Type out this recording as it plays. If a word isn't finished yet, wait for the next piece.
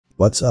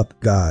What's up,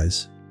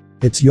 guys?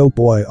 It's yo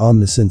boy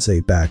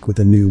Omni-sensei back with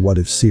a new What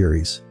If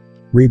series.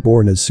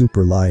 Reborn as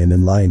Super Lion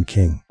and Lion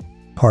King.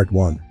 Part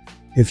 1.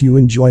 If you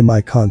enjoy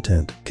my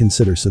content,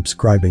 consider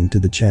subscribing to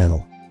the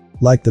channel.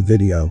 Like the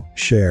video,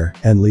 share,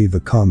 and leave a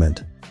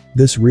comment.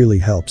 This really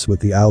helps with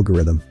the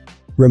algorithm.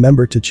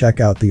 Remember to check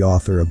out the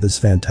author of this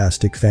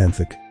fantastic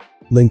fanfic.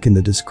 Link in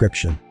the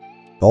description.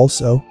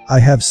 Also,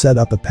 I have set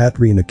up a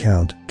Patreon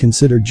account,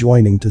 consider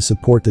joining to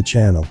support the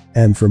channel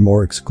and for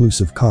more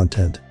exclusive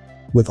content.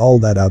 With all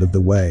that out of the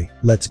way,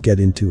 let's get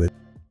into it.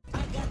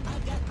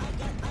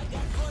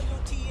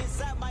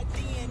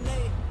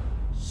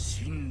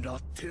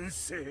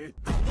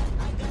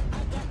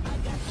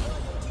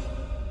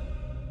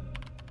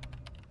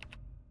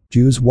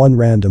 Choose one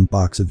random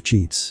box of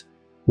cheats.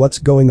 What's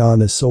going on?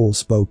 His soul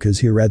spoke as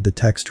he read the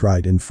text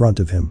right in front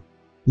of him.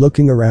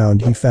 Looking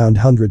around, he found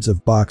hundreds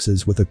of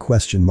boxes with a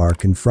question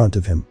mark in front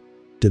of him.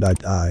 Did I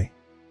die?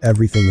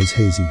 Everything is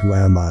hazy. Who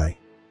am I?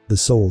 The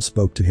soul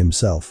spoke to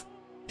himself.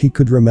 He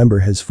could remember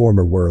his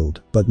former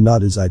world, but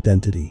not his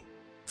identity.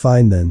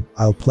 Fine then,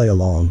 I'll play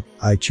along,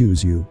 I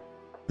choose you.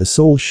 The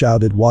soul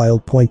shouted while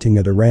pointing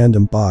at a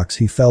random box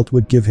he felt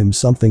would give him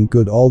something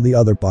good. All the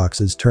other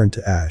boxes turned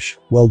to ash,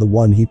 while the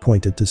one he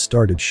pointed to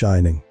started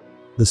shining.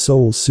 The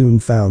soul soon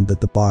found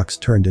that the box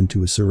turned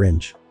into a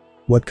syringe.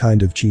 What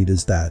kind of cheat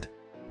is that?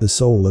 The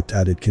soul looked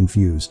at it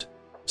confused.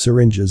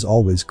 Syringes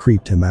always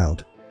creeped him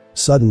out.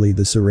 Suddenly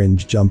the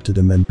syringe jumped at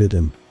him and bit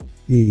him.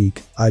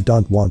 Eek, I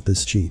don't want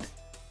this cheat.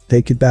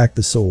 Take it back,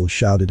 the soul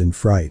shouted in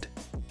fright.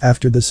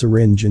 After the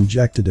syringe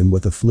injected him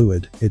with a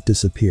fluid, it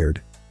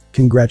disappeared.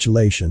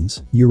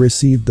 Congratulations, you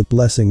received the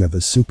blessing of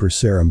a super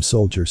serum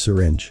soldier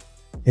syringe.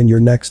 In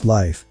your next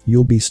life,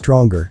 you'll be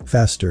stronger,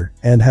 faster,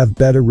 and have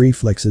better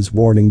reflexes.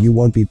 Warning, you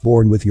won't be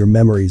born with your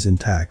memories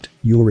intact,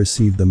 you'll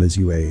receive them as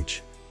you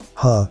age.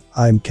 Huh,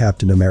 I'm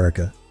Captain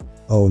America.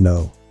 Oh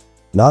no.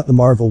 Not the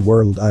Marvel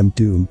world, I'm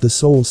doomed. The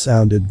soul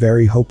sounded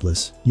very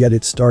hopeless, yet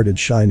it started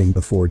shining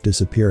before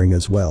disappearing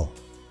as well.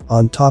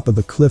 On top of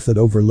a cliff that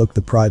overlooked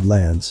the Pride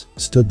Lands,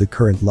 stood the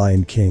current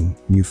Lion King,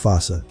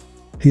 Mufasa.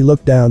 He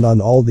looked down on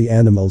all the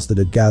animals that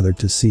had gathered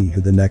to see who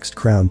the next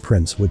crown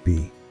prince would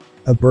be.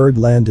 A bird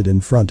landed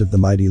in front of the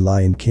mighty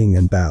Lion King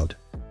and bowed.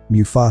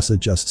 Mufasa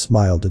just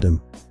smiled at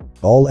him.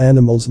 All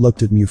animals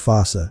looked at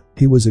Mufasa.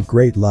 He was a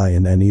great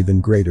lion and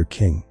even greater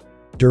king.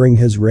 During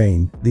his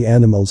reign, the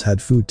animals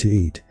had food to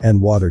eat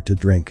and water to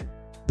drink.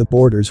 The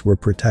borders were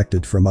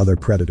protected from other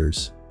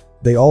predators.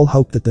 They all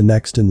hoped that the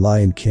next in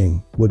Lion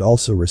King would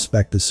also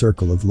respect the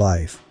circle of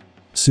life.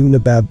 Soon a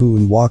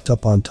baboon walked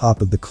up on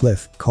top of the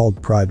cliff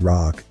called Pride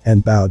Rock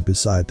and bowed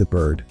beside the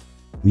bird.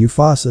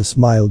 Mufasa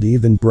smiled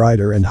even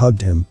brighter and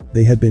hugged him.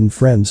 They had been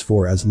friends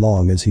for as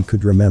long as he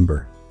could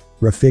remember.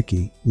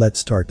 Rafiki, let's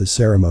start the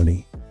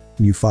ceremony.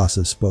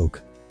 Mufasa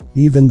spoke.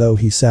 Even though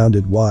he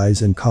sounded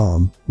wise and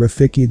calm,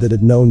 Rafiki, that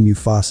had known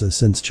Mufasa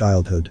since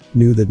childhood,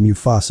 knew that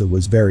Mufasa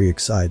was very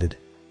excited.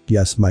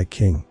 Yes, my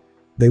king.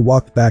 They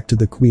walked back to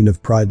the Queen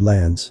of Pride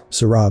Lands,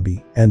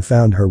 Sarabi, and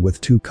found her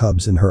with 2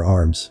 cubs in her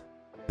arms.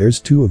 There's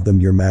 2 of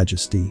them, your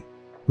majesty.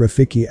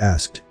 Rafiki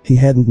asked. He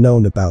hadn't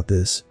known about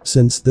this,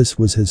 since this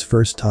was his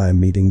first time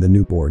meeting the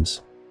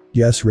newborns.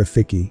 Yes,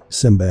 Rafiki,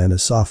 Simba and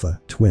Asafa,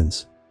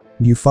 twins.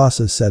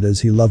 Mufasa said as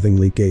he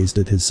lovingly gazed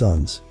at his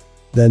sons.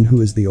 Then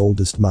who is the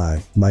oldest,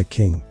 my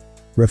king?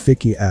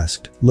 Rafiki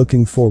asked,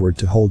 looking forward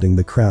to holding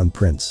the crown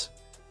prince.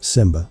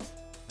 Simba.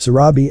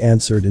 Sarabi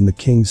answered in the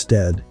king's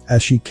stead,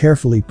 as she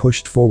carefully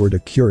pushed forward a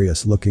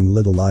curious-looking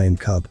little lion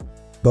cub.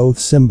 Both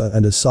Simba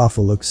and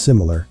Asafa looked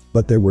similar,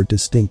 but there were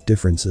distinct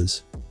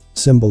differences.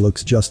 Simba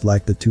looks just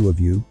like the 2 of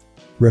you.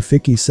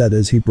 Rafiki said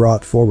as he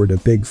brought forward a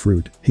big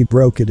fruit. He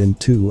broke it in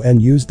 2 and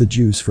used the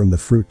juice from the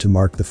fruit to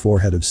mark the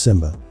forehead of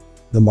Simba.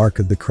 The mark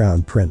of the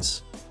crown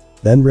prince.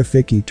 Then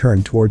Rafiki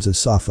turned towards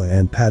Asafa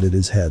and patted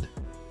his head.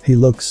 He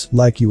looks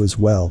like you as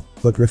well,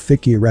 but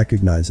Rafiki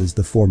recognizes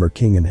the former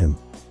king in him.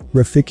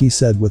 Rafiki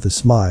said with a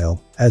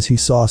smile, as he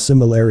saw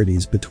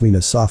similarities between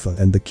Asafa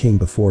and the king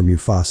before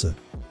Mufasa.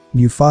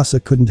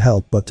 Mufasa couldn't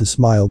help but to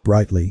smile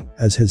brightly,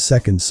 as his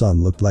second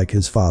son looked like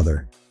his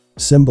father.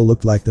 Simba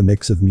looked like the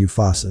mix of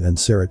Mufasa and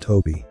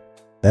Saratobi.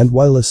 And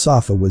while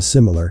Asafa was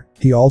similar,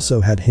 he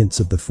also had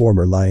hints of the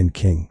former Lion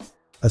King.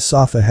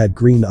 Asafa had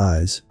green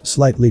eyes,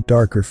 slightly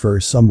darker fur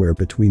somewhere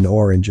between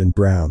orange and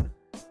brown.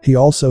 He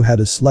also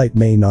had a slight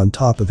mane on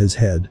top of his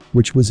head,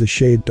 which was a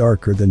shade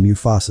darker than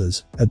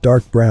Mufasa's, a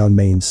dark brown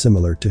mane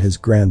similar to his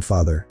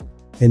grandfather.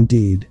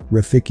 Indeed,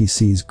 Rafiki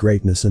sees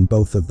greatness in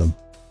both of them.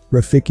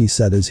 Rafiki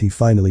said as he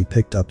finally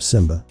picked up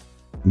Simba.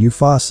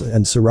 Mufasa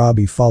and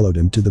Sarabi followed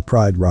him to the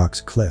Pride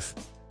Rock's cliff.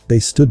 They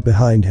stood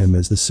behind him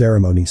as the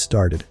ceremony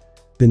started.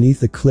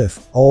 Beneath the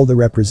cliff, all the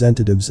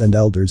representatives and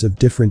elders of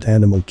different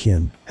animal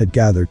kin had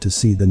gathered to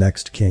see the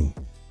next king.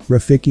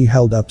 Rafiki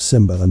held up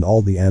Simba and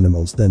all the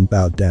animals, then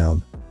bowed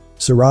down.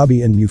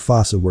 Sarabi and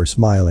Mufasa were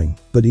smiling,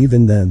 but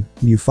even then,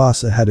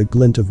 Mufasa had a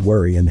glint of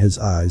worry in his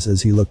eyes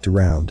as he looked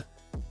around.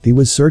 He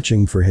was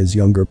searching for his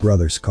younger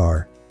brother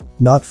Scar.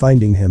 Not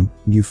finding him,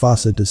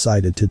 Mufasa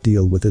decided to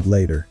deal with it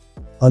later.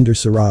 Under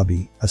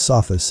Sarabi,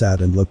 Asafa sat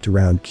and looked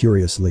around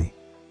curiously.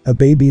 A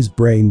baby's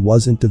brain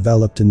wasn't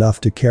developed enough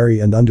to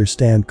carry and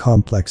understand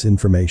complex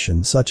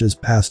information such as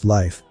past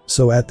life,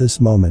 so at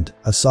this moment,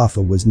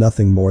 Asafa was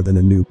nothing more than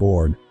a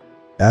newborn.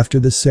 After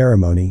the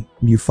ceremony,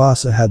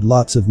 Mufasa had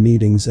lots of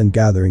meetings and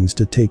gatherings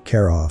to take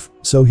care of,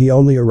 so he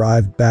only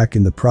arrived back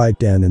in the Pride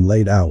Den in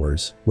late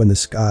hours, when the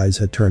skies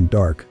had turned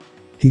dark.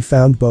 He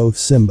found both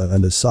Simba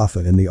and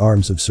Asafa in the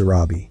arms of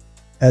Sarabi.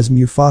 As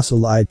Mufasa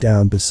lied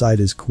down beside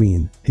his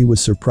queen, he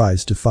was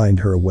surprised to find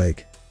her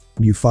awake.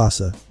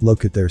 "Mufasa,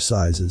 look at their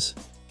sizes,"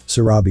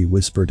 Sarabi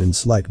whispered in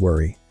slight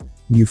worry.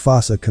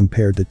 Mufasa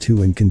compared the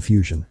two in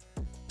confusion.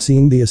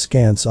 Seeing the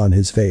askance on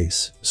his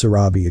face,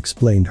 Sarabi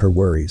explained her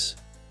worries.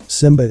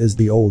 "Simba is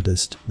the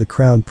oldest, the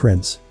crown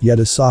prince, yet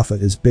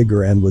Asafa is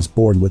bigger and was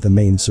born with a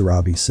mane,"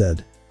 Sarabi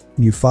said.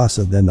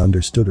 Mufasa then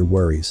understood her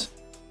worries.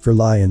 For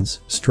lions,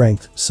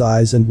 strength,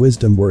 size and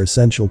wisdom were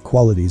essential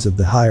qualities of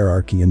the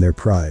hierarchy in their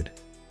pride.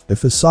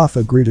 If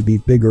Asafa grew to be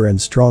bigger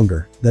and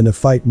stronger, then a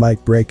fight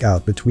might break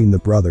out between the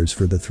brothers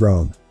for the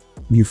throne.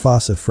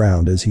 Mufasa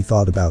frowned as he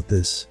thought about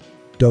this.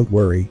 "Don't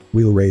worry,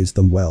 we'll raise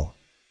them well,"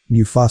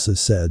 Mufasa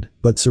said,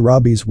 but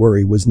Sarabi's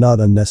worry was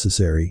not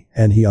unnecessary,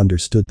 and he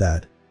understood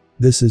that.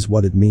 This is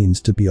what it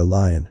means to be a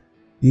lion.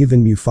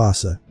 Even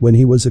Mufasa, when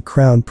he was a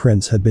crown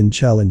prince, had been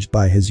challenged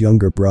by his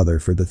younger brother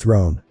for the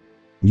throne.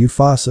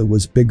 Mufasa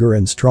was bigger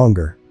and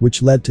stronger,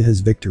 which led to his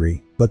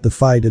victory, but the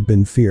fight had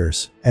been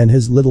fierce, and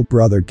his little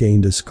brother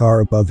gained a scar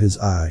above his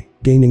eye,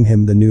 gaining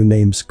him the new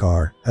name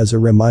Scar, as a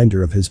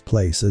reminder of his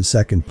place as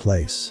second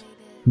place.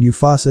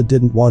 Mufasa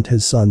didn't want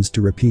his sons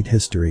to repeat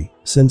history,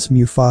 since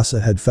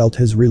Mufasa had felt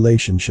his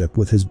relationship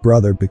with his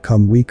brother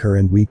become weaker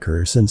and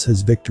weaker since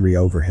his victory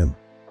over him.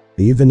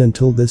 Even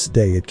until this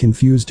day it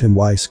confused him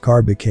why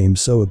Scar became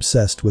so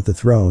obsessed with the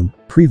throne.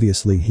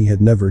 Previously he had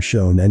never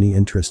shown any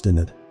interest in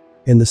it.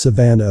 In the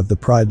savannah of the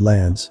Pride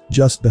Lands,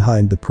 just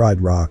behind the Pride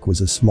Rock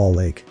was a small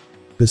lake.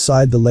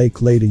 Beside the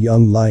lake laid a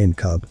young lion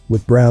cub,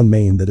 with brown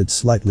mane that had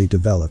slightly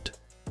developed.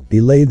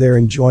 He lay there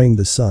enjoying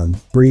the sun,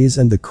 breeze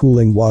and the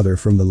cooling water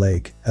from the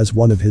lake, as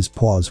one of his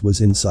paws was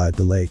inside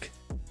the lake.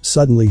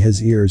 Suddenly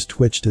his ears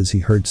twitched as he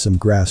heard some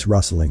grass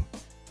rustling.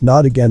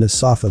 "Not again,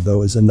 Asafa,"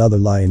 though, as another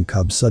lion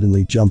cub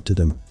suddenly jumped at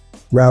him.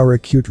 "Roar!" a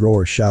cute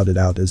roar shouted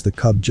out as the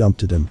cub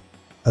jumped at him.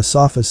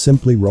 Asafa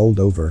simply rolled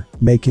over,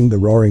 making the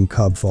roaring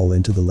cub fall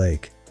into the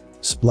lake.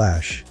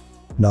 Splash!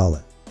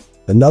 Nala.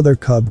 Another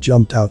cub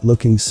jumped out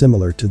looking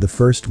similar to the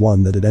first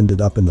one that had ended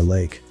up in the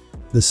lake.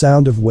 The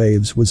sound of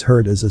waves was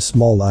heard as a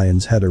small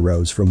lion's head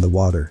arose from the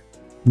water.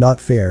 "Not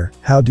fair,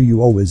 how do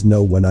you always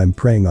know when I'm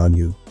preying on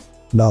you?"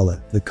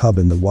 Nala, the cub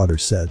in the water,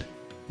 said.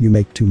 "You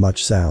make too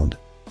much sound,"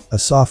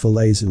 Asafa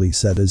lazily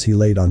said as he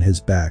laid on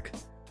his back.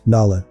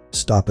 "Nala,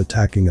 stop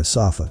attacking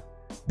Asafa,"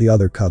 the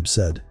other cub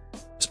said.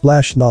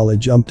 Splash! Nala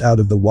jumped out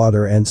of the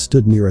water and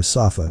stood near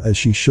Asafa as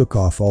she shook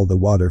off all the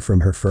water from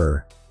her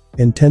fur,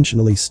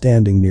 intentionally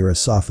standing near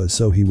Asafa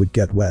so he would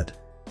get wet.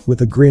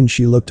 With a grin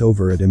she looked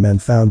over at him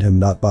and found him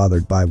not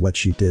bothered by what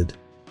she did.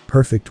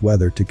 "Perfect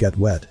weather to get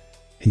wet,"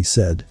 he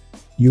said.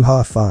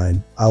 "Yuha,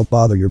 fine, I'll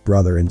bother your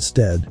brother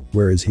instead.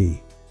 Where is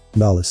he?"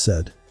 Nala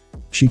said.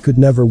 She could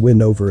never win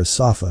over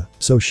Asafa,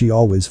 so she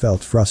always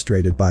felt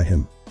frustrated by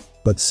him.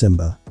 But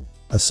Simba,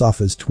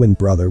 Asafa's twin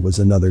brother, was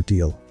another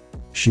deal.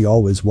 She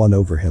always won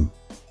over him.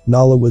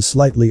 Nala was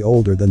slightly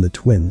older than the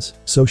twins,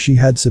 so she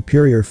had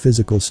superior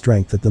physical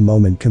strength at the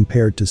moment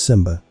compared to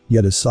Simba,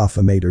 yet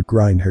Asafa made her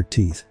grind her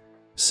teeth.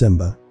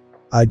 "Simba?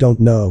 I don't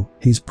know,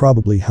 he's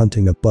probably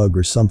hunting a bug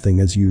or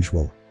something as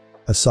usual,"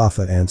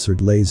 Asafa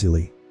answered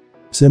lazily.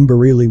 Simba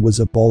really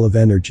was a ball of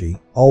energy,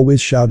 always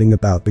shouting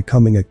about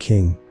becoming a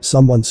king,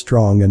 someone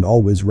strong and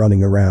always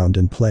running around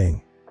and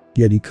playing.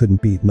 Yet he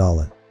couldn't beat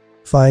Nala.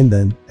 "Fine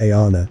then,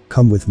 Ayana,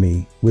 come with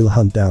me, we'll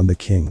hunt down the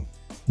king,"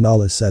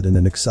 Nala said in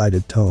an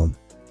excited tone.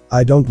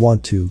 "I don't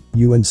want to,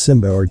 you and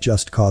Simba are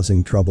just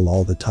causing trouble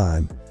all the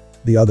time,"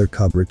 the other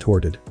cub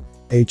retorted.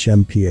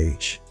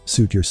 "HMPH,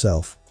 suit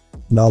yourself,"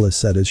 Nala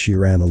said as she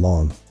ran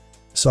along.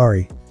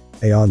 "Sorry,"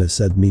 Ayana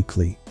said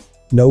meekly.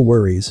 "No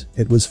worries,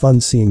 it was fun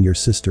seeing your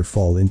sister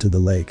fall into the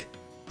lake,"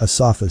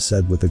 Asafa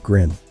said with a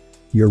grin.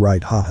 "You're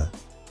right, haha,"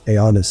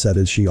 Ayana said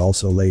as she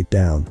also laid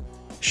down.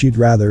 She'd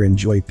rather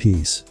enjoy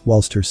peace,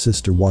 whilst her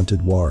sister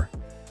wanted war.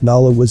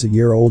 Nala was a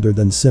year older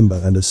than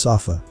Simba and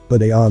Asafa,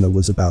 but Ayana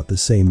was about the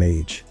same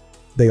age.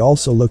 They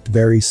also looked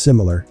very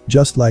similar,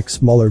 just like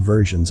smaller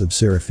versions of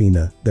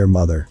Serafina, their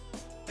mother.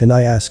 "Can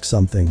I ask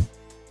something?"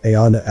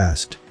 Ayana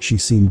asked. She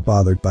seemed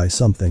bothered by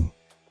something.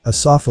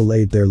 Asafa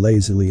laid there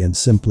lazily and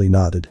simply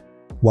nodded.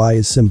 "Why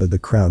is Simba the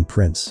crown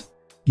prince?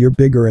 You're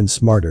bigger and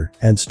smarter,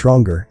 and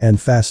stronger, and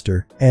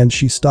faster," and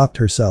she stopped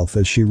herself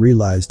as she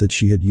realized that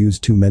she had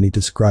used too many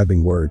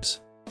describing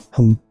words.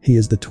 He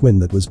is the twin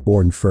that was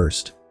born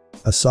first."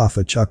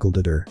 Asafa chuckled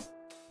at her.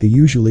 He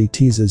usually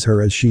teases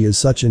her as she is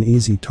such an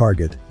easy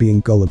target, being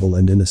gullible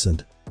and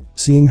innocent.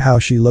 Seeing how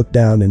she looked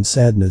down in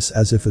sadness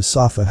as if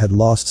Asafa had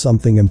lost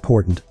something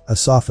important,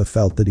 Asafa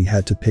felt that he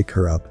had to pick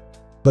her up.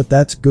 "But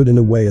that's good in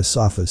a way,"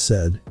 Asafa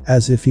said,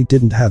 as if he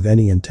didn't have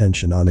any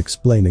intention on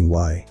explaining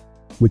why.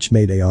 which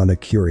made Ayana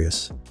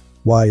curious.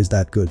 Why is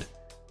that good?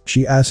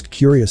 She asked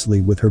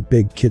curiously with her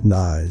big kitten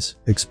eyes,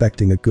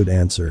 expecting a good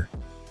answer.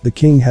 The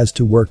king has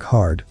to work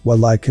hard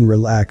while I can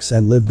relax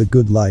and live the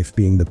good life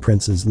being the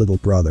prince's little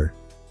brother.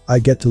 I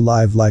get to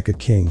live like a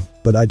king,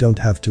 but I don't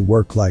have to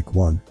work like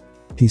one.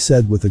 He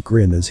said with a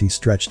grin as he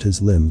stretched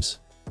his limbs.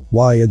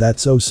 Why,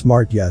 that's so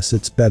smart. Yes,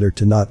 it's better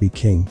to not be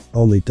king,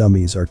 only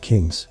dummies are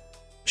kings.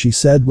 She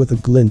said with a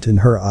glint in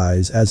her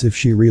eyes as if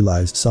she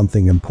realized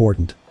something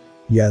important.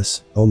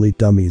 Yes, only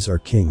dummies are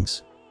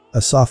kings.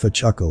 Asafa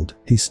chuckled.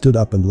 He stood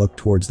up and looked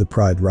towards the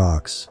Pride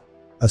Rocks.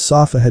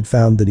 Asafa had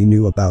found that he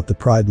knew about the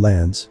Pride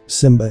Lands,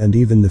 Simba and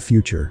even the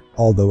future,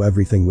 although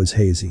everything was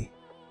hazy.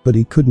 But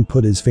he couldn't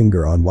put his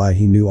finger on why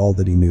he knew all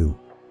that he knew.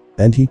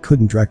 And he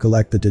couldn't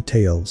recollect the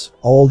details.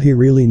 All he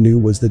really knew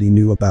was that he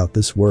knew about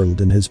this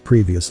world in his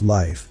previous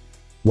life.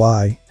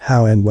 Why,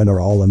 how and when are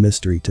all a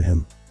mystery to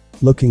him.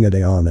 Looking at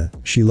Ayana,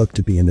 she looked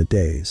to be in a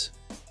daze.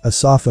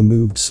 Asafa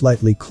moved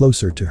slightly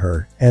closer to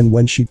her, and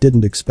when she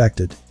didn't expect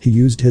it, he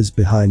used his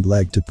behind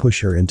leg to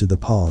push her into the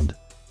pond.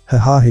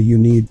 Haha, you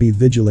need be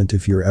vigilant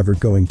if you're ever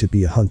going to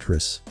be a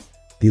huntress.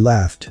 He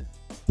laughed.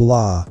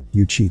 Blah,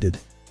 you cheated.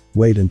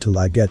 Wait until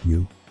I get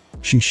you.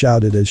 She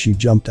shouted as she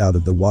jumped out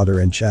of the water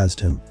and chased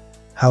him.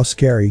 How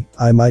scary,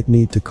 I might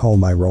need to call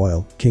my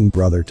royal king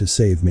brother to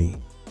save me.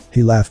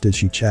 He laughed as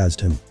she chased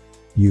him.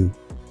 You.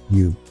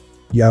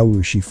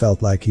 Yahoo, she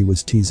felt like he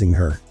was teasing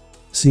her.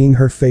 Seeing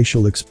her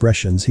facial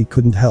expressions, he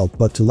couldn't help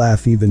but to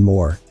laugh even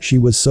more. She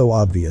was so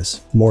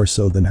obvious, more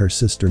so than her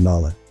sister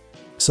Nala.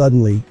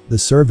 Suddenly, the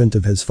servant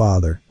of his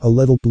father, a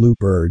little blue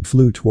bird,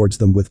 flew towards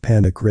them with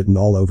panic written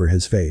all over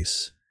his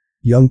face.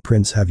 Young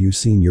prince, have you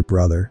seen your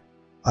brother?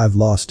 I've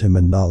lost him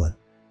and Nala.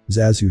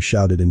 Zazu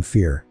shouted in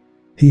fear.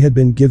 He had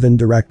been given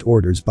direct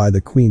orders by the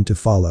queen to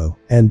follow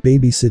and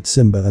babysit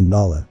Simba and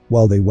Nala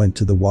while they went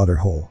to the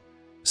waterhole.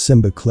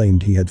 Simba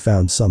claimed he had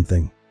found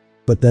something.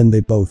 But then they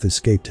both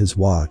escaped his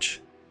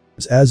watch.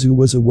 Zazu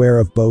was aware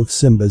of both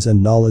Simba's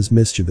and Nala's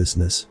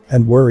mischievousness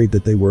and worried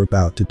that they were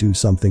about to do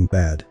something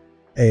bad.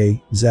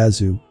 Hey,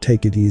 Zazu,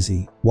 take it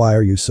easy, why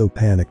are you so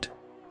panicked?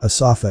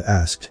 Asafa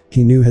asked.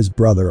 He knew his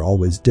brother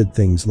always did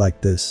things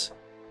like this.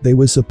 They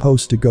was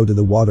supposed to go to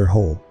the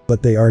waterhole,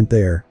 but they aren't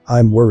there.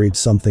 I'm worried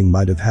something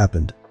might have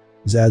happened.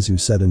 Zazu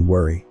said in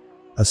worry.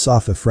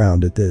 Asafa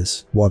frowned at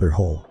this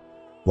waterhole.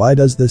 Why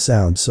does this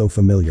sound so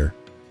familiar?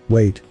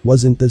 Wait,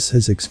 wasn't this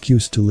his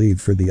excuse to leave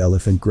for the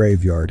elephant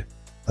graveyard?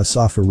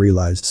 Asafa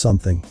realized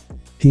something.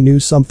 He knew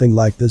something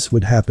like this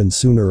would happen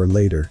sooner or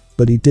later,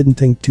 but he didn't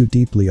think too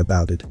deeply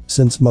about it,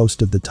 since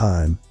most of the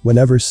time,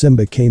 whenever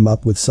Simba came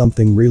up with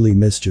something really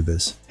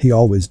mischievous, he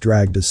always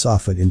dragged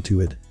Asafa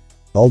into it.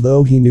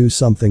 Although he knew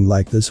something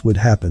like this would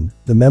happen,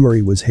 the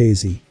memory was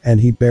hazy,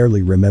 and he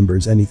barely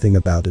remembers anything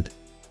about it.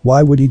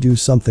 Why would he do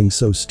something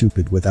so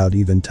stupid without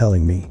even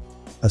telling me?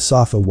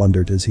 Asafa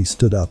wondered as he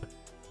stood up.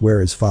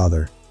 Where is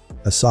father?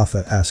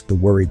 Asafa asked the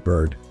worried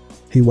bird.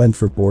 He went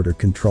for border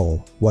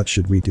control. What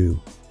should we do?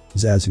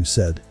 Zazu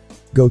said.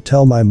 Go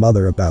tell my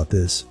mother about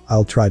this,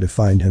 I'll try to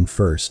find him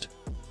first.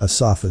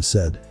 Asafa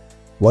said.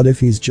 What if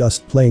he's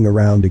just playing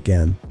around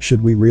again?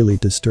 Should we really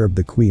disturb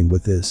the queen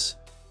with this?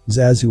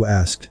 Zazu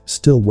asked,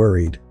 still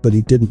worried, but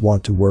he didn't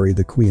want to worry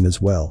the queen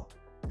as well.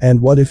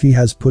 And what if he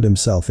has put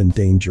himself in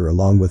danger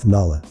along with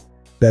Nala?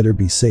 Better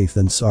be safe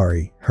than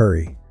sorry,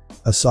 hurry.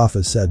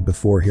 Asafa said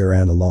before he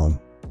ran along.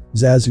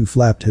 Zazu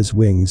flapped his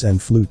wings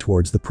and flew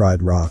towards the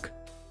Pride Rock.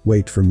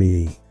 Wait for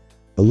me.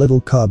 A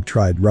little cub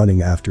tried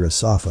running after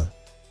Asafa.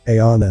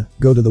 Ayana,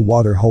 go to the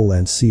water hole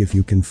and see if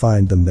you can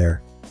find them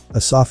there.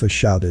 Asafa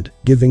shouted,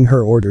 giving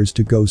her orders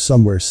to go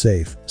somewhere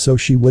safe so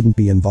she wouldn't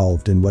be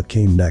involved in what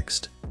came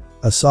next.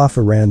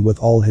 Asafa ran with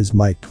all his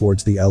might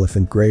towards the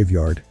elephant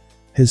graveyard.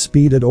 His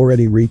speed had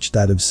already reached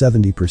that of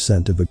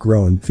 70% of a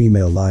grown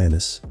female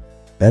lioness.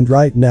 And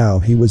right now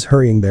he was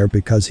hurrying there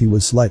because he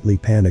was slightly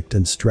panicked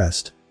and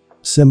stressed.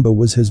 Simba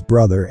was his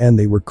brother and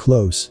they were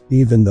close,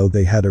 even though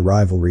they had a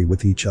rivalry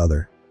with each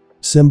other.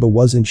 Simba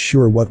wasn't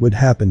sure what would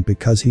happen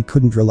because he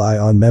couldn't rely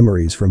on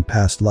memories from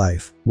past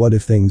life. What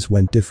if things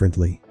went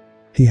differently?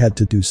 He had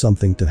to do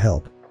something to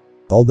help.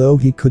 Although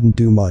he couldn't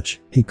do much,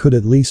 he could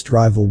at least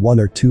rival one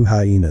or two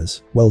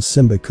hyenas, while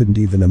Simba couldn't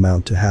even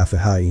amount to half a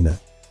hyena.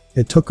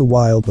 It took a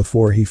while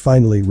before he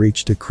finally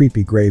reached a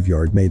creepy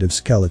graveyard made of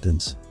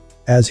skeletons.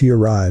 As he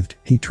arrived,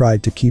 he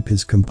tried to keep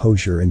his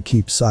composure and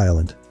keep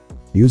silent.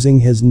 Using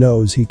his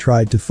nose, he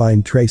tried to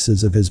find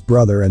traces of his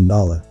brother and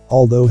Nala.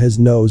 Although his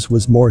nose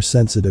was more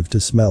sensitive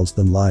to smells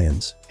than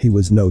lions, he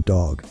was no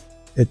dog.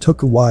 It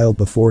took a while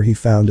before he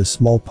found a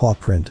small paw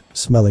print.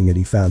 Smelling it,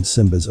 he found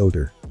Simba's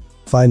odor.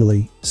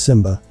 Finally,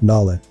 Simba,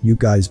 Nala, you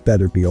guys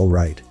better be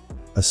alright.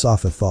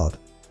 Asafa thought.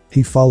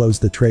 He follows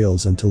the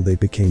trails until they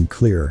became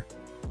clearer.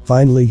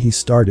 Finally he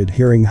started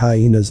hearing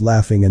hyenas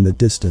laughing in the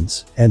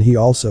distance, and he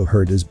also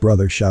heard his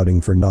brother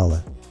shouting for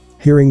Nala.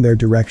 Hearing their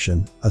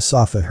direction,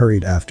 Asafa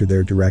hurried after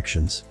their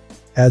directions.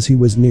 As he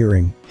was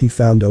nearing, he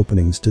found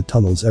openings to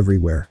tunnels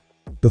everywhere.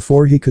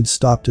 Before he could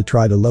stop to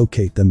try to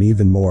locate them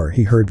even more,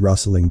 he heard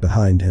rustling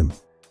behind him.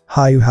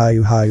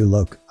 Hiu,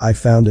 look, I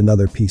found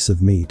another piece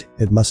of meat,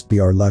 it must be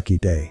our lucky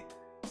day.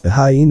 The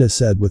hyena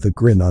said with a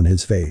grin on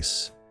his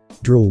face.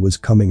 Drool was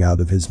coming out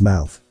of his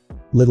mouth.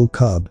 Little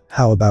cub,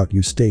 how about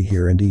you stay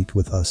here and eat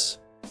with us?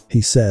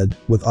 He said,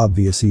 with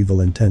obvious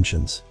evil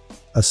intentions.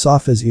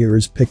 Asafa's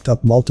ears picked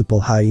up multiple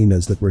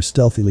hyenas that were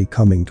stealthily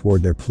coming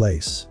toward their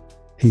place.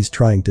 He's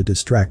trying to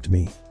distract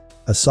me.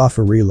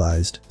 Asafa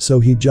realized, so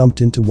he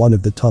jumped into one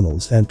of the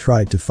tunnels and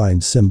tried to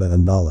find Simba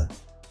and Nala.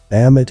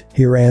 Damn it,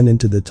 he ran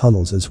into the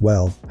tunnels as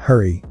well,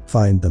 hurry,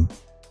 find them.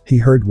 He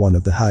heard one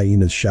of the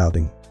hyenas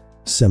shouting.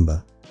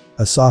 Simba.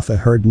 Asafa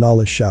heard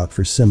Nala shout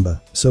for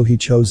Simba, so he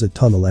chose a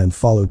tunnel and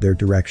followed their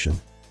direction.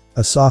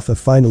 Asafa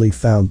finally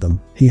found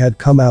them. He had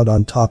come out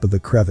on top of a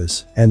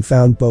crevice and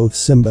found both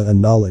Simba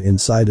and Nala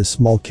inside a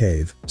small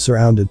cave,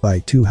 surrounded by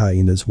two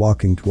hyenas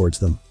walking towards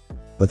them.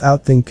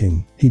 Without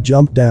thinking, he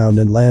jumped down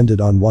and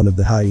landed on one of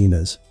the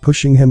hyenas,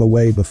 pushing him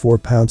away before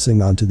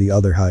pouncing onto the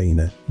other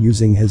hyena,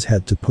 using his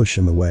head to push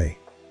him away.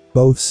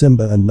 Both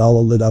Simba and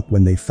Nala lit up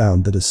when they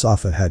found that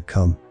Asafa had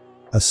come.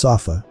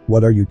 Asafa,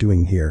 what are you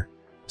doing here?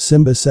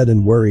 Simba said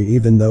in worry,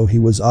 even though he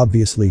was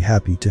obviously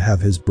happy to have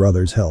his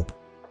brother's help.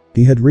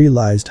 He had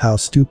realized how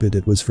stupid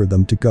it was for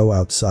them to go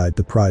outside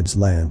the pride's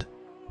land.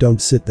 Don't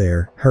sit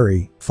there,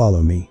 hurry,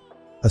 follow me.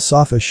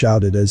 Asafa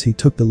shouted as he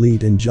took the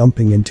lead in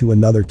jumping into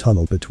another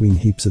tunnel between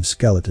heaps of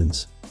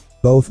skeletons.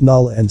 Both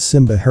Nala and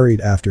Simba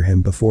hurried after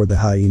him before the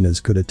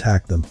hyenas could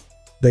attack them.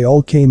 They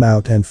all came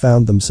out and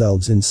found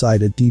themselves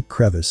inside a deep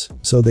crevice,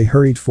 so they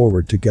hurried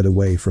forward to get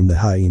away from the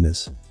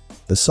hyenas.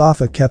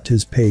 Asafa kept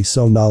his pace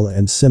so Nala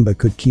and Simba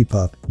could keep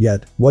up,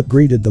 yet, what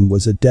greeted them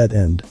was a dead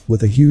end,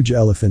 with a huge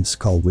elephant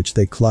skull which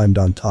they climbed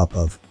on top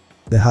of.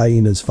 The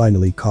hyenas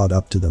finally caught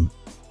up to them.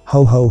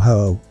 Ho ho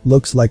ho,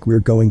 looks like we're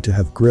going to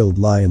have grilled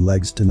lion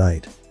legs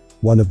tonight.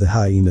 One of the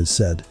hyenas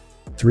said.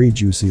 3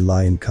 juicy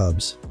lion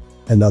cubs.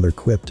 Another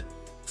quipped.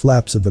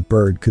 Flaps of a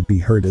bird could be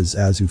heard as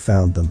Zazu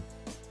found them.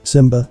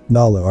 Simba,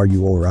 Nala, are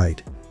you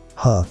alright?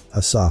 Huh,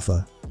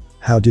 Asafa.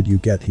 How did you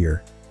get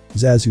here?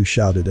 Zazu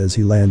shouted as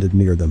he landed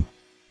near them.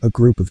 A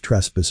group of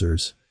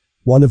trespassers.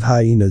 One of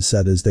hyenas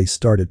said as they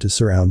started to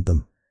surround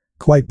them.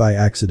 Quite by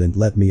accident,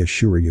 let me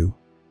assure you.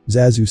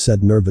 Zazu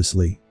said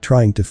nervously,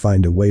 trying to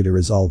find a way to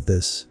resolve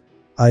this.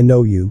 I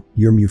know you,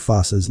 you're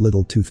Mufasa's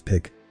little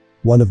toothpick.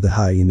 One of the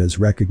hyenas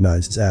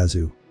recognized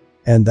Zazu.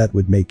 And that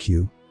would make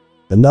you.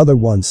 Another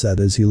one said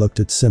as he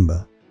looked at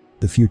Simba.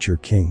 The future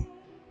king.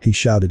 He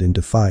shouted in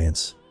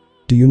defiance.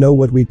 Do you know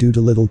what we do to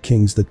little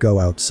kings that go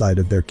outside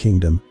of their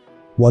kingdom?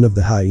 One of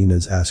the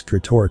hyenas asked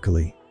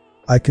rhetorically.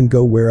 I can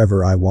go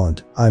wherever I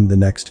want, I'm the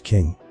next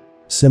king.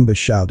 Simba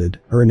shouted,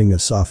 earning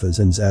Asafa's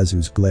and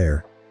Zazu's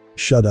glare.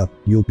 Shut up,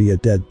 you'll be a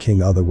dead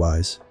king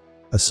otherwise.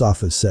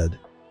 Asafa said.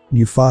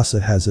 Mufasa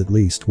has at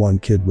least one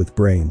kid with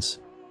brains.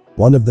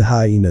 One of the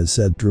hyenas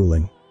said,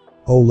 drooling.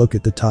 Oh, look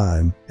at the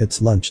time, it's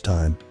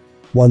lunchtime.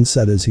 One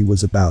said as he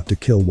was about to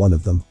kill one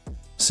of them.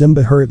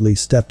 Simba hurriedly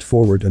stepped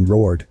forward and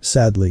roared.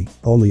 Sadly,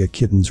 only a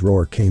kitten's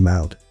roar came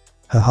out.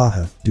 Ha ha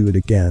ha, do it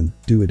again,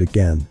 do it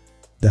again.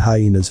 The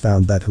hyenas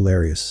found that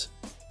hilarious.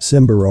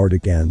 Simba roared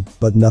again,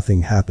 but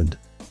nothing happened.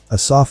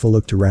 Asafa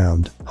looked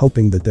around,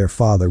 hoping that their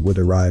father would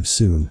arrive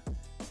soon.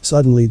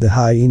 Suddenly the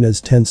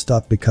hyenas tensed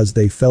up because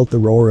they felt the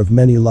roar of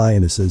many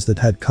lionesses that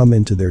had come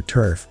into their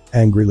turf,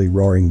 angrily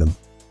roaring them.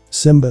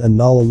 Simba and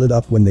Nala lit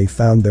up when they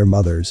found their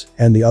mothers,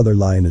 and the other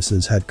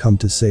lionesses had come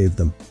to save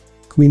them.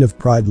 Queen of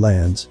Pride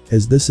Lands,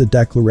 is this a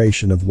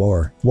declaration of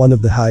war? One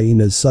of the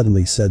hyenas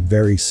suddenly said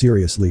very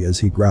seriously as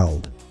he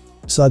growled.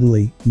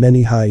 Suddenly,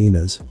 many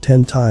hyenas,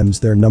 10 times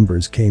their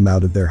numbers, came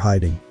out of their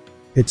hiding.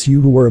 It's you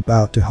who were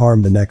about to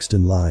harm the next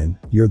in line,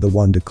 you're the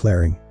one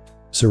declaring.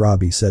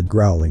 Sarabi said,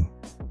 growling.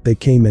 They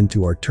came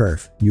into our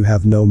turf, you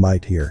have no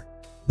might here.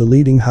 The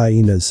leading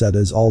hyena said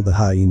as all the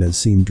hyenas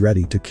seemed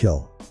ready to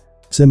kill.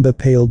 Simba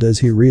paled as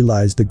he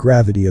realized the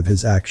gravity of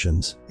his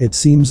actions. It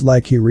seems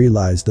like he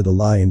realized that a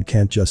lion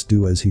can't just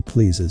do as he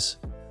pleases.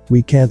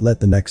 We can't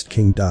let the next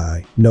king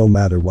die, no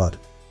matter what.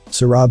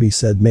 Sarabi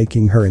said,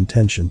 making her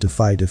intention to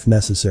fight if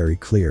necessary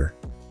clear.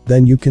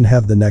 Then you can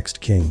have the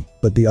next king,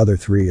 but the other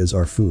 3 is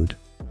our food.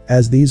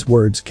 As these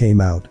words came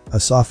out,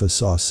 Asafa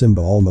saw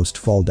Simba almost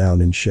fall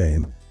down in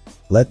shame.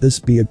 Let this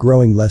be a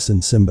growing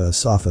lesson, Simba,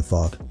 Asafa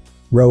thought.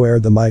 Roar,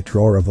 the might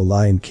roar of a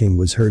lion king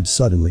was heard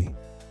suddenly,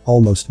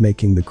 almost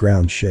making the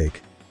ground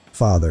shake.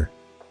 Father.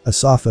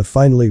 Asafa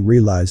finally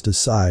realized a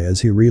sigh as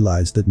he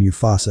realized that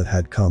Mufasa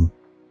had come.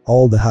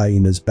 All the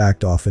hyenas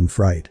backed off in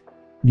fright.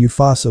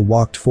 Mufasa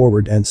walked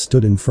forward and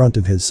stood in front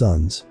of his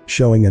sons,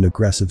 showing an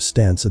aggressive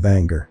stance of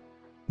anger.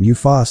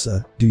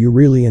 Mufasa, do you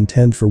really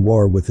intend for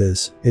war with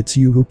this? It's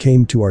you who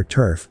came to our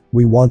turf,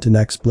 we want an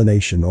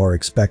explanation or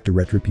expect a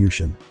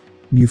retribution.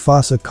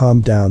 Mufasa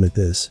calmed down at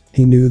this.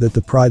 He knew that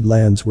the Pride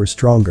Lands were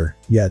stronger,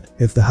 yet,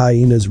 if the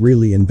hyenas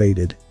really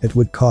invaded, it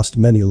would cost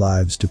many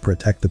lives to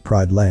protect the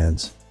Pride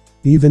Lands.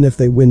 Even if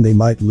they win, they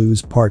might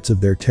lose parts of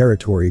their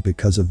territory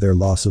because of their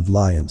loss of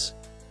lions.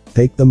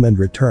 Take them and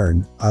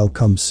return, I'll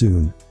come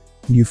soon.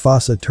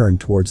 Mufasa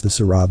turned towards the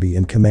Sarabi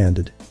and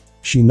commanded.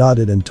 She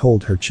nodded and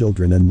told her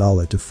children and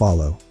Nala to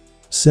follow.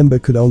 Simba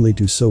could only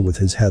do so with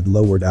his head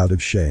lowered out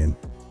of shame.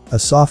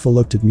 Asafa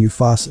looked at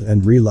Mufasa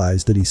and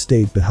realized that he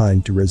stayed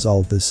behind to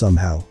resolve this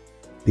somehow.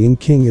 Being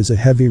king is a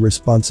heavy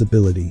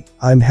responsibility.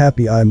 I'm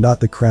happy I'm not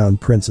the crown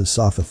prince,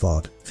 Asafa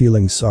thought,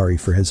 feeling sorry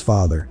for his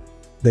father.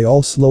 They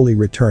all slowly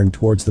returned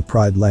towards the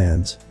Pride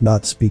lands,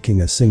 not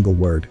speaking a single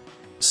word.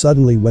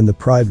 Suddenly when the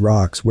Pride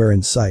rocks were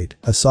in sight,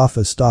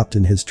 Asafa stopped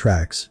in his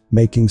tracks,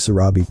 making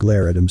Sarabi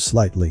glare at him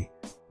slightly.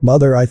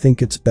 Mother, I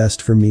think it's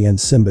best for me and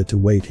Simba to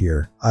wait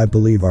here. I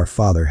believe our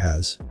father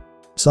has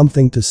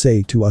something to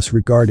say to us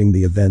regarding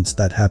the events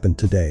that happened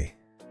today.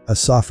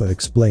 Asafa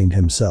explained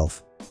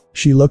himself.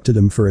 She looked at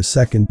him for a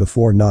second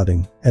before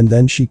nodding, and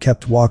then she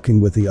kept walking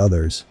with the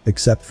others,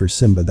 except for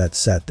Simba that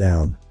sat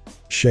down.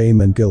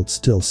 Shame and guilt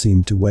still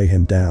seemed to weigh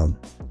him down.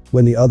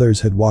 When the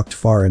others had walked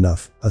far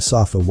enough,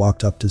 Asafa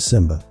walked up to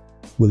Simba.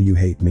 Will you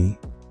hate me?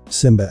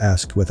 Simba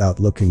asked without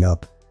looking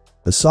up.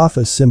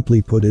 Asafa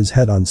simply put his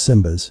head on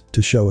Simba's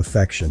to show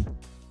affection.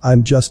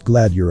 I'm just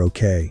glad you're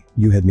okay,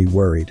 you had me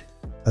worried.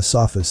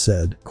 Asafa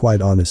said,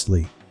 quite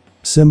honestly.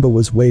 Simba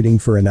was waiting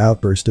for an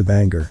outburst of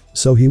anger,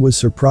 so he was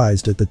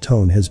surprised at the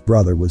tone his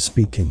brother was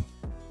speaking.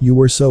 You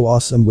were so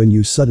awesome when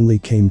you suddenly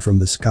came from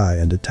the sky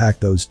and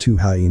attacked those two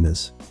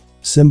hyenas.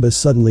 Simba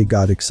suddenly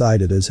got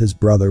excited as his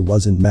brother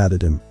wasn't mad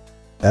at him.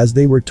 As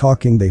they were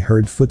talking, they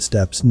heard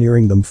footsteps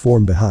nearing them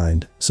from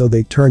behind, so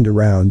they turned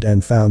around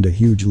and found a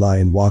huge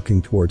lion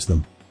walking towards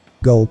them.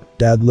 Gulp,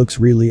 Dad looks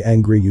really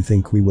angry. You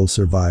think we will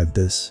survive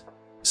this?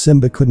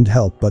 Simba couldn't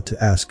help but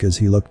to ask as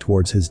he looked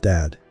towards his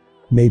dad.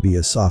 Maybe,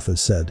 Asafa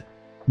said.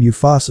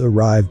 Mufasa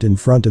arrived in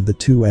front of the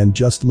two and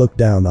just looked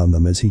down on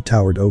them as he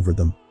towered over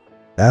them.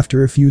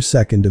 After a few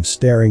seconds of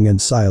staring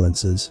and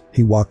silences,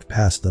 he walked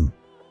past them.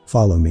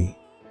 Follow me,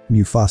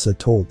 Mufasa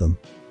told them.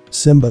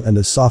 Simba and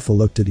Asafa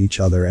looked at each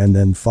other and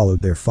then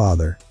followed their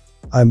father.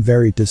 I'm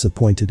very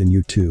disappointed in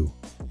you two.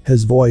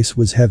 His voice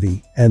was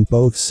heavy, and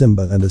both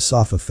Simba and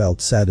Asafa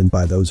felt saddened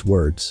by those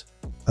words.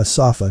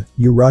 Asafa,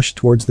 you rushed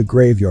towards the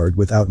graveyard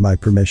without my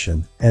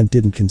permission and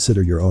didn't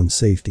consider your own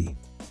safety.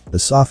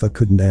 Asafa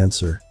couldn't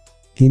answer.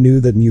 He knew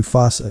that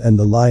Mufasa and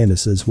the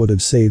lionesses would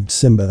have saved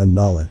Simba and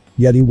Nala,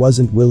 yet he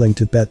wasn't willing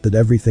to bet that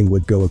everything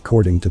would go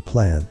according to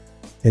plan.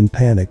 In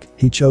panic,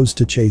 he chose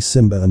to chase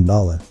Simba and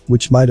Nala,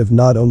 which might have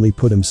not only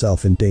put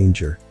himself in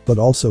danger, but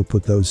also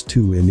put those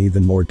two in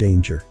even more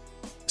danger.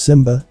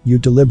 Simba, you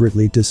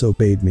deliberately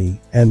disobeyed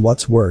me, and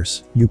what's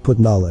worse, you put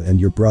Nala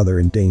and your brother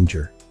in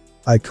danger.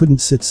 I couldn't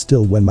sit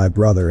still when my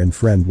brother and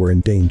friend were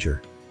in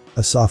danger,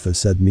 Asafa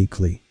said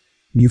meekly.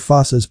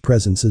 Mufasa's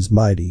presence is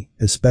mighty,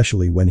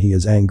 especially when he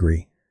is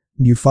angry.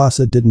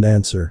 Mufasa didn't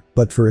answer,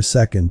 but for a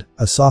second,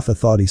 Asafa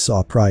thought he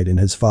saw pride in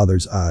his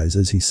father's eyes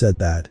as he said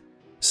that.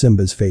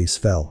 Simba's face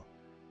fell.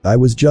 I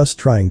was just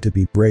trying to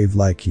be brave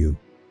like you,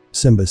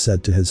 Simba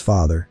said to his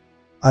father.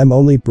 I'm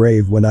only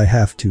brave when I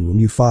have to,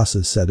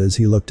 Mufasa said as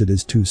he looked at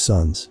his two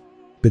sons.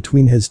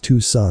 Between his two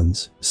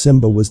sons,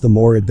 Simba was the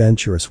more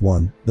adventurous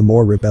one, the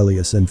more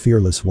rebellious and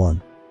fearless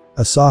one.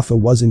 Asafa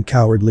wasn't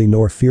cowardly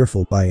nor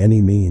fearful by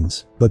any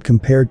means, but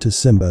compared to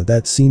Simba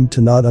that seemed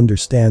to not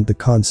understand the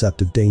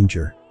concept of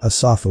danger,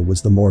 Asafa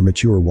was the more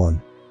mature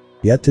one.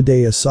 Yet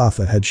today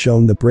Asafa had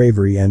shown the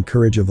bravery and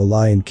courage of a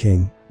lion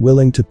king,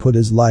 willing to put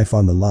his life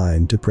on the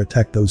line to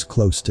protect those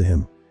close to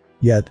him.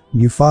 Yet,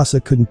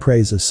 Mufasa couldn't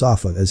praise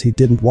Asafa as he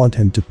didn't want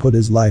him to put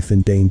his life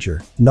in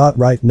danger, not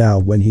right now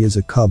when he is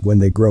a cub. When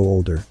they grow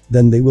older,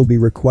 then they will be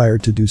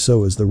required to do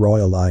so as the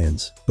royal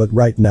lions, but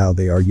right now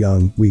they are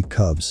young, weak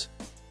cubs.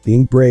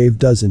 Being brave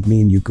doesn't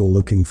mean you go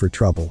looking for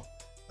trouble.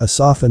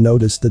 Asafa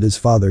noticed that his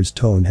father's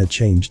tone had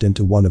changed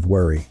into one of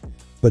worry.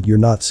 But you're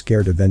not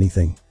scared of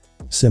anything,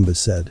 Simba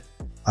said.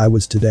 I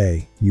was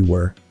today, you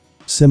were?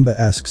 Simba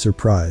asked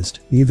surprised.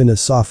 Even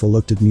Asafa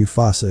looked at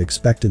Mufasa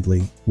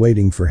expectantly,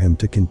 waiting for him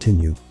to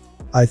continue.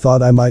 I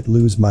thought I might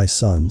lose my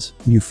sons,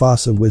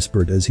 Mufasa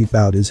whispered as he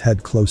bowed his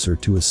head closer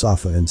to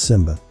Asafa and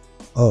Simba.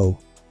 Oh.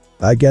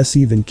 I guess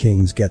even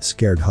kings get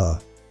scared, huh?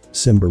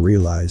 Simba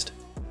realized.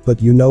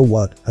 But you know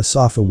what,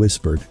 Asafa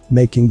whispered,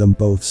 making them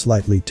both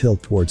slightly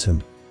tilt towards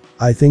him.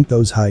 I think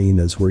those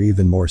hyenas were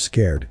even more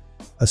scared,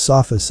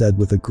 Asafa said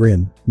with a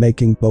grin,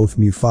 making both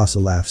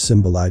Mufasa laugh.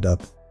 Simba light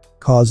up.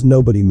 Cause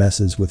nobody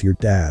messes with your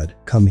dad,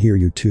 come here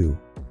you two,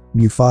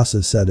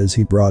 Mufasa said as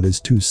he brought his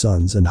two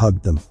sons and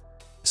hugged them.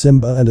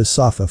 Simba and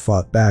Asafa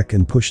fought back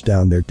and pushed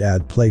down their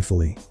dad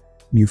playfully.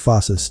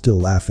 Mufasa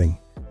still laughing.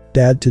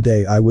 Dad,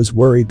 today I was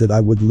worried that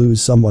I would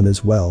lose someone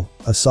as well.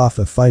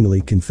 Asafa finally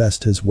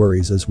confessed his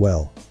worries as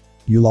well.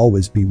 You'll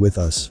always be with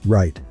us,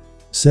 right?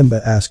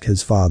 Simba asked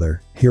his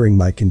father, hearing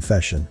my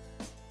confession.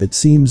 It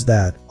seems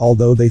that,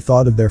 although they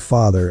thought of their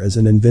father as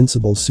an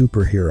invincible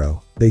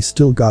superhero, they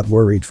still got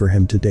worried for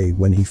him today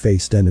when he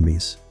faced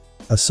enemies.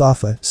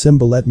 Asafa,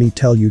 Simba, let me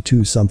tell you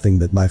too something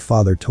that my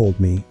father told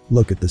me.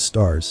 Look at the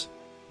stars,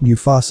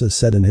 Mufasa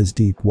said in his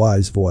deep,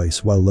 wise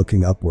voice while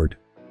looking upward.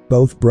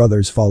 Both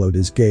brothers followed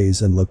his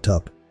gaze and looked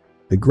up.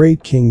 The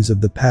great kings of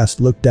the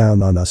past looked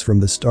down on us from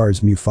the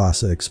stars,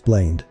 Mufasa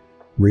explained.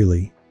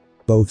 Really?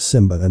 Both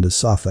Simba and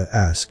Asafa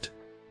asked.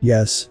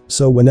 Yes,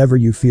 so whenever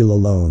you feel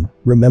alone,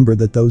 remember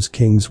that those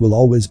kings will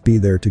always be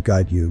there to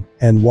guide you,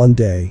 and one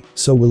day,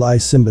 so will I.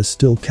 Simba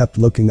still kept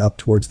looking up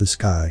towards the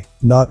sky,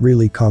 not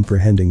really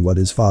comprehending what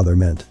his father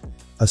meant.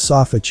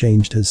 Asafa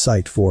changed his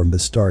sight from the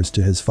stars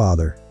to his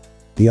father.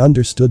 He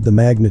understood the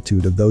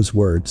magnitude of those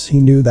words. He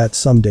knew that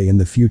someday in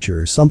the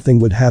future something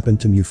would happen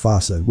to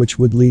Mufasa which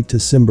would lead to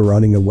Simba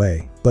running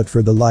away, but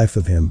for the life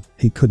of him,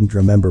 he couldn't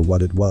remember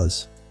what it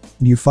was.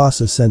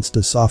 Mufasa sensed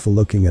Asafa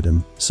looking at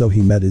him, so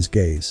he met his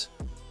gaze.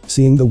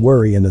 Seeing the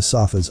worry in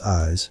Asafa's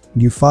eyes,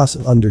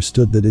 Mufasa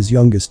understood that his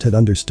youngest had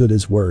understood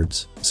his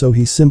words, so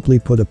he simply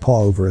put a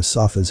paw over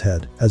Asafa's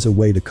head as a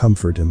way to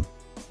comfort him.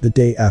 The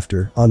day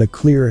after, on a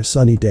clear,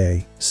 sunny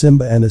day,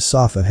 Simba and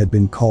Asafa had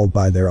been called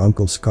by their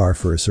uncle Scar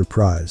for a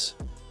surprise.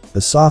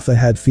 Asafa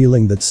had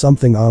feeling that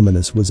something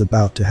ominous was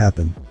about to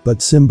happen,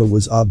 but Simba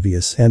was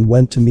obvious and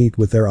went to meet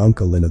with their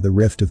uncle in the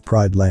Rift of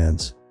Pride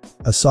lands.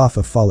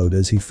 Asafa followed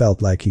as he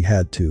felt like he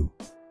had to.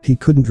 He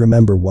couldn't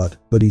remember what,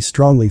 but he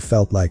strongly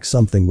felt like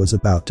something was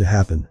about to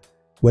happen.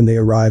 When they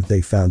arrived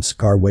they found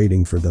Scar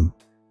waiting for them.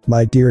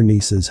 "My dear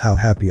nieces, how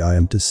happy I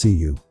am to see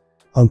you.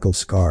 Uncle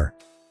Scar."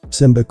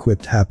 Simba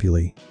quipped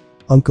happily.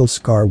 "Uncle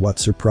Scar, what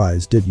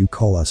surprise did you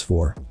call us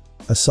for?"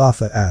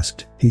 Asafa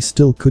asked. He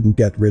still couldn't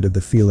get rid of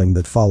the feeling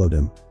that followed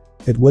him.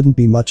 "It wouldn't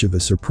be much of a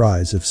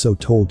surprise if so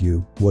told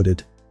you, would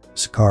it?"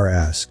 Scar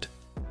asked.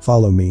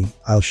 "Follow me,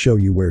 I'll show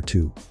you where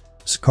to,"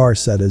 Scar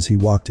said as he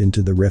walked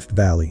into the Rift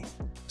Valley.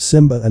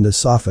 Simba and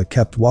Asafa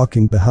kept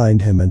walking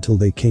behind him until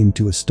they came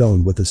to a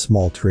stone with a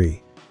small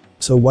tree.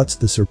 "So what's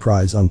the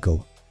surprise,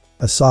 uncle?"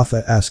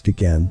 Asafa asked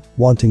again,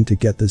 wanting to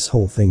get this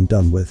whole thing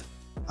done with.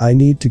 "I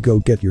need to go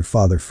get your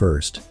father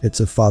first, it's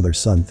a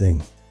father-son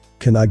thing."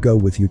 "Can I go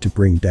with you to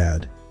bring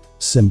dad?"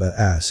 Simba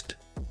asked.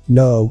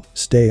 "No,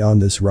 stay on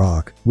this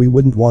rock, we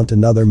wouldn't want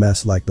another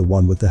mess like the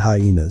one with the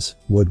hyenas,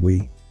 would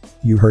we?"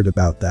 "You heard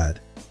about that?"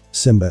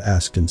 Simba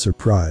asked in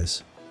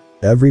surprise.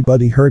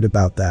 "Everybody heard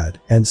about that,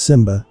 and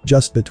Simba,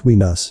 just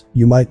between us,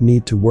 you might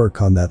need to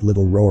work on that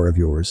little roar of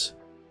yours,"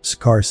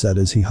 Scar said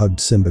as he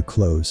hugged Simba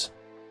close.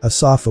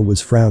 Asafa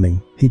was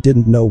frowning, he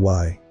didn't know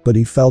why, but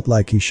he felt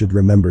like he should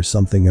remember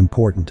something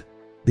important.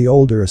 The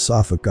older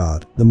Asafa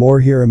got, the more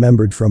he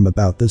remembered from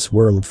about this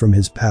world from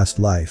his past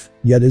life,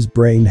 yet his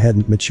brain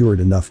hadn't matured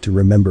enough to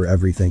remember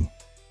everything.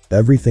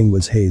 Everything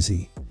was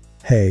hazy.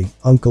 "Hey,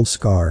 Uncle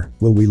Scar,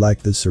 will we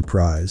like this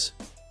surprise?"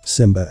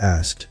 Simba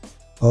asked.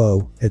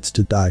 "Oh, it's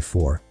to die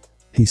for,"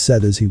 he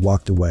said as he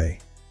walked away.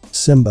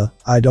 "Simba,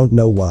 I don't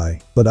know why,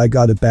 but I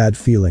got a bad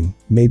feeling,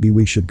 maybe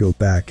we should go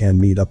back and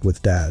meet up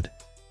with Dad,"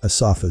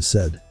 Asafa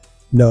said.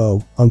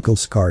 "No, Uncle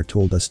Scar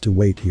told us to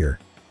wait here,"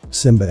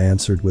 Simba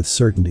answered with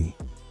certainty.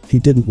 He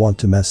didn't want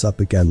to mess up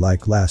again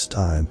like last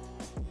time.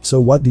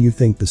 "So what do you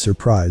think the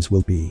surprise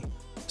will be?"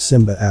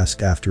 Simba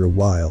asked after a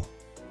while.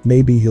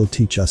 "Maybe he'll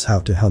teach us how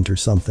to hunt or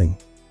something.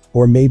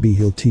 Or maybe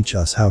he'll teach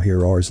us how he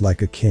roars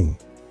like a king,"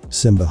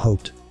 Simba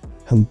hoped.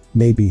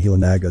 Maybe he'll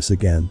nag us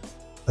again,"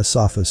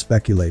 Asafa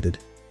speculated.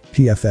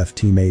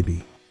 "PFFT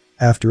maybe."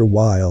 After a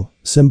while,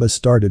 Simba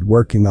started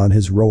working on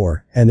his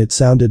roar, and it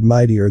sounded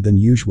mightier than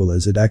usual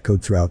as it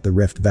echoed throughout the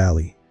Rift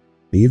Valley.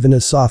 Even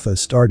Asafa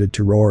started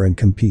to roar and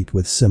compete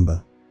with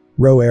Simba.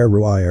 "Roar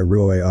roar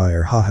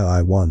roar haha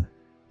I won."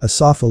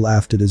 Asafa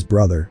laughed at his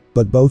brother,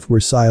 but both were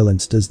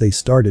silenced as they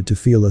started to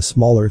feel a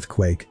small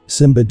earthquake.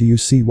 "Simba, do you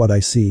see what I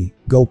see?"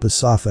 Gulp.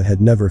 Asafa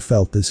had never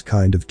felt this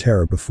kind of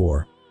terror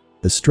before.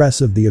 The stress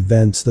of the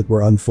events that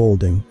were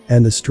unfolding,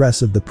 and the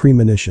stress of the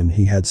premonition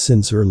he had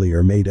since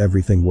earlier made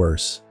everything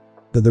worse.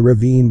 The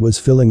ravine was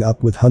filling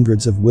up with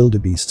hundreds of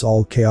wildebeests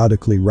all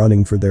chaotically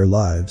running for their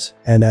lives,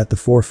 and at the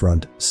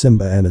forefront,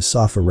 Simba and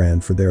Asafa ran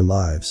for their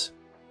lives.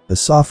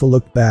 Asafa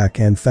looked back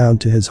and found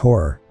to his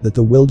horror that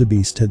the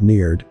wildebeest had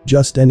neared.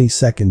 Just any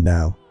second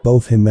now,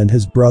 both him and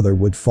his brother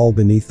would fall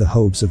beneath the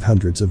hooves of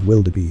hundreds of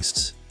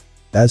wildebeests.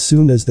 As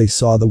soon as they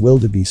saw the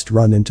wildebeest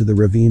run into the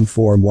ravine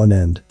from one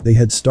end, they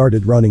had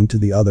started running to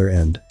the other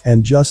end,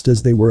 and just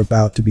as they were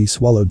about to be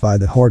swallowed by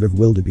the horde of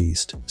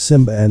wildebeest,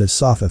 Simba and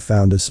Asafa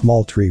found a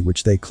small tree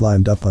which they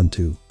climbed up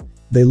onto.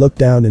 They looked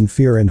down in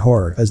fear and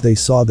horror as they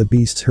saw the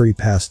beasts hurry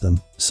past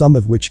them, some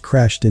of which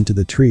crashed into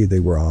the tree they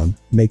were on,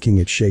 making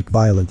it shake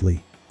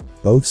violently.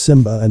 Both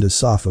Simba and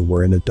Asafa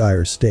were in a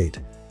dire state.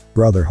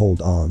 "Brother,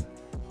 hold on,"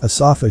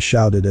 Asafa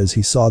shouted as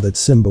he saw that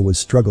Simba was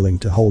struggling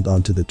to hold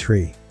onto the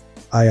tree.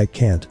 I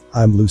can't,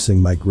 I'm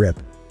losing my grip,"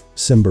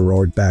 Simba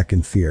roared back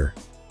in fear.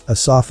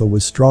 Asafa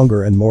was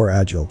stronger and more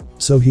agile,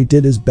 so he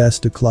did his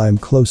best to climb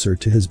closer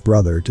to his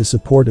brother to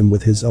support him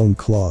with his own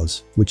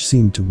claws, which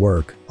seemed to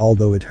work,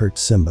 although it hurt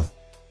Simba.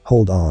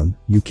 "Hold on,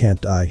 you can't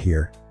die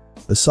here,"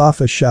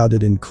 Asafa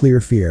shouted in clear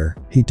fear.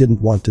 He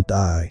didn't want to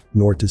die,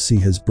 nor to see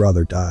his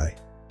brother die.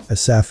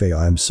 "Asafa,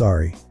 I'm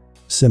sorry,"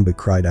 Simba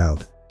cried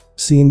out.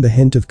 Seeing the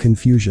hint of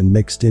confusion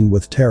mixed in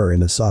with terror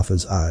in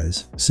Asafa's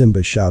eyes,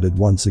 Simba shouted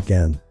once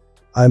again.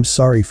 "I'm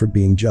sorry for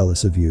being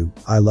jealous of you,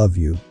 I love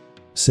you,"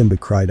 Simba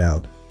cried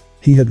out.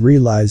 He had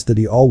realized that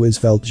he always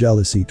felt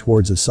jealousy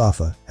towards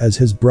Asafa, as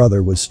his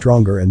brother was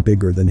stronger and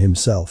bigger than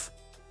himself.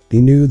 He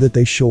knew that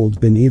they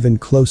should been even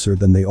closer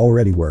than they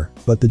already were,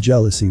 but the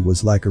jealousy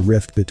was like a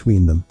rift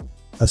between them.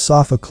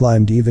 Asafa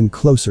climbed even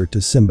closer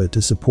to Simba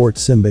to support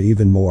Simba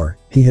even more.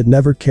 He had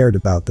never cared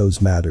about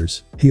those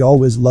matters. He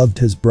always loved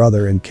his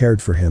brother and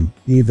cared for him,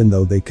 even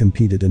though they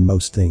competed in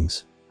most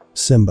things.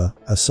 Simba,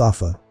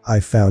 Asafa, I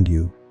found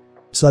you.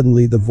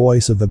 Suddenly the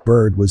voice of a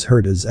bird was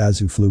heard as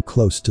Azu flew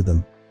close to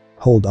them.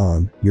 Hold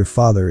on, your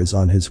father is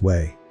on his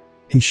way.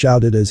 He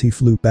shouted as he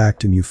flew back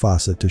to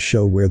Mufasa to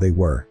show where they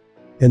were.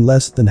 In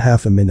less than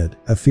half a minute,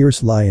 a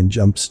fierce lion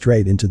jumped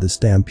straight into the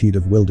stampede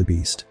of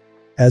wildebeest.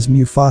 As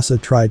Mufasa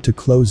tried to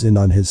close in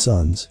on his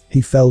sons,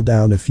 he fell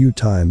down a few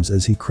times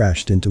as he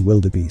crashed into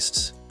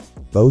wildebeests.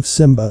 Both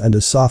Simba and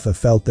Asafa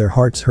felt their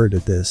hearts hurt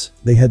at this.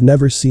 They had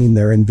never seen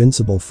their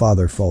invincible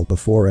father fall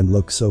before and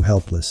look so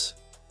helpless.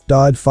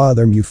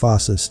 Father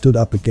Mufasa stood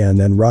up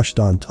again and rushed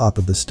on top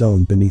of the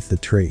stone beneath the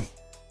tree.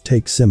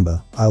 Take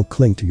Simba, I'll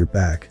cling to your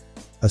back.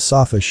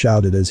 Asafa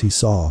shouted as he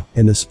saw,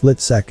 in a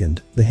split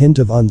second, the hint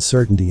of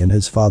uncertainty in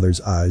his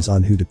father's eyes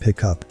on who to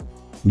pick up.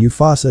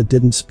 Mufasa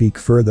didn't speak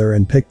further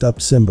and picked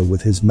up Simba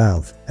with his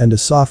mouth, and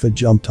Asafa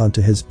jumped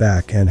onto his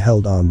back and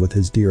held on with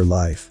his dear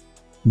life.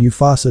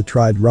 Mufasa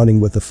tried running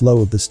with the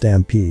flow of the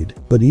stampede,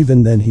 but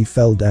even then he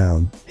fell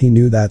down. He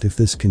knew that if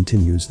this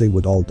continues they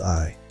would all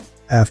die.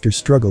 After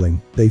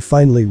struggling, they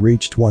finally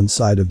reached one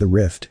side of the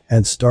rift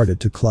and started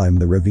to climb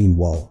the ravine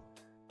wall.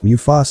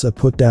 Mufasa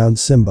put down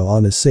Simba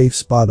on a safe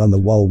spot on the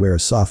wall where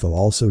Asafa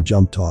also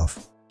jumped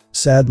off.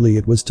 Sadly,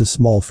 it was too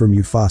small for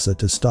Mufasa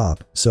to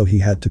stop, so he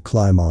had to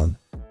climb on.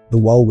 The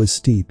wall was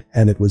steep,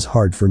 and it was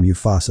hard for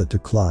Mufasa to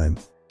climb.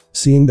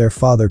 Seeing their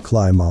father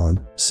climb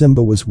on,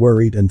 Simba was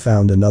worried and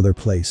found another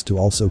place to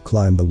also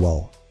climb the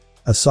wall.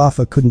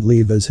 Asafa couldn't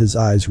leave as his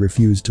eyes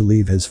refused to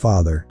leave his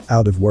father,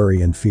 out of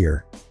worry and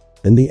fear.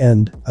 In the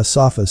end,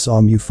 Asafa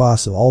saw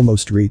Mufasa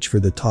almost reach for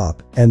the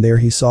top, and there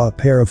he saw a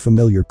pair of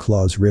familiar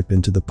claws rip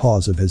into the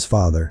paws of his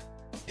father.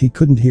 He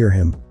couldn't hear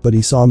him, but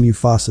he saw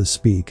Mufasa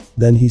speak.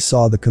 Then he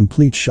saw the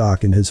complete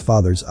shock in his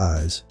father's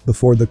eyes,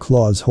 before the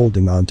claws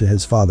holding on to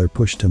his father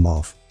pushed him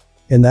off.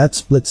 In that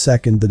split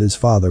second that his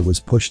father was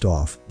pushed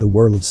off, the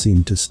world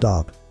seemed to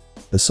stop.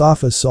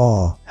 Asafa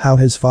saw how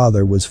his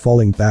father was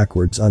falling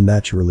backwards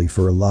unnaturally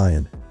for a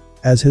lion.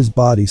 As his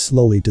body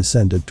slowly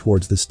descended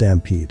towards the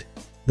stampede,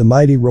 the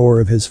mighty roar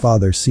of his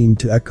father seemed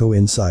to echo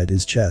inside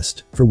his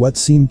chest. For what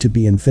seemed to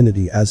be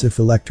infinity, as if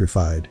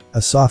electrified,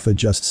 Asafa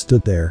just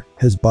stood there,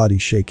 his body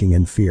shaking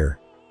in fear.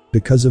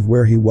 Because of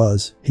where he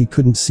was, he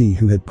couldn't see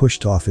who had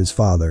pushed off his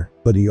father,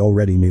 but he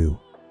already knew.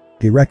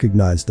 He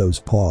recognized those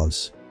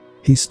paws.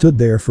 He stood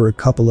there for a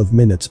couple of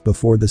minutes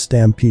before the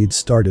stampede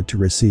started to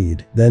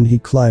recede. Then he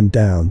climbed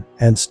down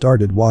and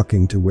started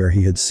walking to where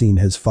he had seen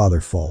his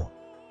father fall.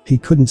 He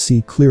couldn't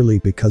see clearly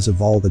because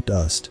of all the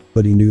dust,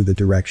 but he knew the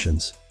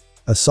directions.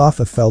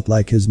 Asafa felt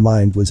like his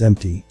mind was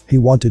empty. He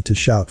wanted to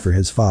shout for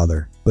his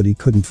father, but he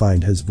couldn't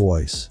find his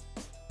voice.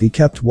 He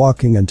kept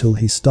walking until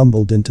he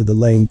stumbled into the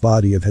laying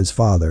body of his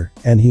father,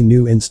 and he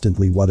knew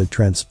instantly what had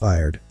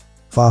transpired.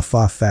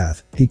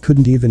 Fath. He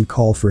couldn't even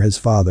call for his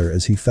father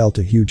as he felt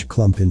a huge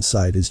clump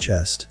inside his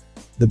chest.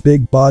 The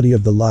big body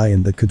of the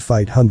lion that could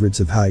fight hundreds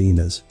of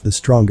hyenas, the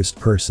strongest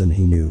person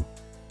he knew.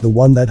 The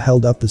one that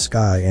held up the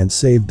sky and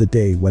saved the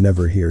day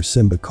whenever he or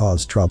Simba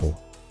caused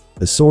trouble.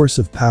 The source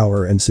of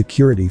power and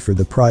security for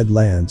the Pride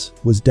Lands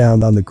was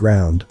down on the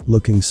ground,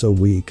 looking so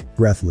weak,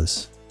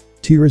 breathless.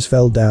 Tears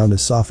fell down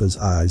Asafa's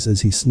eyes as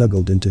he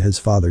snuggled into his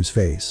father's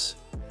face.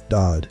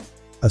 Dad.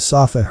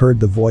 Asafa heard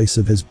the voice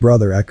of his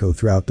brother echo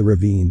throughout the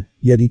ravine,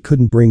 yet he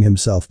couldn't bring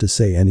himself to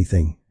say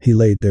anything. He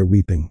laid there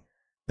weeping.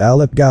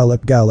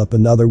 Gallop,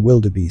 another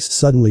wildebeest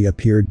suddenly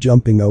appeared,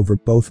 jumping over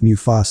both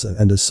Mufasa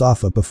and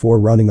Asafa before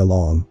running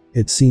along.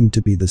 It seemed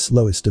to be the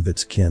slowest of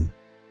its kin.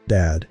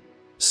 Dad.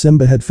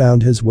 Simba had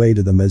found his way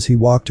to them as he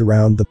walked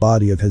around the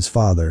body of his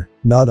father,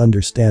 not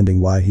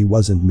understanding why he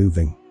wasn't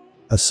moving.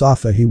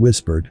 Asafa, he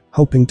whispered,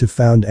 hoping to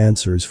find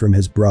answers from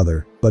his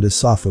brother, but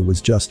Asafa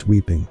was just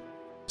weeping.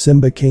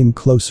 Simba came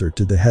closer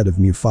to the head of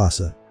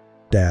Mufasa.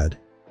 Dad.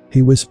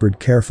 He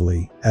whispered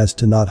carefully, as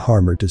to not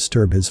harm or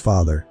disturb his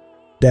father.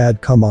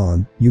 Dad, come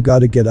on, you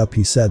gotta get up,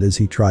 he said as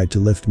he tried to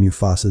lift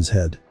Mufasa's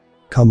head.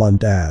 Come on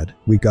Dad,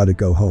 we gotta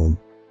go home.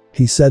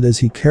 He said as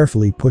he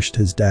carefully pushed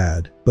his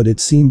dad, but it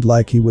seemed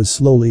like he was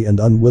slowly and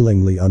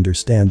unwillingly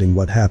understanding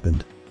what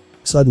happened.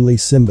 Suddenly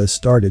Simba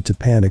started to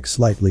panic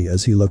slightly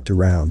as he looked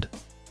around.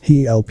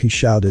 He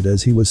shouted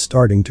as he was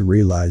starting to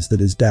realize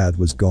that his dad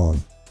was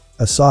gone.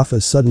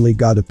 Asafa suddenly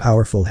got a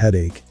powerful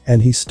headache,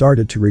 and he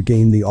started to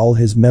regain all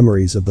his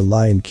memories of the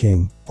Lion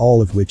King,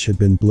 all of which had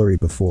been blurry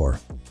before.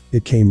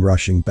 It came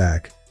rushing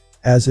back.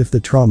 As if the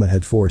trauma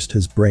had forced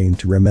his brain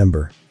to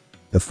remember.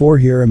 Before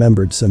he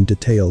remembered some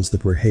details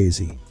that were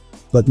hazy.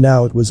 But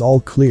now it was all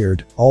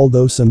cleared.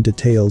 Although some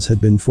details had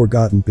been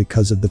forgotten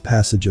because of the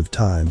passage of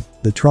time,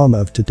 the trauma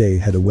of today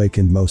had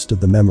awakened most of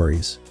the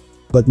memories.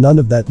 But none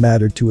of that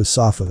mattered to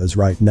Asafa as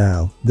right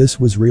now, this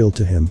was real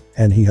to him,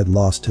 and he had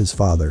lost his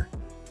father.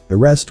 The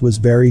rest was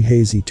very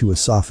hazy to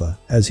Asafa,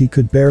 as he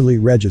could barely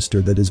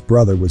register that his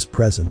brother was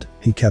present.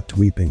 He kept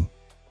weeping.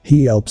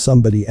 "He help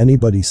somebody,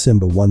 anybody."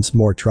 Simba once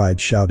more tried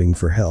shouting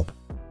for help.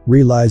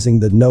 Realizing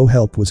that no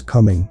help was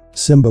coming,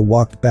 Simba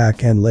walked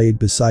back and laid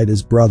beside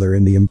his brother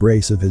in the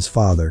embrace of his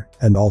father,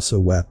 and also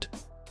wept.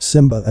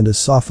 Simba and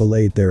Asafa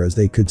laid there as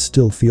they could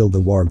still feel the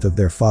warmth of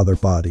their father's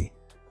body.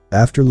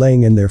 After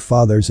laying in their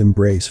father's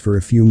embrace for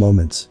a few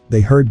moments,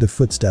 they heard the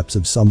footsteps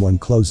of someone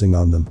closing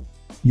on them.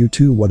 "You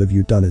two, what have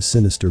you done?" a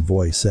sinister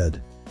voice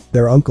said.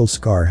 Their uncle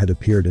Scar had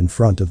appeared in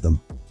front of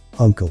them.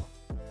 "Uncle!"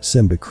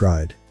 Simba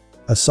cried.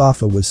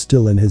 Asafa was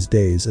still in his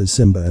daze as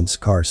Simba and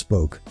Scar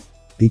spoke.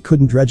 He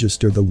couldn't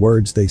register the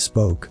words they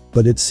spoke,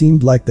 but it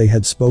seemed like they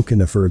had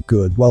spoken for a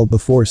good while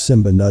before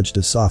Simba nudged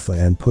Asafa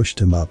and pushed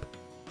him up.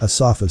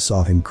 Asafa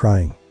saw him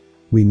crying.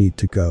 "We need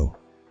to go,"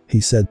 he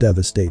said,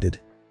 devastated.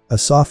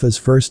 Asafa's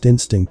first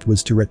instinct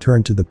was to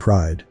return to the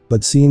pride,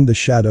 but seeing the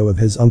shadow of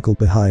his uncle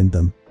behind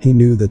them, he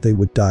knew that they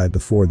would die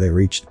before they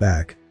reached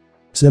back.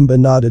 Simba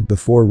nodded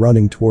before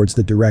running towards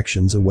the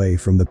directions away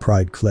from the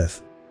pride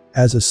cliff.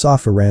 As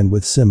Asafa ran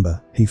with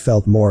Simba, he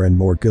felt more and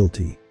more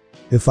guilty.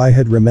 "If I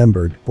had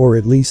remembered, or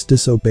at least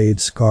disobeyed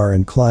Scar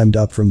and climbed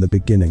up from the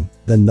beginning,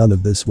 then none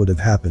of this would have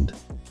happened.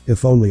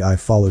 If only I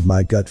followed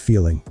my gut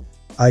feeling.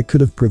 I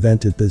could have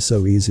prevented this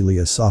so easily,"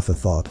 Asafa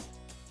thought.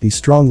 He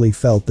strongly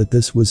felt that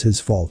this was his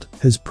fault.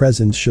 His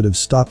presence should have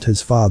stopped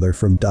his father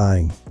from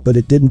dying, but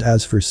it didn't.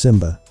 As for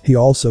Simba, he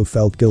also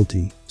felt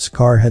guilty.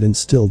 Scar had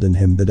instilled in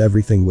him that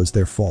everything was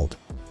their fault.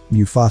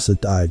 Mufasa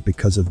died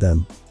because of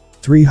them.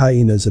 3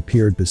 hyenas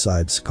appeared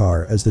beside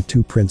Scar as the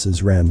 2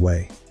 princes ran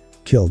away.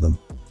 "Kill them,"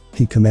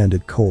 he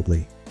commanded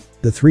coldly.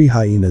 The 3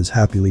 hyenas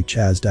happily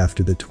chased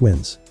after the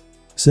twins.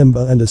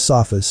 Simba and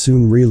Asafa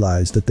soon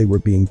realized that they were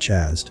being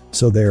chased,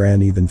 so they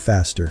ran even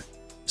faster.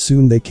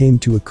 Soon they came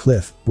to a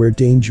cliff where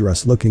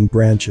dangerous-looking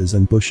branches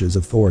and bushes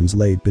of thorns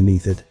laid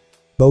beneath it.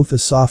 Both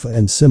Asafa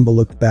and Simba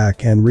looked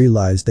back and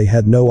realized they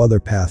had no other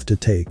path to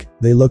take.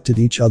 They looked at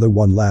each other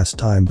one last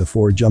time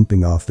before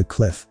jumping off the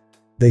cliff.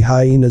 The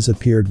hyenas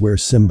appeared where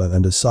Simba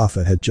and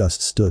Asafa had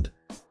just stood.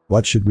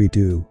 "What should we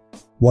do?"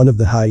 one of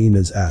the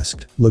hyenas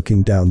asked,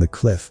 looking down the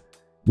cliff.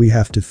 "We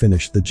have to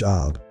finish the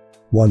job,"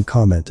 one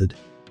commented.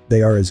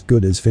 "They are as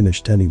good as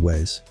finished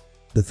anyways,"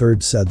 the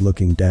third said,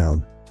 looking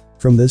down.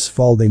 "From this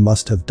fall they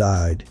must have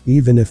died.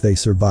 Even if they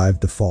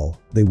survived the fall,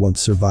 they won't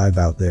survive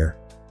out there."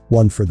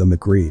 One for them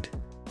agreed.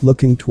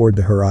 Looking toward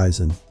the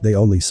horizon, they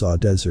only saw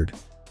desert.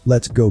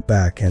 "Let's go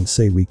back and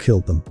say we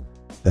killed them."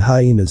 The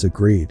hyenas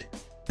agreed.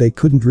 They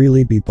couldn't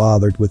really be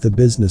bothered with the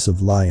business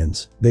of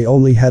lions. They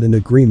only had an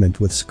agreement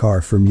with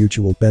Scar for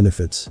mutual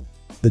benefits.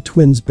 The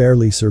twins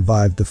barely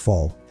survived the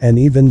fall, and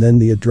even then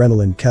the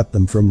adrenaline kept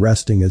them from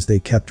resting as they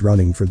kept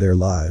running for their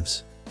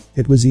lives.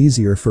 It was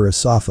easier for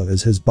Asafa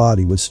as his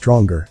body was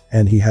stronger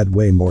and he had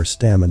way more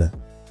stamina.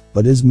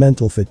 But his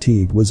mental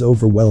fatigue was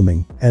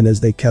overwhelming, and as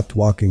they kept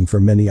walking for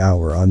many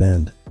hours on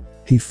end,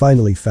 he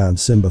finally found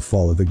Simba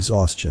full of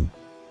exhaustion.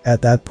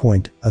 At that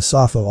point,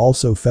 Asafa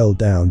also fell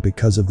down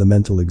because of the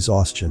mental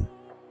exhaustion.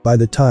 By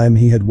the time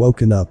he had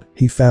woken up,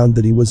 he found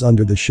that he was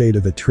under the shade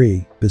of a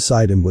tree.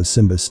 Beside him was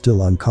Simba,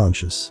 still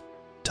unconscious.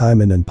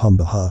 "Timon and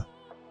Pumbaa, huh?"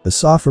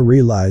 Asafa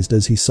realized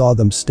as he saw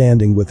them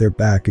standing with their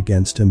back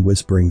against him,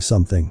 whispering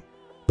something.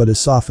 But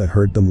Asafa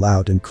heard them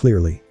loud and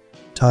clearly.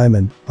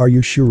 "Timon, are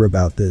you sure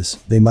about this?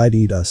 They might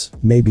eat us.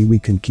 Maybe we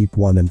can keep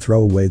one and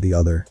throw away the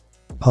other."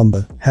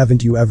 "Pumbaa,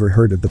 haven't you ever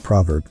heard of the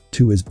proverb,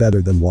 2 is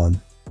better than 1?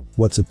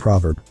 "What's a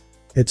proverb?"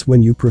 "It's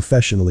when you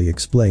professionally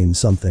explain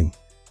something."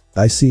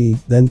 "I see,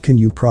 then can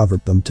you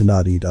proverb them to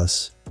not eat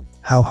us?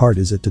 How hard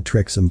is it to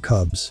trick some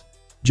cubs?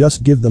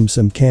 Just give them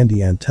some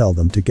candy and tell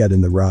them to get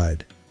in the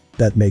ride."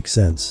 "That makes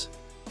sense,"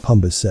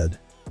 Pumbaa said.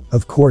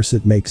 "Of course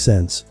it makes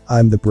sense,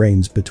 I'm the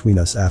brains between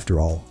us after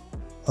all."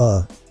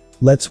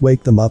 Let's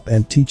wake them up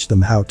and teach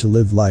them how to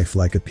live life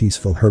like a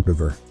peaceful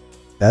herbivore."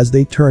 As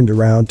they turned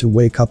around to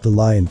wake up the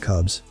lion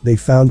cubs, they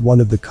found one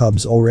of the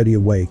cubs already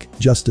awake,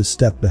 just a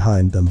step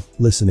behind them,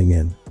 listening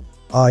in.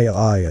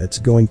 Aya, it's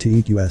going to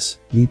eat us.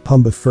 Eat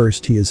Pumbaa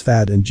first, he is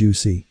fat and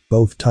juicy."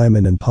 Both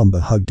Timon and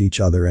Pumbaa hugged each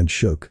other and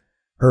shook.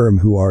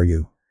 Who are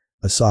you?"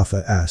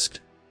 Asafa asked.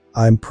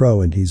 "I'm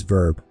pro and he's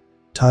verb,"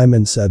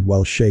 Timon said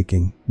while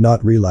shaking,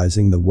 not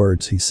realizing the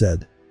words he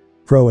said.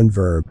 "Pro and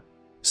verb.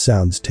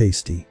 Sounds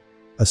tasty,"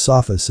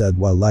 Asafa said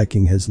while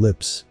licking his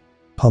lips.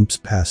 Pumps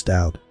passed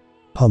out.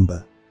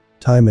 "Pumbaa."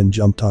 Timon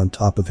jumped on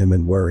top of him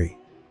in worry.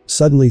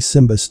 Suddenly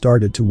Simba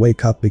started to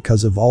wake up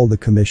because of all the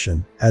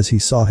commotion, as he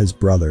saw his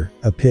brother,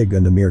 a pig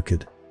and a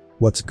meerkat.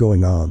 "What's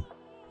going on?"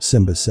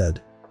 Simba said.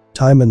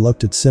 Timon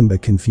looked at Simba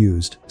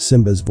confused.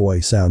 Simba's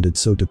voice sounded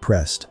so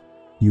depressed.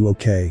 "You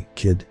okay,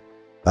 kid?"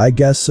 "I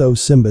guess so,"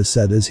 Simba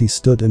said as he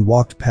stood and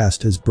walked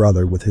past his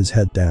brother with his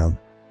head down.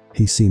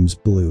 "He seems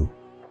blue,"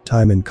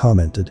 Timon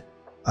commented.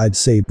 "I'd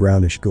say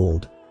brownish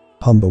gold."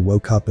 Pumbaa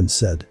woke up and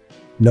said.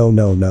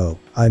 No,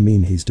 I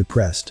mean he's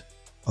depressed."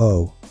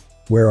 "Oh.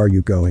 Where are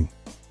you going?"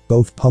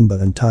 Both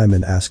Pumbaa and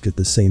Timon asked at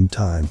the same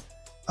time.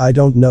 "I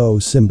don't know,"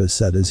 Simba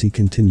said as he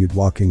continued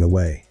walking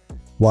away.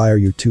 "Why are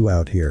you two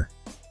out here?"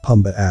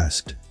 Pumbaa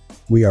asked.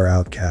 "We are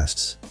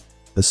outcasts.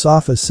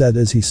 Asafa said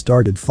as he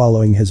started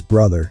following his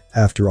brother.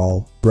 After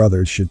all,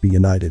 brothers should be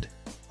united.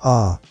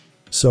 Ah.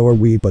 So are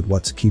we, but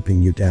what's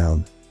keeping you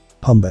down?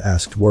 Pumbaa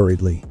asked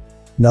worriedly.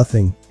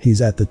 Nothing,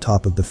 he's at the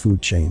top of the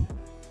food chain.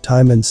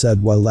 Timon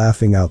said while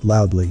laughing out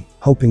loudly,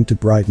 hoping to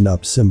brighten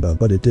up Simba,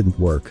 but it didn't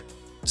work.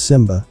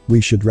 Simba,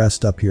 we should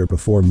rest up here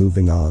before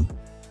moving on.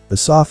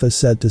 Asafa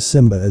said to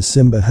Simba as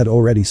Simba had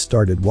already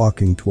started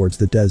walking towards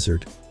the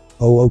desert.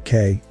 Oh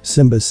okay,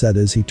 Simba said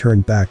as he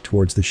turned back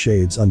towards the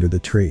shades under the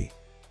tree.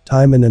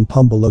 Timon and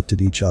Pumbaa looked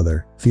at each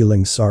other,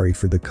 feeling sorry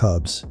for the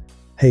cubs.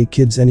 Hey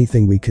kids,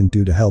 anything we can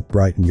do to help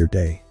brighten your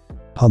day?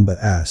 Pumbaa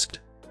asked.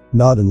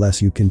 Not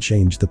unless you can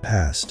change the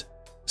past.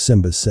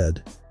 Simba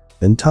said.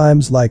 In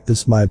times like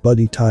this my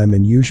buddy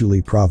Timon,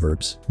 usually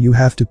proverbs, you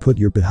have to put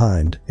your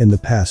behind in the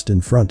past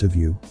in front of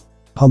you.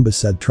 Pumbaa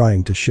said,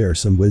 trying to share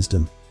some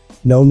wisdom.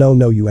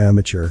 No you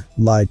amateur,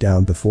 lie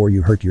down before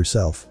you hurt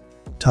yourself.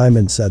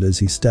 Timon said as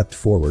he stepped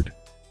forward.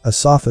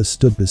 Asafa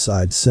stood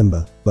beside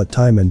Simba, but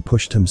Timon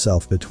pushed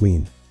himself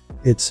between.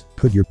 It's,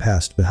 put your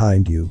past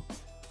behind you.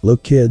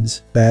 Look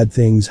kids, bad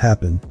things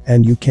happen,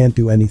 and you can't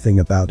do anything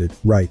about it,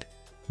 right?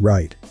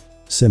 Right.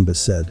 Simba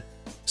said.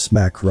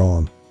 Smack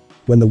wrong.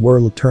 When the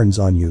world turns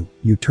on you,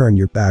 you turn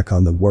your back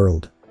on the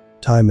world.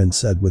 Timon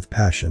said with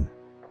passion.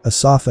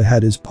 Asafa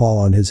had his paw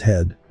on his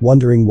head,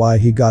 wondering why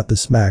he got the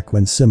smack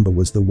when Simba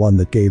was the one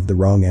that gave the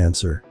wrong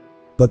answer.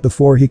 But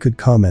before he could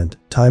comment,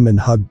 Timon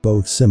hugged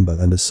both Simba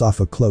and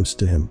Asafa close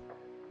to him.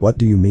 What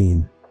do you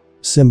mean?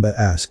 Simba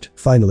asked,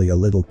 finally a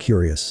little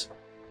curious.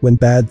 When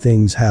bad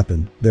things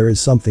happen, there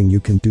is something you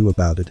can do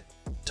about it.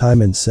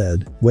 Timon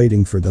said,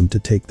 waiting for them to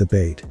take the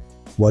bait.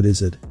 What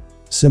is it?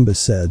 Simba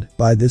said.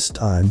 By this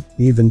time,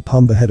 even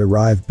Pumbaa had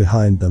arrived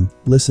behind them,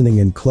 listening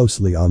in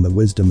closely on the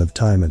wisdom of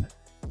Timon.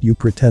 You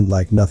pretend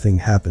like nothing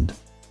happened.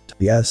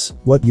 Yes,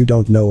 what you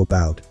don't know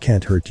about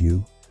can't hurt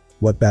you.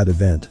 What bad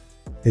event?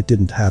 It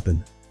didn't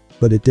happen.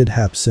 But it did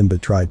happen, Simba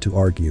tried to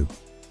argue.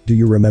 Do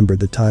you remember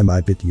the time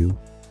I bit you?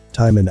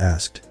 Timon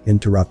asked,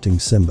 interrupting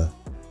Simba.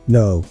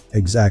 No,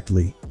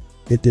 exactly.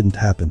 It didn't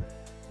happen.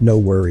 No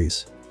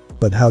worries.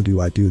 But how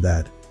do I do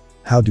that?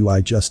 How do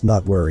I just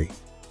not worry?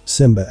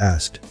 Simba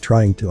asked,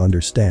 trying to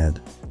understand.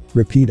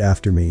 Repeat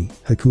after me,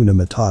 Hakuna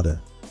Matata.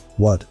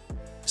 What?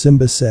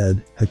 Simba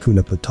said,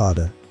 Hakuna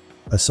Matata.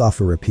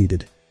 Asafa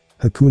repeated.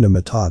 Hakuna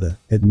Matata,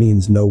 it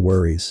means no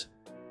worries.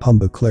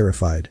 Pumbaa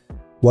clarified.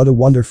 What a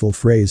wonderful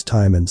phrase.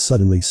 Timon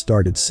suddenly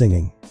started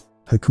singing.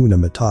 Hakuna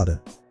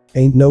Matata.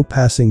 Ain't no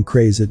passing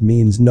craze, it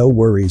means no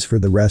worries for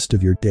the rest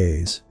of your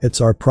days, it's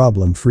our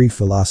problem-free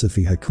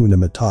philosophy. Hakuna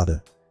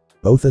Matata.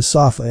 Both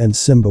Asafa and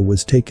Simba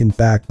was taken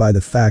back by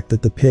the fact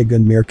that the pig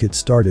and meerkat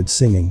started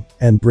singing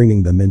and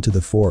bringing them into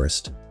the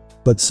forest.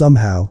 But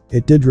somehow,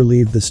 it did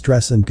relieve the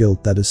stress and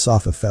guilt that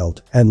Asafa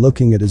felt, and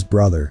looking at his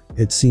brother,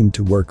 it seemed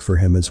to work for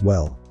him as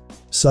well.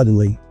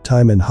 Suddenly,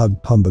 Timon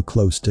hugged Pumbaa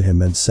close to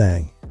him and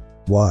sang.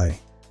 Why?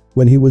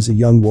 When he was a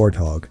young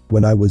warthog,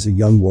 when I was a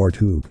young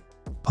warthog.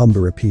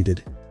 Pumbaa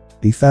repeated.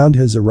 He found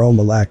his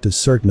aroma lacked a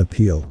certain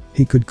appeal,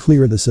 he could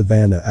clear the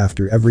savannah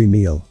after every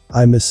meal.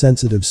 I'm a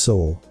sensitive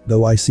soul,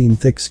 though I seem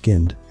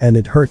thick-skinned, and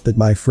it hurt that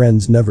my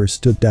friends never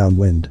stood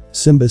downwind.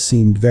 Simba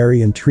seemed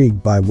very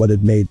intrigued by what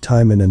had made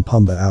Timon and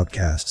Pumbaa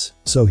outcasts,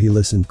 so he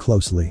listened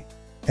closely.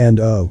 And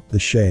oh, the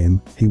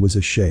shame, he was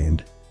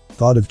ashamed.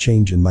 Thought of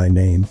changing my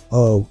name,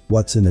 oh,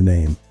 what's in a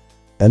name?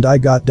 And I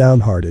got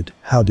downhearted.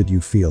 How did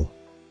you feel?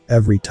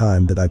 Every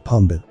time that I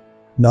Pumbaa.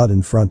 Not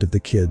in front of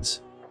the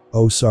kids.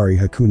 Oh sorry,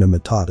 Hakuna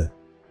Matata.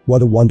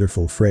 What a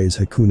wonderful phrase,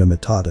 Hakuna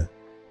Matata.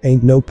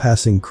 Ain't no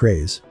passing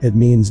craze, it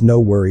means no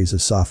worries,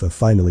 Asafa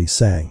finally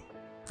sang.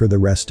 For the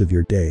rest of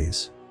your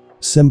days.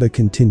 Simba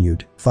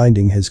continued,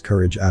 finding his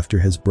courage after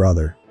his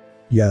brother.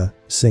 Yeah,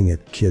 sing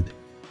it, kid.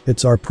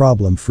 It's our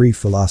problem-free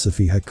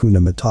philosophy, Hakuna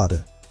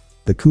Matata.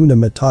 Hakuna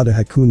Matata,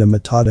 Hakuna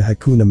Matata,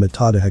 Hakuna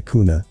Matata,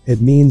 Hakuna.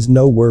 It means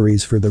no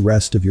worries for the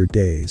rest of your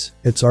days.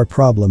 It's our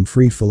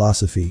problem-free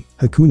philosophy.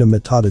 Hakuna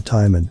Matata.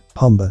 Timon,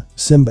 Pumbaa,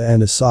 Simba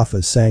and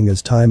Asafa sang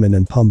as Timon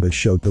and Pumbaa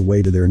showed the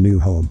way to their new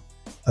home.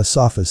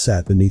 Asafa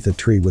sat beneath a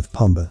tree with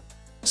Pumbaa.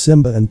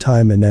 Simba and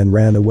Timon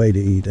ran away to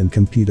eat and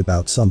compete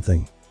about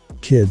something.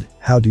 Kid,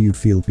 how do you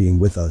feel being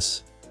with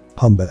us?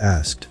 Pumbaa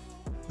asked.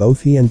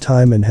 Both he and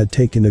Timon had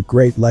taken a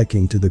great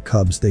liking to the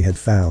cubs they had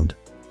found.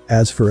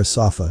 As for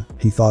Asafa,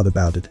 he thought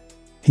about it.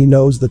 He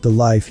knows that the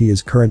life he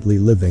is currently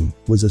living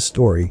was a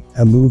story,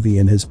 a movie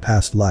in his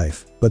past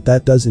life, but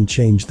that doesn't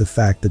change the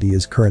fact that he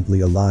is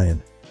currently a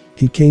lion.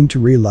 He came to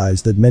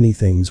realize that many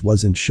things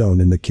wasn't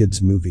shown in the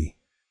kid's movie.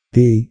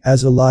 He,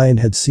 as a lion,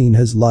 had seen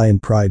his lion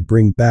pride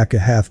bring back a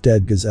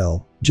half-dead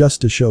gazelle,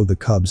 just to show the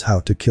cubs how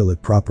to kill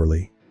it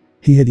properly.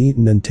 He had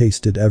eaten and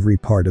tasted every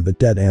part of a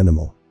dead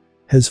animal.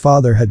 His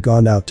father had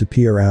gone out to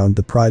pee around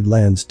the pride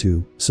lands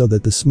too, so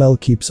that the smell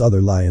keeps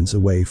other lions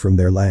away from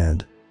their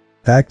land.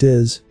 Fact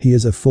is, he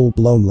is a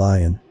full-blown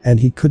lion, and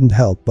he couldn't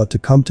help but to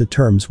come to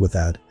terms with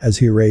that as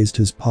he raised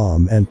his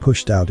palm and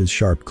pushed out his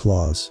sharp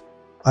claws.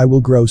 I will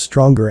grow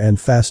stronger and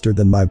faster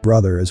than my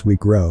brother as we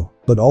grow,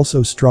 but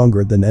also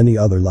stronger than any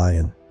other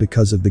lion,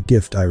 because of the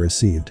gift I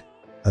received.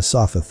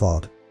 Asafa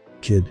thought.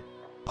 Kid.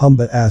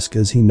 Pumbaa asked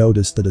as he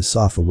noticed that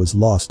Asafa was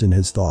lost in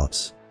his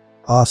thoughts.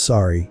 "Ah,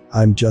 sorry,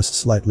 I'm just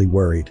slightly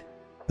worried."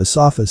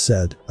 Asafa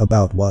said,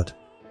 "About what?"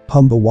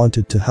 Pumbaa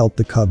wanted to help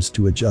the cubs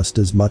to adjust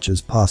as much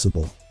as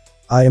possible.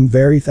 "I am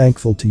very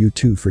thankful to you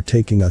two for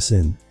taking us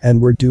in, and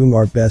we're doing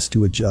our best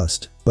to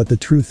adjust, but the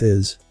truth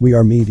is, we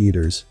are meat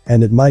eaters,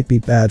 and it might be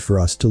bad for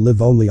us to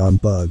live only on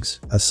bugs,"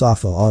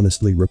 Asafa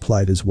honestly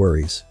replied his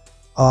worries.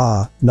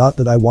 "Ah, not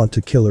that I want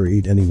to kill or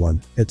eat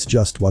anyone, it's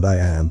just what I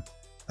am,"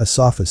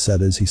 Asafa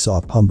said as he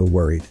saw Pumbaa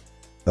worried.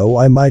 "Oh,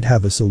 I might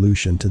have a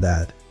solution to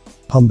that,"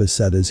 Pumbaa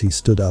said as he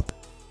stood up.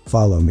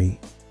 "Follow me,"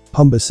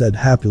 Pumbaa said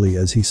happily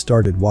as he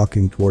started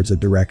walking towards a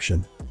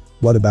direction.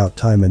 "What about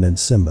Timon and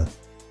Simba?"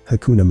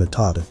 "Hakuna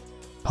Matata,"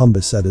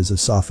 Pumbaa said as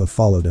Asafa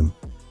followed him.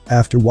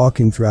 After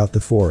walking throughout the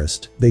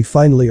forest, they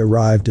finally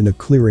arrived in a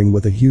clearing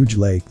with a huge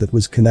lake that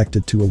was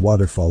connected to a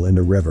waterfall and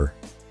a river.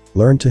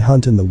 "Learn to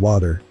hunt in the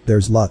water,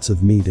 there's lots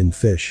of meat and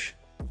fish,"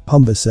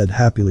 Pumbaa said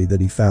happily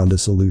that he found a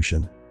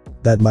solution.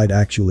 "That might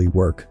actually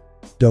work.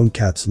 Don't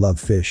cats love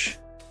fish?"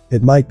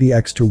 "It might be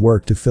extra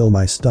work to fill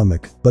my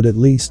stomach, but at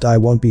least I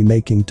won't be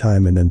making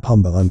Timon and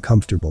Pumbaa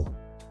uncomfortable,"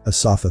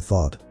 Asafa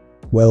thought.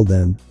 "Well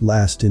then,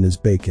 last in is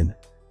bacon,"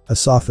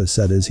 Asafa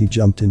said as he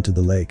jumped into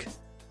the lake.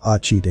 "Ah,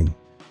 cheating,"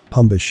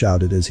 Pumbaa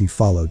shouted as he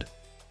followed.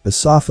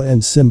 Asafa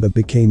and Simba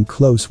became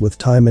close with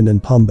Timon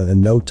and Pumbaa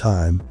in no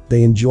time.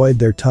 They enjoyed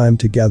their time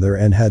together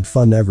and had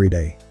fun every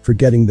day,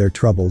 forgetting their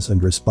troubles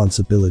and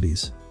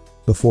responsibilities.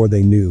 Before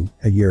they knew,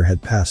 a year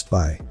had passed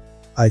by.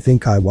 "I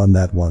think I won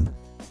that one,"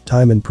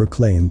 Timon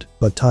proclaimed,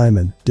 "but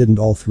Timon, didn't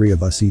all three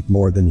of us eat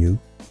more than you?"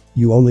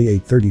 "You only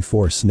ate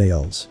 34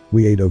 snails,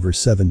 we ate over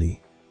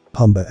 70.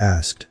 Pumbaa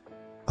asked.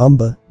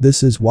 "Pumbaa,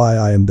 this is why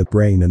I am the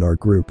brain in our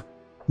group.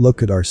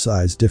 Look at our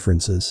size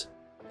differences,"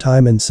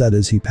 Timon said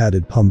as he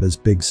patted Pumbaa's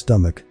big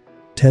stomach.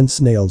 10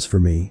 snails for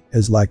me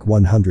is like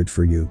 100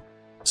 for you.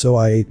 So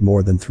I ate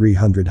more than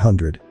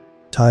 300,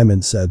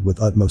 Timon said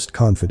with utmost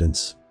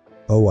confidence.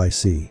 "Oh, I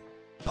see,"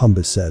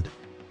 Pumbaa said.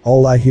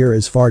 "All I hear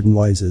is fart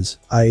noises.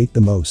 I ate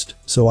the most,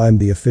 so I'm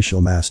the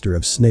official master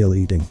of snail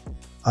eating.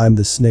 I'm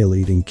the snail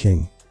eating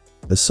king,"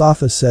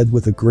 Asafa said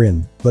with a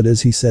grin, but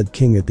as he said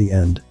king at the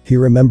end, he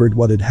remembered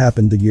what had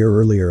happened the year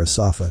earlier.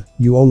 "Asafa,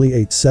 you only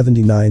ate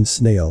 79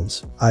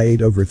 snails, I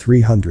ate over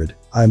 300,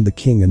 I'm the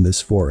king in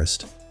this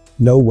forest."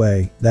 "No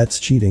way, that's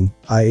cheating,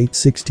 I ate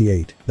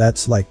 68,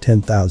 that's like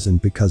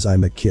 10,000 because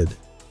I'm a kid,"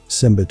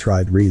 Simba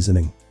tried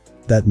reasoning.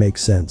 "That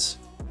makes sense,"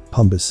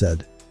 Pumbaa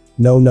said.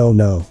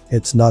 No,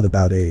 it's not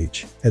about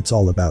age, it's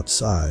all about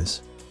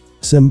size."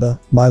 "Simba,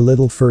 my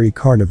little furry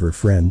carnivore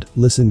friend,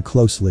 listen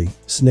closely,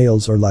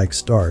 snails are like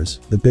stars,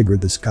 the bigger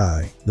the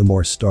sky, the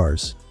more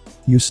stars.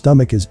 Your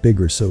stomach is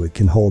bigger so it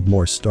can hold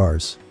more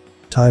stars,"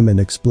 Timon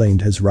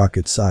explained his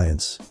rocket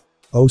science.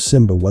 Oh,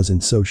 Simba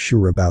wasn't so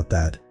sure about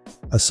that.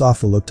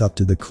 Asafa looked up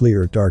to the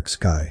clear dark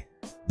sky.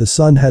 The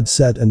sun had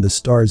set and the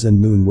stars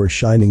and moon were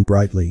shining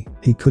brightly.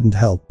 He couldn't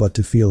help but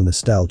to feel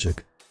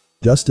nostalgic.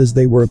 Just as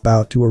they were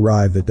about to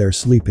arrive at their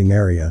sleeping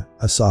area,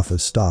 Asafa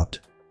stopped.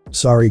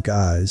 "Sorry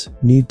guys,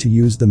 need to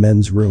use the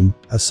men's room,"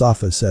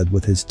 Asafa said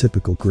with his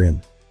typical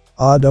grin.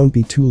 "Ah, don't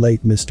be too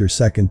late, Mr.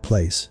 Second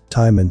Place,"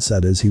 Timon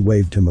said as he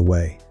waved him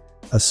away.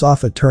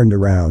 Asafa turned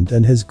around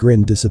and his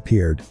grin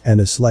disappeared and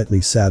a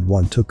slightly sad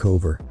one took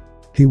over.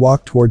 He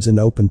walked towards an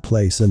open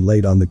place and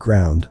laid on the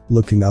ground,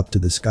 looking up to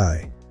the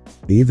sky.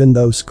 "Even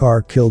though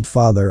Scar killed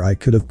father, I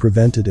could have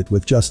prevented it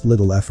with just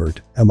little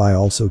effort, am I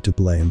also to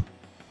blame?"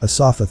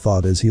 Asafa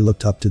thought as he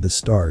looked up to the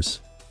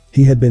stars.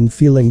 He had been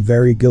feeling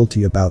very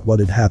guilty about what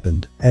had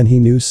happened, and he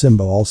knew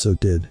Simba also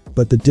did,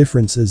 but the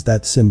difference is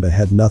that Simba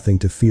had nothing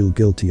to feel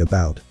guilty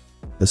about.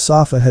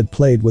 Asafa had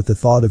played with the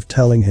thought of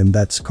telling him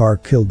that Scar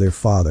killed their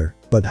father,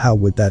 but how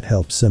would that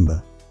help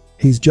Simba?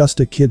 He's just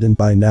a kid and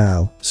by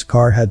now,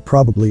 Scar had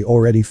probably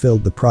already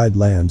filled the Pride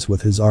Lands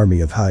with his army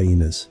of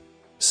hyenas.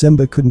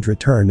 Simba couldn't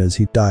return as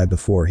he'd die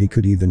before he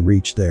could even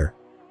reach there.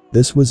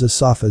 This was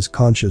Asafa's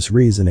conscious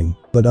reasoning,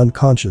 but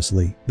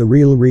unconsciously, the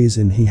real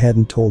reason he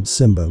hadn't told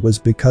Simba was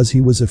because he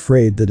was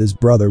afraid that his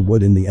brother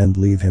would in the end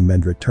leave him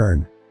and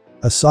return.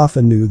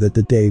 Asafa knew that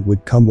the day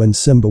would come when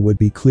Simba would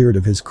be cleared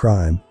of his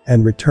crime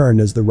and return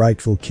as the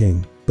rightful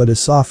king, but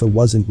Asafa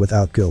wasn't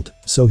without guilt,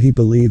 so he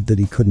believed that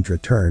he couldn't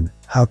return.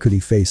 How could he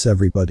face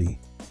everybody?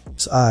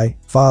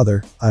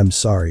 "Father, I'm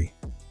sorry,"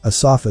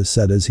 Asafa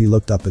said as he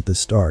looked up at the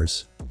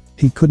stars.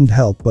 He couldn't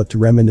help but to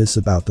reminisce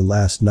about the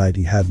last night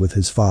he had with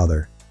his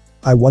father.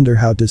 "I wonder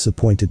how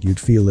disappointed you'd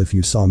feel if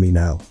you saw me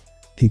now,"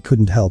 he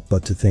couldn't help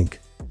but to think.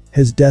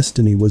 His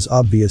destiny was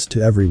obvious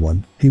to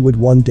everyone. He would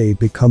one day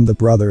become the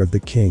brother of the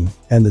king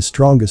and the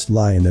strongest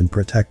lion and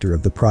protector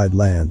of the Pride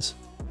Lands.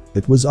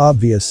 It was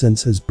obvious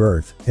since his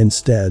birth.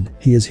 Instead,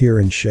 he is here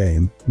in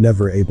shame,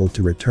 never able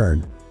to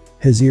return.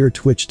 His ear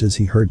twitched as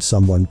he heard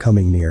someone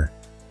coming near.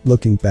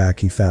 Looking back,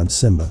 he found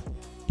Simba.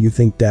 "You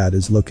think Dad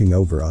is looking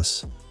over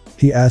us?"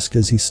 he asked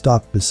as he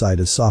stopped beside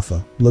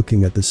Asafa,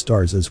 looking at the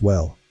stars as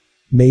well.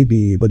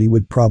 "Maybe, but he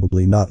would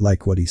probably not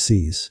like what he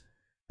sees.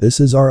 This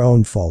is our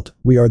own fault,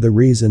 we are the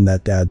reason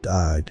that Dad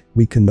died,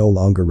 we can no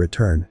longer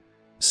return."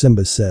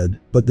 Simba said,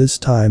 but this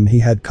time he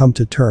had come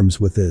to terms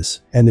with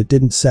this, and it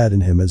didn't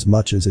sadden him as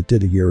much as it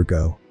did a year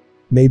ago.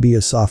 Maybe,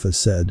 Asafa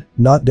said,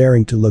 not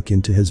daring to look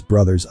into his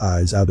brother's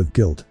eyes out of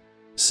guilt.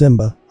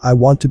 Simba, I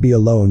want to be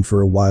alone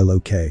for a while,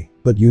 okay,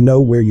 but you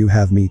know where you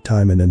have me,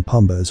 Timon and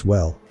Pumbaa as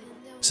well.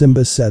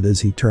 Simba said as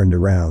he turned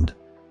around.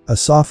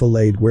 Asafa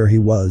laid where he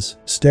was,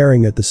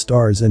 staring at the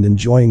stars and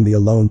enjoying the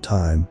alone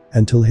time,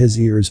 until his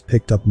ears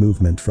picked up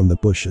movement from the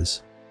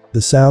bushes.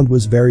 The sound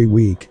was very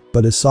weak,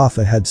 but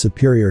Asafa had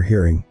superior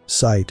hearing,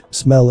 sight,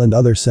 smell and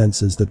other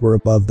senses that were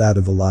above that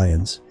of a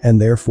lion's, and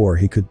therefore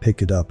he could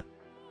pick it up.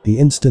 He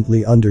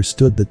instantly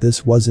understood that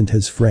this wasn't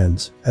his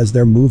friends, as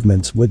their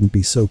movements wouldn't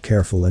be so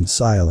careful and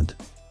silent.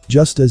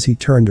 Just as he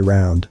turned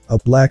around, a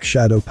black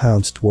shadow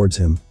pounced towards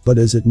him, but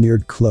as it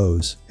neared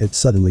close, it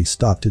suddenly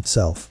stopped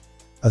itself.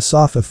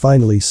 Asafa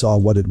finally saw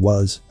what it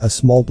was, a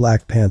small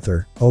black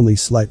panther, only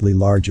slightly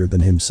larger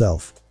than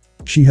himself.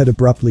 She had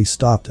abruptly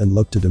stopped and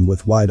looked at him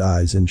with wide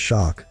eyes in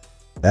shock.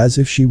 As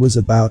if she was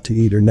about to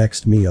eat her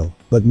next meal,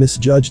 but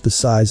misjudged the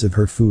size of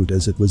her food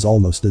as it was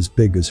almost as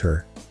big as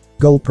her.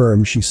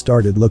 Gulperm, she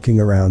started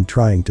looking around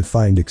trying to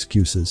find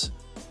excuses.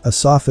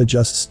 Asafa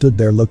just stood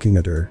there looking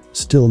at her,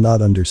 still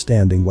not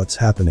understanding what's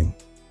happening.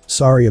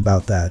 Sorry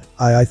about that,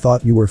 I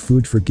thought you were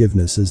food.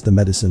 Forgiveness is the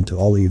medicine to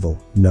all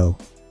evil, no.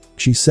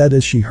 She said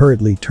as she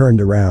hurriedly turned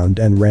around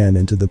and ran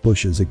into the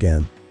bushes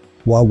again.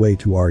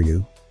 Wait, who are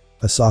you?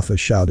 Asafa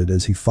shouted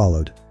as he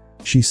followed.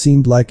 She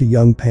seemed like a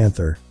young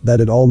panther that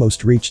had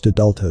almost reached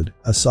adulthood.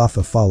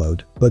 Asafa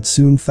followed, but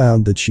soon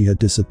found that she had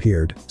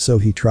disappeared, so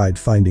he tried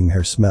finding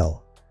her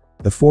smell.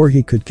 Before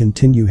he could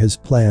continue his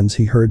plans,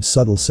 he heard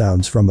subtle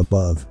sounds from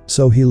above,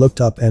 so he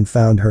looked up and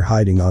found her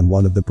hiding on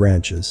one of the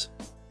branches.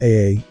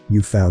 Hey,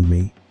 you found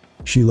me?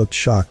 She looked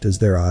shocked as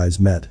their eyes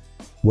met.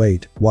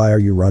 Wait, why are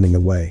you running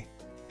away?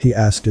 He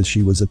asked as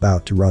she was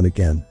about to run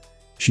again.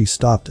 She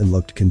stopped and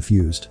looked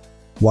confused.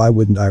 Why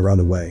wouldn't I run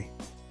away?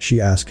 She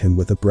asked him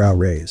with a brow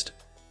raised.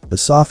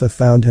 Asafa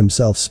found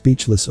himself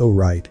speechless. Oh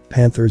right,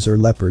 panthers or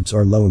leopards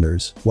are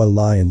loners, while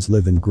lions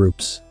live in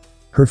groups.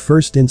 Her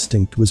first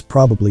instinct was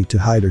probably to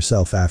hide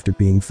herself after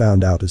being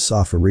found out.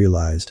 Asafa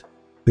realized.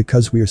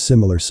 Because we're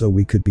similar so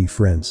we could be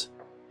friends.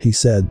 He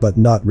said, but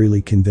not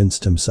really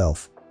convinced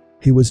himself.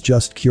 He was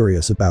just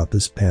curious about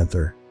this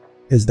panther.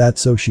 Is that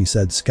so? She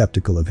said,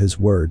 skeptical of his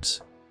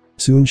words.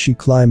 Soon she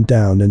climbed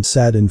down and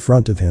sat in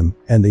front of him,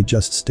 and they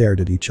just stared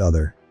at each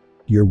other.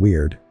 You're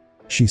weird,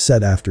 she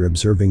said after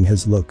observing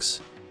his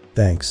looks.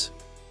 Thanks.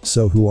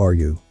 So who are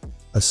you?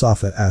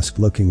 Asafa asked,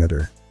 looking at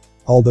her.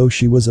 Although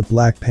she was a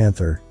black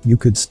panther, you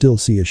could still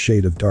see a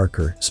shade of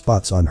darker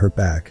spots on her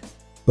back.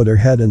 But her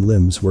head and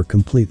limbs were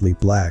completely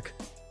black.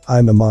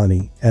 I'm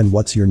Amani, and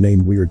what's your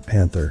name, weird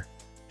panther?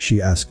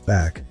 She asked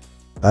back.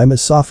 I'm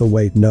Asafa.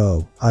 Wait,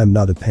 no, I'm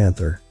not a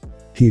panther.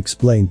 He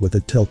explained with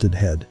a tilted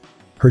head.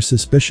 Her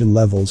suspicion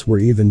levels were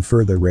even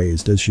further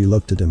raised as she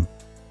looked at him.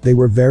 They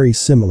were very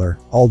similar,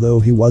 although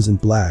he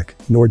wasn't black,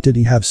 nor did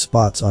he have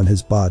spots on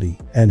his body,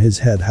 and his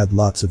head had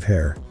lots of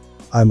hair.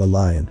 I'm a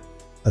lion,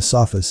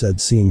 Asafa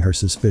said, seeing her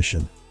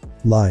suspicion.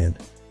 Lion?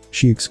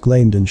 She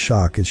exclaimed in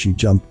shock as she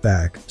jumped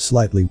back,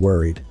 slightly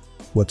worried.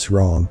 What's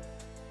wrong?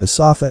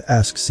 Asafa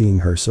asked, seeing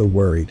her so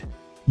worried.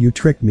 You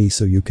tricked me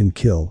so you can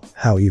kill,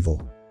 how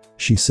evil.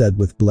 She said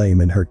with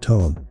blame in her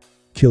tone.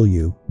 Kill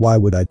you, why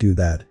would I do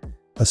that?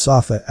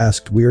 Asafa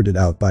asked, weirded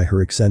out by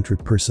her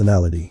eccentric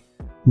personality.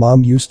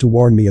 Mom used to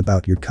warn me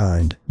about your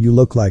kind. You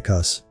look like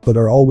us, but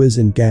are always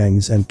in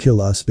gangs and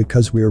kill us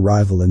because we're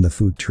rival in the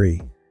food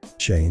tree.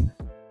 Chain.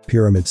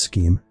 Pyramid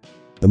scheme.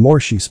 The more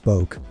she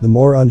spoke, the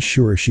more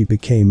unsure she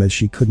became as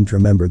she couldn't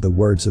remember the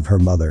words of her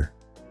mother.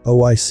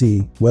 Oh, I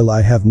see. Well,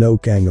 I have no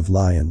gang of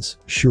lions.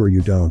 Sure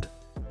you don't.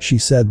 She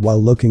said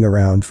while looking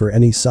around for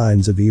any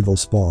signs of evil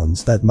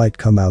spawns that might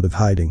come out of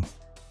hiding.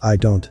 I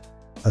don't.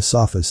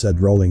 Asafa said,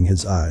 rolling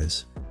his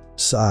eyes.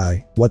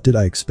 Sigh, what did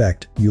I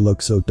expect? You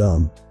look so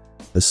dumb.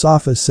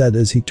 Asafa said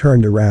as he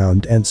turned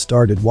around and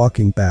started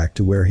walking back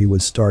to where he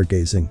was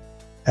stargazing.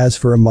 As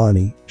for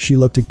Amani, she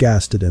looked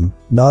aghast at him,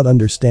 not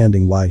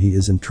understanding why he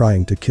isn't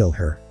trying to kill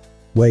her.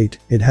 Wait,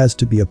 it has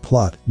to be a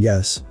plot.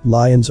 Yes,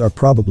 lions are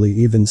probably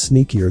even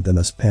sneakier than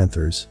us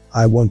panthers.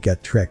 I won't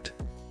get tricked.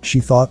 She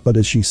thought, but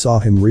as she saw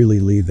him really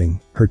leaving,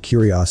 her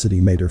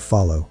curiosity made her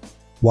follow.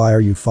 Why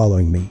are you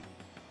following me?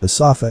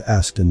 Asafa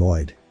asked,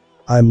 annoyed.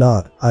 I'm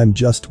not, I'm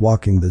just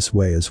walking this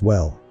way as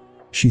well.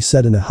 She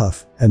said in a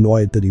huff,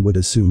 annoyed that he would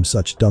assume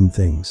such dumb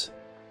things.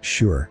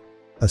 Sure.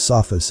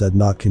 Asafa said,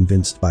 not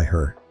convinced by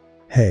her.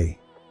 Hey.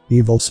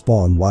 Evil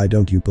spawn, why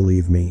don't you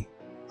believe me?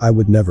 I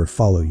would never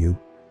follow you.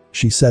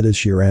 She said as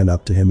she ran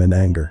up to him in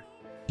anger.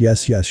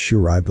 Yes,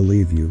 sure, I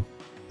believe you.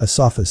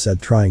 Asafa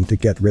said, trying to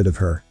get rid of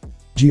her.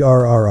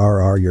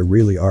 Grrrr, you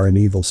really are an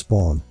evil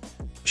spawn.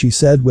 She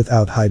said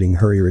without hiding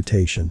her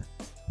irritation.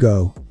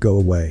 Go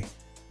away.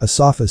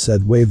 Asafa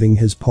said, waving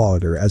his paw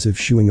at her as if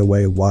shooing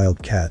away a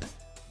wild cat.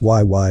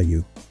 Why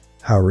you?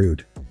 How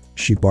rude.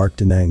 She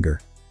barked in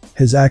anger.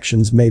 His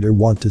actions made her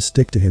want to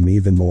stick to him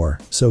even more,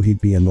 so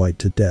he'd be annoyed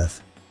to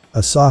death.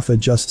 Asafa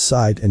just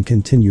sighed and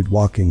continued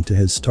walking to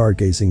his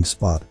stargazing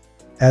spot.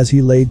 As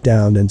he laid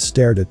down and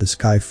stared at the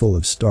sky full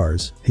of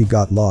stars, he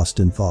got lost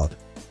in thought.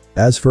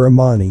 As for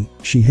Amani,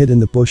 she hid in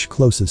the bush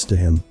closest to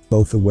him,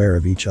 both aware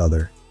of each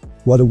other.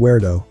 What a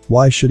weirdo,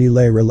 why should he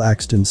lay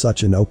relaxed in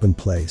such an open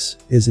place,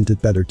 isn't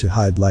it better to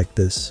hide like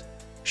this?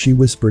 She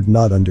whispered,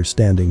 not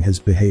understanding his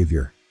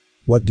behavior.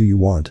 What do you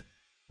want?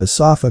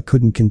 Asafa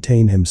couldn't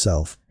contain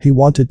himself, he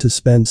wanted to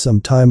spend some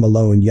time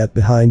alone, yet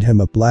behind him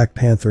a black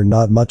panther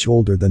not much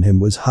older than him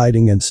was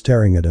hiding and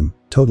staring at him,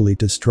 totally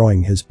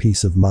destroying his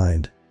peace of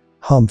mind.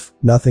 Humph,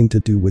 nothing to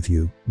do with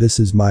you, this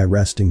is my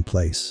resting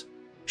place,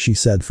 she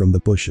said from the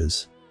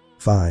bushes.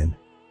 Fine,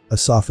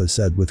 Asafa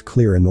said with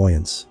clear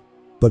annoyance.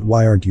 But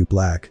why aren't you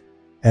black?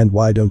 And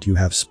why don't you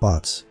have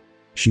spots?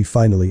 She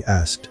finally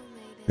asked.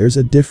 There's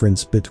a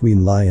difference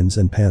between lions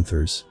and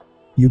panthers.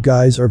 You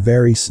guys are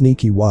very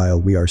sneaky while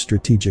we are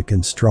strategic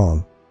and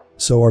strong.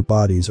 So our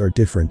bodies are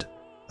different.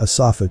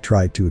 Asafa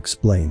tried to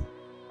explain.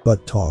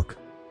 But talk,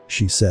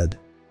 she said.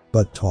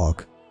 But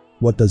talk?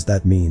 What does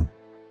that mean?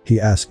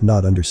 He asked,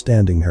 not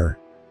understanding her.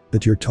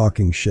 That you're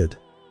talking shit.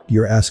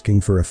 You're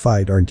asking for a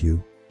fight, aren't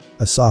you?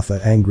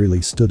 Asafa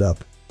angrily stood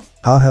up.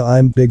 Haha,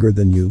 I'm bigger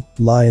than you,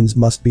 lions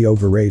must be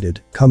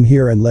overrated, come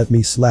here and let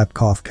me slap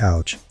cough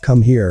couch,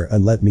 come here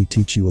and let me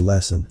teach you a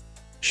lesson.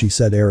 She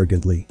said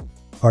arrogantly.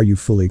 Are you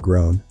fully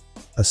grown?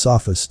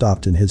 Asafa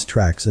stopped in his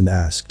tracks and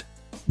asked.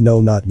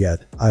 No, not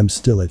yet, I'm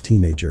still a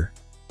teenager.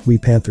 We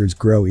panthers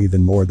grow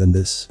even more than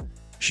this,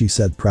 she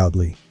said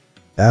proudly.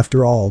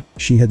 After all,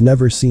 she had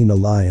never seen a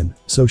lion,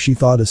 so she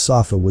thought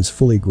Asafa was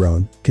fully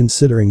grown,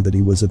 considering that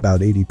he was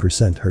about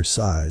 80% her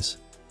size.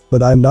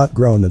 But I'm not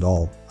grown at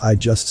all, I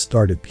just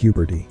started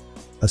puberty,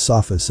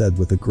 Asafa said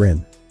with a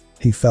grin.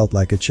 He felt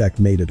like a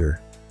checkmate at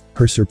her.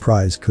 Her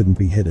surprise couldn't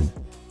be hidden.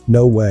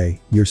 No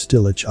way, you're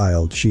still a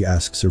child, she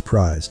asked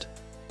surprised.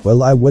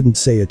 Well, I wouldn't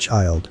say a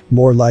child,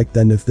 more like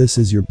then if this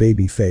is your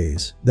baby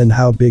phase, then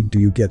how big do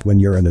you get when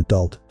you're an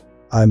adult?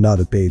 I'm not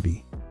a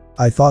baby.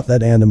 I thought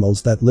that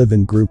animals that live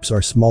in groups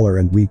are smaller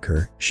and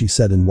weaker, she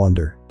said in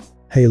wonder.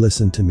 Hey,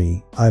 listen to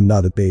me, I'm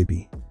not a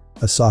baby.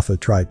 Asafa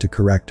tried to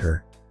correct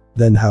her.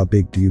 Then how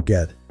big do you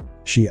get?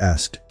 She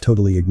asked,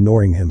 totally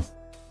ignoring him.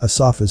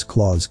 Asafa's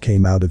claws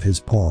came out of his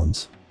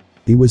palms.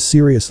 He was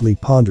seriously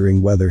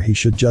pondering whether he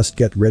should just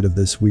get rid of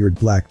this weird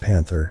black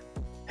panther.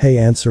 Hey,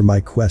 answer my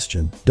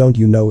question, don't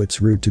you know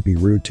it's rude to be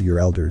rude to your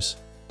elders?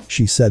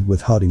 She said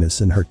with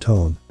haughtiness in her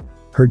tone.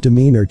 Her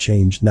demeanor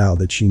changed now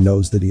that she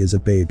knows that he is a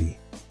baby.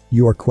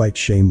 You are quite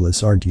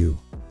shameless, aren't you?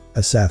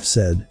 Asaf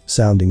said,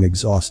 sounding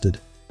exhausted.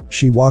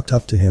 She walked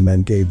up to him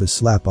and gave a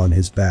slap on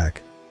his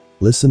back.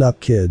 Listen up,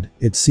 kid,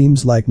 it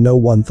seems like no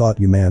one taught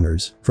you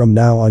manners. From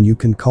now on you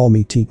can call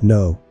me Teak,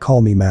 no,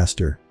 call me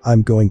master,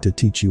 I'm going to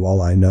teach you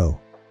all I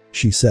know,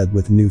 she said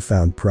with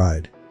newfound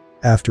pride.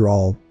 After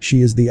all,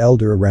 she is the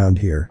elder around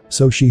here,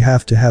 so she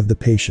have to have the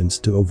patience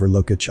to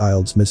overlook a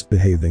child's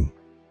misbehaving.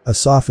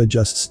 Asafa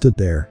just stood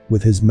there,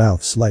 with his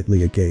mouth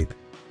slightly agape.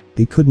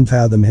 He couldn't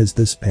fathom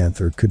this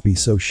panther could be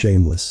so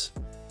shameless.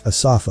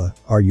 Asafa,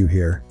 are you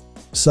here?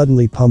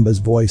 Suddenly Pumba's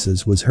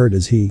voices was heard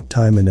as he,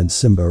 Timon and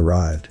Simba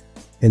arrived.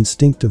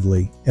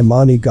 Instinctively,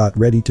 Imani got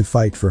ready to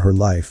fight for her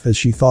life as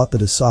she thought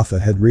that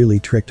Asafa had really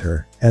tricked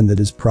her and that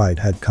his pride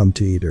had come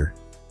to eat her.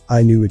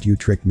 I knew it, you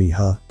tricked me,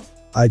 huh?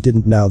 I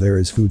didn't. Now there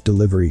is food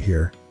delivery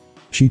here.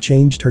 She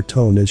changed her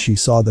tone as she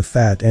saw the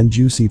fat and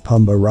juicy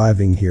Pumba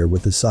arriving here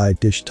with the side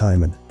dish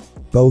Timon.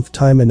 Both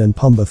Timon and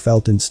Pumba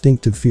felt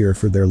instinctive fear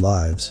for their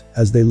lives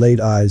as they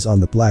laid eyes on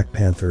the black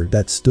panther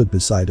that stood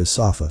beside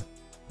Asafa.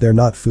 They're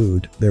not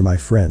food, they're my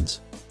friends,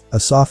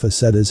 Asafa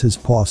said as his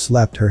paw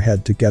slapped her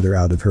head to get her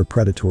out of her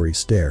predatory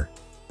stare.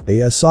 Hey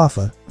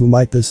Asafa, who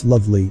might this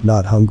lovely,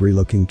 not hungry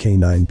looking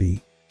canine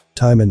be?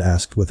 Timon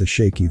asked with a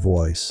shaky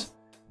voice.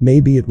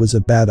 Maybe it was a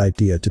bad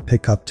idea to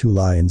pick up two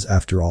lions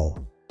after all,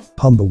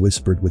 Pumba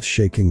whispered with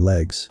shaking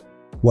legs.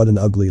 What an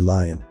ugly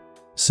lion,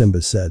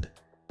 Simba said.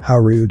 How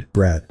rude,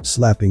 brat,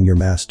 slapping your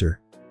master.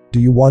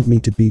 Do you want me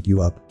to beat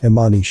you up?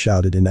 Imani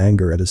shouted in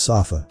anger at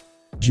Asafa.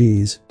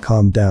 Geez,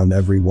 calm down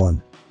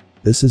everyone.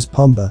 This is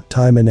Pumba,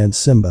 Timon and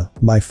Simba,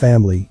 my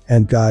family,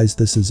 and guys,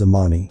 this is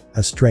Imani,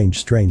 a strange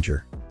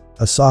stranger,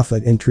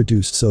 Asafa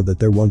introduced so that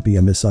there won't be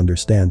a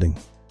misunderstanding.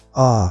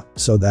 Ah,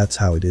 so that's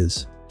how it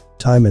is,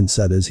 Timon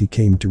said as he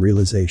came to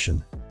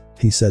realization.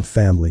 He said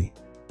family,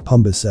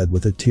 Pumba said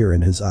with a tear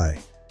in his eye.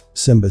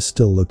 Simba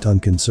still looked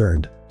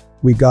unconcerned.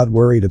 We got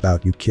worried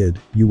about you, kid,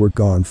 you were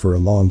gone for a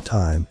long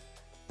time.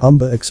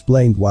 Pumba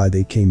explained why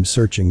they came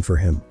searching for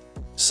him.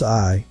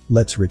 Sigh,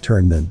 let's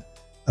return then,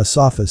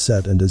 Asafa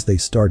said, and as they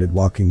started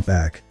walking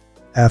back.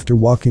 After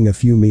walking a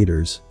few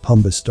meters,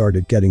 Pumba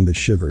started getting the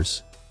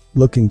shivers.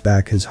 Looking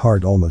back, his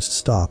heart almost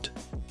stopped.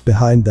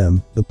 Behind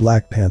them, the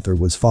black panther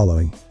was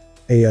following.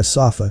 Hey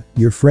Asafa,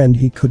 your friend,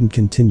 he couldn't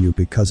continue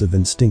because of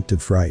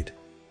instinctive fright.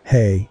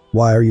 Hey,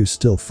 why are you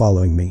still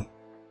following me?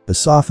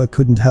 Asafa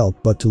couldn't help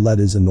but to let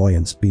his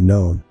annoyance be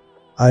known.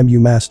 I'm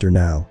your master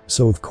now,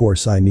 so of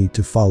course I need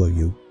to follow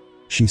you,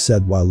 she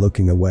said while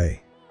looking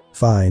away.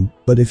 Fine,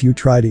 but if you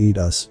try to eat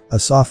us,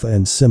 Asafa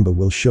and Simba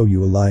will show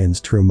you a lion's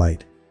true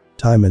might,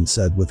 Timon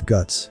said with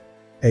guts.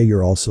 Hey,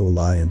 you're also a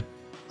lion,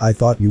 I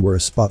thought you were a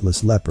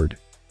spotless leopard,"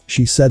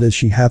 she said as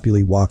she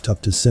happily walked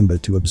up to Simba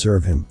to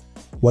observe him.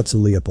 "What's a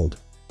leopard?"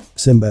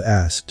 Simba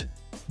asked.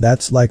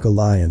 "That's like a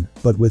lion,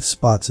 but with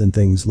spots and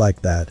things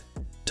like that."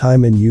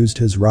 Timon used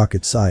his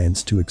rocket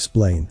science to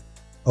explain.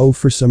 Oh,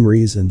 for some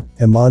reason,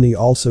 Imani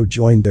also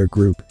joined their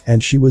group,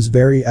 and she was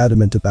very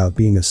adamant about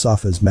being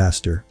Asafa's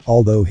master,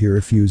 although he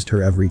refused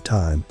her every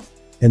time.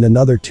 In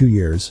another 2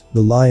 years,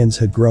 the lions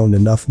had grown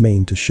enough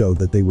mane to show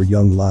that they were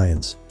young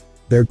lions.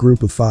 Their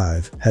group of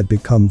 5 had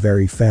become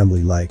very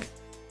family-like.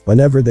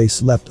 Whenever they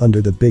slept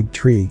under the big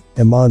tree,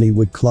 Imani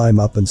would climb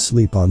up and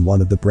sleep on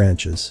one of the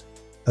branches.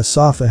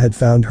 Asafa had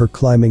found her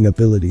climbing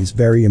abilities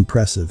very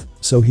impressive,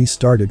 so he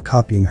started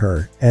copying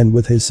her, and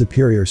with his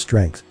superior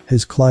strength,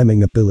 his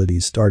climbing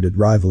abilities started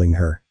rivaling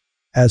her.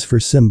 As for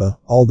Simba,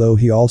 although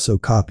he also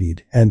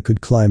copied and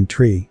could climb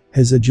tree,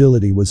 his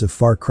agility was a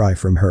far cry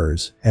from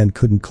hers and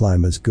couldn't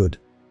climb as good.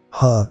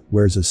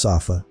 Where's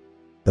Asafa?"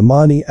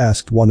 Imani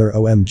asked Wonder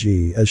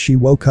OMG as she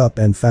woke up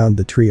and found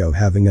the trio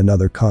having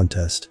another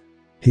contest.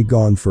 "He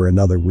gone for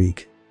another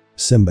week,"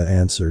 Simba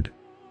answered.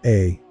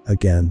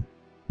 Again.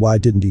 "Why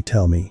didn't he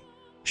tell me?"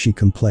 she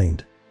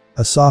complained.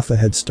 Asafa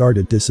had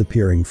started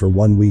disappearing for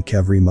 1 week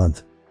every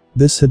month.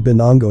 This had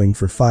been ongoing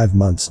for 5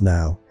 months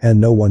now,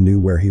 and no one knew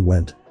where he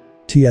went.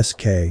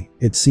 "TSK,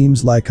 it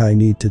seems like I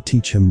need to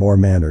teach him more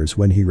manners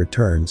when he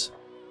returns,"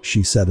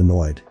 she said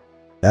annoyed.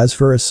 As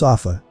for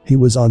Asafa, he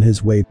was on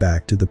his way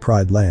back to the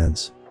Pride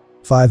Lands.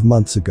 5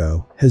 months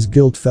ago, his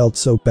guilt felt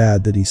so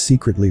bad that he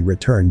secretly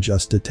returned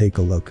just to take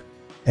a look.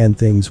 And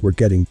things were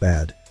getting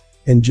bad.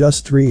 In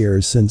just 3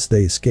 years since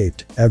they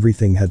escaped,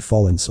 everything had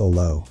fallen so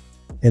low.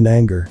 In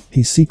anger,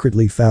 he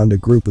secretly found a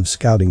group of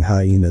scouting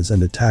hyenas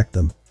and attacked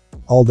them.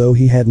 Although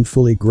he hadn't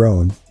fully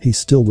grown, he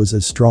still was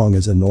as strong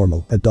as a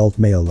normal adult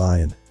male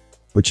lion,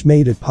 which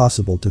made it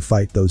possible to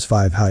fight those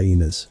 5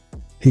 hyenas.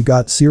 He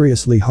got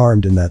seriously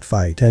harmed in that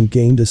fight and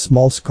gained a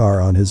small scar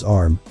on his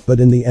arm, but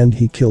in the end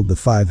he killed the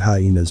 5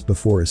 hyenas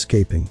before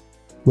escaping.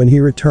 When he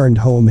returned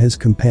home, his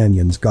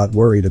companions got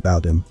worried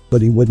about him,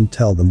 but he wouldn't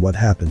tell them what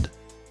happened.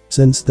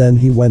 Since then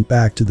he went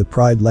back to the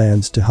Pride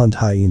Lands to hunt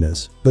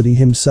hyenas, but he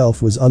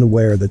himself was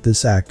unaware that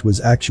this act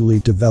was actually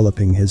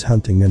developing his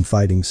hunting and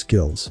fighting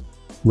skills.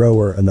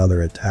 Roar,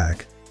 another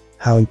attack.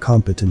 How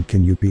incompetent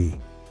can you be?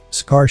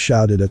 Scar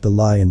shouted at the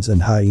lions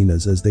and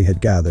hyenas as they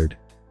had gathered.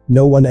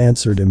 No one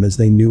answered him as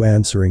they knew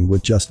answering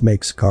would just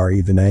make Scar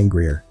even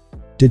angrier.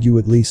 Did you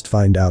at least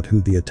find out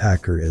who the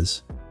attacker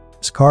is?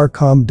 Scar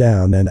calmed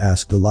down and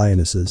asked the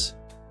lionesses.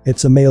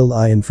 It's a male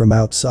lion from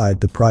outside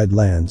the Pride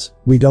Lands.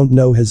 We don't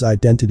know his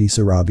identity.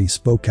 Sarabi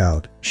spoke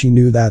out. She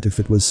knew that if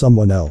it was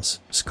someone else,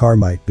 Scar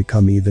might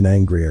become even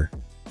angrier.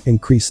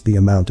 Increase the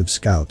amount of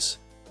scouts.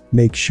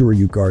 Make sure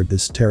you guard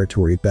this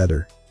territory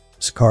better.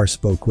 Scar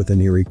spoke with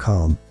an eerie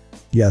calm.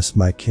 Yes,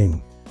 my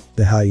king.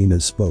 The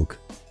hyenas spoke.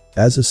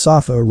 As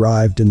Asafa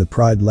arrived in the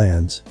Pride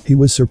Lands, he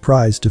was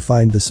surprised to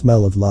find the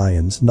smell of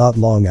lions not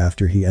long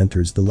after he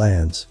enters the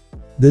lands.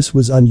 This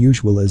was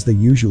unusual as they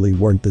usually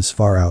weren't this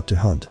far out to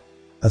hunt.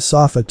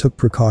 Asafa took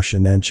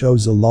precaution and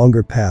chose a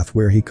longer path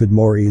where he could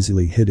more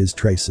easily hid his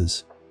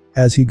traces.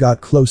 As he got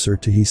closer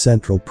to his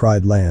central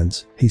Pride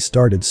Lands, he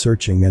started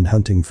searching and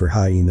hunting for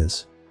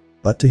hyenas.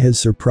 But to his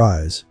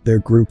surprise, their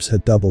groups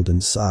had doubled in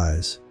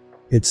size.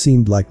 It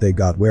seemed like they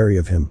got wary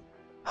of him.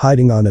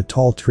 Hiding on a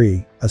tall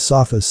tree,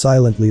 Asafa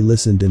silently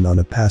listened in on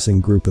a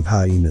passing group of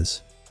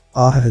hyenas.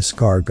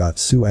 Scar got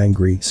so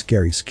angry,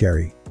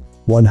 scary.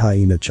 One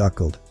hyena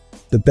chuckled.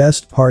 The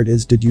best part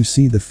is, did you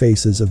see the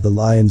faces of the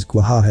lions?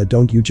 Gwahaha,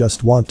 don't you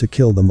just want to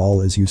kill them all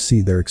as you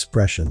see their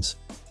expressions?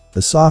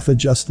 Asafa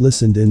just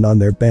listened in on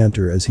their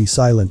banter as he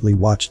silently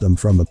watched them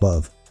from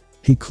above.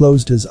 He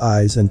closed his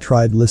eyes and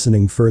tried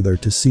listening further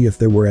to see if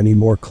there were any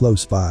more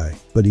close by,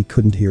 but he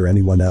couldn't hear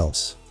anyone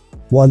else.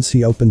 Once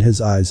he opened his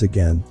eyes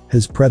again,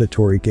 his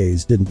predatory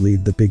gaze didn't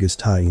leave the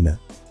biggest hyena.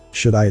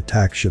 Should I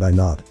attack, should I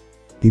not?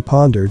 He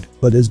pondered,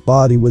 but his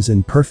body was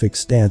in perfect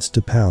stance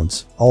to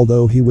pounce.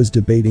 Although he was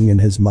debating in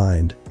his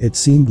mind, it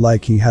seemed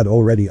like he had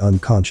already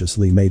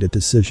unconsciously made a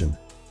decision.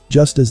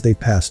 Just as they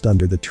passed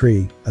under the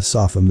tree,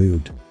 Asafa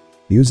moved.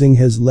 Using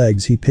his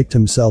legs, he picked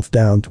himself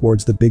down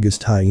towards the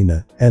biggest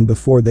hyena, and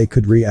before they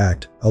could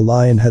react, a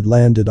lion had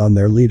landed on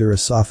their leader.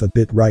 Asafa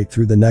bit right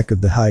through the neck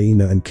of the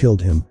hyena and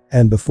killed him,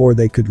 and before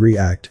they could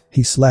react,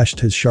 he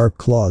slashed his sharp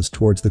claws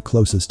towards the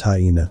closest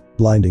hyena,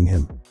 blinding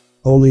him.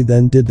 Only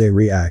then did they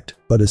react,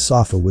 but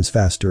Asafa was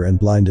faster and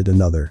blinded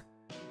another.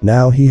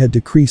 Now he had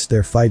decreased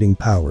their fighting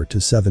power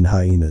to 7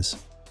 hyenas.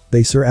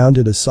 They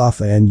surrounded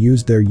Asafa and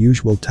used their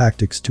usual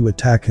tactics to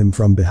attack him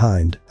from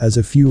behind, as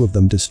a few of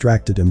them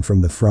distracted him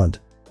from the front.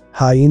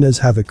 Hyenas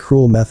have a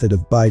cruel method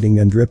of biting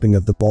and ripping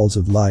of the balls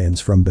of lions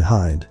from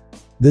behind.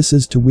 This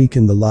is to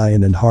weaken the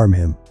lion and harm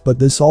him, but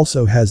this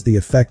also has the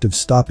effect of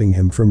stopping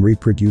him from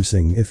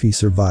reproducing if he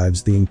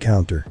survives the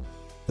encounter.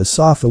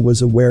 Asafa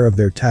was aware of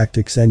their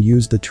tactics and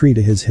used the tree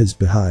to his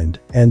behind,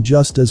 and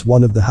just as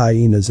one of the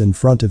hyenas in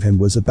front of him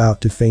was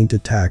about to feint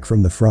attack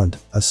from the front,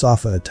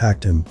 Asafa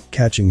attacked him,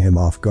 catching him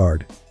off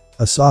guard.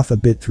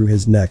 Asafa bit through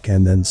his neck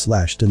and then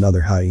slashed another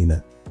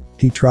hyena.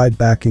 He tried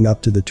backing up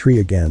to the tree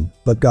again,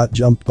 but got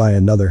jumped by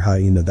another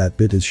hyena that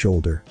bit his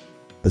shoulder.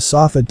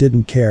 Asafa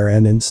didn't care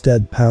and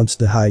instead pounced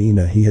the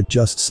hyena he had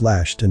just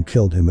slashed and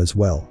killed him as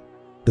well.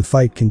 The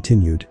fight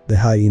continued, the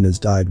hyenas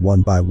died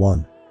one by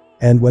one.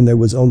 And when there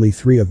was only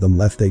 3 of them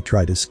left they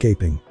tried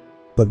escaping.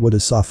 But would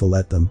Asafa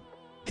let them?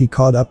 He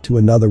caught up to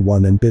another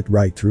one and bit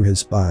right through his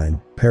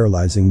spine,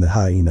 paralyzing the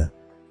hyena.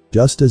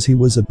 Just as he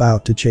was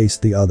about to chase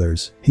the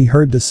others, he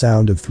heard the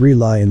sound of 3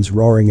 lions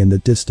roaring in the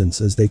distance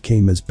as they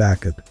came as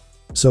backup.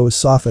 So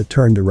Asafa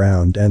turned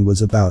around and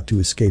was about to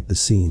escape the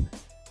scene.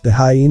 The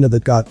hyena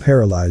that got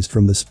paralyzed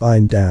from the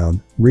spine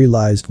down,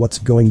 realized what's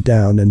going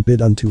down and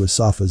bit onto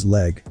Asafa's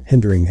leg,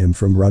 hindering him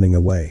from running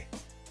away.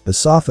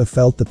 Asafa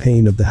felt the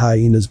pain of the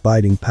hyena's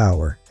biting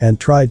power and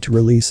tried to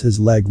release his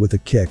leg with a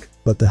kick,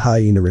 but the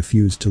hyena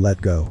refused to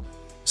let go.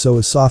 So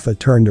Asafa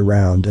turned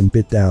around and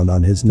bit down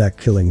on his neck,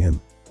 killing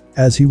him.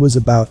 As he was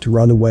about to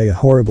run away, a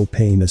horrible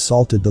pain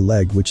assaulted the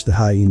leg which the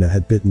hyena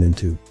had bitten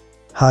into.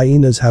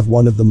 Hyenas have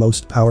one of the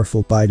most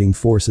powerful biting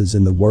forces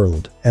in the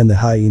world, and the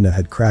hyena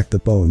had cracked the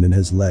bone in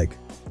his leg.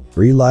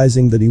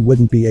 Realizing that he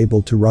wouldn't be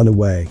able to run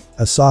away,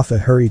 Asafa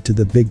hurried to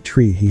the big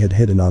tree he had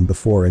hidden on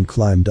before and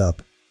climbed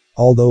up.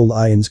 Although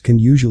lions can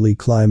usually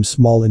climb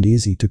small and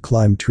easy to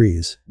climb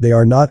trees, they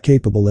are not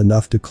capable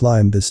enough to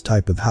climb this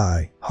type of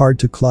high, hard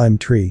to climb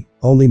tree.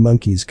 Only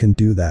monkeys can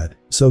do that,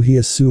 so he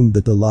assumed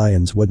that the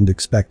lions wouldn't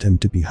expect him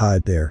to be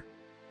hide there.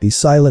 He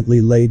silently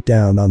laid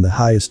down on the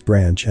highest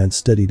branch and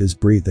steadied his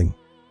breathing.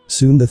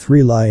 Soon the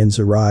 3 lions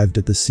arrived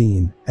at the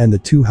scene, and the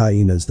 2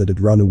 hyenas that had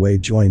run away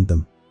joined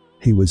them.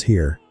 He was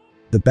here.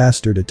 The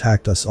bastard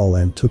attacked us all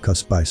and took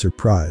us by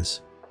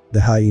surprise.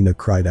 The hyena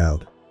cried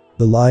out.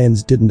 The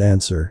lions didn't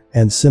answer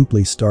and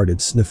simply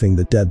started sniffing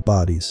the dead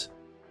bodies.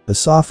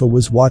 Asafa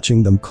was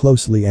watching them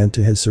closely and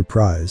to his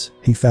surprise,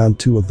 he found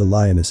 2 of the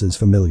lionesses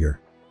familiar.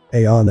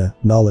 Ayana,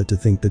 Nala, to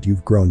think that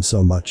you've grown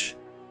so much.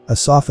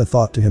 Asafa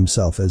thought to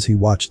himself as he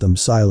watched them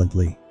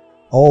silently.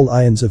 All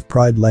lions of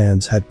Pride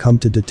Lands had come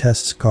to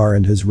detest Scar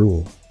and his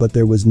rule, but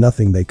there was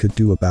nothing they could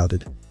do about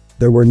it.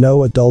 There were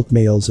no adult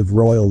males of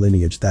royal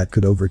lineage that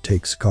could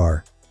overtake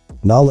Scar.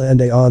 Nala and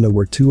Ayana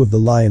were 2 of the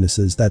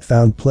lionesses that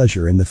found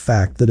pleasure in the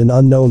fact that an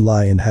unknown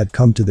lion had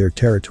come to their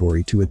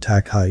territory to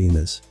attack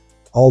hyenas.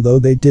 Although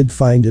they did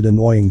find it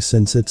annoying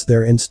since it's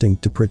their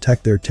instinct to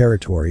protect their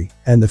territory,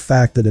 and the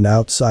fact that an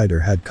outsider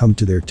had come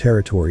to their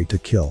territory to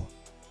kill.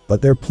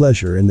 But their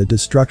pleasure in the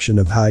destruction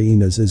of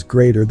hyenas is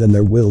greater than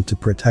their will to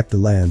protect the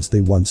lands they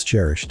once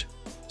cherished.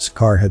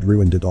 Scar had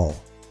ruined it all.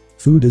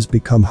 Food has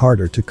become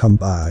harder to come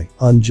by,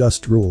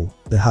 unjust rule,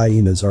 the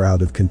hyenas are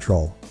out of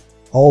control.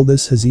 All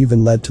this has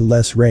even led to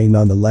less rain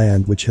on the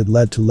land, which had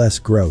led to less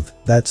growth.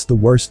 That's the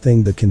worst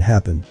thing that can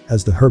happen,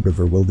 as the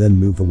herbivore will then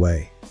move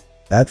away.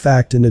 That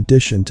fact, in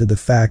addition to the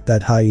fact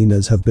that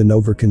hyenas have been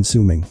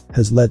over-consuming,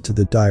 has led to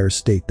the dire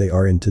state they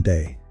are in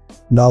today.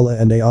 Nala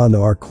and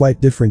Ayana are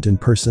quite different in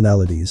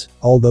personalities.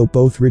 Although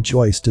both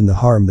rejoiced in the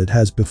harm that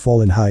has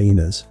befallen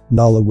hyenas,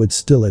 Nala would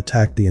still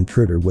attack the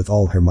intruder with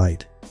all her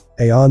might.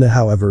 Ayana,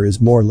 however,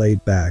 is more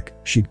laid back.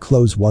 She'd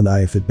close one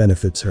eye if it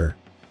benefits her.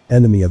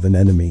 Enemy of an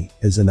enemy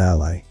is an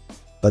ally.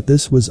 But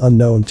this was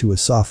unknown to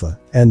Asafa,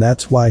 and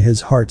that's why his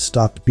heart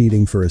stopped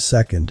beating for a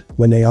second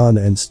when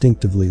Ayana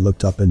instinctively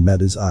looked up and met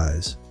his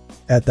eyes.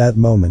 At that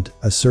moment,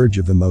 a surge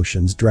of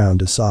emotions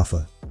drowned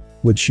Asafa.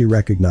 Would she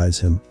recognize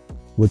him?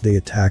 Would they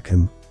attack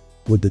him?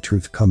 Would the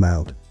truth come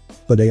out?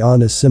 But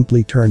Ayana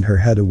simply turned her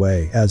head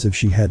away as if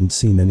she hadn't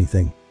seen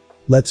anything.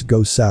 Let's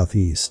go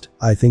southeast,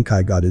 I think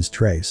I got his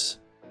trace.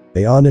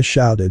 Ayana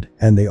shouted,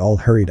 and they all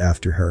hurried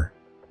after her.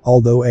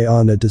 Although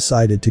Ayana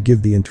decided to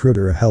give the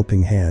intruder a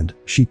helping hand,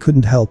 she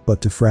couldn't help but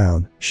to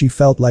frown. She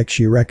felt like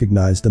she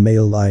recognized the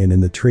male lion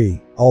in the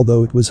tree,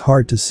 although it was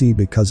hard to see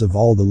because of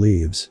all the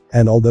leaves,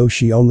 and although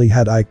she only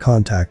had eye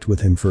contact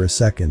with him for a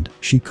second,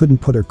 she couldn't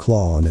put her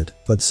claw on it,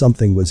 but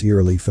something was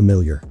eerily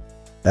familiar.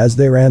 As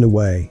they ran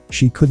away,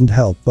 she couldn't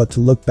help but to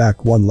look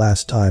back one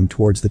last time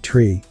towards the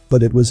tree,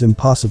 but it was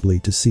impossible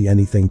to see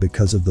anything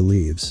because of the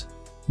leaves.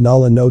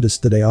 Nala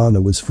noticed that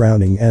Ayana was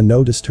frowning and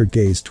noticed her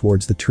gaze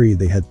towards the tree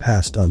they had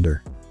passed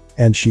under.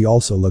 And she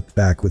also looked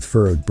back with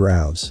furrowed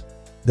brows.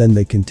 Then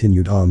they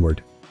continued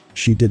onward.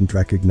 She didn't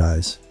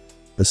recognize.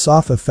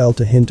 Asafa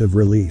felt a hint of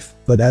relief,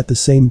 but at the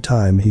same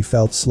time he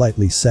felt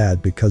slightly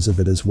sad because of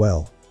it as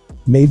well.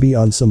 Maybe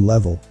on some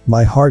level,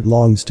 my heart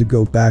longs to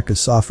go back,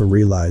 Asafa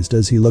realized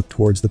as he looked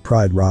towards the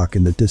Pride Rock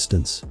in the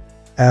distance.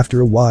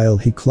 After a while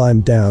he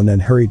climbed down and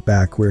hurried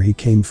back where he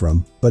came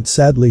from, but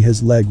sadly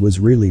his leg was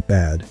really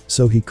bad,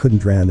 so he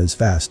couldn't run as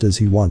fast as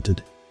he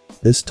wanted.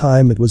 This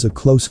time it was a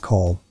close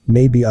call.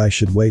 Maybe I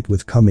should wait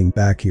with coming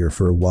back here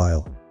for a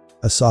while.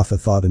 Asafa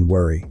thought in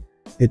worry.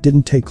 It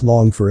didn't take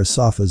long for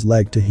Asafa's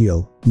leg to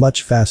heal,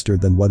 much faster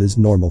than what is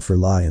normal for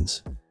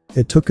lions.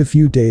 It took a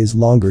few days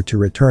longer to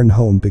return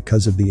home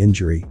because of the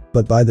injury,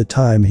 but by the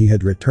time he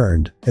had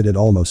returned, it had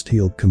almost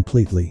healed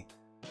completely.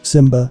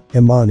 Simba,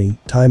 Imani,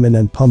 Timon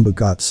and Pumbaa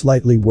got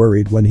slightly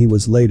worried when he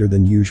was later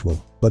than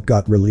usual, but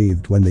got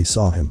relieved when they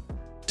saw him.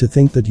 To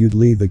think that you'd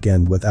leave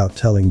again without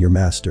telling your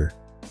master.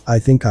 I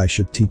think I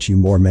should teach you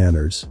more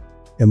manners.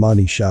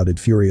 Imani shouted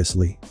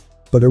furiously.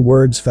 But her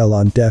words fell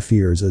on deaf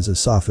ears as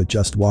Asafa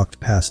just walked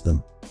past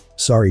them.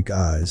 Sorry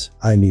guys,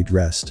 I need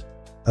rest.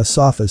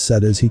 Asafa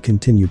said as he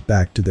continued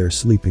back to their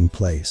sleeping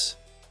place.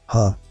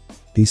 Huh?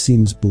 He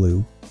seems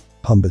blue.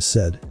 Pumba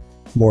said.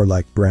 More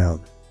like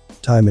brown.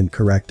 Timon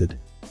corrected.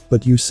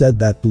 But you said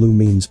that blue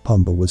means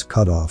Pumba was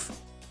cut off.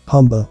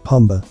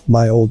 Pumba,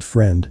 my old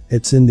friend,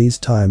 it's in these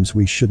times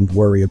we shouldn't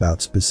worry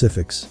about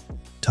specifics.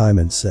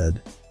 Timon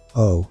said.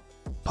 Oh.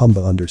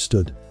 Pumba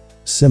understood.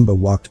 Simba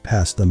walked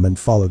past them and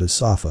followed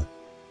Asafa.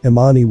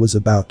 Imani was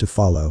about to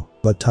follow,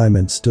 but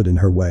Timon stood in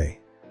her way.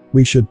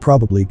 We should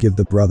probably give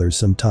the brothers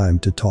some time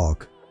to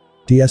talk.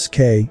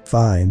 DSK,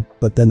 fine,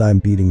 but then I'm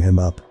beating him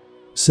up.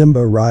 Simba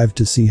arrived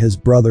to see his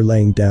brother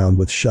laying down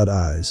with shut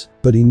eyes,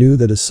 but he knew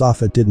that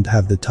Asafa didn't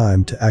have the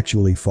time to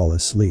actually fall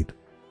asleep.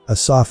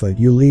 Asafa,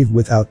 you leave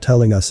without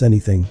telling us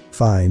anything,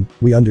 fine,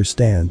 we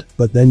understand,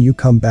 but then you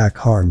come back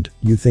harmed,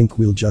 you think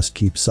we'll just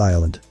keep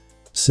silent?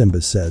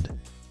 Simba said.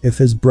 If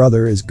his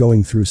brother is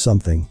going through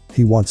something,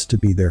 he wants to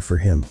be there for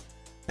him.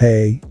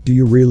 Hey, do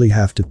you really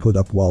have to put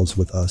up walls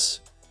with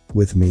us?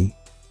 With me?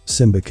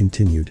 Simba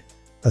continued.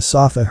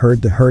 Asafa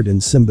heard the hurt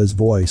in Simba's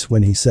voice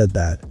when he said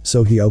that,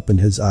 so he opened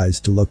his eyes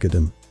to look at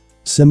him.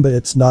 Simba,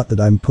 it's not that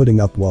I'm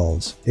putting up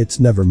walls, it's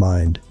never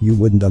mind, you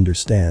wouldn't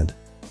understand.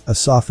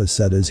 Asafa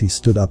said as he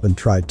stood up and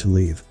tried to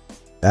leave.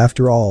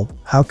 After all,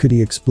 how could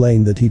he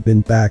explain that he'd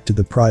been back to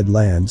the Pride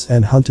Lands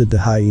and hunted the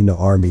hyena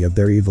army of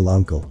their evil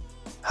uncle?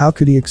 How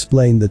could he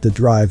explain that the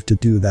drive to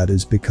do that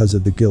is because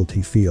of the guilt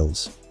he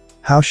feels?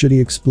 How should he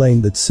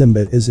explain that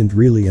Simba isn't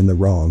really in the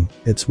wrong,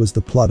 it was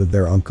the plot of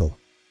their uncle?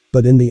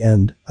 But in the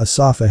end,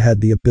 Asafa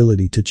had the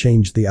ability to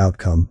change the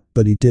outcome,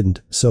 but he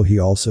didn't, so he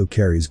also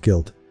carries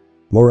guilt.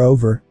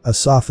 Moreover,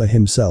 Asafa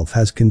himself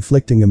has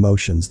conflicting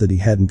emotions that he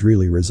hadn't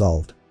really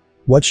resolved.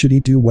 What should he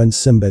do when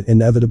Simba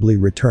inevitably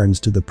returns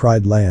to the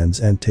Pride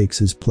Lands and takes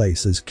his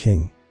place as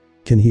king?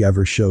 Can he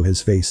ever show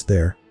his face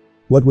there?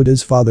 What would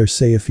his father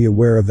say if he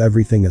aware of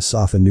everything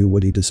Asafa knew?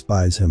 Would he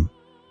despise him?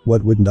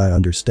 What wouldn't I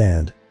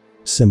understand?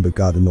 Simba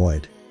got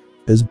annoyed.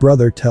 His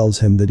brother tells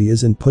him that he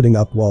isn't putting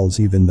up walls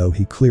even though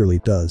he clearly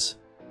does.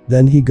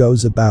 Then he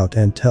goes about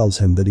and tells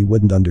him that he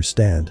wouldn't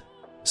understand.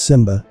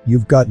 Simba,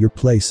 you've got your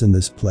place in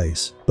this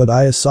place, but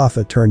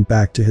Asafa turned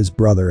back to his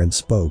brother and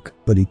spoke,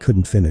 but he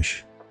couldn't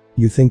finish.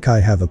 You think I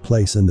have a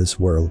place in this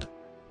world?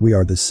 We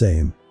are the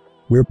same.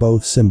 We're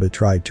both. Simba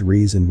tried to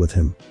reason with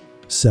him.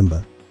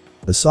 Simba.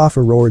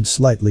 Asafa roared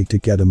slightly to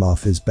get him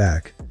off his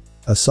back.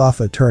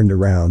 Asafa turned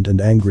around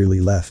and angrily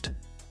left.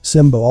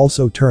 Simba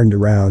also turned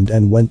around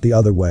and went the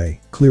other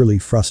way, clearly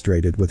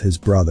frustrated with his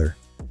brother.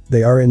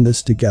 They are in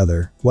this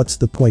together, what's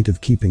the point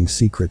of keeping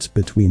secrets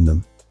between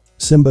them?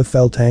 Simba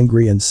felt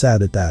angry and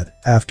sad at that,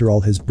 after all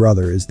his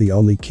brother is the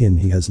only kin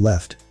he has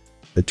left.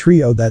 The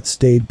trio that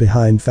stayed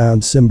behind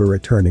found Simba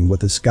returning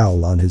with a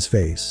scowl on his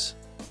face.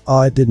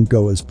 Ah, it didn't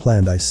go as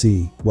planned. I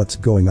see, what's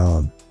going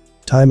on?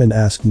 Timon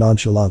asked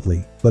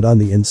nonchalantly, but on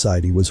the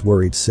inside he was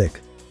worried sick.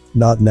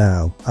 Not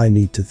now, I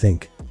need to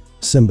think.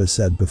 Simba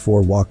said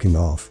before walking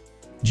off.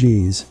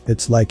 Geez,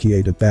 it's like he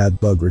ate a bad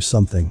bug or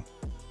something.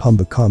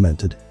 Pumba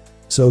commented.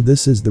 So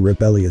this is the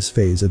rebellious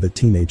phase of a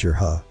teenager,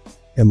 huh?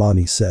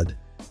 Imani said.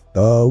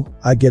 Oh,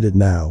 I get it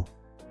now.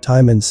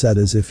 Timon said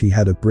as if he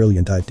had a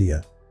brilliant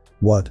idea.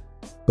 What?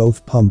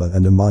 Both Pumba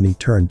and Imani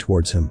turned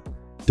towards him.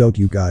 Don't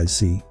you guys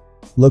see?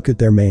 Look at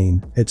their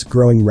mane, it's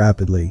growing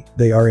rapidly,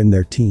 they are in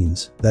their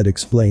teens, that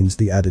explains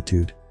the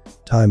attitude.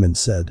 Timon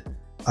said.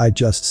 I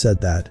just said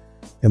that.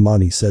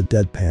 Imani said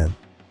deadpan.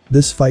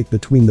 This fight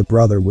between the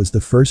brother was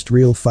the first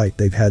real fight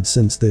they've had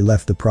since they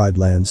left the Pride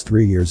Lands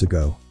 3 years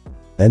ago.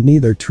 And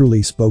neither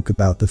truly spoke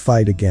about the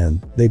fight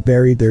again, they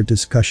buried their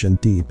discussion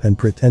deep and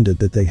pretended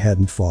that they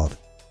hadn't fought.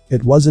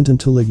 It wasn't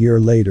until a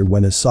year later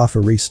when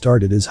Asafa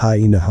restarted his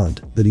hyena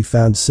hunt that he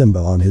found Simba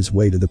on his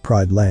way to the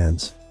Pride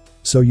Lands.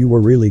 So you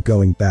were really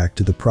going back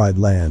to the Pride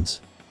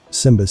Lands?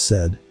 Simba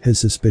said, his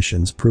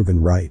suspicions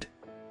proven right.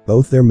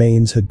 Both their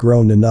manes had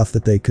grown enough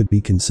that they could be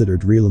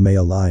considered real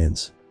male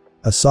lions.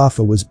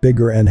 Asafa was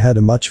bigger and had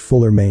a much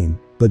fuller mane,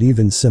 but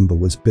even Simba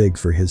was big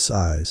for his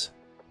size.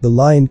 The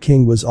Lion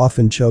King was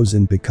often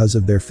chosen because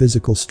of their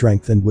physical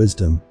strength and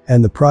wisdom,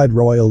 and the Pride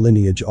royal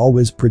lineage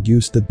always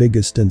produced the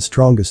biggest and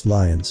strongest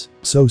lions,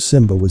 so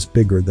Simba was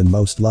bigger than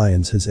most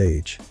lions his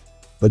age.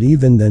 But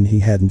even then he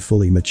hadn't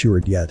fully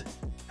matured yet.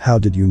 How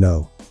did you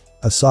know?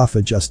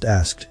 Asafa just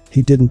asked,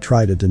 he didn't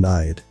try to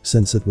deny it,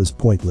 since it was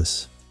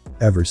pointless.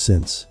 Ever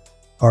since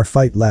our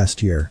fight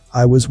last year,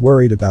 I was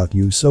worried about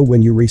you, so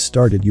when you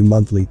restarted your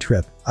monthly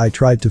trip, I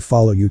tried to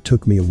follow you.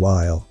 Took me a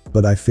while,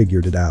 but I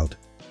figured it out.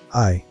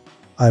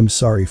 I'm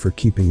sorry for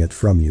keeping it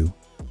from you.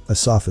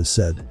 Asafa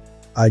said.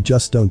 I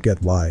just don't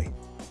get why.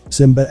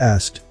 Simba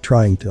asked,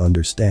 trying to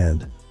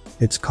understand.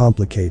 It's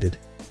complicated.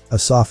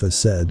 Asafa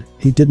said,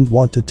 he didn't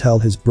want to tell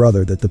his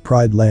brother that the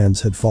Pride Lands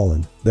had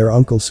fallen, their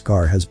uncle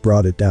Scar has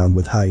brought it down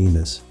with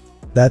hyenas.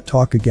 That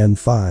talk again.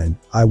 Fine,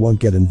 I won't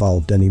get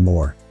involved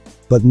anymore.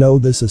 But know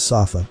this,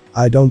 Asafa,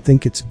 I don't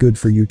think it's good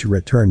for you to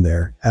return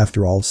there.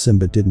 After all,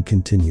 Simba didn't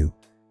continue.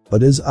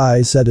 But his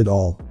eyes said it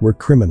all, we're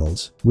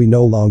criminals, we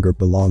no longer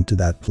belong to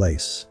that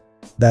place.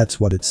 That's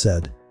what it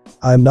said.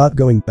 I'm not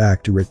going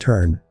back to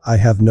return, I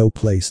have no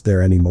place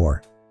there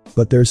anymore.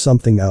 But there's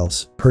something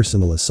else,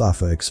 personal,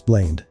 Asafa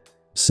explained.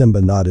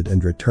 Simba nodded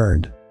and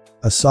returned.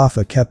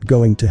 Asafa kept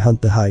going to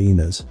hunt the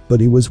hyenas,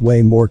 but he was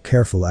way more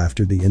careful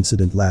after the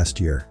incident last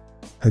year.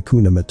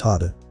 Hakuna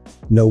Matata.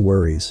 No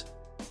worries.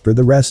 For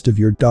the rest of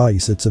your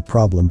days it's a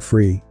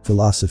problem-free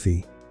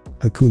philosophy.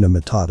 Hakuna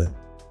Matata.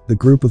 The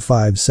group of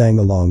 5 sang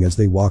along as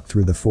they walked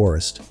through the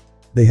forest.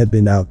 They had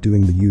been out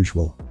doing the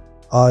usual.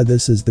 Ah,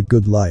 this is the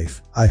good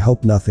life, I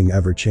hope nothing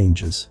ever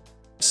changes.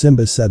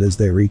 Simba said as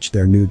they reached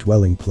their new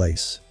dwelling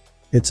place.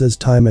 It's as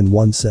Timon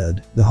once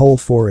said, the whole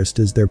forest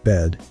is their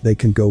bed, they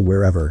can go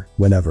wherever,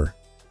 whenever.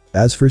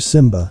 As for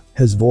Simba,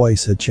 his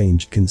voice had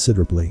changed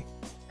considerably.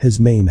 His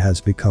mane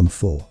has become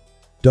full.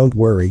 Don't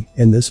worry,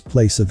 in this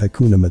place of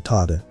Hakuna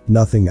Matata,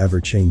 nothing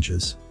ever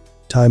changes.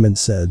 Timon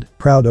said,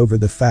 proud over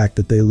the fact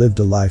that they lived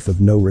a life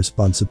of no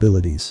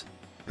responsibilities.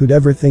 Who'd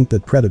ever think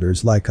that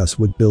predators like us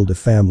would build a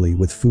family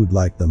with food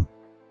like them?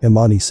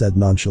 Imani said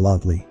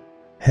nonchalantly.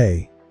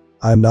 Hey.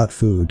 I'm not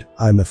food,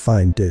 I'm a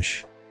fine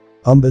dish.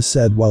 Umba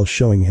said while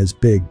showing his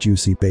big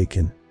juicy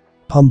bacon.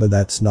 Pumba,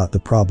 that's not the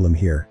problem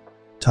here.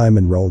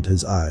 Timon rolled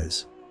his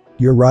eyes.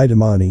 You're right,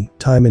 Imani,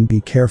 Timon,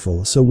 be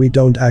careful so we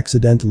don't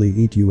accidentally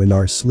eat you in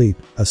our sleep,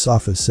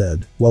 Asafa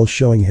said while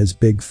showing his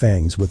big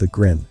fangs with a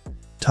grin.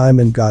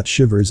 Timon got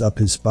shivers up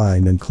his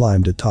spine and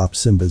climbed atop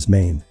Simba's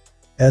mane.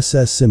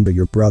 Simba,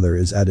 your brother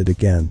is at it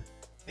again.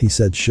 He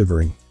said,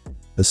 shivering.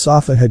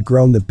 Asafa had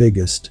grown the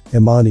biggest,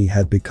 Imani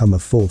had become a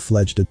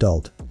full-fledged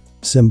adult.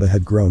 Simba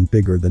had grown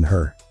bigger than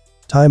her.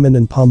 Timon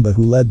and Pumba,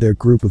 who led their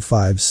group of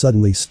 5,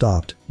 suddenly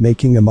stopped,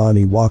 making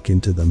Imani walk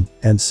into them,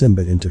 and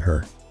Simba into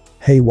her.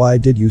 Hey, why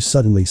did you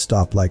suddenly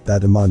stop like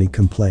that? Imani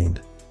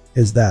complained.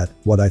 Is that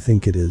what I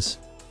think it is?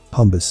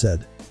 Pumba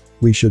said.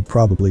 We should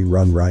probably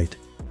run, right?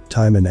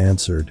 Timon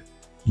answered.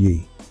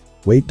 Yee.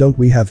 Wait, don't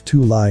we have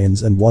 2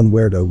 lions and 1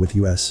 weirdo with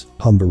us?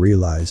 Pumba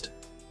realized.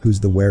 Who's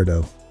the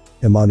weirdo?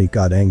 Imani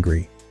got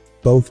angry.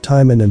 Both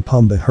Timon and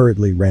Pumba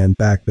hurriedly ran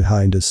back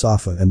behind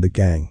Asafa and the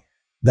gang.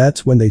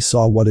 That's when they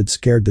saw what had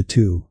scared the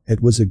two.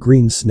 It was a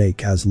green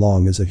snake as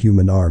long as a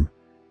human arm.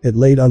 It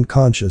laid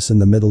unconscious in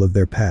the middle of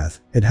their path,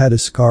 it had a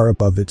scar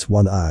above its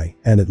one eye,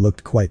 and it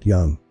looked quite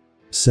young.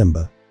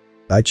 Simba.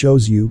 I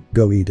chose you,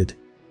 go eat it.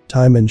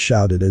 Timon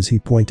shouted as he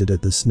pointed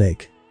at the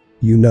snake.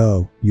 You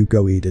know, you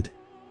go eat it.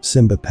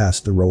 Simba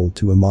passed the roll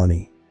to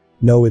Imani.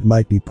 No, it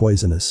might be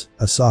poisonous,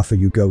 Asafa,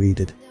 you go eat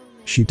it.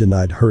 She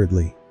denied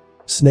hurriedly.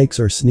 Snakes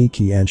are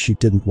sneaky and she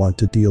didn't want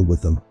to deal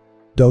with them.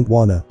 Don't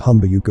wanna,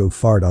 Pumba, you go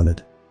fart on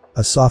it.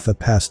 Asafa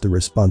passed the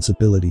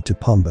responsibility to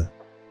Pumba.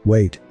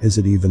 Wait, is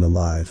it even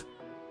alive?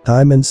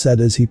 Timon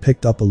said as he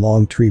picked up a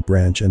long tree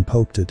branch and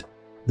poked it.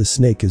 The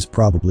snake is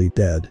probably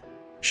dead.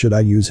 Should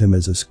I use him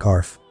as a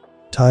scarf?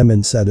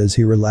 Timon said as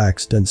he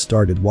relaxed and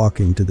started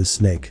walking to the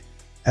snake.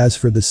 As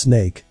for the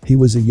snake, he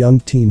was a young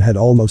teen, had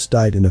almost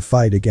died in a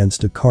fight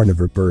against a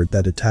carnivore bird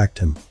that attacked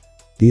him.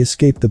 He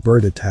escaped the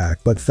bird attack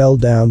but fell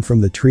down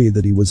from the tree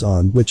that he was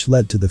on, which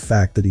led to the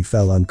fact that he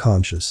fell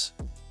unconscious.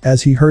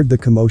 As he heard the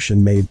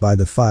commotion made by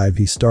the 5,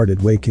 he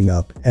started waking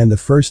up, and the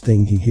first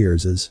thing he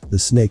hears is, the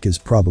snake is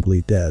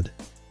probably dead.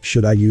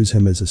 Should I use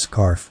him as a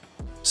scarf?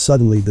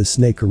 Suddenly the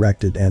snake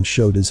erected and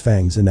showed his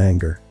fangs in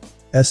anger.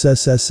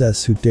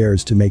 SSSS, who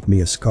dares to make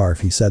me a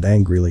scarf, he said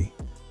angrily.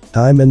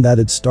 Timon, that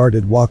had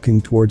started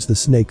walking towards the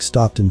snake,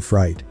 stopped in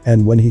fright,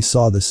 and when he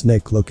saw the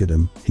snake look at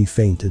him, he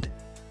fainted.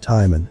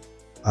 Timon.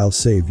 I'll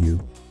save you.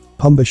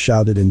 Pumba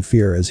shouted in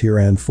fear as he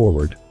ran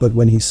forward, but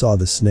when he saw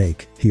the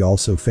snake, he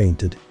also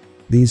fainted.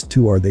 These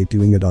two, are they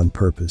doing it on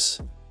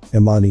purpose?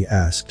 Imani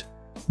asked.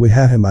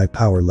 My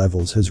power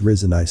levels has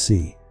risen, I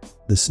see.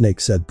 The snake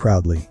said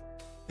proudly.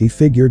 He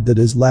figured that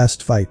his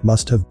last fight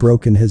must have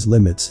broken his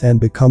limits and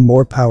become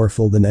more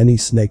powerful than any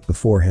snake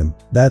before him.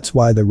 That's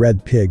why the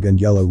red pig and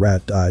yellow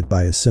rat died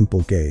by a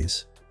simple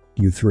gaze.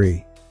 You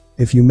 3.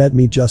 If you met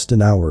me just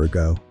an hour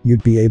ago,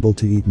 you'd be able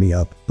to eat me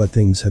up, but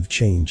things have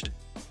changed.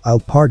 I'll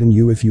pardon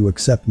you if you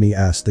accept me,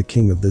 asked the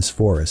king of this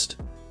forest.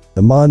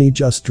 Imani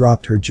just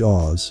dropped her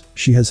jaws,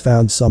 she has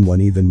found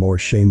someone even more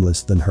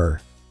shameless than her.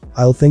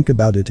 I'll think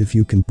about it if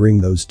you can bring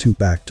those 2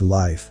 back to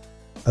life.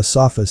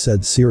 Asafa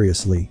said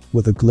seriously,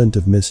 with a glint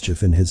of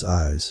mischief in his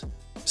eyes.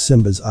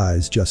 Simba's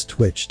eyes just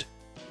twitched.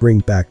 Bring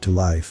back to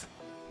life.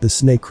 The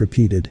snake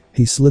repeated.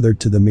 He slithered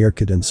to the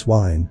meerkat and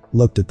swine,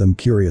 looked at them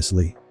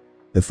curiously.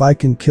 If I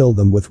can kill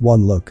them with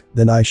 1 look,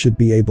 then I should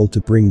be able to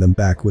bring them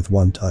back with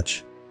 1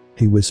 touch.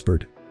 He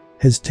whispered.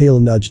 His tail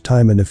nudged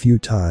Timon a few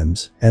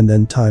times, and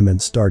then Timon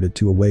started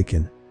to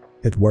awaken.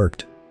 It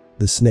worked.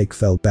 The snake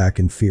fell back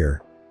in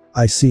fear.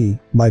 I see,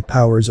 my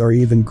powers are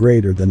even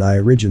greater than I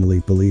originally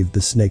believed,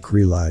 the snake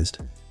realized.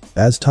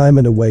 As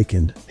Timon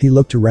awakened, he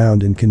looked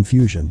around in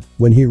confusion.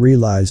 When he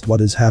realized what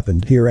has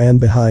happened, he ran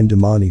behind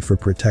Imani for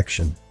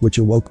protection, which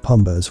awoke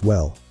Pumba as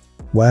well.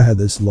 Waha,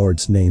 this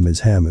lord's name is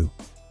Hamu.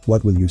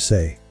 What will you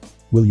say?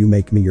 Will you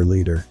make me your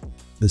leader?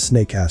 The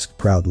snake asked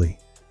proudly.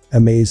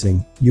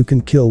 Amazing, you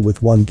can kill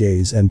with one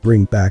gaze and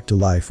bring back to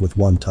life with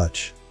one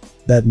touch.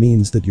 That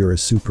means that you're a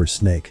super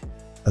snake.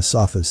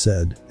 Asafa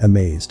said,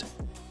 amazed.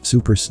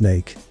 Super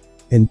snake?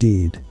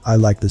 Indeed, I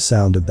like the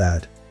sound of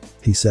that.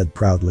 He said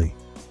proudly.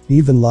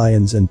 Even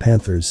lions and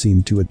panthers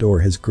seem to adore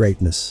his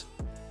greatness.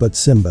 But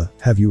Simba,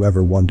 have you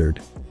ever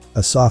wondered?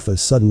 Asafa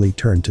suddenly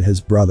turned to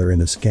his brother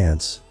in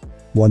askance.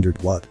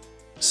 Wondered what?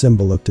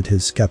 Simba looked at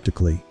his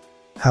skeptically.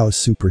 How a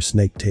super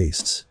snake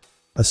tastes.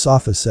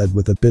 Asafa said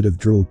with a bit of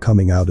drool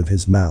coming out of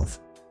his mouth.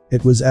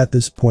 It was at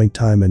this point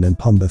Timon and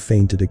Pumbaa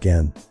fainted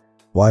again.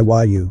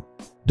 Why you?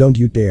 Don't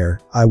you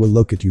dare, I will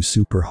look at you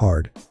super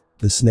hard.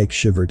 The snake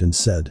shivered and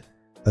said.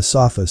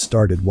 Asafa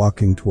started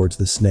walking towards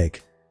the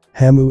snake.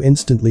 Hamu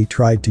instantly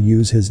tried to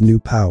use his new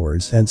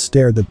powers and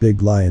stare the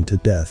big lion to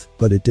death,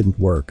 but it didn't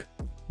work.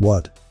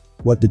 What?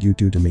 What did you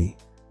do to me?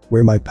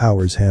 Where my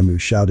powers? Hamu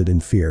shouted in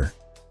fear.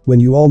 When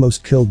you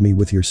almost killed me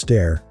with your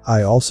stare,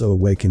 I also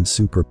awakened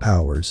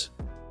superpowers.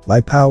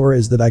 My power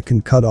is that I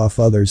can cut off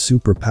others'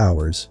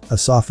 superpowers,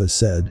 Asafa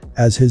said,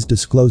 as his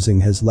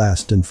disclosing his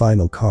last and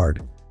final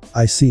card.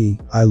 I see,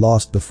 I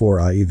lost before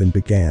I even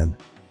began.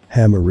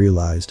 Hamu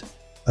realized.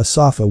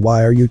 Asafa,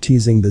 why are you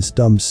teasing this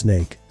dumb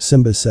snake?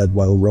 Simba said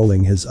while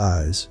rolling his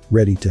eyes,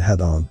 ready to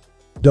head on.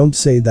 Don't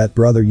say that,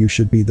 brother, you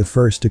should be the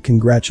first to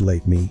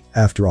congratulate me.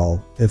 After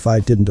all, if I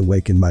didn't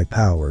awaken my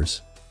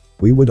powers,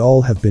 we would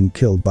all have been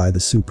killed by the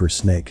super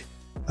snake.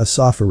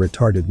 Asafa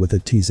retorted with a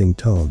teasing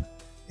tone.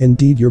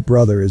 Indeed, your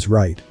brother is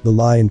right, the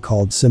lion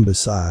called Simba.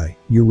 Sigh,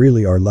 you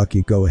really are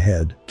lucky. Go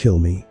ahead, kill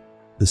me.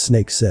 The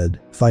snake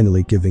said,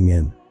 finally giving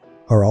in.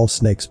 Are all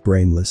snakes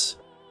brainless?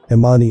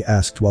 Imani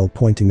asked while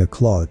pointing a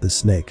claw at the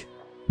snake.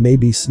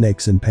 Maybe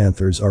snakes and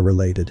panthers are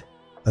related.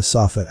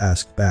 Asafa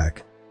asked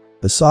back.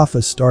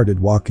 Asafa started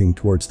walking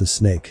towards the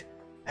snake.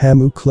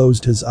 Hamu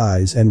closed his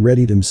eyes and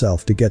readied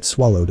himself to get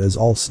swallowed as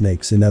all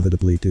snakes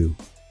inevitably do.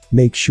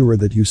 Make sure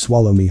that you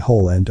swallow me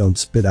whole and don't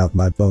spit out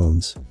my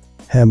bones.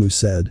 Hamu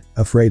said,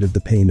 afraid of the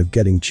pain of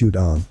getting chewed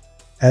on.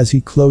 As he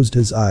closed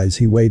his eyes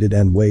he waited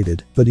and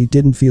waited, but he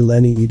didn't feel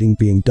any eating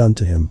being done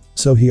to him,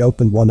 so he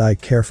opened one eye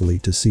carefully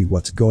to see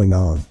what's going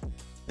on.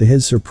 To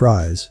his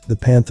surprise, the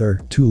panther,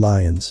 2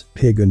 lions,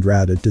 pig and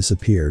rat had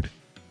disappeared.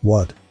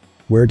 What?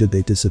 Where did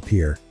they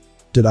disappear?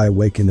 Did I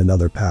awaken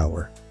another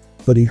power?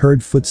 But he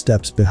heard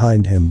footsteps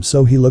behind him,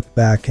 so he looked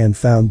back and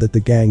found that the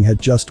gang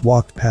had just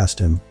walked past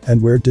him and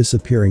were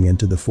disappearing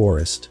into the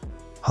forest.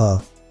 Huh?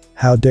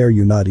 How dare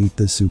you not eat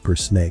this super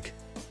snake?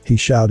 He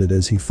shouted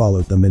as he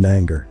followed them in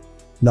anger.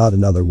 Not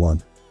another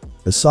one.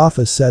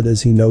 Asafa said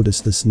as he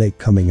noticed the snake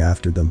coming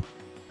after them.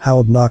 How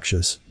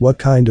obnoxious, what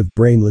kind of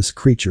brainless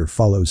creature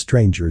follows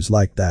strangers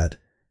like that?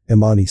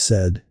 Imani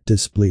said,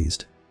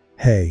 displeased.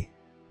 Hey.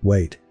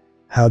 Wait.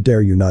 How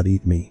dare you not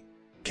eat me?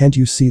 Can't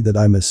you see that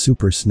I'm a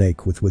super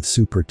snake with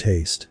super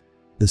taste?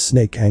 The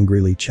snake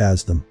angrily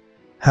chased them.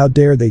 How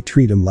dare they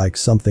treat him like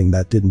something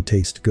that didn't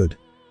taste good?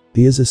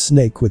 He is a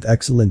snake with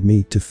excellent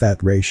meat to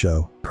fat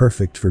ratio,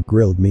 perfect for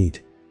grilled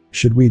meat.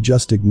 Should we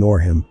just ignore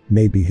him,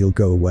 maybe he'll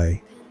go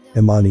away?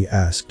 Imani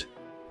asked.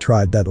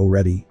 Tried that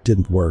already,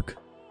 didn't work.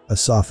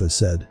 Asafa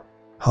said.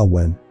 How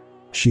when?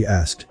 She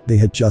asked. They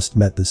had just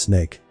met the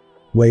snake.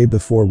 Way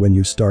before when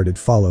you started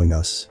following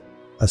us.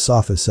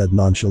 Asafa said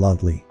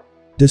nonchalantly.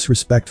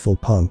 Disrespectful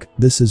punk,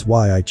 this is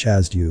why I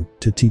chased you,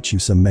 to teach you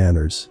some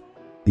manners.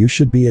 You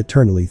should be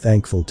eternally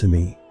thankful to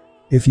me.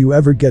 If you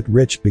ever get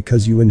rich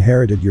because you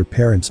inherited your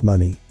parents'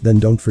 money, then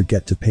don't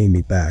forget to pay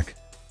me back.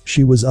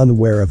 She was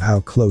unaware of how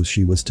close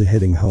she was to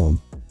hitting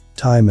home.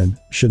 Timon,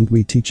 shouldn't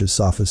we teach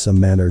Asafa some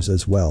manners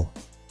as well?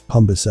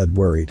 Pumbaa said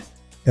worried.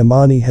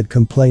 Imani had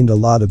complained a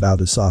lot about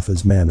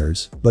Asafa's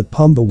manners, but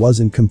Pumbaa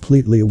wasn't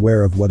completely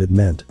aware of what it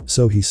meant,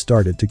 so he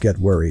started to get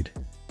worried.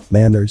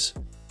 Manners?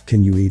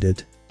 Can you eat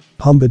it?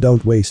 Pumbaa,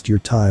 don't waste your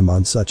time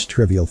on such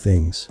trivial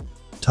things.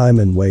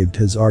 Timon waved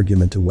his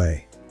argument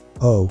away.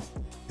 Oh.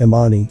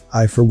 Imani,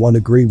 I for one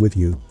agree with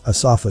you,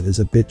 Asafa is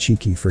a bit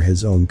cheeky for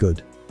his own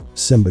good.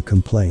 Simba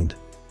complained.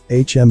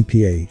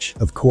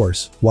 HMPH, of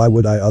course, why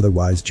would I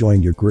otherwise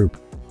join your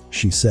group?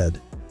 She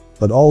said.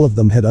 But all of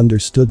them had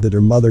understood that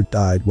her mother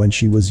died when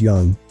she was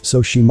young,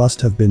 so she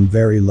must have been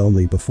very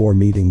lonely before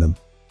meeting them.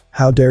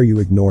 How dare you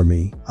ignore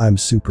me, I'm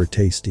super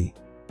tasty.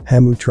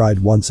 Hamu tried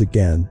once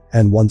again,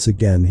 and once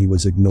again he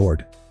was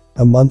ignored.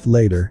 A month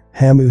later,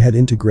 Hamu had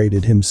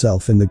integrated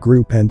himself in the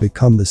group and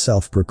become the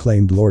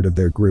self-proclaimed lord of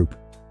their group.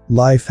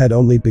 Life had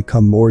only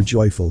become more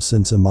joyful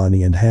since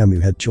Imani and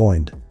Hamu had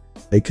joined.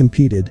 They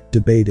competed,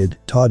 debated,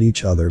 taught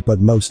each other, but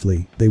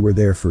mostly, they were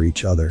there for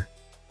each other.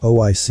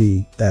 Oh, I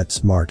see, that's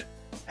smart.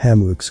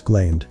 Hamu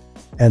exclaimed.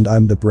 And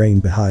I'm the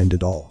brain behind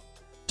it all.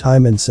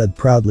 Timon said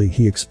proudly.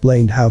 He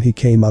explained how he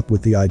came up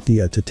with the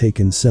idea to take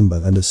in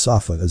Simba and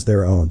Asafa as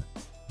their own.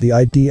 The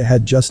idea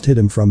had just hit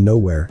him from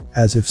nowhere,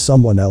 as if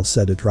someone else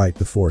said it right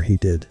before he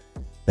did.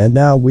 And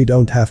now we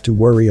don't have to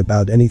worry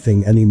about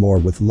anything anymore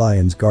with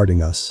lions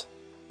guarding us.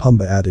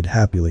 Pumbaa added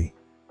happily.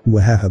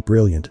 Wahaha,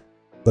 brilliant.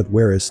 But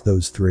where is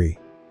those 3?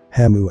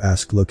 Hamu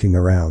asked looking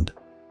around.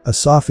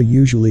 Asafa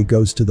usually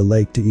goes to the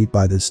lake to eat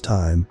by this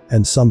time,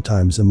 and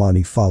sometimes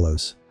Imani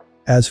follows.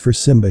 As for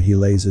Simba, he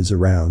lazes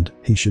around,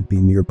 he should be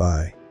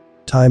nearby.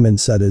 Timon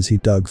said as he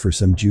dug for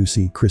some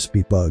juicy,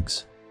 crispy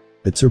bugs.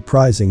 It's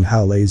surprising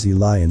how lazy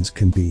lions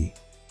can be.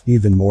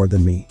 Even more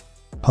than me.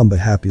 Pumbaa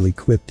happily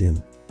quipped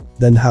in.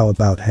 Then how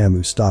about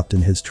Hamu stopped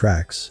in his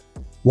tracks.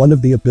 One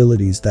of the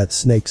abilities that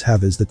snakes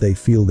have is that they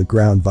feel the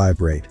ground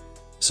vibrate.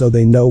 So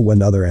they know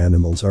when other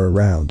animals are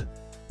around.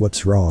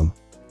 What's wrong?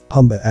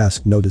 Pumbaa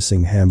asked,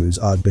 noticing Hamu's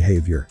odd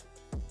behavior.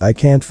 I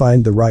can't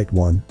find the right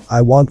one,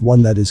 I want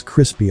one that is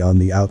crispy on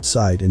the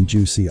outside and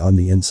juicy on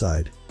the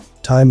inside.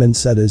 Timon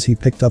said as he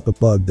picked up a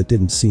bug that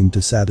didn't seem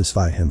to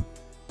satisfy him.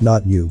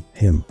 Not you,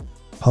 him.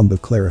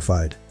 Pumbaa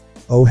clarified.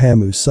 Oh,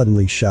 Hamu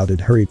suddenly shouted,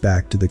 hurry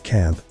back to the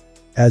camp.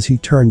 As he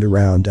turned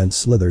around and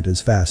slithered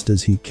as fast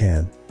as he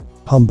can.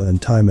 Pumbaa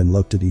and Timon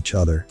looked at each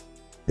other.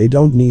 They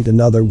don't need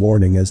another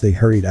warning as they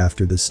hurried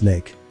after the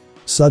snake.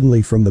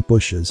 Suddenly from the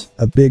bushes,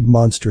 a big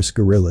monstrous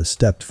gorilla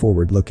stepped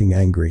forward looking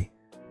angry.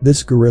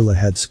 This gorilla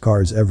had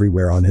scars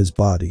everywhere on his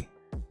body.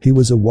 He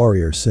was a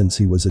warrior since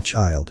he was a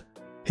child.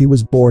 He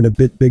was born a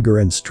bit bigger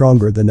and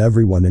stronger than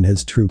everyone in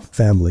his troop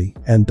family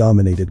and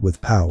dominated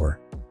with power.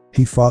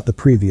 He fought the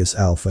previous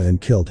alpha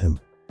and killed him.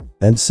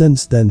 And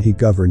since then he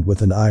governed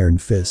with an iron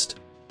fist.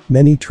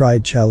 Many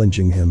tried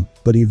challenging him,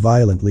 but he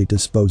violently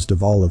disposed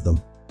of all of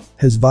them.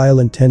 His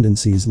violent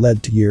tendencies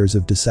led to years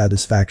of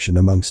dissatisfaction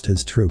amongst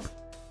his troop.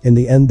 In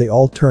the end they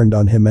all turned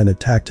on him and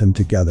attacked him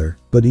together,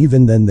 but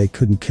even then they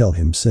couldn't kill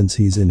him since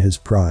he's in his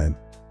prime.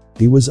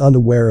 He was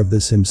unaware of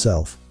this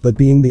himself, but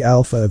being the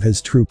alpha of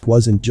his troop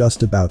wasn't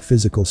just about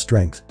physical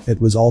strength, it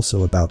was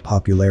also about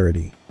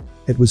popularity.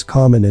 It was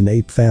common in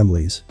ape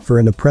families for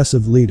an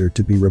oppressive leader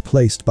to be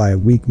replaced by a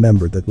weak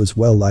member that was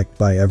well liked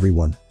by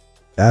everyone.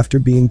 After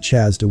being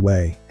chased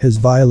away, his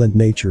violent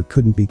nature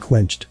couldn't be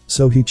quenched,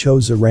 so he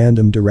chose a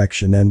random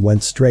direction and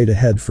went straight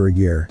ahead for a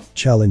year,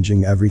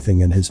 challenging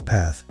everything in his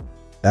path.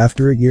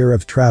 After a year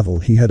of travel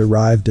he had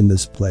arrived in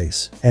this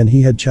place, and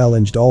he had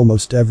challenged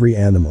almost every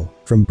animal,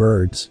 from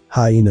birds,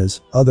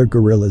 hyenas, other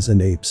gorillas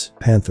and apes,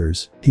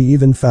 panthers. He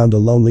even found a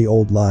lonely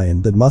old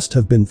lion that must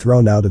have been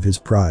thrown out of his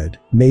pride,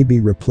 maybe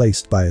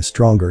replaced by a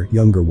stronger,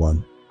 younger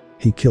one.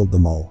 He killed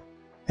them all.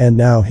 And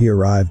now he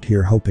arrived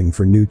here hoping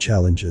for new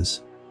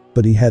challenges.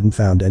 But he hadn't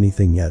found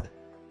anything yet.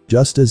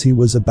 Just as he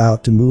was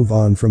about to move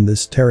on from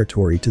this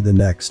territory to the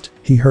next,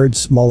 he heard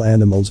small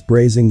animals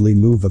brazenly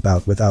move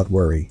about without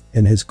worry,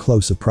 in his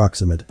close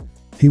approximate.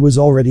 He was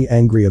already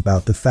angry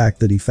about the fact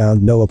that he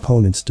found no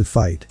opponents to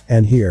fight,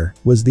 and here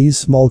was these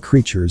small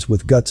creatures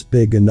with guts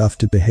big enough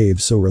to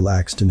behave so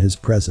relaxed in his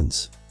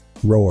presence.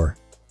 Roar.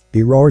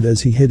 He roared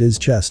as he hit his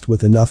chest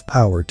with enough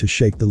power to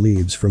shake the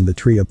leaves from the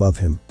tree above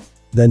him.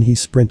 Then he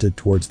sprinted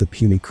towards the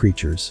puny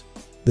creatures.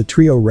 The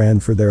trio ran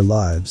for their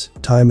lives.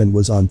 Timon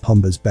was on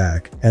Pumbaa's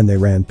back, and they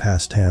ran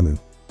past Hamu.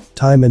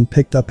 Timon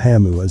picked up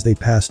Hamu as they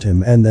passed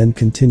him and then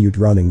continued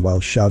running while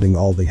shouting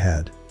all they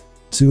had.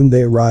 Soon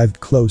they arrived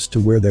close to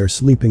where their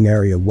sleeping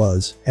area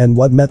was, and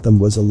what met them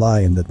was a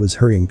lion that was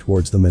hurrying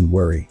towards them in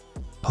worry.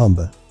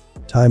 Pumbaa.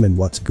 Timon,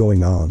 what's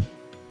going on?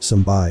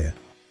 Simba.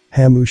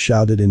 Hamu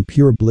shouted in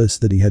pure bliss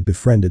that he had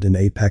befriended an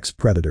apex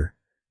predator.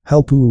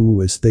 Help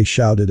Uus, they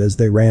shouted as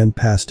they ran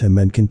past him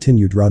and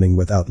continued running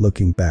without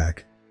looking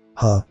back.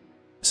 Huh?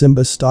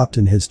 Simba stopped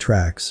in his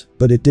tracks,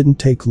 but it didn't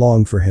take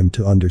long for him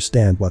to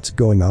understand what's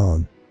going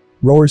on.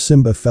 Roar.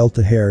 Simba felt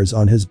the hairs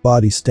on his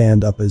body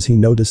stand up as he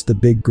noticed the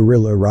big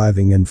gorilla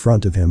arriving in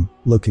front of him,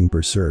 looking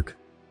berserk.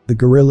 The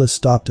gorilla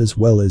stopped as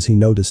well as he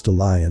noticed a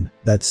lion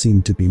that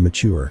seemed to be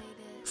mature.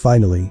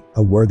 Finally,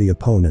 a worthy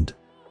opponent.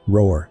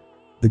 Roar.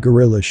 The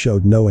gorilla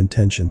showed no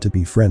intention to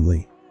be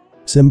friendly.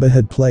 Simba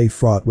had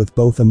play-fought with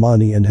both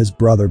Amani and his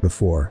brother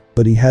before,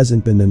 but he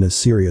hasn't been in a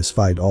serious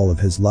fight all of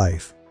his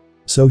life.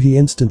 So he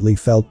instantly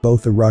felt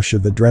both a rush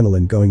of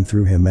adrenaline going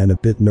through him and a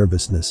bit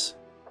nervousness.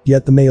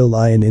 Yet the male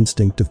lion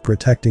instinct of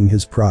protecting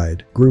his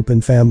pride, group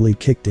and family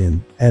kicked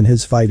in, and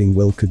his fighting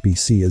will could be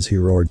seen as he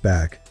roared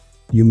back.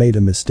 You made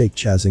a mistake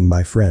chasing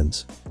my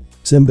friends.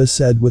 Simba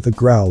said with a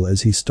growl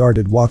as he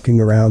started walking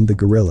around the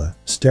gorilla,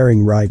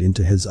 staring right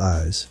into his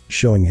eyes,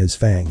 showing his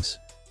fangs.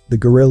 The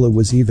gorilla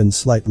was even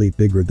slightly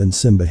bigger than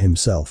Simba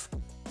himself.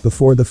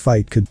 Before the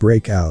fight could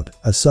break out,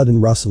 a sudden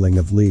rustling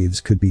of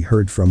leaves could be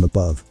heard from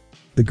above.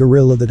 The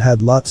gorilla that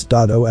had lots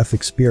of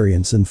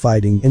experience in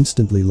fighting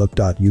instantly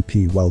looked up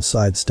while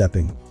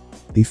sidestepping.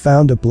 He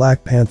found a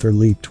black panther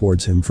leap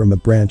towards him from a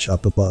branch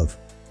up above.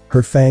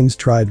 Her fangs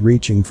tried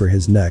reaching for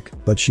his neck,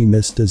 but she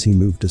missed as he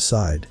moved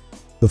aside.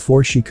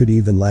 Before she could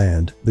even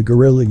land, the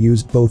gorilla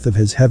used both of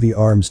his heavy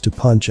arms to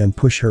punch and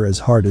push her as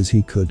hard as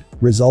he could,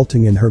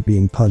 resulting in her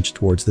being punched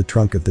towards the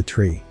trunk of the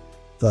tree.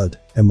 Thud.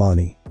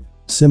 Amani.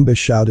 Simba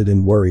shouted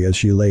in worry as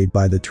she laid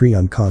by the tree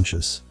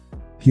unconscious.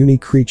 Puny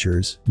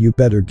creatures, you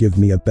better give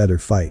me a better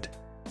fight.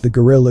 The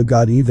gorilla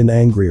got even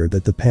angrier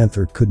that the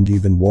panther couldn't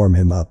even warm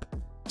him up.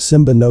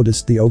 Simba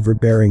noticed the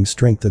overbearing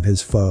strength of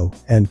his foe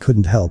and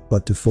couldn't help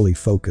but to fully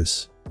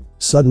focus.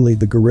 Suddenly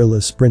the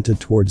gorilla sprinted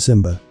toward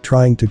Simba,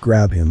 trying to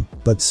grab him,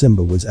 but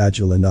Simba was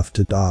agile enough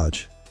to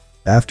dodge.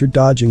 After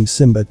dodging,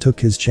 Simba took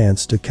his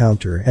chance to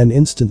counter and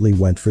instantly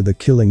went for the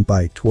killing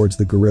bite towards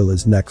the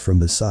gorilla's neck from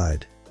the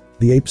side.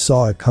 The ape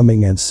saw it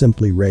coming and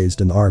simply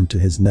raised an arm to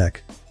his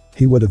neck.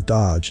 He would have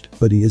dodged,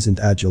 but he isn't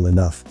agile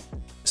enough.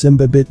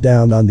 Simba bit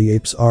down on the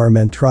ape's arm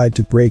and tried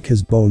to break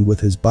his bone with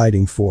his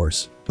biting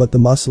force, but the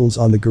muscles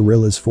on the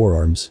gorilla's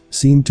forearms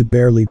seemed to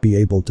barely be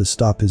able to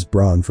stop his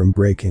brawn from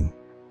breaking.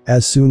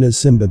 As soon as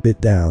Simba bit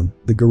down,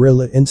 the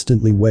gorilla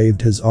instantly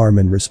waved his arm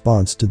in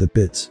response to the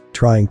bits,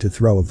 trying to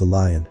throw of the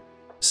lion.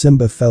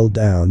 Simba fell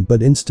down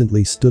but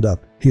instantly stood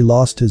up. He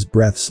lost his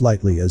breath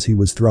slightly as he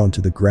was thrown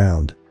to the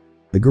ground.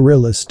 The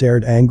gorilla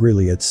stared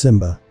angrily at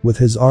Simba, with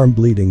his arm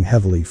bleeding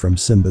heavily from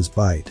Simba's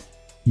bite.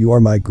 "You are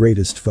my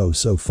greatest foe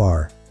so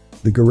far,"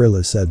 the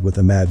gorilla said with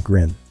a mad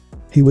grin.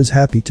 He was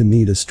happy to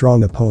meet a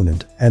strong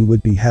opponent and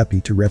would be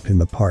happy to rip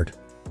him apart.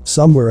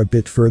 Somewhere a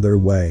bit further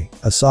away,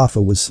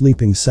 Asafa was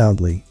sleeping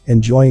soundly,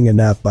 enjoying a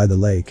nap by the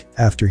lake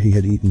after he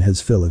had eaten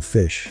his fill of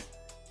fish.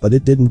 But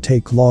it didn't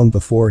take long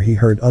before he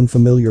heard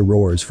unfamiliar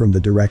roars from the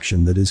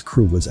direction that his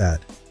crew was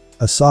at.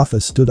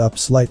 Asafa stood up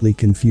slightly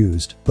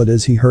confused, but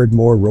as he heard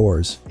more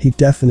roars, he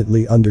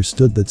definitely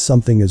understood that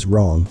something is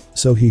wrong,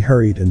 so he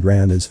hurried and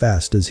ran as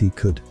fast as he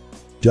could.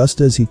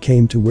 Just as he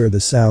came to where the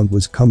sound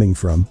was coming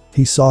from,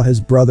 he saw his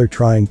brother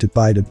trying to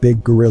bite a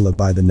big gorilla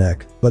by the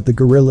neck, but the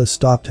gorilla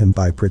stopped him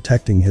by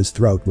protecting his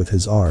throat with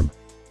his arm.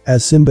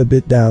 As Simba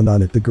bit down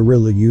on it, the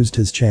gorilla used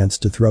his chance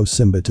to throw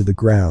Simba to the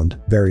ground,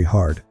 very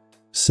hard.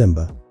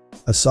 "Simba!"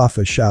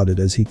 Asafa shouted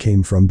as he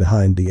came from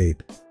behind the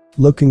ape.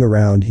 Looking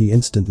around, he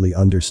instantly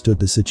understood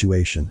the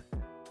situation.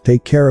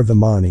 "Take care of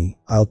Imani,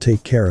 I'll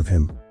take care of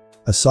him,"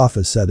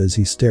 Asafa said as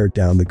he stared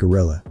down the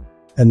gorilla.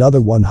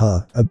 "Another one,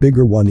 huh? A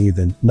bigger one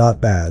even,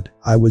 not bad,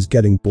 I was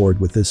getting bored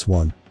with this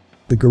one,"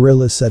 the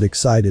gorilla said,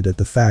 excited at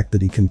the fact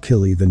that he can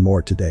kill even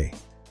more today.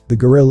 The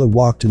gorilla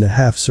walked in a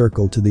half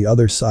circle to the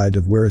other side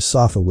of where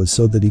Asafa was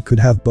so that he could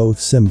have both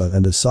Simba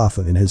and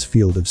Asafa in his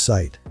field of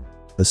sight.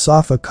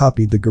 Asafa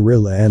copied the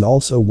gorilla and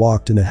also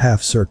walked in a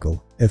half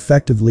circle,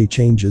 effectively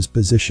changes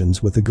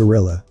positions with the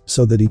gorilla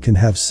so that he can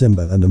have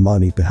Simba and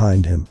Imani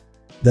behind him.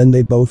 Then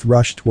they both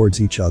rushed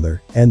towards each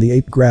other, and the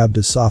ape grabbed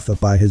Asafa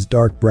by his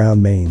dark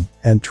brown mane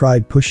and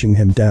tried pushing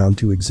him down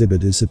to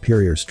exhibit his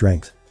superior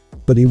strength.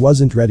 But he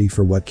wasn't ready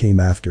for what came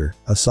after.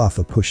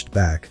 Asafa pushed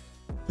back.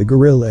 The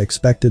gorilla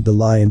expected the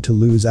lion to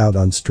lose out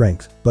on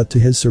strength, but to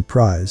his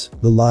surprise,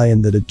 the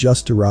lion that had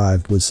just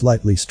arrived was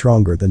slightly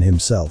stronger than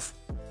himself.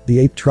 The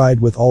ape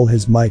tried with all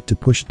his might to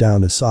push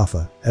down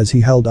Asafa as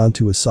he held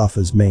onto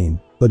Asafa's mane,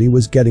 but he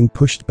was getting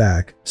pushed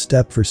back,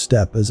 step for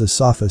step, as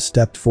Asafa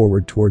stepped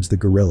forward towards the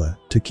gorilla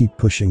to keep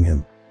pushing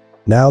him.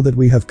 "Now that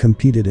we have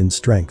competed in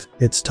strength,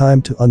 it's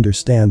time to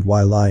understand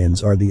why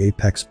lions are the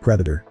apex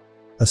predator,"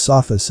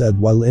 Asafa said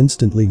while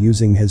instantly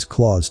using his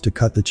claws to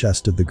cut the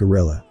chest of the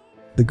gorilla.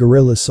 The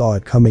gorilla saw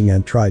it coming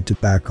and tried to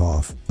back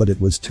off, but it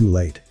was too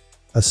late.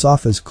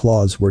 Asafa's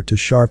claws were too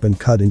sharp and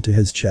cut into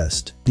his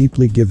chest,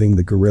 deeply giving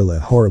the gorilla a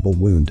horrible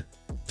wound.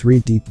 3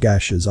 deep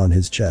gashes on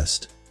his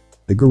chest.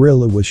 The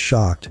gorilla was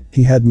shocked.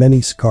 He had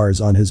many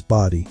scars on his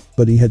body,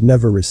 but he had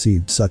never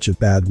received such a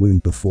bad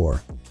wound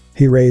before.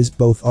 He raised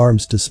both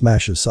arms to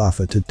smash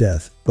Asafa to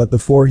death, but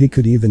before he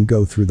could even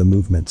go through the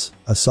movements,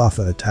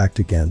 Asafa attacked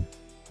again.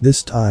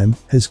 This time,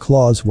 his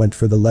claws went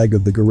for the leg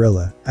of the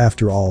gorilla.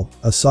 After all,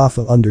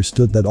 Asafa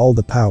understood that all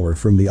the power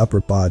from the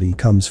upper body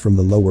comes from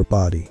the lower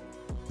body.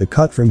 The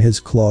cut from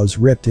his claws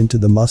ripped into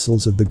the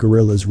muscles of the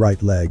gorilla's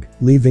right leg,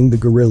 leaving the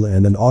gorilla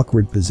in an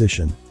awkward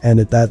position, and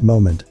at that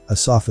moment,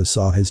 Asafa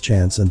saw his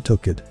chance and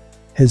took it.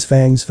 His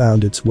fangs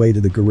found its way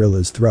to the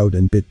gorilla's throat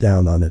and bit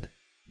down on it.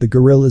 The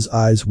gorilla's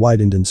eyes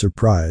widened in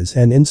surprise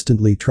and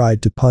instantly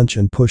tried to punch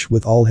and push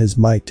with all his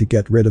might to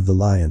get rid of the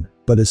lion,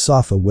 but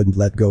Asafa wouldn't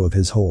let go of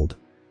his hold.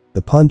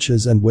 The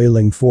punches and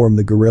wailing from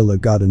the gorilla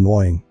got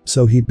annoying,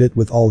 so he bit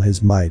with all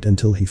his might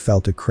until he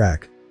felt a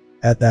crack.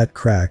 At that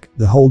crack,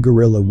 the whole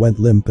gorilla went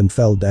limp and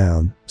fell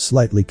down,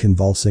 slightly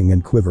convulsing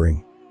and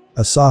quivering.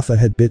 Asafa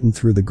had bitten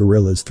through the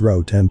gorilla's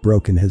throat and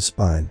broken his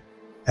spine.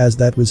 As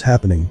that was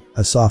happening,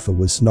 Asafa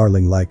was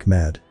snarling like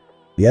mad.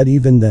 Yet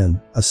even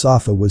then,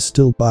 Asafa was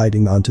still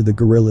biting onto the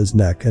gorilla's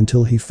neck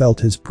until he felt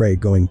his prey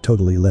going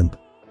totally limp.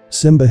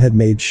 Simba had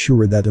made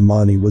sure that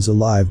Imani was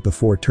alive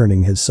before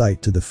turning his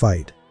sight to the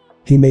fight.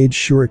 He made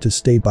sure to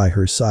stay by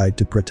her side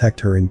to protect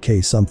her in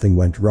case something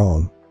went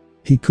wrong.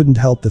 He couldn't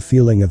help the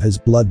feeling of his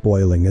blood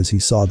boiling as he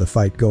saw the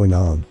fight going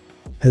on.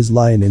 His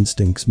lion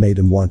instincts made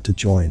him want to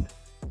join.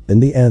 In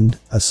the end,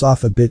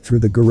 Asafa bit through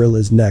the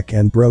gorilla's neck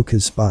and broke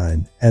his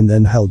spine, and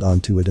then held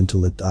onto it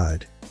until it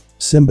died.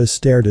 Simba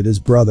stared at his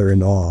brother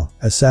in awe.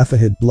 Asafa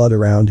had blood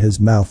around his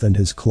mouth and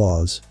his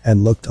claws,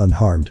 and looked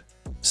unharmed.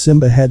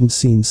 Simba hadn't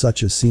seen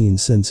such a scene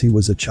since he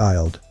was a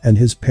child, and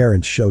his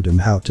parents showed him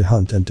how to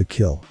hunt and to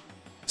kill.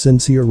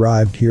 Since he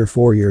arrived here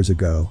 4 years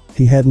ago,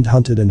 he hadn't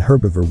hunted an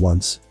herbivore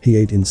once. He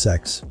ate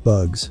insects,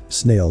 bugs,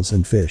 snails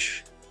and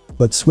fish.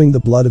 But swing the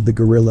blood of the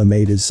gorilla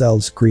made his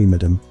cells scream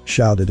at him,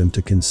 shout at him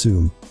to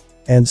consume.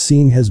 And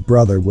seeing his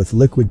brother with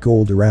liquid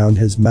gold around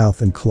his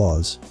mouth and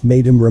claws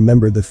made him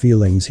remember the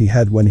feelings he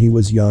had when he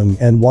was young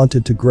and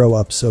wanted to grow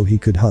up so he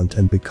could hunt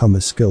and become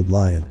a skilled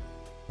lion.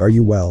 "Are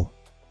you well?"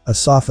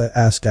 Asafa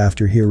asked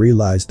after he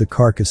realized the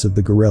carcass of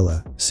the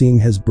gorilla. Seeing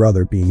his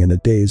brother being in a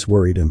daze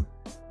worried him.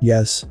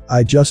 "Yes,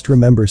 I just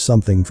remember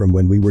something from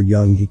when we were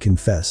young," he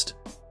confessed.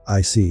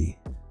 "I see."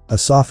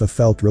 Asafa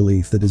felt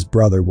relief that his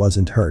brother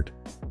wasn't hurt.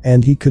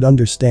 And he could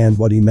understand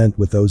what he meant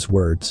with those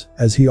words,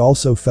 as he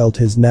also felt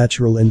his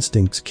natural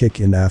instincts kick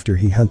in after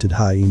he hunted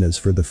hyenas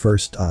for the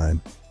first time.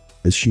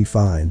 "Is she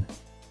fine?"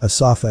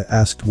 Asafa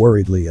asked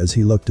worriedly as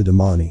he looked at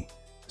Imani.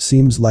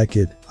 "Seems like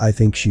it, I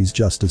think she's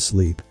just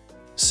asleep,"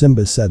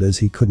 Simba said as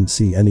he couldn't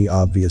see any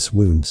obvious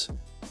wounds.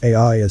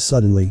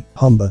 Suddenly,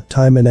 Pumbaa,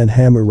 Timon and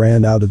Hamu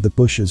ran out of the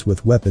bushes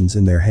with weapons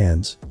in their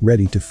hands,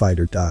 ready to fight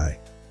or die.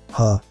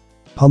 "Huh?"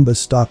 Pumbaa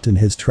stopped in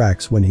his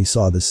tracks when he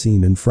saw the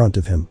scene in front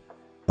of him.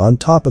 On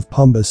top of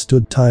Pumbaa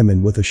stood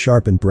Timon with a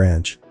sharpened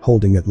branch,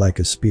 holding it like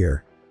a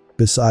spear.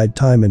 Beside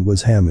Timon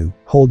was Hamu,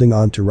 holding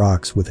onto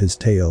rocks with his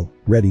tail,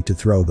 ready to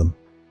throw them.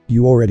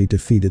 "You already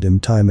defeated him?"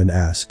 Timon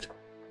asked.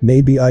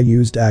 "Maybe I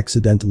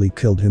accidentally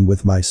killed him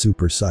with my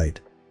super sight,"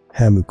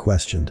 Hamu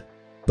questioned.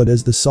 But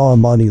as they saw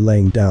Imani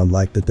laying down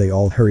like that, they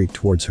all hurried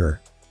towards her.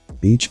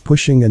 Each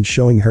pushing and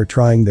showing her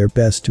trying their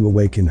best to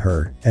awaken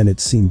her, and it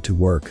seemed to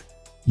work.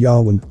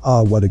 "Yawan,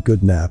 what a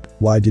good nap,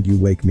 why did you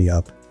wake me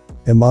up?"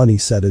 Imani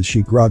said as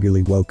she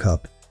groggily woke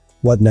up.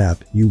 "What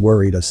nap, you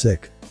worried us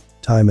sick?"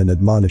 Timon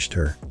admonished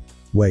her.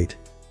 "Wait."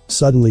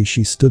 Suddenly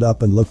she stood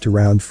up and looked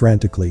around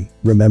frantically,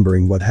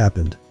 remembering what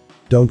happened.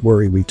 "Don't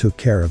worry, we took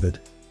care of it,"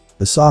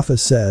 Asafa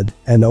said,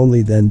 and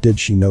only then did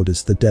she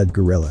notice the dead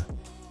gorilla.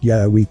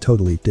 "Yeah, we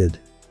totally did,"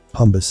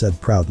 Pumbaa said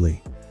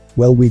proudly.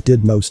 "Well, we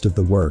did most of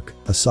the work,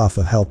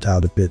 Asafa helped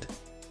out a bit,"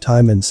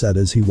 Timon said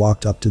as he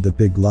walked up to the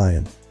big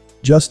lion.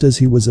 Just as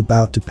he was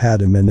about to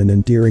pat him in an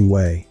endearing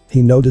way,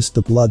 he noticed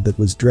the blood that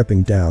was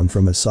dripping down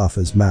from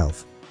Asafa's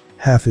mouth.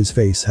 Half his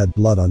face had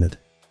blood on it.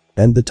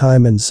 And the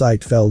Timon's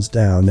sight fell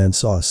down and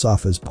saw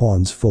Asafa's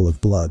pawns full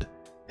of blood.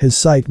 His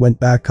sight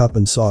went back up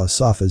and saw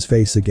Asafa's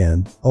face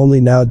again,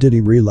 only now did he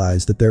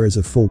realize that there is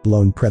a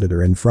full-blown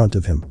predator in front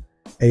of him.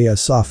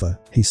 Asafa,"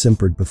 he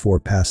simpered before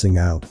passing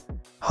out.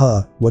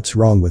 "Huh, what's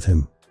wrong with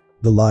him?"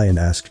 the lion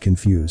asked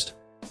confused.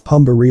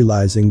 Pumbaa,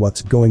 realizing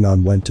what's going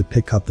on, went to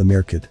pick up the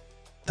meerkat.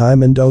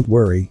 "Timon, don't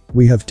worry,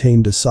 we have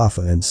tamed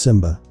Asafa and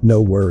Simba,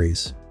 no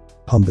worries,"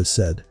 Pumbaa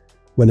said.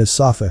 When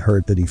Asafa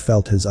heard that, he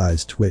felt his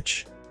eyes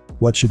twitch.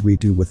 "What should we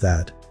do with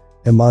that?"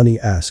 Imani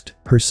asked,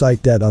 her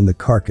sight dead on the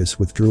carcass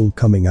with drool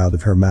coming out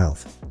of her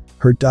mouth.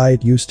 Her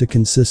diet used to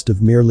consist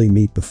of merely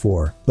meat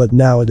before, but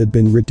now it had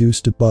been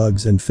reduced to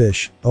bugs and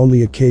fish,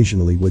 only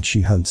occasionally would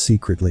she hunt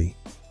secretly.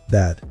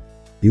 "That.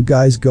 You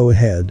guys go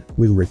ahead,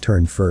 we'll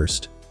return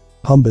first,"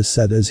 Pumbaa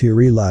said as he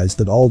realized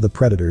that all the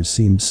predators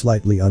seemed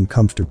slightly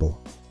uncomfortable.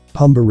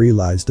 Pumbaa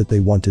realized that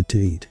they wanted to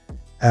eat.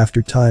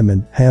 After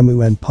Timon,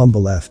 Hamu and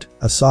Pumbaa left,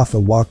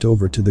 Asafa walked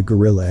over to the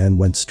gorilla and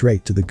went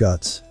straight to the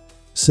guts.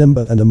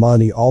 Simba and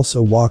Imani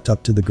also walked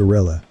up to the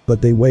gorilla,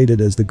 but they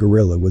waited as the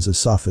gorilla was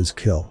Asafa's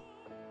kill.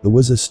 There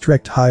was a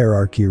strict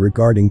hierarchy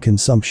regarding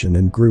consumption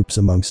in groups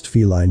amongst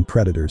feline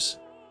predators.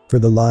 For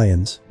the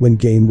lions, when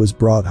game was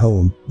brought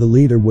home, the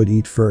leader would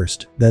eat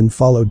first, then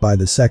followed by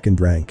the second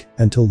rank,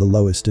 until the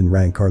lowest in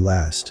rank are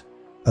last.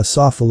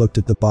 Asafa looked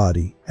at the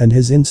body, and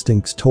his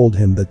instincts told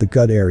him that the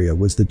gut area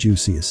was the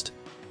juiciest.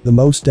 The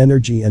most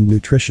energy and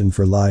nutrition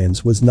for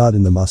lions was not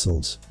in the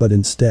muscles, but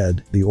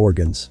instead, the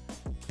organs.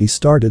 He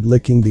started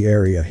licking the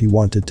area he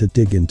wanted to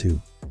dig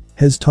into.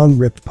 His tongue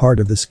ripped part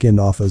of the skin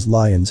off, as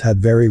lions had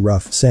very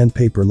rough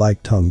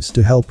sandpaper-like tongues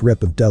to help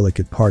rip a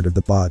delicate part of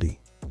the body.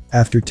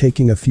 After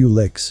taking a few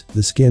licks,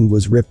 the skin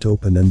was ripped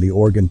open and the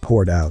organ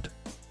poured out.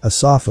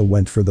 Asafa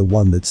went for the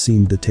one that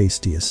seemed the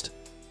tastiest.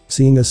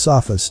 Seeing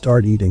Asafa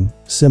start eating,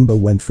 Simba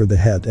went for the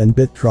head and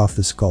bit off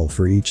the skull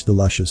for each the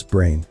luscious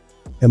brain.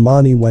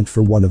 Imani went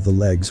for one of the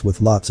legs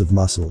with lots of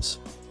muscles.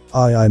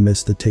 I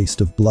miss the taste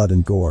of blood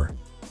and gore,"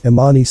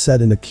 Imani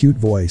said in a cute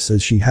voice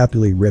as she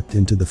happily ripped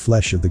into the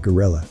flesh of the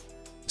gorilla.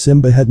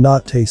 Simba had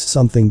not tasted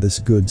something this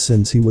good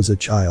since he was a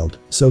child,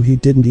 so he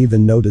didn't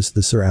even notice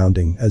the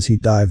surrounding as he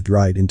dived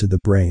right into the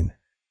brain.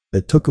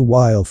 It took a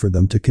while for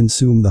them to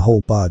consume the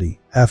whole body.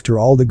 After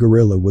all, the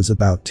gorilla was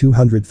about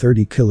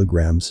 230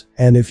 kilograms,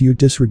 and if you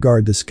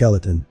disregard the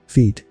skeleton,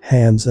 feet,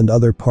 hands and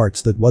other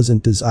parts that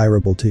wasn't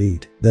desirable to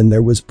eat, then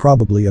there was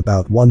probably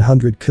about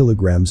 100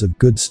 kilograms of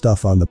good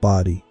stuff on the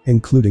body,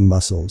 including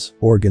muscles,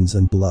 organs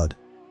and blood.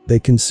 They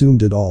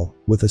consumed it all,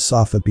 with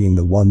Asafa being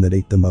the one that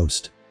ate the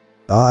most.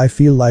 "I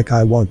feel like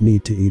I won't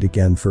need to eat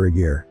again for a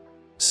year,"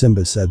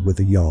 Simba said with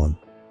a yawn.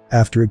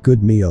 "After a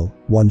good meal,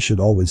 one should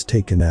always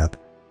take a nap.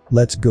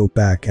 Let's go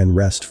back and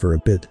rest for a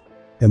bit,"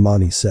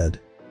 Imani said.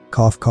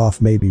 Cough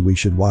cough, maybe we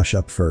should wash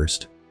up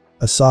first,"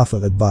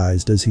 Asafa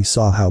advised as he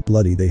saw how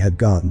bloody they had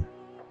gotten.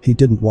 He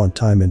didn't want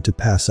Timon to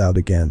pass out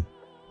again.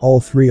 All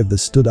three of them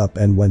stood up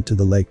and went to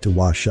the lake to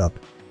wash up.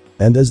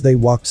 And as they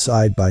walked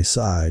side by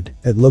side,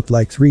 it looked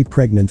like three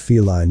pregnant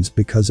felines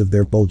because of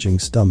their bulging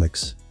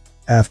stomachs.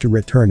 After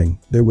returning,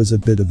 there was a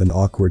bit of an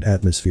awkward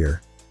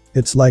atmosphere.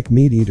 It's like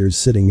meat eaters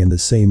sitting in the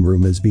same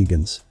room as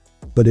vegans.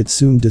 But it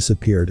soon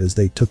disappeared as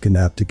they took a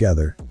nap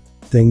together.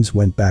 Things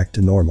went back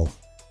to normal.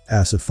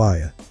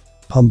 Asafaya.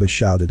 Pumba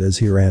shouted as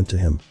he ran to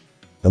him.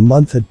 A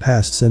month had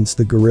passed since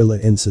the gorilla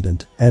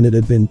incident, and it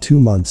had been 2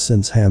 months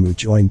since Hamu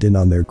joined in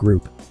on their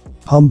group.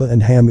 Pumba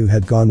and Hamu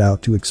had gone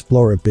out to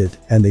explore a bit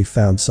and they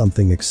found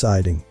something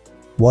exciting.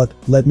 "What,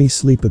 let me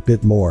sleep a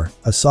bit more,"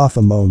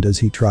 Asafa moaned as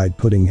he tried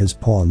putting his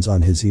pawns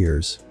on his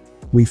ears.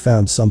 "We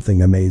found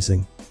something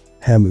amazing,"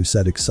 Hamu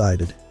said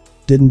excited.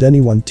 "Didn't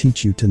anyone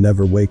teach you to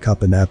never wake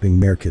up a napping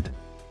merkid?"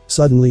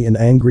 Suddenly an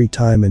angry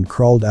Timon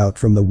crawled out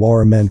from the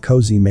warm and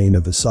cozy mane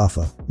of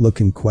Asafa,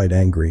 looking quite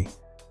angry.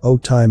 "Oh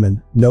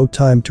Timon, no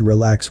time to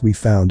relax, we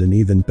found an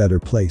even better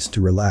place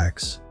to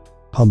relax,"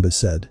 Pumba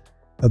said.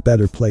 "A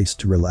better place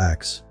to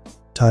relax?"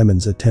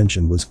 Timon's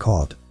attention was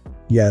caught.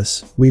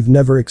 "Yes, we've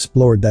never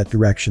explored that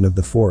direction of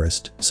the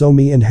forest, so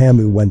me and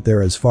Hamu went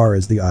there as far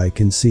as the eye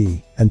can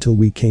see, until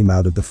we came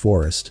out of the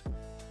forest."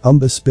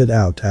 Pumba spit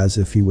out as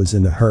if he was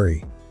in a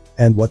hurry.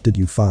 "And what did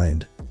you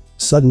find?"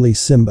 Suddenly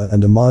Simba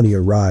and Amani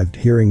arrived,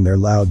 hearing their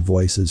loud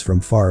voices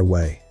from far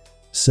away.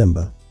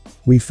 "Simba.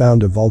 We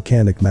found a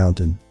volcanic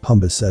mountain,"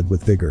 Pumba said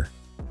with vigor.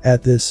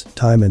 At this,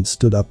 Timon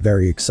stood up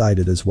very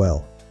excited as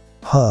well.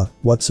 "Huh,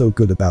 what's so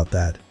good about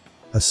that?"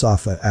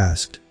 Asafa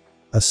asked.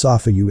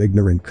 "Asafa, you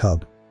ignorant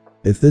cub.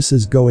 If this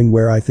is going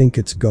where I think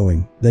it's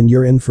going, then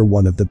you're in for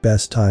one of the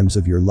best times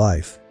of your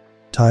life,"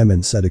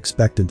 Timon said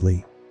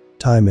expectantly.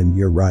 "Timon,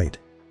 you're right,"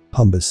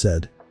 Pumba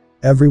said.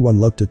 Everyone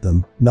looked at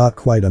them, not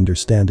quite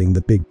understanding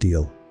the big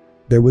deal.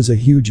 "There was a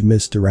huge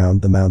mist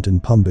around the mountain,"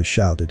 Pumba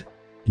shouted.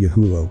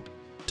 "Yahuo,"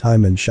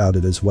 Timon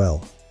shouted as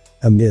well.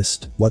 "A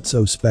mist, what's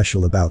so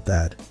special about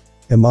that?"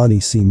 Imani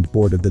seemed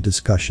bored of the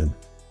discussion.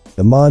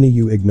 "Imani,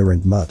 you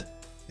ignorant mutt.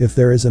 If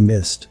there is a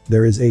mist,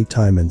 there is a,"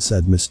 Timon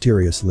said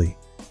mysteriously.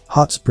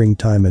 "Hot spring,"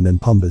 Timon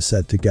and Pumba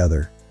said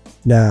together.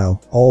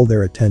 Now, all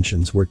their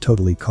attentions were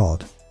totally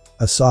caught.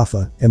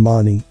 Asafa,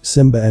 Imani,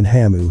 Simba and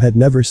Hamu had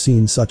never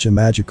seen such a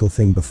magical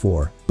thing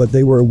before, but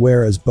they were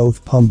aware as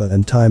both Pumba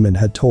and Timon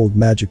had told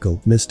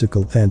magical,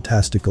 mystical,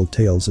 fantastical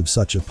tales of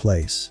such a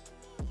place.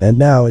 And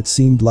now it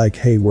seemed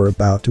like they were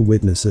about to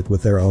witness it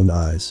with their own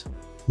eyes.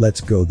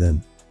 "Let's go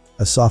then."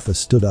 Asafa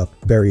stood up,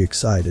 very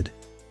excited.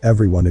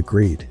 Everyone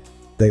agreed.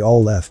 They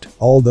all left.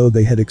 Although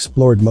they had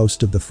explored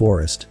most of the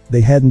forest, they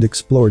hadn't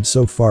explored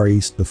so far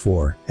east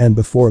before, and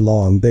before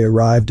long they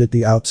arrived at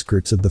the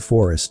outskirts of the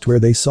forest where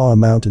they saw a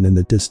mountain in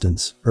the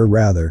distance, or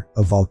rather,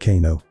 a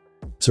volcano.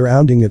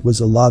 Surrounding it was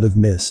a lot of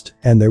mist,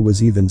 and there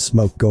was even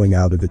smoke going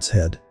out of its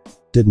head.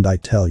 "Didn't I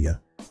tell ya?"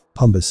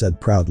 Pumba said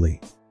proudly.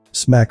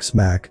 "Smack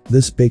smack,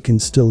 this bacon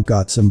still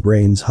got some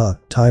brains, huh?"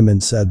 Timon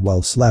said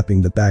while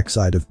slapping the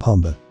backside of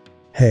Pumba.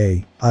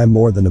 "Hey, I'm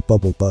more than a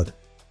bubble butt."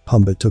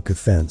 Pumba took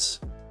offense.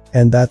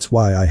 "And that's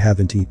why I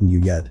haven't eaten you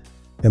yet,"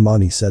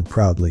 Imani said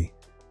proudly.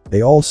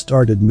 They all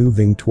started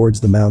moving towards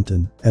the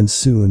mountain, and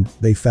soon,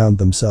 they found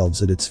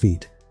themselves at its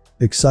feet.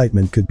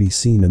 Excitement could be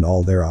seen in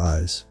all their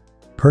eyes.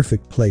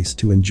 "Perfect place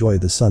to enjoy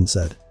the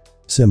sunset,"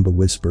 Simba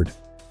whispered.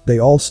 They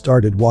all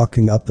started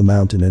walking up the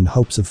mountain in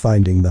hopes of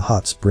finding the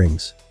hot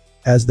springs.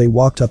 As they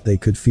walked up they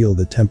could feel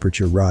the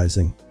temperature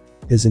rising.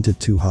 "Isn't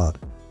it too hot?"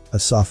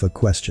 Asafa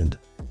questioned.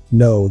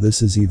 "No,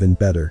 this is even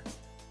better.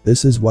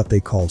 This is what they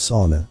call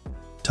sauna."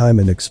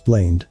 Timon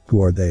explained.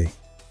 "Who are they?"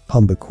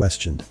 Pumba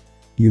questioned.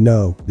 "You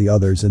know, the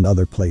others in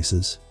other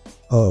places."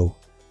 "Oh."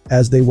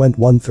 As they went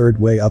 1/3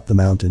 way up the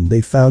mountain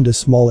they found a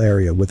small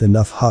area with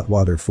enough hot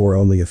water for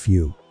only a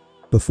few.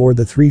 Before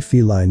the 3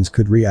 felines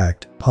could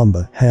react,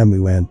 Pumba,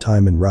 Hamu and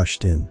Timon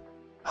rushed in.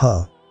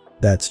 "Huh.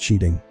 That's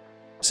cheating,"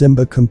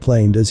 Simba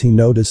complained as he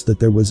noticed that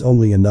there was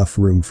only enough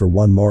room for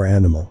one more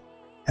animal.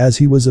 As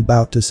he was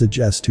about to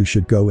suggest who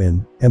should go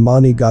in,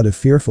 Imani got a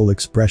fearful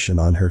expression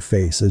on her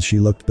face as she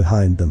looked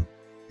behind them.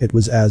 It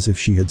was as if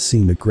she had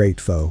seen a great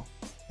foe.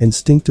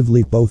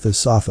 Instinctively both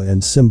Asafa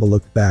and Simba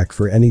looked back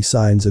for any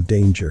signs of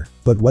danger,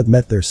 but what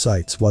met their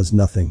sights was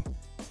nothing.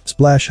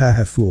 "Splash,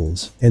 haha,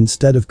 fools,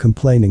 instead of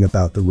complaining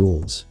about the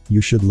rules,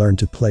 you should learn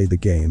to play the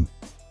game,"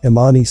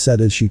 Imani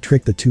said as she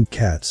tricked the 2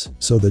 cats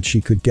so that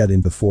she could get in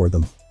before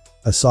them.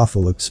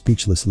 Asafa looked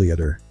speechlessly at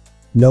her.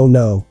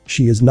 No,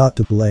 she is not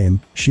to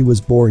blame, she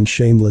was born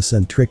shameless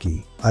and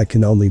tricky, I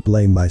can only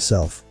blame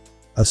myself."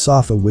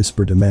 Asafa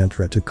whispered a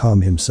mantra to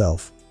calm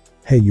himself.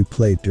 "Hey, you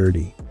played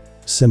dirty,"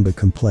 Simba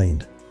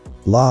complained.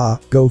 "La,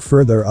 go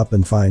further up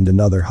and find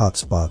another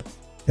hotspot,"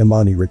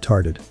 Imani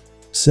retorted.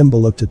 Simba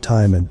looked at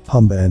Timon,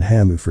 Pumba and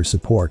Hamu for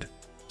support.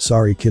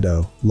 "Sorry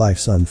kiddo,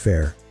 life's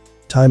unfair."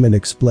 Timon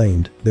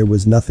explained there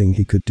was nothing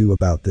he could do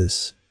about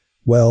this.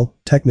 Well,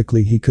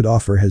 technically he could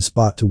offer his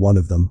spot to one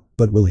of them,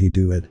 but will he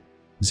do it?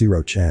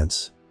 Zero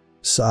chance.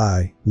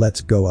 "Sigh,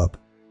 let's go up,"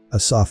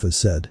 Asafa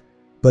said.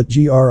 "But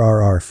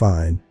grrr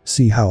fine,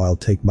 see how I'll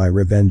take my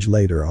revenge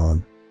later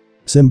on,"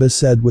 Simba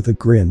said with a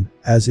grin,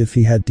 as if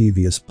he had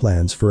devious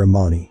plans for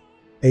Imani.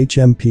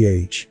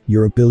 "HMPH,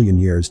 you're a billion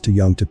years too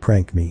young to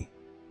prank me."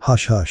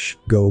 "Hush hush,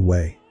 go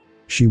away."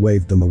 She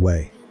waved them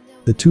away.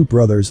 The two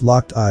brothers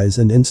locked eyes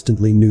and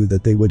instantly knew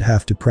that they would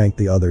have to prank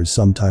the others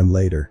sometime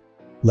later.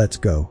 Let's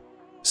go.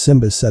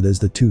 Simba said as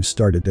the two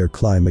started their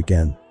climb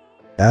again.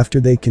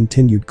 After they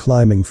continued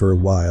climbing for a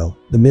while,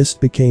 the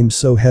mist became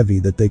so heavy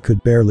that they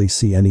could barely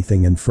see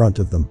anything in front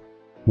of them.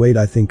 Wait,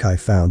 I think I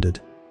found it.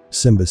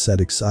 Simba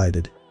said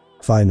excited.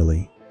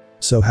 Finally.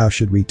 So how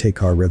should we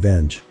take our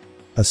revenge?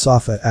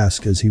 Asafa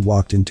asked as he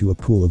walked into a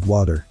pool of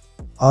water.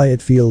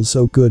 It feels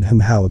so good.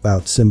 How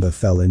about Simba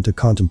fell into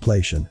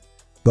contemplation.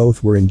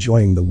 Both were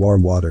enjoying the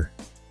warm water.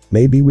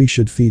 Maybe we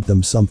should feed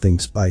them something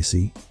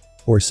spicy?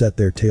 Or set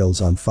their tails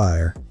on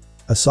fire?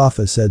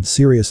 Asafa said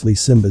seriously.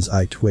 Simba's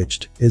eye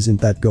twitched. Isn't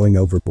that going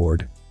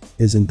overboard?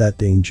 Isn't that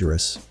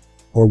dangerous?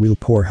 Or we'll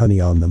pour honey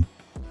on them.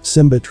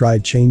 Simba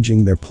tried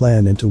changing their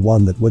plan into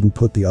one that wouldn't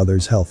put the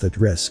others' health at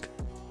risk.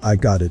 I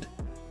got it.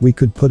 We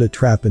could put a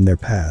trap in their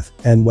path,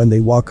 and when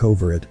they walk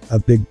over it, a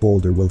big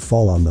boulder will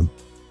fall on them.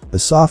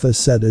 Asafa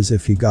said as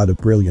if he got a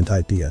brilliant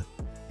idea.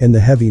 In the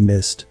heavy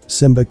mist,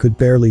 Simba could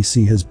barely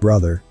see his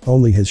brother,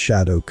 only his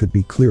shadow could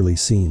be clearly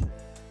seen.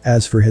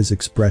 As for his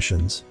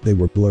expressions, they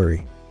were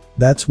blurry.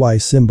 That's why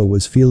Simba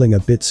was feeling a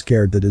bit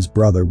scared that his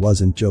brother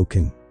wasn't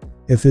joking.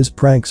 If his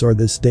pranks are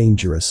this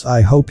dangerous,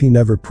 I hope he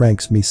never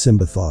pranks me,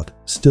 Simba thought,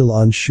 still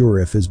unsure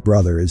if his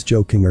brother is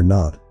joking or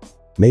not.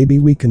 Maybe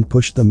we can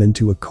push them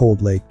into a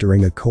cold lake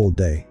during a cold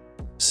day,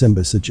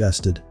 Simba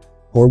suggested.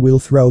 Or we'll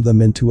throw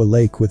them into a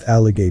lake with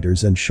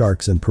alligators and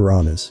sharks and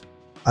piranhas.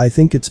 I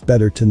think it's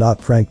better to not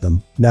prank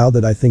them. Now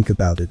that I think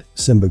about it,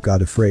 Simba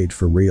got afraid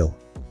for real.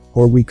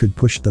 Or we could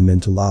push them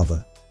into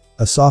lava.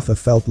 Asafa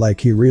felt like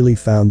he really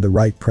found the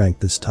right prank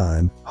this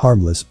time,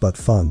 harmless but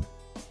fun.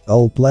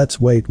 Let's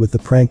wait with the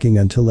pranking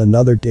until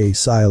another day.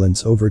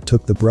 Silence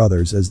overtook the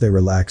brothers as they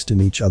relaxed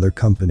in each other's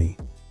company.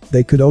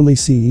 They could only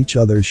see each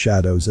other's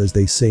shadows as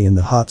they say in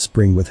the hot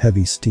spring with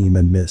heavy steam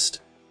and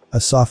mist.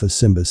 Asafa,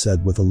 Simba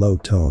said with a low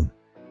tone.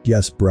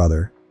 Yes,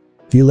 brother.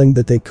 Feeling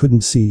that they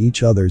couldn't see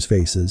each other's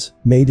faces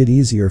made it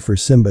easier for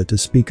Simba to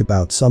speak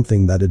about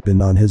something that had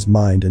been on his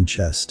mind and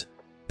chest.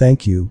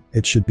 Thank you,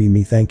 it should be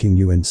me thanking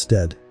you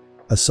instead.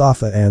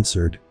 Asafa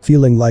answered,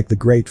 feeling like the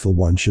grateful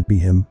one should be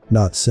him,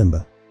 not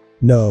Simba.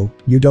 No,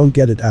 you don't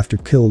get it. After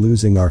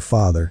losing our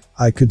father,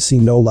 I could see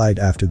no light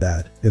after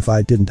that if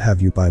I didn't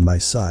have you by my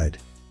side.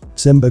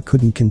 Simba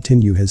couldn't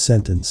continue his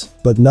sentence,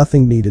 but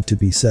nothing needed to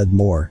be said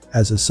more,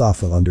 as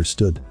Asafa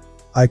understood.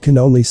 I can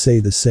only say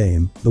the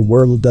same, the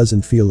world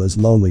doesn't feel as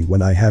lonely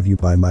when I have you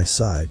by my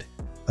side.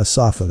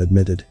 Asafa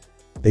admitted.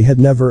 They had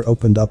never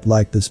opened up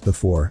like this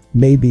before.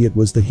 Maybe it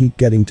was the heat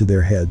getting to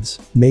their heads,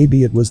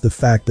 maybe it was the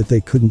fact that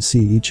they couldn't see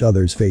each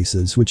other's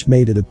faces which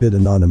made it a bit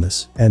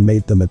anonymous and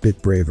made them a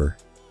bit braver.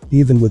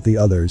 Even with the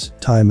others,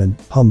 Timon,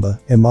 Pumbaa,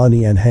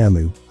 Imani and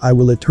Hamu, I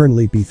will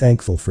eternally be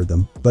thankful for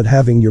them, but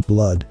having your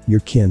blood,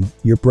 your kin,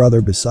 your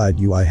brother beside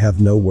you, I have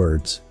no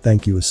words.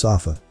 Thank you,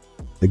 Asafa.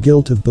 The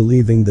guilt of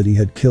believing that he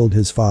had killed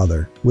his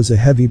father was a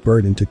heavy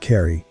burden to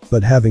carry,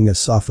 but having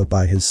Asafa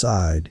by his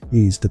side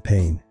eased the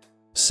pain.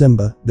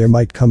 Simba, there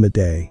might come a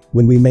day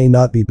when we may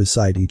not be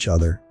beside each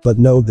other, but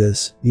know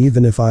this,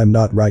 even if I'm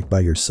not right by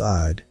your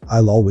side,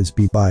 I'll always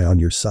be on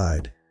your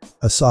side.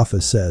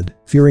 Asafa said,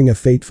 fearing a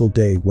fateful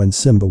day when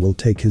Simba will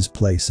take his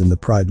place in the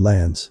Pride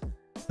Lands.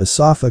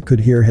 Asafa could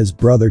hear his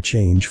brother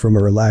change from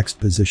a relaxed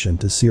position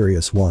to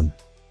serious one.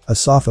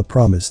 Asafa,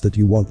 promise that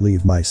you won't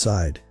leave my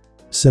side.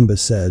 Simba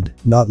said,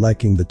 not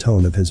liking the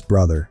tone of his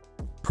brother.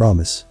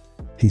 Promise.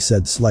 He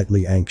said,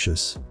 slightly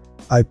anxious.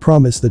 I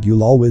promise that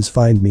you'll always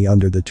find me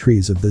under the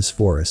trees of this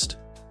forest.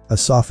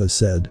 Asafa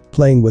said,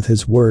 playing with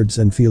his words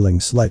and feeling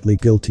slightly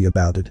guilty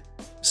about it.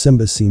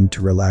 Simba seemed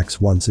to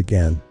relax once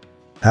again.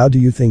 How do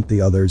you think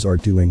the others are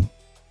doing?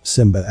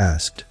 Simba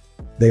asked.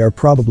 They are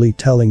probably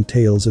telling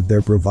tales of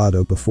their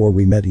bravado before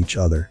we met each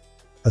other.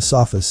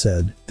 Asafa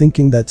said,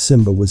 thinking that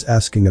Simba was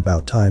asking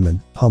about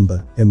Timon,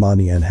 Pumbaa,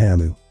 Imani and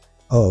Hamu.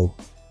 Oh.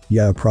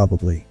 Yeah,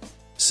 probably.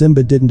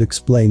 Simba didn't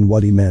explain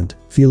what he meant,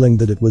 feeling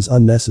that it was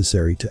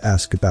unnecessary to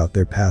ask about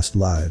their past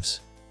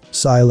lives.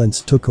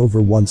 Silence took over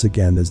once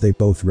again as they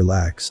both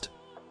relaxed.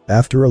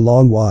 After a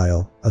long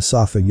while,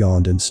 Asafa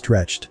yawned and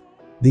stretched.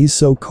 These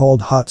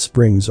so-called hot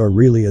springs are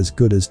really as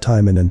good as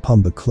Timon and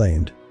Pumbaa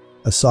claimed.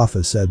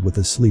 Asafa said with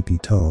a sleepy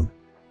tone.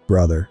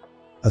 Brother.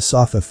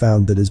 Asafa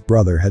found that his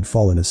brother had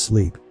fallen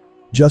asleep.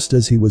 Just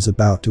as he was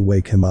about to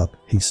wake him up,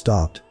 he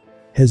stopped.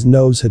 His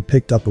nose had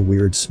picked up a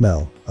weird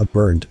smell, a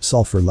burnt,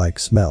 sulfur-like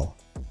smell.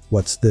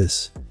 What's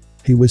this?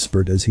 He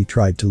whispered as he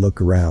tried to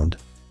look around.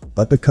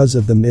 But because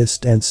of the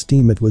mist and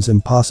steam it was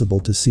impossible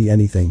to see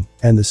anything,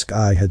 and the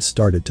sky had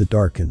started to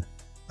darken.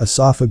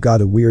 Asafa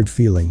got a weird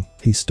feeling,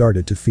 he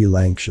started to feel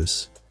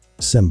anxious.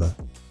 Simba.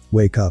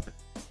 Wake up.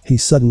 He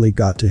suddenly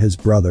got to his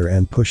brother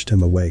and pushed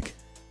him awake.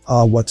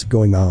 What's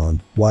going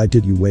on? Why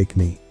did you wake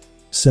me?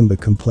 Simba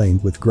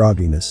complained with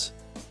grogginess.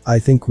 I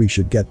think we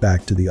should get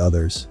back to the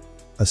others.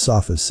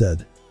 Asafa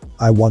said.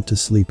 I want to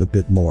sleep a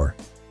bit more.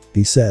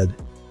 He said.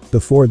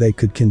 Before they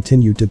could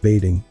continue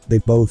debating, they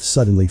both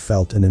suddenly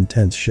felt an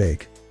intense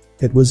shake.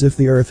 It was as if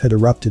the earth had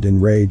erupted in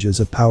rage as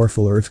a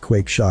powerful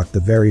earthquake shocked the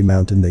very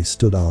mountain they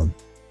stood on.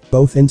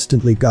 Both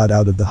instantly got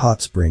out of the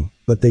hot spring,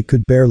 but they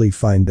could barely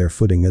find their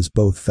footing as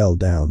both fell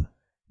down.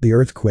 The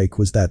earthquake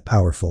was that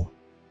powerful.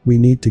 "We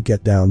need to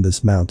get down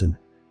this mountain,"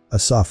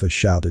 Asafa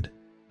shouted.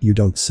 "You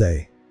don't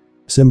say."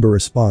 Simba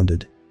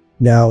responded.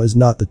 "Now is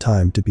not the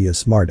time to be a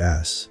smart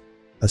ass."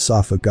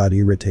 Asafa got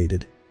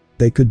irritated.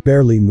 They could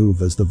barely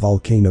move as the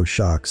volcano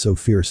shocked so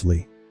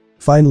fiercely.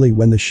 Finally,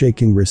 when the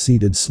shaking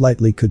receded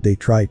slightly, could they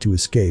try to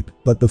escape,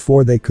 but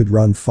before they could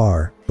run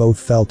far, both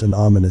felt an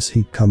ominous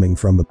heat coming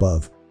from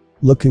above.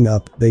 Looking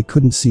up, they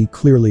couldn't see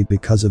clearly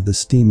because of the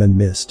steam and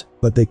mist,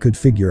 but they could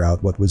figure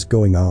out what was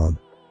going on.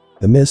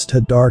 The mist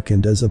had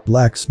darkened as a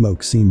black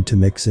smoke seemed to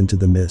mix into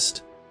the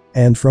mist.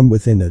 And from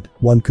within it,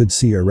 one could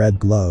see a red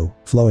glow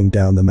flowing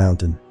down the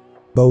mountain.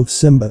 Both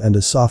Simba and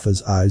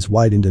Asafa's eyes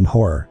widened in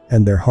horror,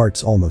 and their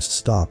hearts almost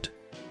stopped.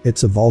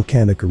 "It's a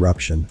volcanic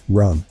eruption,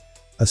 run!"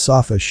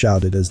 Asafa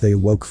shouted as they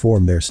awoke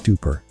from their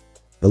stupor.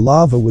 The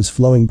lava was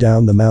flowing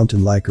down the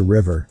mountain like a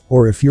river,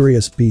 or a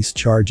furious beast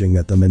charging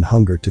at them in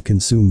hunger to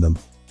consume them.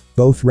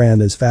 Both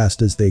ran as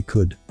fast as they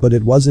could, but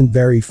it wasn't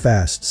very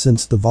fast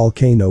since the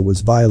volcano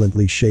was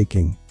violently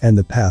shaking, and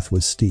the path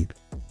was steep.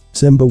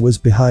 Simba was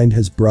behind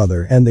his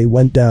brother and they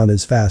went down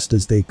as fast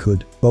as they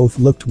could. Both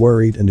looked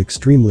worried and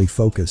extremely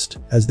focused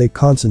as they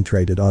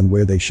concentrated on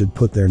where they should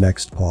put their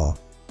next paw.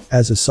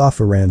 As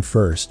Asafa ran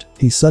first,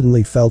 he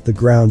suddenly felt the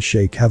ground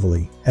shake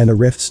heavily and a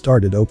rift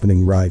started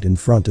opening right in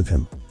front of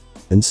him.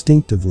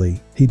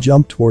 Instinctively, he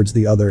jumped towards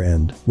the other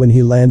end. When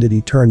he landed,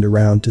 he turned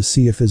around to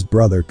see if his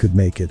brother could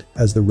make it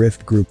as the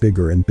rift grew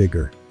bigger and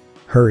bigger.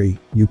 "Hurry,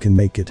 you can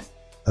make it,"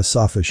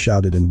 Asafa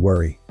shouted in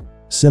worry.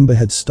 Simba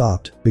had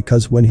stopped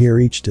because when he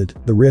reached it,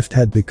 the rift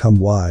had become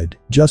wide.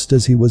 Just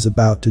as he was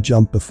about to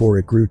jump before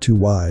it grew too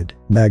wide,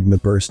 magma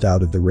burst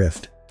out of the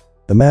rift.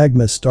 The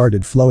magma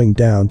started flowing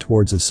down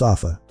towards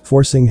Asafa,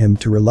 forcing him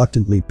to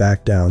reluctantly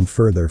back down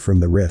further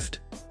from the rift.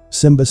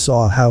 Simba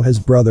saw how his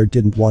brother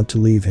didn't want to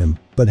leave him,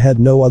 but had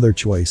no other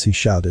choice. He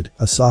shouted,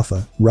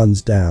 "Asafa,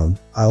 runs down,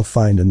 I'll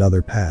find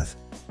another path."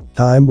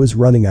 Time was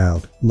running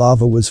out,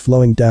 lava was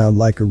flowing down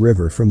like a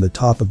river from the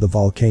top of the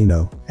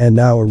volcano, and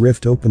now a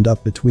rift opened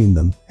up between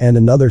them, and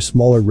another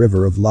smaller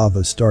river of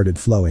lava started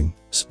flowing,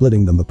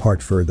 splitting them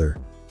apart further.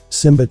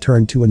 Simba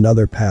turned to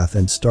another path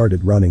and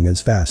started running as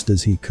fast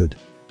as he could.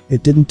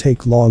 It didn't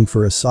take long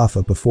for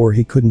Asafa before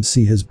he couldn't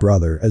see his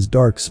brother as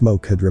dark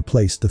smoke had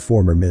replaced the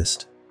former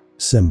mist.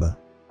 "Simba!"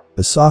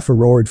 Asafa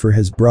roared for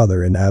his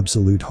brother in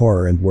absolute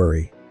horror and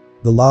worry.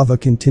 The lava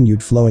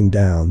continued flowing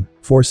down,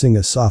 forcing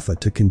Asafa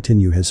to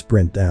continue his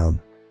sprint down.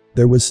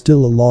 There was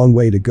still a long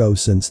way to go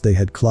since they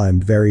had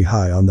climbed very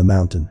high on the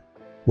mountain.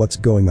 "What's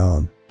going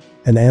on?"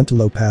 An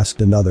antelope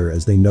asked another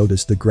as they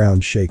noticed the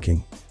ground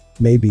shaking.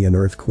 "Maybe an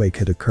earthquake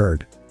had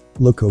occurred.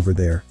 Look over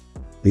there,"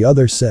 the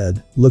other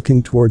said,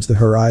 looking towards the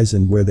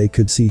horizon where they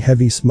could see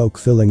heavy smoke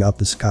filling up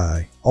the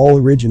sky, all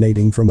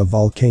originating from a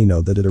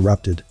volcano that had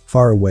erupted,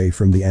 far away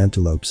from the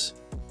antelopes.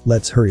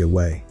 "Let's hurry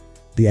away,"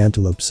 the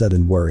antelope said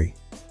in worry.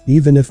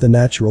 Even if the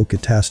natural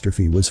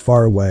catastrophe was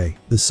far away,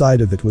 the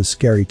sight of it was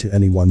scary to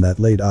anyone that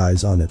laid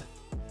eyes on it.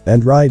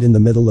 And right in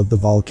the middle of the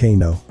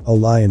volcano, a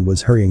lion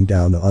was hurrying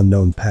down an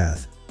unknown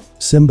path.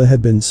 Simba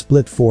had been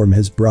split from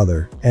his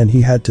brother, and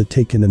he had to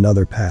take in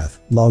another path,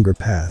 longer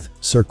path,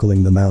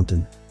 circling the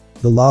mountain.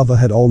 The lava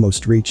had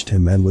almost reached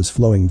him and was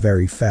flowing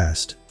very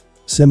fast.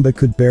 Simba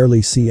could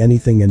barely see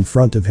anything in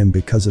front of him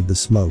because of the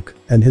smoke,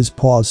 and his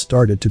paws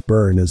started to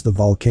burn as the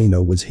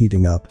volcano was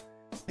heating up.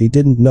 He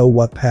didn't know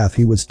what path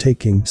he was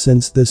taking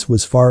since this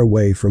was far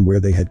away from where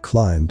they had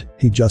climbed.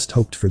 He just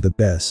hoped for the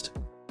best.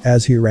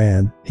 As he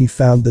ran, he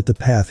found that the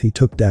path he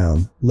took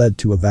down led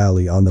to a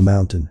valley on the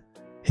mountain.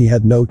 He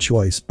had no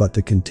choice but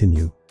to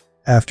continue.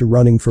 After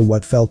running for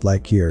what felt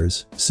like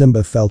years,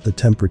 Simba felt the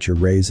temperature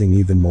raising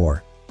even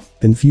more.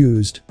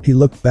 Confused, he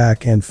looked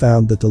back and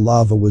found that the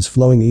lava was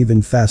flowing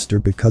even faster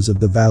because of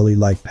the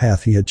valley-like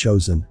path he had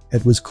chosen.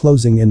 It was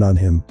closing in on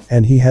him,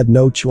 and he had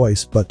no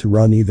choice but to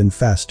run even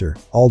faster,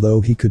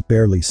 although he could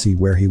barely see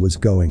where he was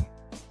going.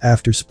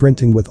 After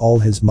sprinting with all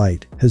his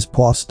might, his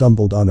paw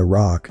stumbled on a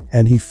rock,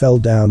 and he fell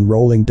down,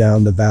 rolling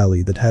down the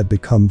valley that had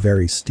become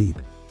very steep.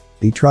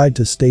 He tried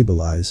to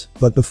stabilize,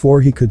 but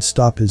before he could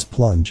stop his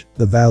plunge,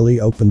 the valley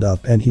opened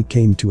up and he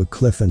came to a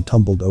cliff and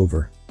tumbled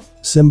over.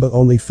 Simba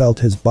only felt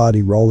his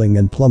body rolling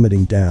and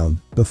plummeting down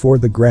before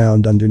the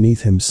ground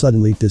underneath him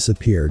suddenly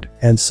disappeared,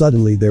 and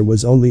suddenly there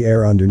was only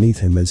air underneath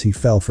him as he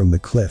fell from the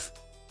cliff.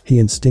 He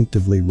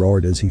instinctively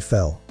roared as he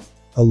fell.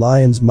 A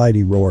lion's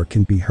mighty roar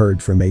can be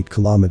heard from 8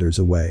 kilometers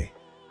away.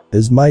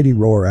 His mighty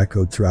roar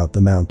echoed throughout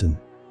the mountain.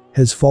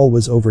 His fall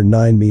was over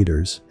 9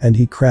 meters, and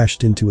he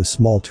crashed into a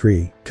small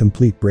tree,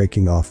 complete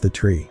breaking off the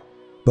tree.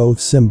 Both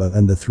Simba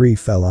and the 3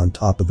 fell on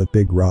top of a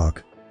big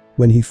rock.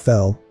 When he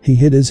fell, he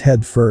hit his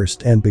head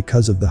first, and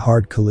because of the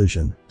hard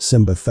collision,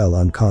 Simba fell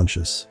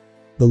unconscious.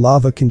 The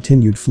lava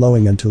continued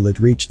flowing until it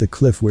reached the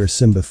cliff where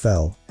Simba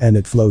fell, and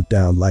it flowed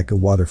down like a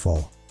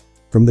waterfall.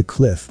 From the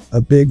cliff, a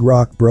big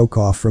rock broke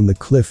off from the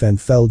cliff and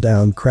fell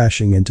down,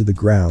 crashing into the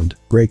ground,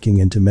 breaking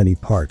into many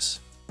parts.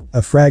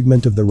 A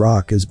fragment of the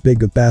rock as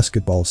big as a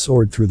basketball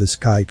soared through the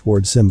sky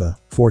toward Simba.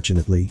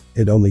 Fortunately,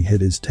 it only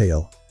hit his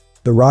tail.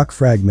 The rock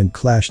fragment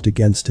clashed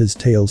against his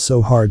tail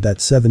so hard that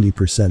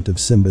 70% of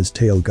Simba's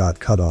tail got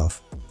cut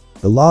off.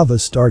 The lava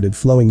started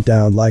flowing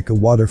down like a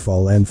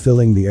waterfall and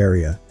filling the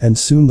area, and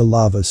soon the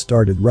lava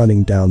started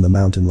running down the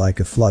mountain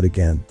like a flood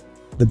again.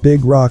 The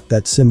big rock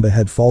that Simba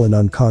had fallen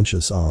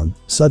unconscious on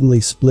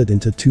suddenly split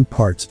into two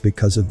parts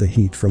because of the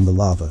heat from the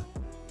lava.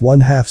 One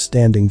half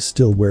standing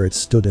still where it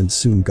stood and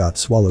soon got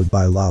swallowed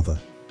by lava.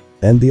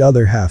 And the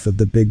other half of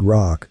the big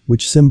rock,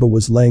 which Simba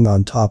was laying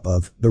on top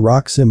of, the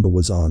rock Simba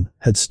was on,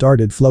 had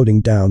started floating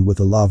down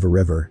with a lava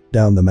river,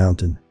 down the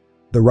mountain.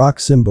 The rock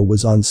Simba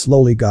was on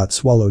slowly got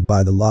swallowed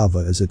by the lava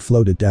as it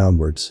floated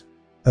downwards.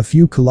 A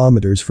few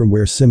kilometers from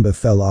where Simba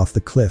fell off the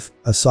cliff,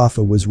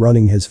 Asafa was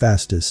running his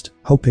fastest,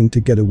 hoping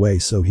to get away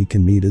so he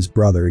can meet his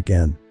brother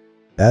again.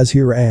 As he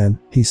ran,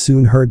 he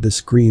soon heard the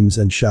screams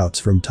and shouts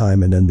from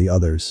Timon and the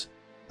others.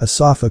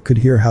 Asafa could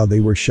hear how they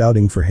were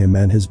shouting for him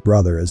and his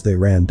brother as they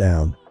ran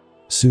down.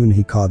 Soon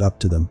he caught up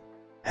to them.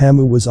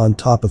 Hamu was on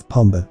top of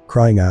Pumbaa,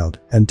 crying out,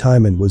 and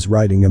Timon was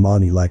riding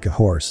Imani like a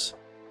horse.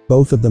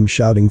 Both of them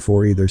shouting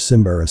for either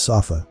Simba or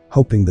Asafa,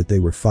 hoping that they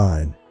were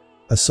fine.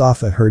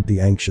 Asafa heard the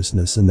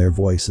anxiousness in their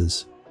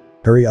voices.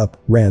 "Hurry up,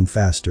 ran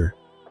faster."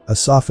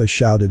 Asafa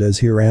shouted as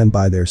he ran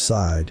by their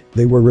side.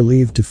 They were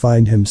relieved to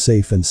find him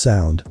safe and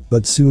sound,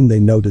 but soon they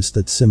noticed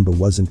that Simba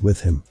wasn't with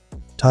him.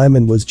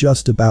 Timon was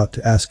just about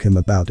to ask him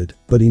about it,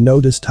 but he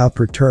noticed how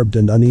perturbed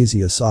and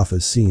uneasy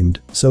Asafa seemed,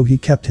 so he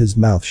kept his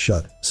mouth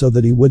shut so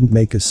that he wouldn't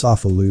make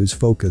Asafa lose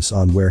focus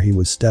on where he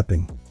was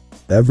stepping.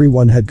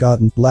 Everyone had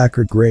gotten black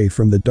or gray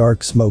from the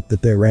dark smoke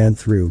that they ran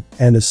through,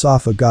 and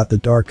Asafa got the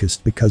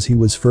darkest because he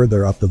was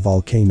further up the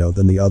volcano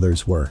than the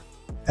others were.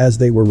 As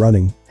they were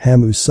running,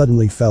 Hamu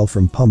suddenly fell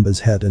from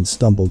Pumbaa's head and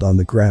stumbled on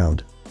the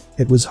ground.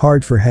 It was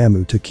hard for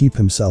Hamu to keep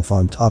himself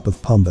on top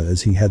of Pumbaa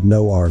as he had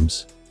no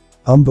arms.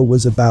 Pumbaa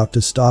was about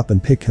to stop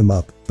and pick him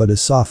up, but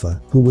Asafa,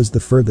 who was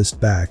the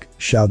furthest back,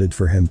 shouted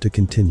for him to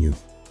continue.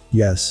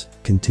 "Yes,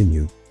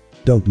 continue.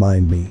 Don't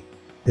mind me.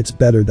 It's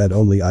better that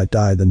only I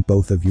die than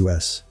both of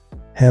us."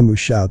 Hamu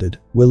shouted,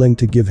 willing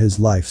to give his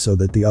life so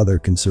that the other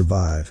can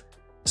survive.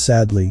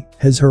 Sadly,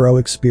 his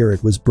heroic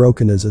spirit was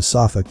broken as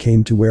Asafa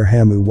came to where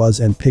Hamu was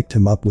and picked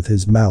him up with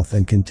his mouth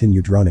and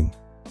continued running.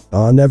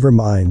 "Ah, never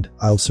mind,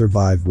 I'll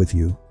survive with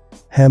you."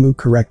 Hamu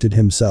corrected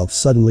himself.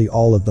 Suddenly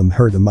all of them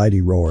heard a mighty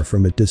roar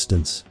from a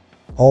distance.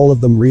 All of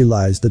them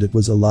realized that it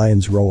was a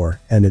lion's roar,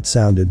 and it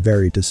sounded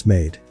very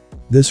dismayed.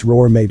 This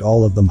roar made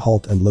all of them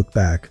halt and look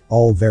back,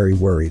 all very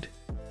worried.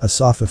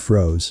 Asafa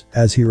froze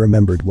as he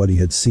remembered what he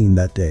had seen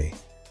that day.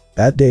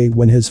 That day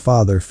when his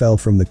father fell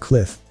from the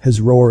cliff, his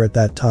roar at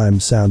that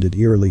time sounded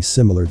eerily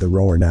similar to the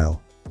roar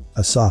now.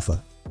 "Asafa!"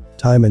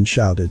 Timon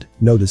shouted,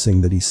 noticing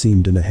that he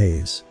seemed in a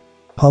haze.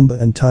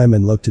 Pumbaa and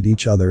Timon looked at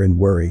each other in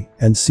worry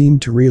and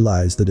seemed to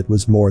realize that it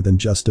was more than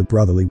just a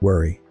brotherly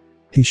worry.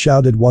 He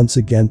shouted once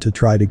again to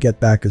try to get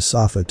back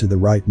Asafa to the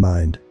right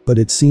mind, but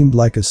it seemed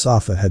like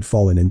Asafa had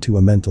fallen into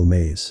a mental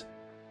maze.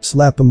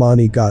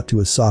 Imani got to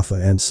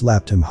Asafa and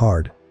slapped him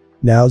hard.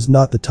 "Now's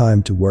not the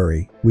time to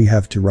worry, we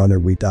have to run or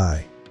we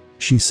die,"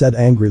 she said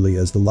angrily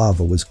as the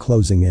lava was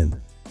closing in.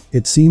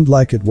 It seemed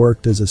like it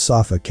worked as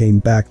Asafa came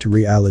back to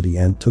reality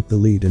and took the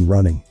lead in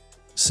running.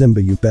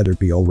 "Simba, you better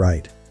be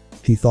alright,"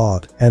 he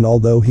thought, and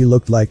although he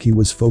looked like he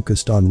was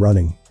focused on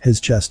running, his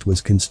chest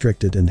was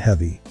constricted and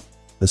heavy.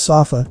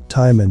 Asafa,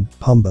 Timon,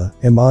 Pumbaa,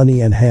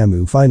 Imani and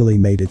Hamu finally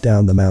made it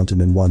down the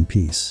mountain in one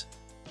piece.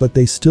 But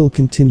they still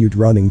continued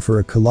running for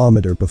a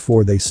kilometer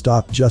before they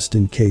stopped just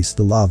in case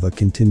the lava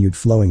continued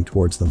flowing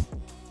towards them.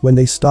 When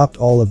they stopped,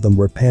 all of them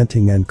were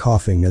panting and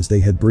coughing as they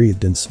had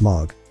breathed in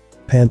smog.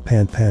 "Pant,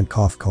 pant, pant,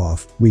 cough,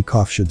 cough, we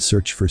cough should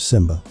search for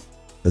Simba,"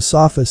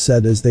 Asafa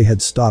said as they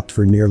had stopped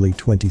for nearly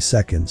 20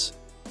 seconds.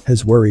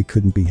 His worry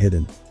couldn't be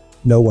hidden.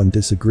 No one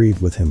disagreed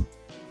with him.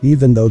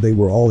 Even though they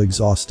were all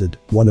exhausted,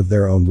 one of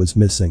their own was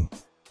missing.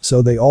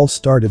 So they all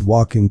started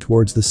walking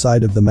towards the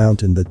side of the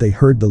mountain that they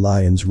heard the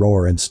lion's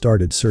roar and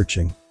started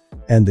searching.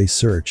 And they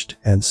searched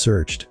and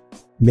searched.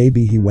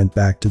 "Maybe he went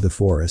back to the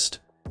forest,"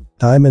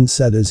 Timon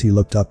said as he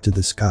looked up to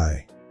the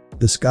sky.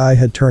 The sky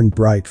had turned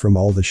bright from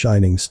all the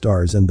shining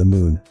stars and the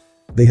moon.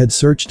 They had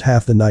searched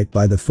half the night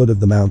by the foot of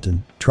the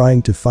mountain,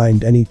 trying to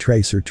find any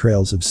trace or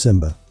trails of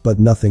Simba, but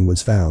nothing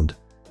was found.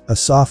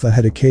 Asafa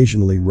had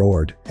occasionally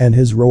roared, and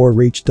his roar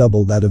reached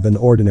double that of an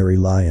ordinary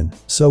lion,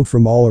 so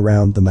from all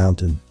around the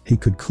mountain, he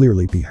could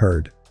clearly be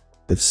heard.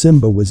 If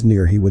Simba was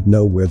near, he would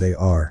know where they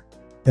are.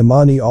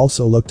 Imani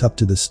also looked up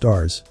to the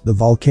stars. The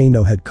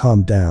volcano had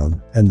calmed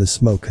down, and the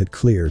smoke had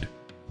cleared.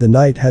 The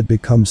night had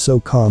become so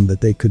calm that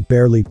they could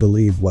barely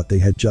believe what they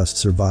had just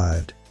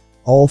survived.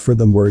 All of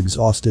them were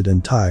exhausted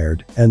and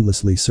tired,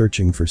 endlessly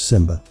searching for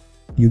Simba.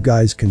 "You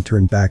guys can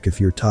turn back if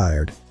you're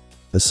tired,"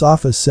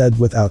 Asafa said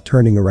without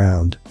turning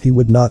around. He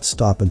would not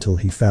stop until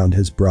he found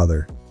his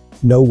brother.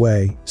 "No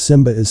way,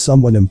 Simba is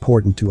someone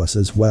important to us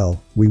as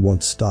well, we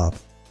won't stop,"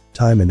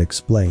 Timon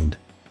explained.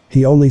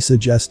 He only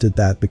suggested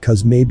that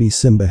because maybe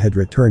Simba had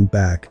returned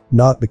back,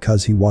 not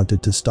because he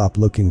wanted to stop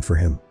looking for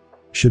him.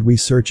 Should we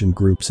search in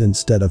groups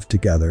instead of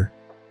together?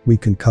 We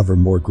can cover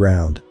more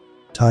ground.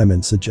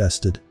 Timon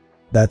suggested.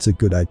 That's a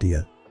good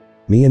idea.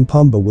 Me and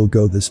Pumbaa will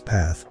go this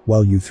path,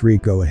 while you three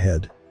go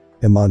ahead.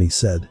 Imani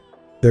said.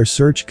 Their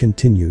search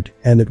continued,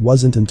 and it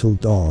wasn't until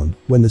dawn,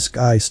 when the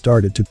sky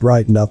started to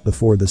brighten up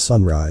before the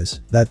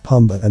sunrise, that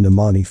Pumbaa and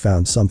Imani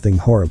found something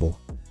horrible.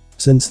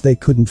 Since they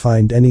couldn't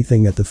find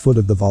anything at the foot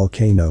of the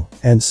volcano,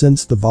 and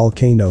since the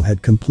volcano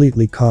had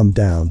completely calmed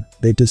down,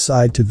 they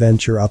decided to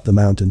venture up the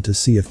mountain to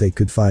see if they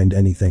could find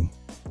anything.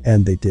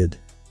 And they did.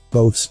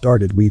 Both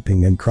started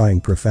weeping and crying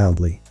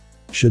profoundly.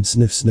 Should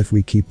Sniff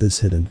we keep this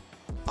hidden?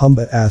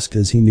 Pumbaa asked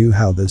as he knew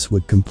how this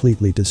would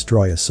completely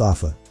destroy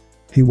Asafa.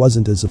 He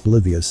wasn't as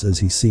oblivious as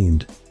he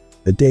seemed.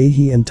 The day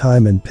he and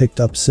Timon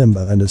picked up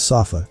Simba and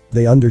Asafa,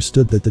 they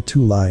understood that the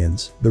two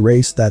lions, the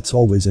race that's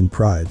always in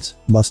prides,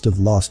 must have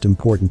lost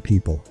important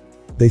people.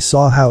 They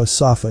saw how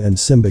Asafa and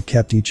Simba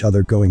kept each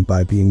other going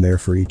by being there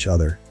for each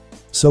other.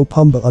 So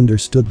Pumbaa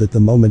understood that the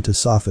moment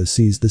Asafa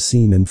sees the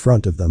scene in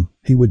front of them,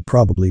 he would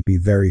probably be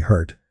very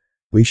hurt.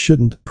 We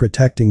shouldn't,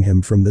 protecting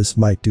him from this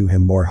might do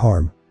him more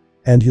harm.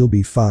 And he'll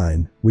be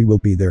fine, we will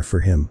be there for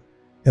him.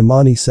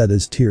 Imani said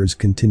as tears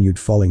continued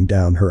falling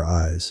down her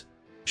eyes.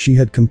 She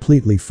had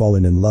completely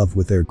fallen in love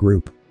with their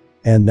group.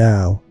 And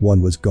now,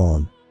 one was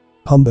gone.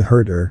 Pumbaa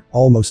heard her,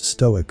 almost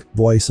stoic,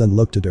 voice and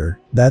looked at her.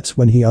 That's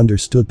when he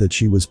understood that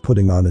she was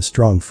putting on a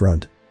strong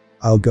front.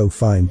 I'll go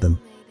find them.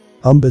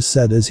 Pumbaa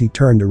said as he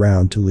turned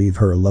around to leave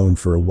her alone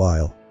for a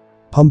while.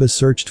 Pumbaa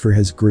searched for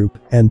his group,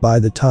 and by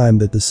the time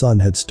that the sun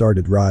had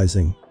started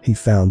rising, he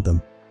found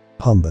them.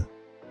 Pumbaa.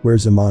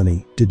 Where's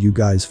Imani, did you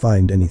guys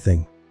find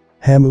anything?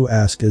 Hamu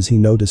asked as he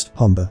noticed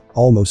Pumbaa,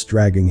 almost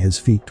dragging his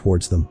feet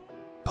towards them.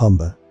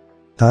 Pumbaa.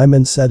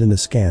 Timon said in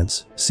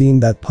askance, seeing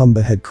that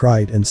Pumbaa had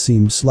cried and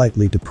seemed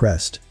slightly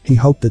depressed. He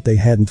hoped that they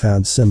hadn't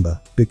found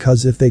Simba,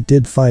 because if they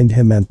did find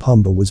him and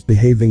Pumbaa was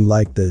behaving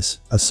like this,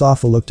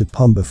 Asafa looked at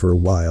Pumbaa for a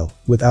while,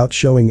 without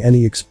showing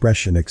any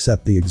expression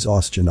except the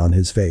exhaustion on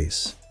his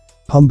face.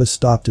 Pumbaa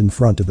stopped in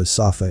front of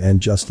Asafa and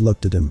just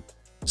looked at him.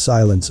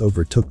 Silence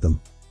overtook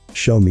them.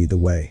 Show me the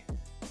way.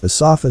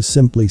 Asafa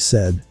simply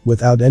said,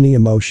 without any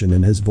emotion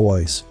in his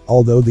voice,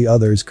 although the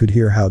others could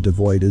hear how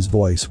devoid his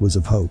voice was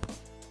of hope.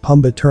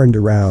 Pumbaa turned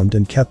around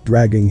and kept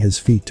dragging his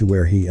feet to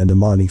where he and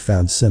Imani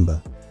found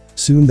Simba.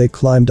 Soon they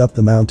climbed up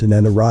the mountain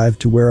and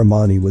arrived to where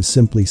Imani was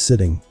simply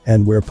sitting,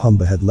 and where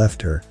Pumbaa had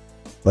left her.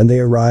 When they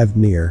arrived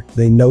near,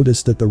 they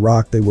noticed that the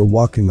rock they were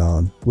walking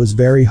on was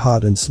very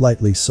hot and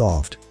slightly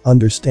soft,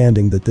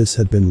 understanding that this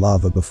had been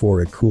lava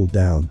before it cooled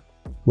down.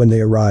 When they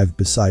arrived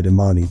beside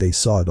Imani, they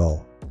saw it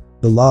all.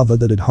 The lava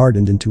that had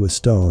hardened into a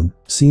stone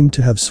seemed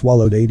to have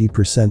swallowed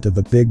 80% of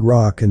a big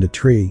rock and a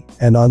tree,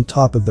 and on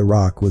top of the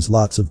rock was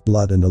lots of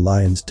blood and a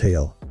lion's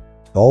tail.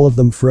 All of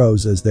them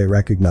froze as they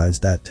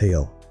recognized that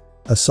tail.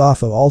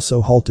 Asafa also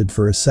halted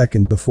for a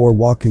second before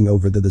walking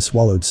over the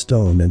swallowed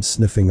stone and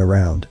sniffing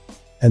around.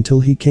 Until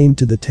he came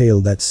to the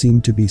tail that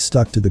seemed to be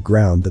stuck to the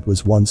ground that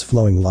was once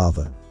flowing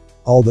lava.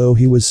 Although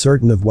he was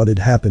certain of what had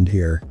happened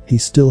here, he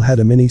still had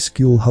a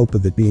minuscule hope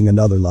of it being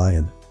another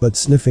lion, but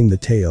sniffing the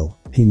tail,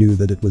 he knew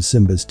that it was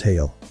Simba's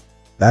tail.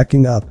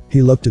 Backing up,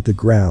 he looked at the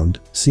ground,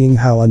 seeing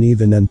how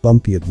uneven and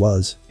bumpy it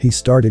was. He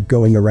started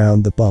going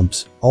around the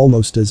bumps,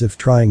 almost as if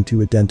trying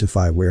to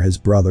identify where his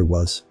brother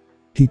was.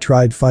 He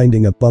tried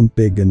finding a bump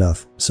big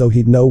enough so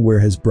he'd know where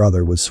his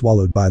brother was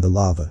swallowed by the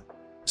lava.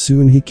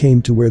 Soon he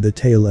came to where the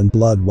tail and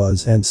blood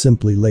was and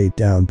simply laid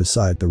down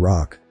beside the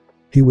rock.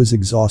 He was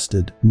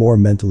exhausted, more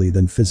mentally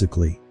than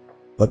physically.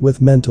 But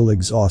with mental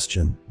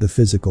exhaustion, the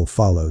physical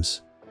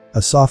follows.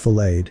 Asafa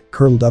laid,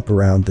 curled up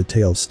around the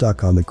tail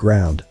stuck on the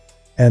ground.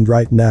 And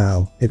right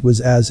now, it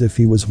was as if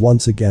he was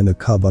once again a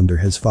cub under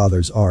his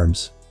father's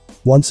arms.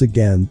 Once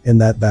again, in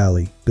that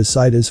valley,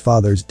 beside his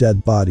father's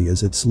dead body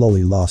as it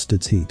slowly lost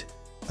its heat.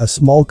 A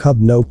small cub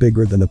no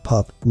bigger than a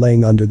pup,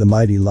 laying under the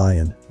mighty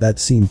lion, that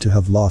seemed to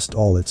have lost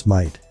all its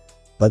might.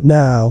 But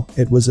now,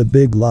 it was a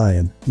big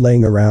lion,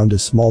 laying around a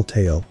small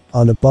tail,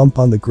 on a bump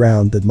on the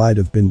ground that might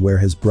have been where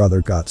his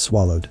brother got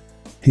swallowed.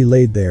 He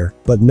laid there,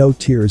 but no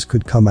tears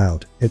could come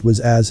out. It was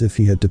as if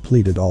he had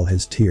depleted all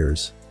his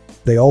tears.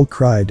 They all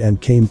cried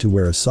and came to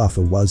where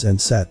Asafa was and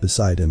sat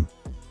beside him.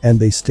 And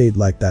they stayed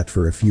like that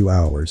for a few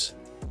hours.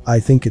 I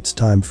think it's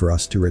time for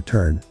us to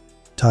return,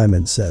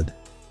 Timon said.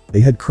 They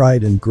had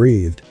cried and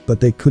grieved, but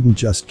they couldn't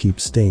just keep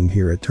staying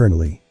here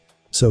eternally.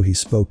 So he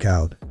spoke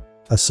out.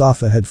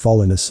 Asafa had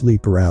fallen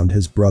asleep around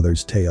his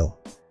brother's tail.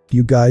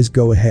 You guys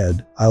go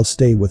ahead, I'll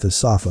stay with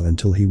Asafa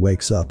until he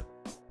wakes up,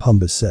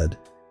 Pumbaa said.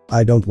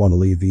 I don't want to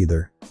leave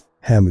either,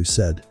 Hamu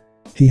said.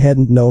 He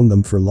hadn't known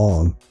them for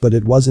long, but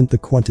it wasn't the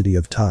quantity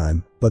of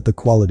time, but the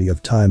quality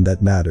of time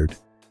that mattered.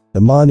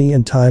 Imani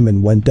and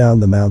Timon went down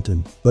the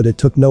mountain, but it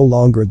took no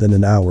longer than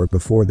an hour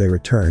before they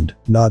returned,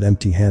 not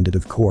empty-handed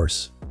of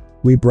course.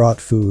 We brought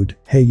food,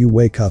 hey you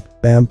wake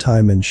up, bam,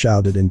 Timon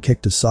shouted and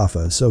kicked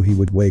Asafa so he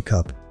would wake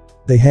up.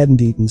 They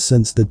hadn't eaten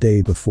since the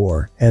day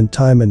before, and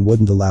Timon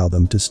wouldn't allow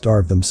them to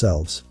starve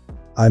themselves.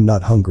 I'm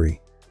not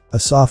hungry,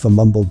 Asafa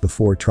mumbled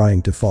before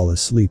trying to fall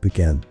asleep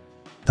again.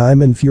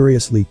 Timon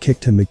furiously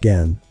kicked him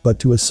again, but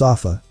to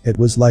Asafa, it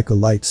was like a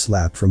light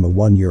slap from a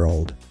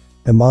 1-year-old.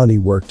 Imani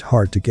worked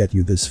hard to get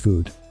you this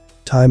food.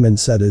 Timon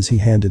said as he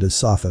handed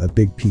Asafa a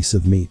big piece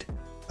of meat.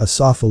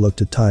 Asafa looked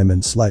at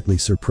Timon slightly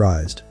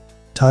surprised.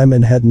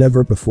 Timon had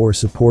never before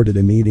supported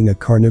him eating a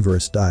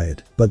carnivorous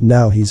diet, but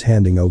now he's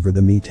handing over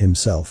the meat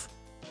himself.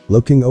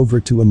 Looking over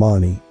to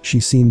Imani, she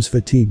seems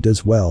fatigued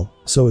as well,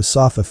 so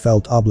Asafa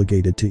felt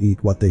obligated to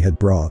eat what they had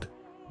brought.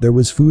 There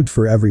was food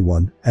for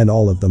everyone, and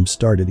all of them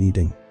started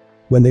eating.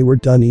 When they were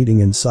done eating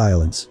in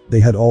silence,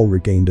 they had all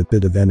regained a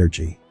bit of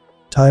energy.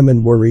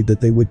 Timon worried that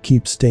they would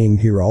keep staying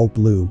here all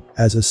blue,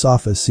 as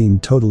Asafa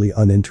seemed totally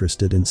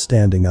uninterested in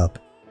standing up.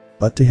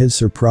 But to his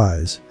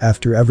surprise,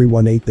 after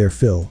everyone ate their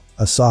fill,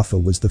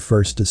 Asafa was the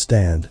first to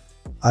stand.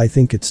 "I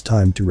think it's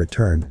time to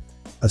return,"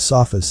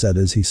 Asafa said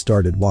as he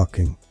started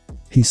walking.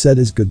 He said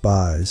his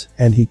goodbyes,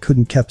 and he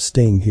couldn't keep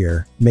staying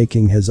here,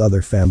 making his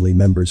other family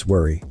members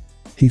worry.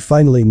 He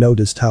finally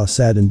noticed how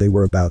saddened they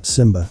were about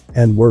Simba,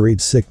 and worried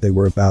sick they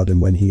were about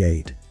him when he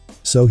ate.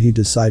 So he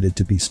decided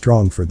to be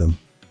strong for them.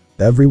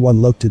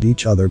 Everyone looked at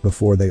each other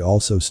before they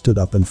also stood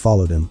up and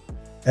followed him.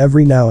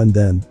 Every now and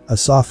then,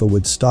 Asafa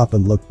would stop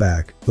and look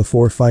back,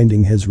 before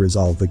finding his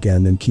resolve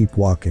again and keep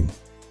walking.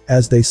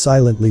 As they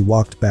silently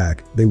walked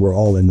back, they were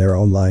all in their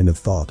own line of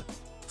thought.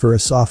 For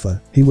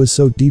Asafa, he was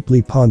so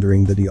deeply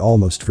pondering that he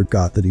almost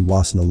forgot that he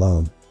wasn't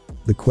alone.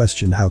 The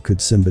question, how could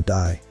Simba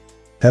die,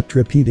 kept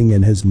repeating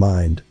in his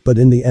mind, but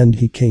in the end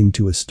he came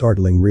to a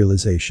startling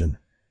realization.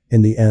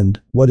 In the end,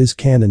 what is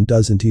canon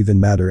doesn't even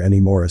matter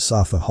anymore.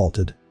 Asafa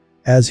halted.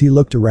 As he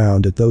looked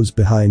around at those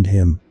behind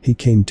him, he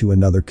came to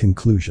another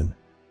conclusion.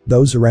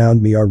 Those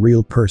around me are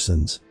real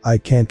persons. I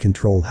can't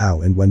control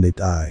how and when they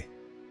die.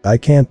 I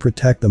can't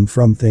protect them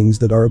from things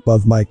that are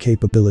above my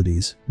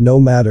capabilities, no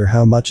matter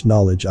how much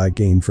knowledge I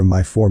gain from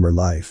my former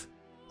life.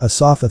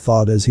 Asafa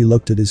thought as he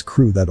looked at his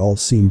crew that all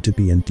seemed to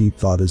be in deep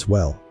thought as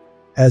well.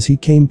 As he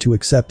came to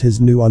accept his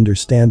new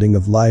understanding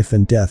of life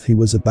and death, he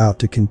was about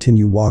to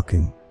continue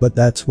walking, but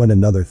that's when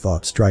another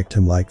thought struck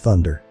him like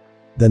thunder.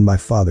 Then my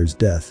father's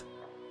death.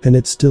 Can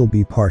it still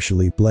be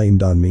partially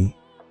blamed on me?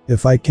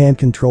 If I can't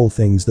control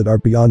things that are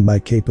beyond my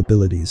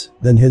capabilities,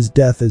 then his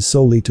death is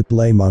solely to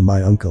blame on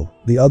my uncle.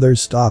 The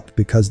others stopped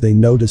because they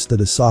noticed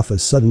that Asafa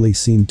suddenly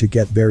seemed to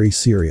get very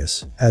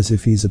serious, as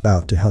if he's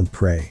about to hunt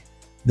prey.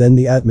 Then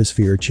the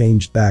atmosphere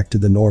changed back to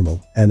the normal,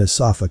 and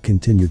Asafa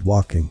continued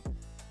walking.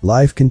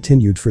 Life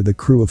continued for the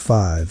crew of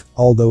 5,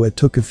 although it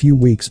took a few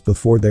weeks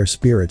before their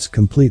spirits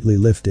completely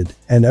lifted,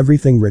 and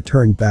everything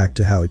returned back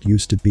to how it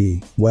used to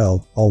be,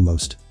 well,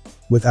 almost.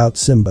 Without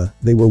Simba,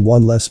 they were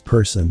one less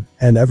person,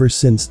 and ever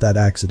since that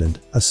accident,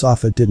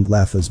 Asafa didn't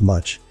laugh as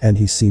much, and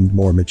he seemed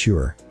more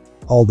mature.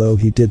 Although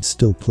he did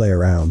still play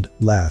around,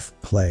 laugh,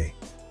 play.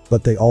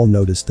 But they all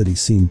noticed that he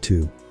seemed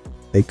to.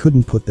 They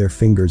couldn't put their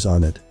fingers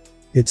on it.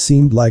 It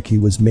seemed like he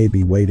was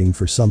maybe waiting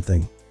for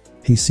something.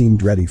 He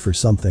seemed ready for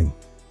something.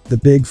 The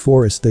big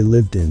forest they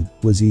lived in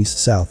was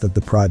east-south of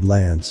the Pride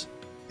Lands.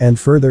 And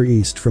further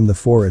east from the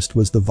forest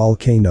was the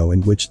volcano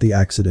in which the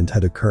accident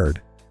had occurred.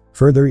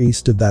 Further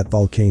east of that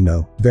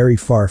volcano, very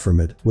far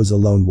from it, was a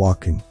lone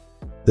walking.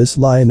 This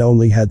lion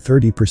only had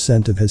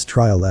 30% of his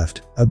trial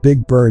left, a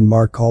big burn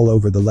mark all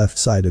over the left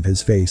side of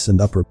his face and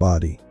upper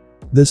body.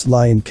 This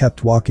lion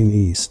kept walking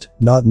east,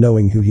 not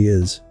knowing who he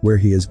is, where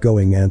he is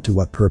going and to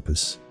what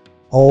purpose.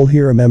 All he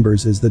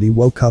remembers is that he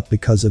woke up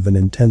because of an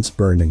intense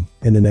burning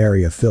in an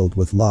area filled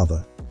with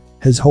lava.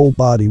 His whole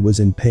body was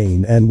in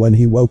pain, and when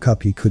he woke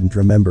up he couldn't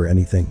remember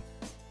anything.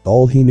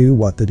 All he knew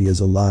was that he is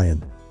a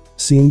lion.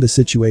 Seeing the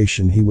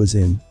situation he was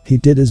in, he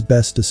did his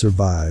best to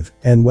survive,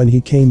 and when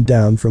he came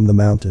down from the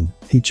mountain,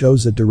 he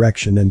chose a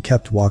direction and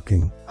kept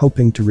walking,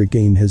 hoping to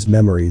regain his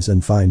memories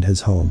and find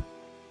his home.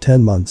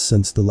 10 months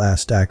since the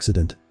last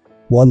accident.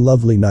 One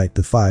lovely night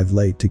the 5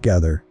 lay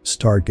together,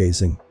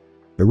 stargazing.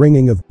 The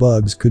ringing of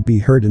bugs could be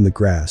heard in the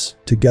grass,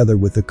 together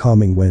with the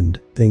calming wind.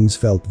 Things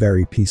felt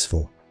very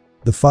peaceful.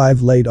 The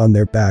 5 laid on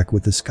their back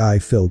with the sky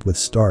filled with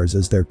stars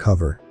as their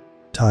cover.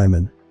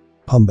 "Timon?"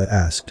 Pumbaa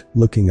asked,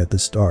 looking at the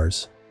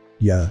stars.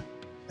 "Yeah.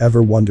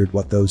 Ever wondered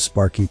what those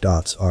sparky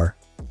dots are?"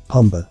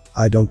 "Pumbaa,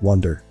 I don't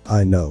wonder,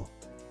 I know,"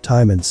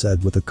 Timon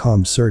said with a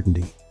calm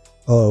certainty.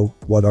 "Oh,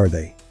 what are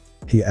they?"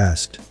 he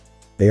asked.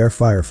 "They are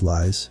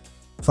fireflies.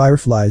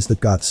 Fireflies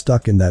that got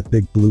stuck in that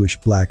big bluish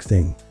black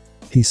thing,"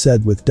 he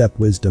said with depth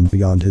wisdom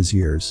beyond his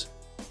years.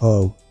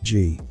 "Oh,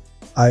 gee.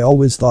 I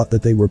always thought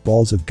that they were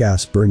balls of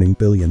gas burning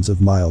billions of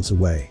miles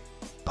away."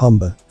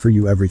 "Pumbaa, for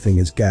you everything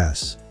is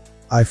gas.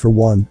 I for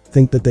one,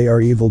 think that they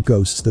are evil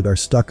ghosts that are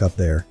stuck up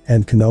there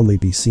and can only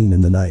be seen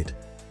in the night."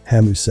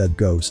 Hamu said.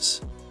 "Ghosts?"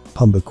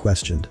 Pumbaa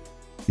questioned.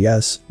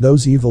 "Yes,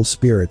 those evil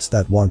spirits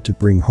that want to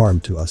bring harm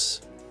to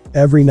us.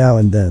 Every now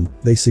and then,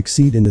 they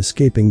succeed in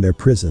escaping their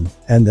prison,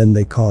 and then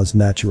they cause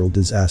natural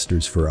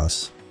disasters for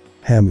us,"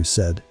 Hamu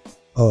said.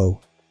 "Oh.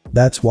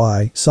 That's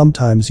why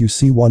sometimes you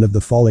see one of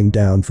them falling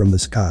down from the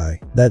sky.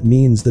 That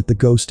means that the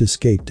ghost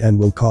escaped and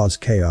will cause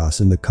chaos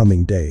in the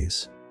coming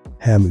days,"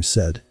 Hamu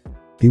said.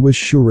 He was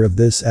sure of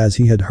this as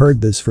he had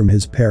heard this from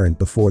his parent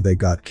before they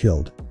got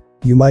killed.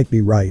 You might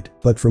be right,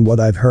 but from what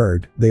I've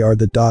heard, they are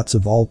the dots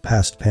of all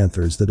past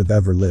panthers that have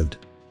ever lived.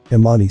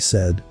 Imani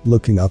said,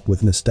 looking up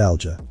with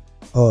nostalgia.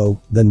 Oh,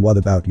 then what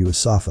about you,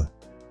 Asafa?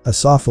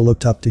 Asafa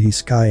looked up to the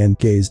sky and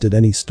gazed at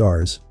any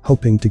stars,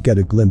 hoping to get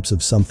a glimpse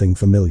of something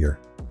familiar.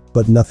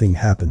 But nothing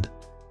happened.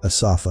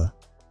 Asafa.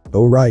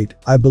 Oh right,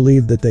 I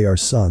believe that they are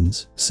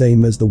suns,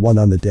 same as the one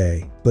on the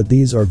day, but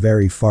these are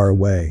very far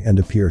away and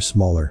appear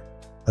smaller.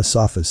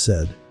 Asafa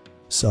said.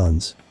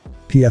 Suns.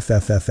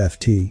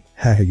 PFFFFT,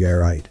 haha yeah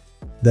right.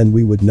 Then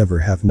we would never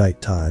have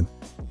night time.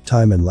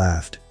 Timon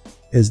laughed.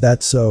 Is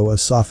that so?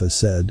 Asafa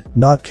said,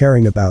 not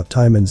caring about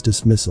Timon's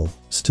dismissal,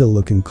 still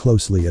looking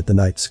closely at the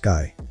night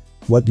sky.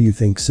 What do you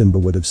think Simba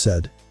would have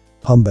said?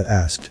 Pumbaa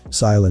asked.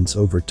 Silence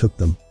overtook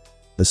them.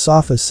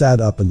 Asafa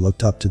sat up and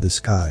looked up to the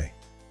sky.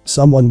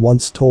 Someone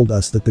once told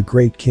us that the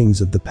great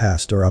kings of the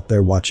past are up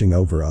there watching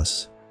over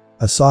us.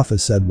 Asafa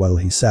said while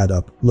he sat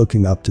up,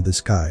 looking up to the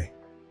sky.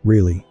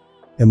 Really?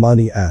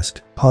 Imani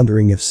asked,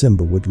 pondering if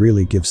Simba would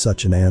really give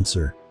such an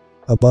answer.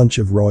 A bunch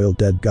of royal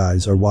dead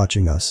guys are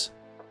watching us.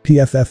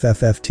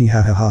 PFFFFT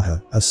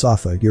hahaha,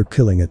 Asafa, you're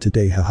killing it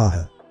today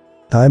hahaha.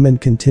 Timon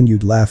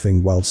continued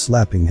laughing while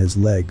slapping his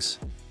legs.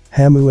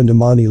 Hamu and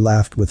Imani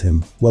laughed with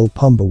him, while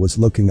Pumbaa was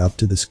looking up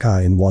to the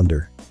sky in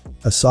wonder.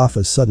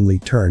 Asafa suddenly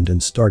turned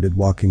and started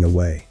walking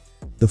away.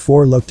 The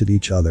four looked at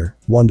each other,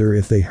 wonder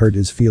if they hurt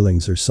his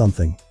feelings or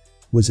something.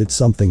 Was it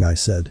something I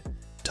said?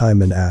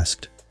 Timon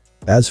asked.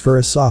 As for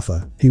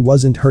Asafa, he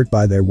wasn't hurt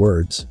by their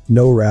words,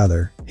 no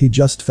rather, he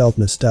just felt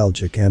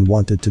nostalgic and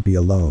wanted to be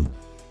alone.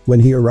 When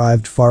he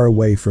arrived far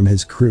away from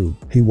his crew,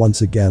 he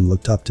once again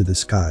looked up to the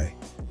sky.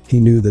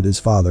 He knew that his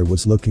father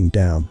was looking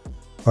down.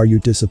 Are you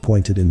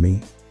disappointed in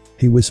me?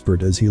 He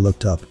whispered as he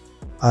looked up.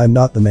 I'm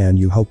not the man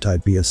you hoped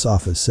I'd be,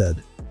 Asafa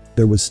said.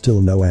 There was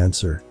still no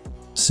answer.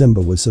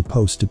 Simba was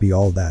supposed to be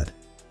all that.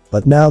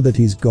 But now that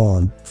he's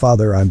gone,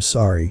 Father, I'm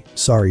sorry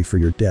for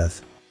your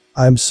death.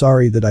 I'm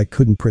sorry that I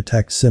couldn't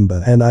protect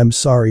Simba, and I'm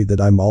sorry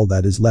that I'm all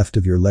that is left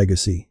of your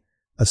legacy.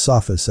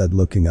 Asafa said,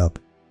 looking up.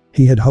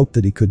 He had hoped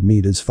that he could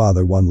meet his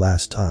father one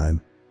last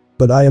time.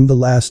 But I am the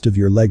last of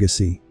your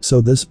legacy, so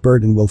this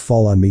burden will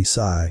fall on me.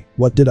 Sigh.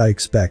 What did I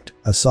expect?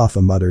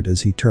 Asafa muttered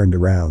as he turned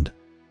around.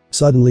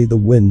 Suddenly the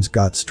winds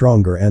got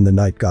stronger and the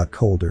night got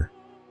colder.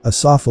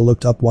 Asafa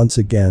looked up once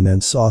again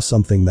and saw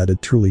something that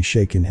had truly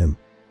shaken him.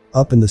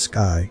 Up in the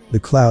sky, the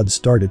clouds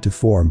started to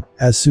form.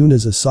 As soon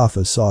as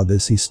Asafa saw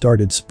this, he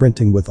started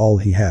sprinting with all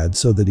he had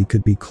so that he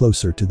could be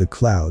closer to the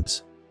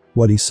clouds.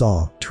 What he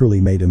saw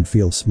truly made him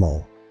feel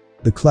small.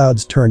 The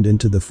clouds turned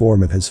into the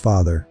form of his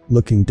father,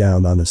 looking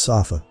down on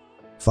Asafa.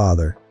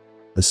 Father.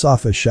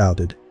 Asafa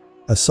shouted.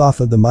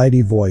 Asafa, the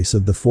mighty voice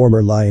of the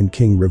former Lion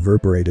King,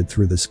 reverberated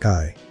through the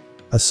sky.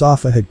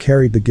 Asafa had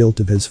carried the guilt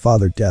of his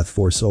father's death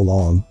for so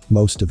long,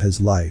 most of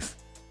his life.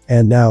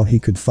 And now he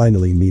could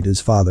finally meet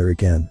his father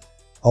again.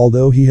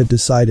 Although he had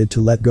decided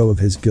to let go of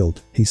his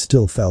guilt, he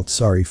still felt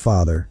sorry.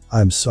 Father,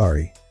 I'm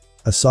sorry.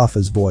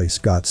 Asafa's voice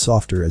got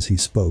softer as he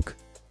spoke.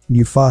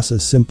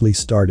 Mufasa simply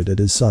stared at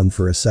his son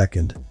for a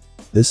second.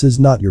 This is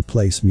not your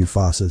place,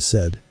 Mufasa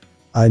said.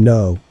 I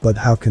know, but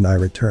how can I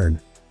return?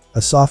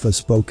 Asafa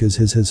spoke as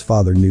his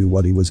father knew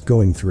what he was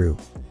going through.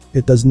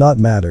 It does not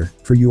matter,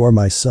 for you are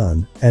my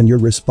son, and your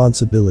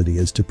responsibility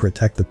is to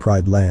protect the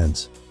Pride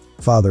Lands.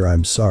 Father,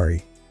 I'm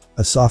sorry.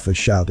 Asafa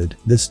shouted,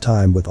 this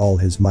time with all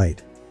his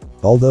might.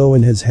 Although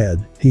in his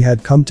head, he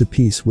had come to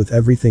peace with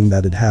everything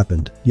that had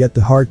happened, yet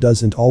the heart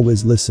doesn't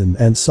always listen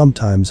and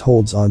sometimes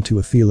holds on to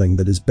a feeling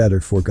that is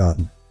better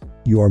forgotten.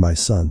 You are my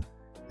son.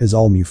 Is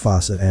all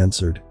Mufasa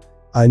answered.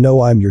 I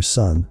know I'm your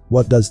son,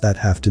 what does that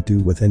have to do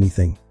with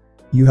anything?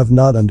 You have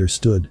not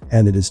understood,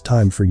 and it is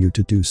time for you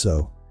to do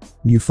so.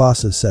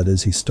 Mufasa said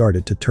as he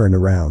started to turn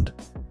around.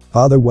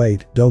 Father,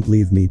 wait, don't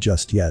leave me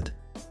just yet.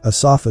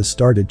 Asafa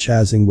started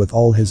chasing with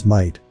all his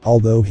might,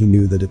 although he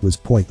knew that it was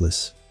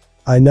pointless.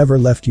 I never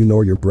left you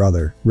nor your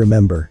brother,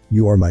 remember,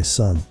 you are my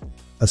son.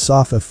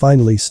 Asafa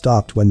finally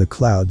stopped when the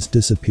clouds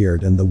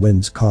disappeared and the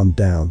winds calmed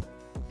down.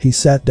 He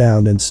sat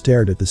down and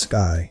stared at the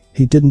sky.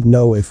 He didn't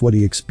know if what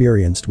he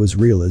experienced was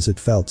real, as it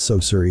felt so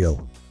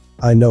surreal.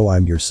 I know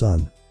I'm your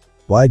son.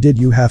 Why did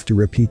you have to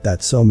repeat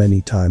that so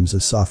many times?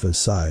 Asafa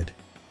sighed.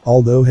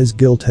 Although his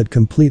guilt had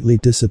completely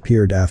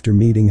disappeared after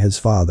meeting his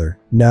father,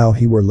 now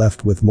he were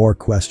left with more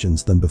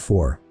questions than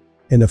before.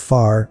 In a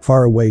far,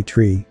 far away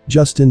tree,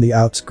 just in the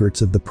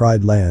outskirts of the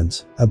Pride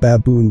Lands, a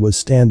baboon was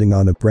standing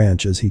on a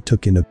branch as he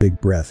took in a big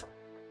breath.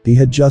 He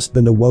had just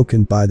been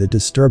awoken by the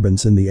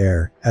disturbance in the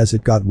air, as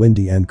it got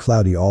windy and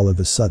cloudy all of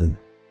a sudden.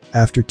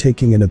 After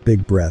taking in a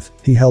big breath,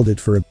 he held it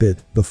for a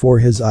bit, before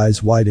his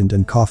eyes widened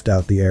and coughed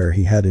out the air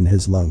he had in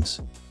his lungs.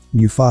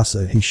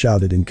 Mufasa, he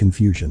shouted in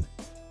confusion.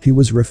 He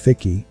was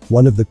Rafiki,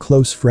 one of the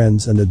close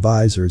friends and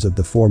advisors of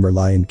the former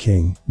Lion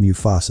King,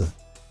 Mufasa.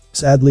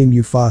 Sadly,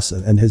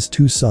 Mufasa and his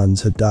two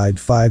sons had died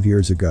 5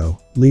 years ago,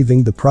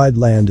 leaving the Pride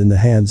Land in the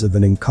hands of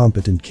an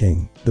incompetent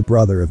king, the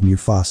brother of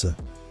Mufasa.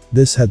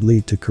 This had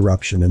led to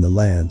corruption in the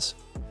lands.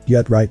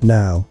 Yet right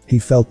now, he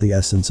felt the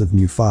essence of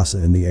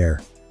Mufasa in the air.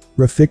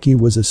 Rafiki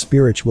was a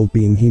spiritual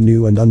being. He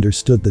knew and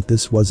understood that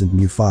this wasn't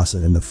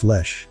Mufasa in the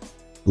flesh.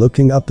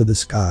 Looking up to the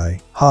sky,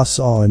 Ha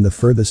saw in the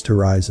furthest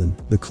horizon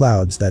the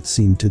clouds that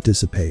seemed to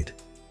dissipate.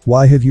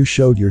 "Why have you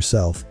showed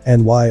yourself,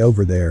 and why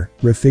over there?"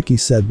 Rafiki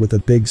said with a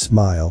big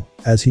smile,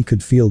 as he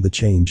could feel the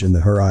change in the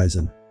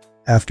horizon.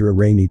 After a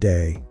rainy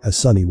day, a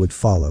sunny would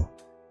follow.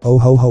 "Oh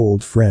ho ho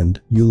old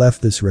friend, you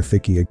left this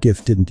Rafiki a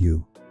gift, didn't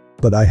you?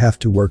 But I have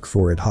to work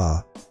for it,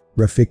 Ha,"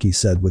 Rafiki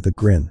said with a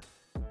grin.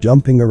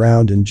 Jumping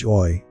around in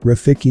joy,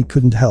 Rafiki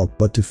couldn't help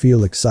but to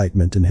feel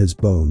excitement in his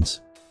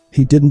bones.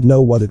 He didn't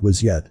know what it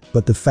was yet,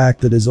 but the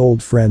fact that his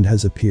old friend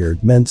has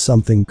appeared meant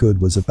something good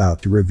was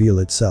about to reveal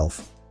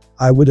itself.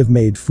 "I would have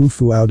made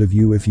fufu out of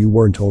you if you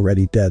weren't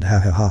already dead, ha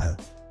ha ha ha."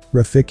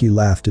 Rafiki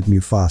laughed at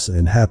Mufasa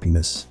in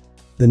happiness.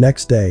 The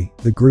next day,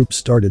 the group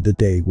started the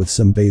day with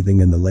some bathing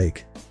in the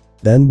lake.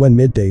 Then when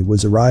midday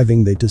was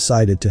arriving, they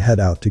decided to head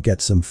out to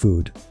get some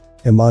food.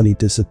 Imani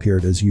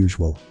disappeared as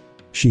usual.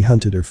 She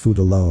hunted her food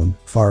alone,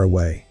 far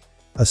away.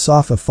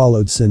 Asafa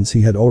followed since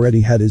he had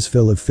already had his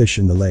fill of fish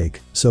in the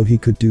lake, so he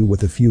could do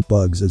with a few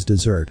bugs as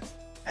dessert.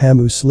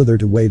 Hamu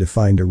slithered away to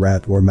find a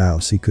rat or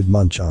mouse he could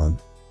munch on.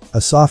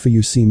 "Asafa,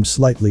 you seem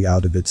slightly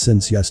out of it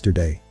since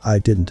yesterday." "I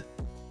didn't,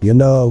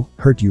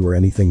 hurt you or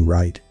anything,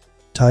 right?"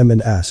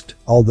 Timon asked.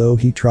 Although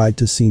he tried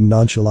to seem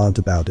nonchalant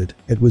about it,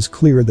 it was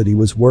clear that he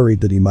was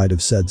worried that he might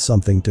have said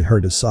something to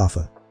hurt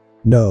Asafa.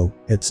 "No,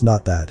 it's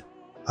not that.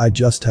 I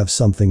just have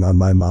something on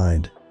my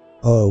mind."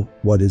 "Oh,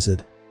 what is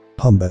it?"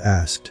 Pumbaa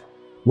asked.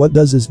 "What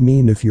does this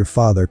mean if your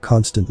father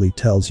constantly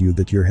tells you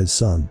that you're his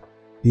son?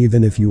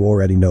 Even if you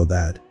already know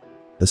that?"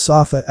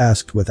 Asafa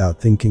asked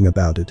without thinking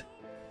about it.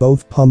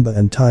 Both Pumbaa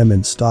and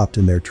Timon stopped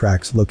in their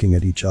tracks looking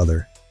at each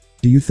other.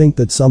 "Do you think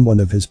that someone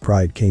of his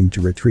pride came to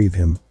retrieve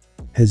him?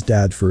 His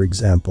dad, for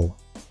example?"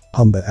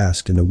 Pumbaa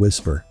asked in a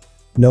whisper.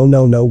 No,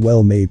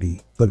 well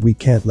maybe, but we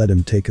can't let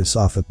him take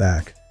Asafa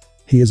back.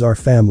 He is our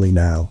family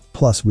now,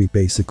 plus we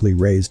basically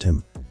raised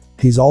him.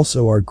 He's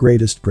also our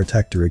greatest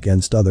protector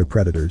against other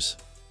predators."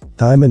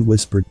 Timon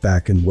whispered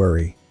back in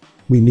worry.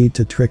 "We need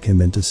to trick him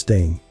into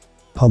staying."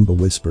 Pumbaa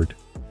whispered.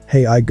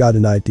 "Hey, I got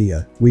an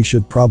idea, we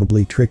should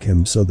probably trick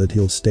him so that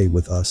he'll stay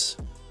with us."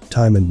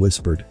 Timon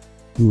whispered.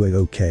 "Ooh,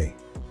 okay."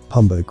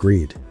 Pumbaa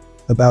agreed.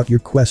 "About your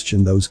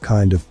question, those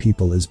kind of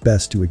people is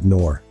best to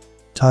ignore,"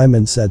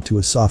 Timon said to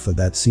Asafa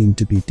that seemed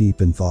to be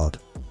deep in thought.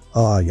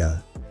 "Ah yeah.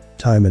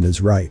 Timon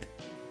is right.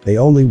 They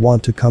only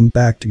want to come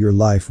back to your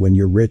life when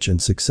you're rich and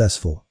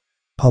successful,"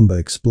 Pumbaa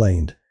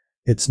explained.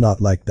 "It's not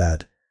like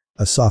that."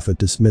 Asafa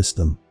dismissed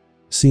them.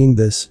 Seeing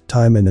this,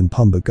 Timon and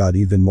Pumbaa got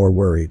even more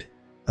worried.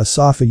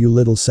 "Asafa, you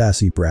little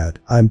sassy brat,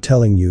 I'm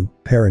telling you,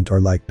 parent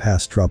are like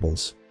past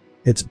troubles.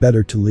 It's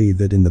better to leave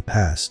it in the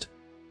past,"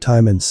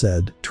 Timon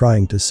said,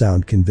 trying to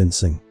sound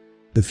convincing.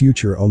 "The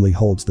future only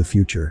holds the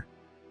future."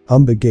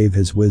 Pumbaa gave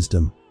his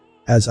wisdom.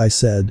 "As I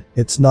said,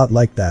 it's not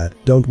like that,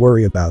 don't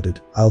worry about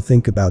it, I'll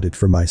think about it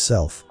for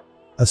myself,"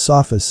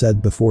 Asafa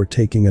said before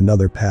taking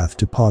another path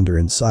to ponder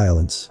in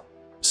silence.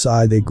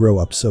 "Sigh, they grow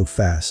up so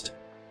fast."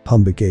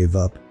 Pumbaa gave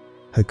up.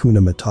 "Hakuna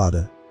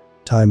Matata,"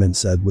 Timon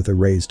said with a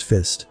raised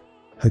fist.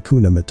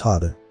 "Hakuna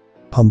Matata."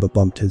 Pumbaa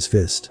bumped his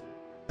fist.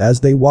 As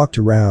they walked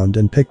around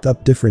and picked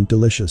up different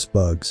delicious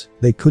bugs,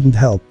 they couldn't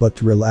help but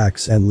to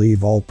relax and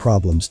leave all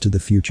problems to the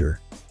future.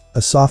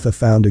 Asafa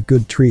found a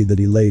good tree that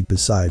he laid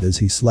beside as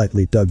he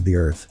slightly dug the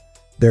earth.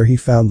 There he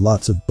found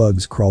lots of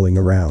bugs crawling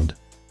around.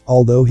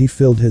 Although he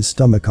filled his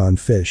stomach on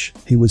fish,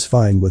 he was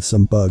fine with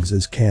some bugs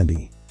as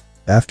candy.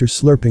 After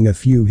slurping a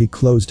few, he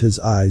closed his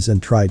eyes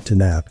and tried to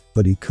nap,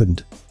 but he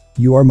couldn't.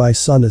 "You are my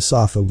son,"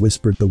 Asafa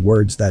whispered the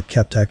words that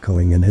kept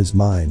echoing in his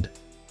mind.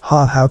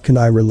 How can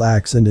I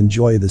relax and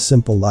enjoy the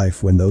simple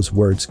life when those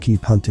words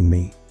keep hunting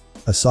me?"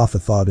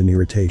 Asafa thought in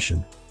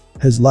irritation.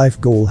 His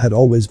life goal had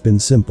always been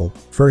simple.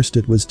 First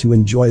it was to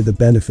enjoy the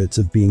benefits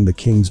of being the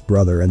king's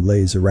brother and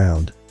laze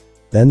around.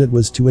 Then it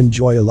was to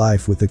enjoy a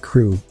life with a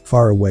crew,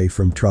 far away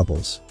from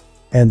troubles.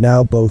 And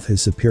now both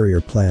his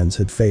superior plans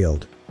had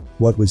failed.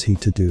 What was he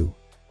to do?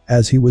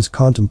 As he was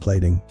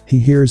contemplating, he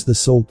hears the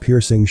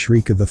soul-piercing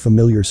shriek of a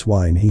familiar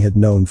swine he had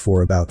known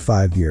for about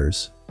 5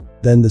 years.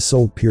 Then the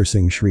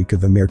soul-piercing shriek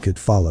of a meerkat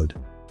followed.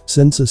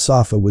 Since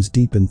Asafa was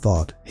deep in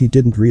thought, he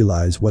didn't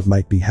realize what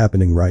might be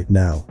happening right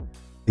now.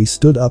 He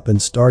stood up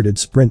and started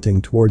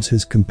sprinting towards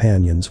his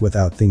companions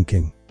without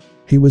thinking.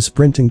 He was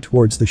sprinting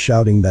towards the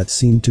shouting that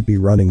seemed to be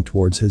running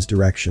towards his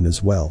direction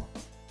as well.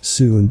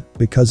 Soon,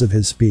 because of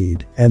his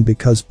speed, and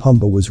because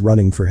Pumbaa was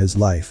running for his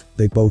life,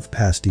 they both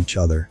passed each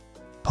other.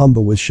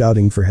 Pumbaa was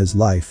shouting for his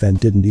life and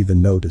didn't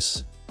even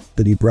notice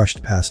that he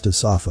brushed past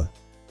Asafa.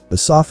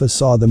 Asafa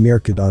saw the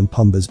meerkat on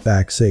Pumbaa's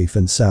back safe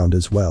and sound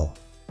as well.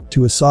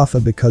 To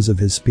Asafa, because of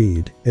his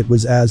speed, it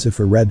was as if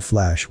a red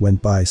flash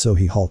went by, so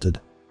he halted.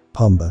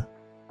 "Pumbaa,"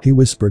 he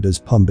whispered as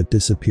Pumbaa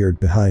disappeared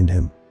behind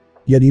him.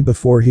 Yet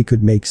before he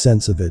could make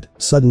sense of it,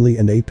 suddenly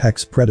an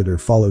apex predator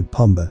followed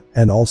Pumbaa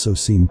and also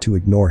seemed to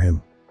ignore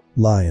him.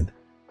 "Lion."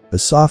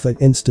 Asafa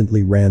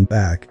instantly ran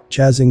back,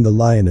 chasing the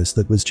lioness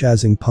that was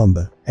chasing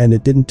Pumbaa, and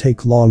it didn't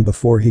take long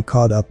before he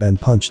caught up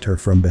and punched her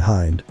from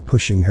behind,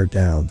 pushing her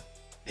down.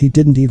 He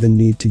didn't even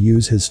need to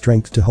use his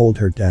strength to hold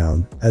her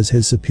down, as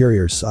his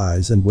superior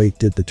size and weight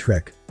did the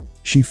trick.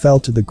 She fell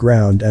to the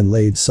ground and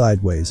laid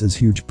sideways as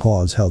huge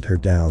paws held her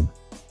down.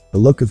 A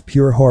look of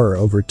pure horror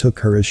overtook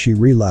her as she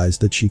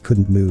realized that she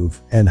couldn't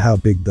move and how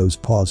big those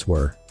paws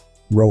were.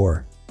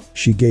 Roar.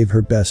 She gave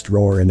her best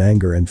roar in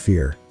anger and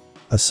fear.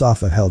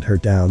 Asafa held her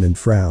down and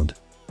frowned.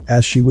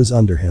 As she was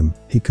under him,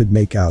 he could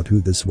make out who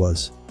this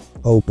was.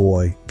 Oh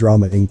boy,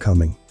 drama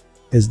incoming.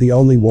 Is the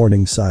only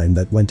warning sign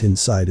that went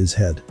inside his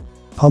head.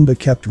 Pumbaa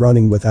kept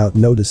running without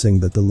noticing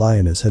that the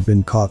lioness had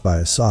been caught by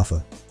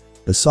Asafa.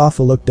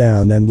 Asafa looked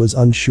down and was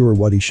unsure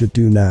what he should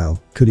do now.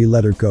 Could he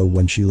let her go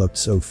when she looked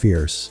so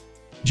fierce?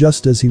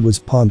 Just as he was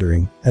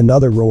pondering,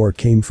 another roar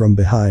came from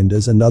behind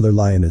as another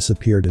lioness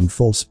appeared in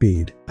full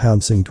speed,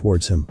 pouncing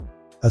towards him.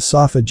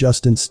 Asafa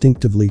just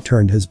instinctively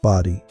turned his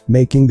body,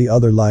 making the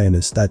other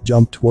lioness that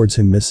jumped towards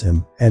him miss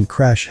him and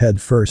crash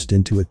headfirst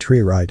into a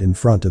tree right in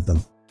front of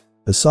them.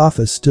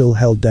 Asafa still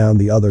held down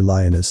the other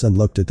lioness and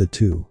looked at the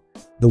two.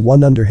 The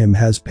one under him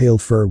has pale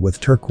fur with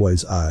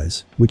turquoise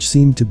eyes, which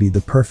seemed to be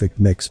the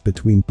perfect mix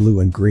between blue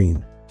and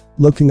green.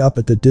 Looking up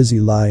at the dizzy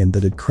lion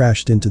that had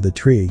crashed into the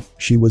tree,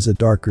 she was a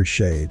darker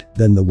shade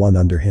than the one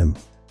under him.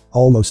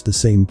 Almost the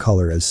same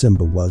color as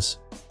Simba was.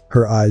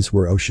 Her eyes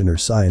were ocean or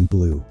cyan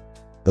blue.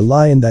 The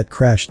lion that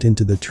crashed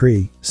into the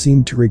tree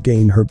seemed to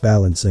regain her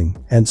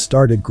balancing and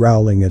started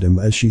growling at him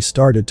as she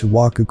started to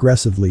walk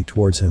aggressively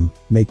towards him,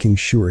 making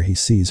sure he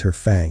sees her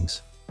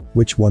fangs.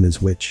 Which one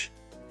is which?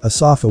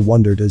 Asafa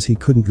wondered as he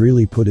couldn't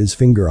really put his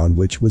finger on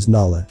which was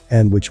Nala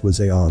and which was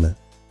Ayanna.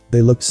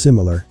 They looked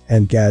similar,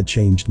 and Gad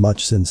changed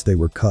much since they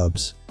were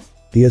cubs.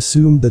 He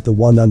assumed that the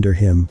one under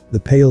him, the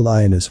pale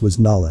lioness, was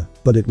Nala,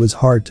 but it was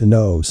hard to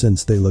know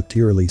since they looked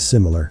eerily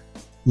similar.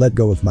 Let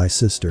go of my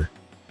sister.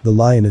 The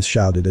lioness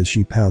shouted as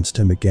she pounced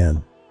him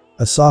again.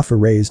 Asafa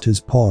raised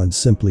his paw and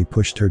simply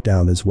pushed her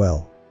down as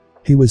well.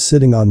 He was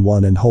sitting on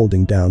one and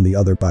holding down the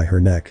other by her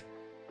neck.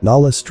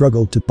 Nala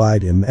struggled to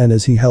bite him, and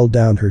as he held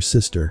down her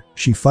sister,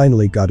 she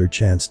finally got her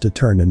chance to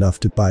turn enough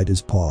to bite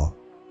his paw.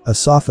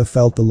 Asafa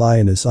felt the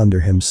lioness under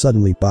him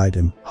suddenly bite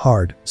him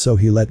hard, so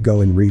he let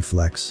go in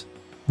reflex.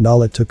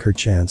 Nala took her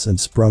chance and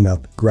sprung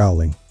up,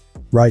 growling.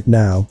 Right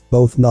now,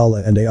 both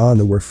Nala and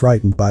Ayanna were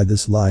frightened by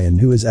this lion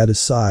who is at a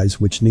size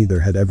which neither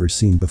had ever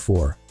seen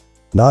before.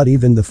 Not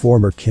even the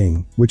former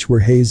king, which were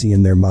hazy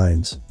in their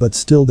minds, but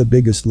still the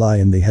biggest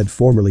lion they had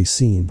formerly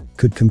seen,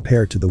 could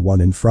compare to the one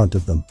in front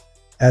of them.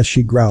 As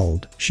she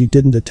growled, she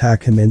didn't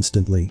attack him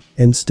instantly,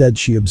 instead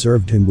she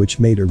observed him,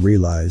 which made her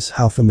realize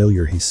how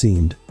familiar he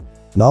seemed.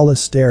 Nala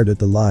stared at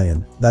the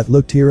lion, that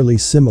looked eerily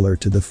similar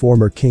to the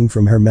former king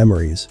from her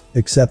memories,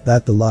 except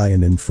that the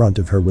lion in front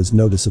of her was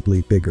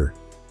noticeably bigger.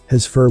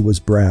 His fur was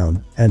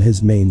brown, and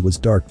his mane was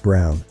dark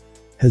brown.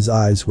 His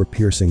eyes were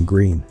piercing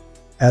green.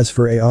 As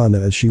for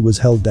Ayanna, as she was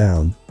held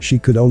down, she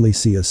could only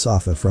see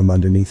Asafa from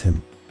underneath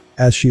him.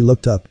 As she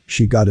looked up,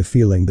 she got a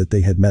feeling that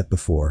they had met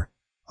before.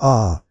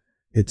 Ah,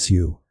 it's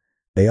you.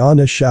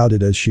 Ayanna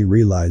shouted as she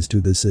realized who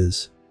this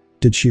is.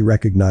 Did she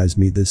recognize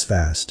me this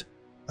fast?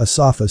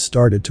 Asafa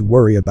started to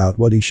worry about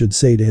what he should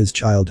say to his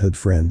childhood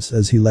friends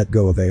as he let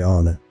go of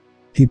Ayanna.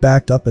 He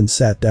backed up and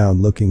sat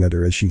down, looking at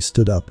her as she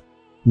stood up.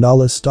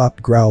 Nala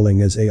stopped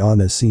growling as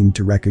Ayanna seemed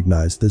to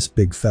recognize this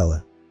big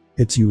fella.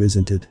 It's you,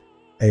 isn't it?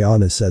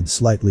 Ayanna said,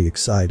 slightly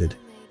excited.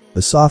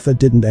 Asafa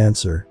didn't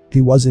answer.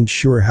 He wasn't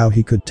sure how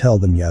he could tell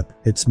them. Yep,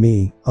 it's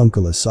me,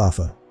 Uncle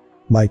Asafa.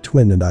 My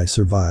twin and I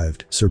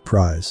survived.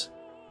 Surprise.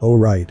 Oh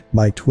right,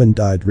 my twin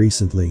died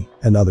recently.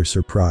 Another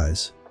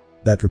surprise.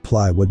 That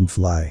reply wouldn't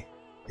fly.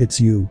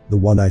 It's you, the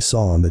one I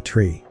saw on the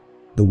tree.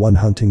 The one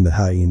hunting the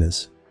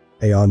hyenas.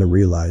 Ayanna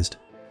realized.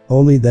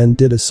 Only then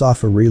did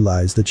Asafa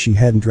realize that she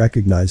hadn't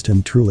recognized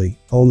him truly,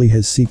 only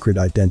his secret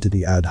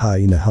identity as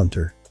hyena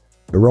hunter.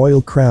 A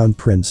royal crown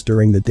prince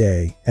during the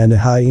day and a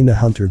hyena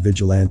hunter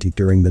vigilante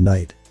during the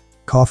night.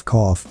 Cough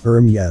cough,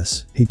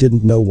 yes, he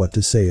didn't know what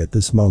to say at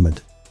this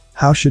moment.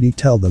 How should he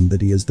tell them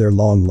that he is their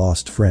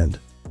long-lost friend?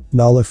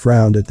 Nala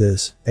frowned at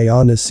this.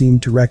 Ayanna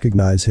seemed to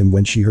recognize him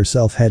when she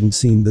herself hadn't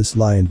seen this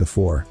lion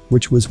before,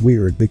 which was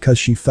weird because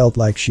she felt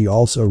like she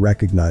also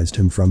recognized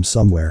him from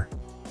somewhere.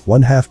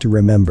 One have to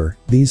remember,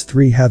 these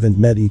three haven't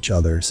met each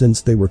other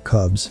since they were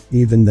cubs.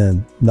 Even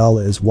then,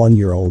 Nala is 1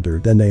 year older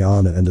than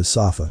Ayanna and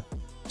Asafa.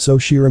 So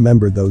she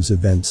remembered those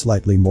events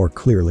slightly more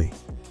clearly.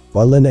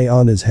 While in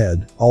Ayanna's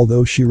head,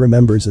 although she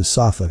remembers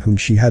Asafa, whom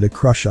she had a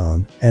crush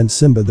on, and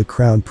Simba the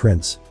crown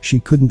prince, she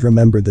couldn't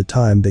remember the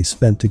time they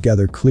spent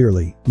together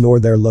clearly,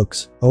 nor their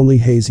looks. Only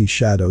hazy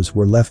shadows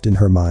were left in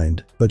her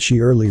mind, but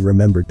she early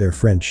remembered their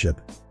friendship.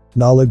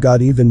 Nala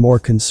got even more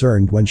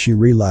concerned when she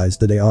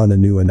realized that Ayanna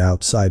knew an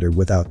outsider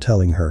without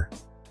telling her,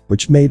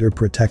 which made her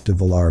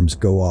protective alarms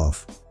go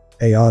off.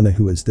 Ayanna,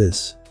 who is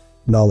this?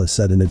 Nala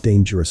said in a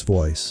dangerous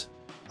voice.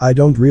 I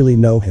don't really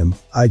know him,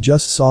 I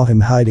just saw him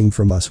hiding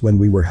from us when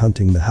we were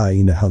hunting the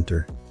hyena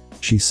hunter.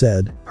 She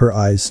said, her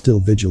eyes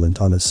still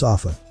vigilant on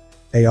Asafa.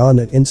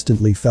 Ayanna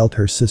instantly felt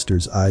her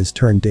sister's eyes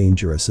turn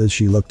dangerous as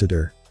she looked at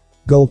her.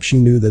 Gulp, she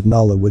knew that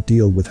Nala would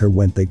deal with her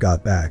when they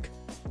got back.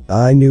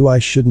 I knew I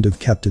shouldn't have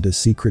kept it a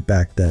secret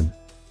back then.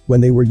 When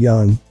they were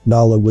young,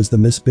 Nala was the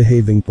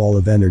misbehaving ball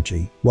of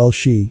energy, while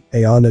she,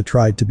 Ayana,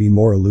 tried to be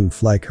more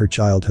aloof like her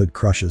childhood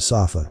crush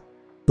Asafa.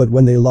 But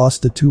when they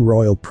lost the two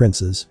royal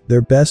princes, their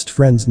best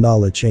friends,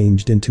 Nala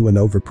changed into an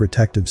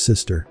overprotective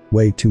sister,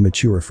 way too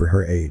mature for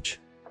her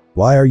age.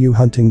 "Why are you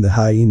hunting the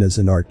hyenas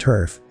in our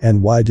turf,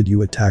 and why did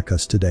you attack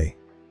us today?"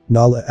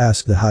 Nala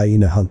asked the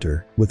hyena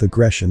hunter, with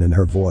aggression in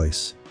her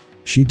voice.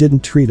 She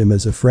didn't treat him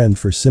as a friend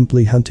for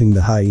simply hunting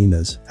the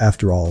hyenas,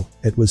 after all,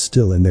 it was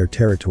still in their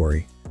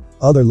territory.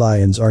 Other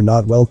lions are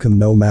not welcome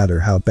no matter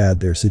how bad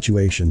their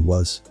situation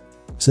was.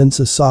 Since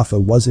Asafa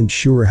wasn't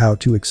sure how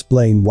to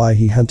explain why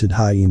he hunted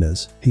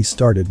hyenas, he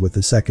started with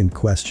the second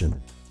question.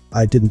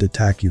 "I didn't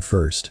attack you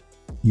first."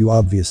 "You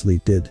obviously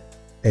did."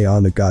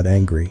 Ayana got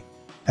angry.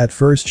 At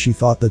first she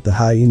thought that the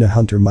hyena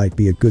hunter might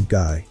be a good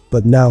guy,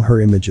 but now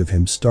her image of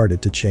him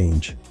started to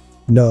change.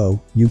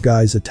 "No, you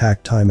guys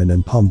attacked Timon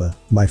and Pumbaa,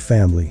 my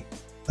family,"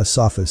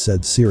 Asafa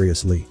said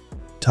seriously.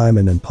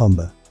 "Timon and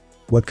Pumbaa?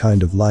 What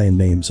kind of lion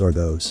names are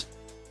those?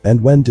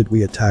 And when did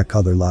we attack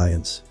other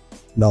lions?"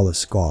 Nala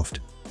scoffed.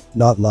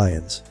 "Not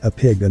lions, a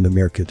pig and a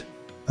meerkat,"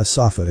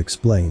 Asafa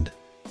explained.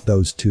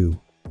 "Those two.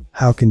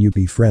 How can you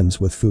be friends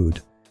with food?"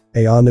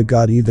 Ayana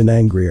got even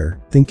angrier,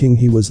 thinking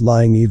he was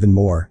lying even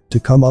more, to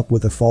come up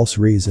with a false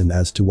reason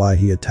as to why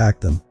he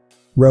attacked them.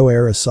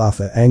 Roer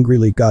Asafa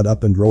angrily got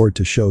up and roared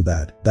to show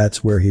that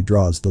that's where he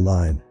draws the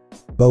line.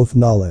 Both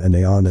Nala and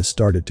Ayana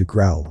started to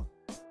growl.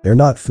 "They're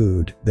not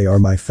food, they are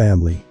my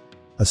family,"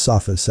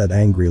 Asafa said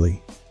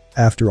angrily.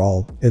 "After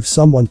all, if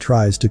someone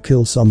tries to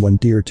kill someone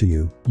dear to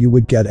you, you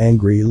would get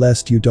angry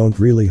lest you don't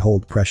really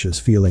hold precious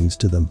feelings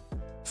to them.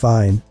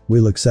 Fine,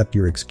 we'll accept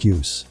your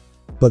excuse.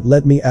 But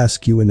let me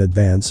ask you in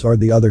advance, are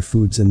the other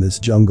foods in this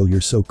jungle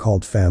your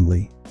so-called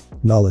family?"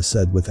 Nala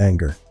said with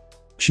anger.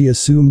 She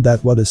assumed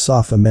that what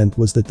Asafa meant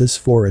was that this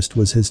forest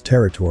was his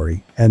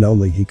territory and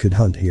only he could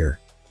hunt here.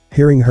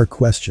 Hearing her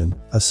question,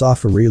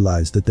 Asafa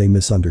realized that they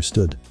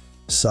misunderstood.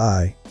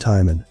 "Sigh,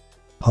 Timon.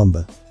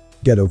 Pumbaa.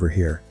 Get over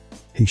here,"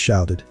 he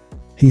shouted.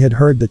 He had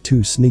heard the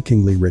two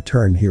sneakingly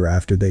return here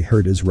after they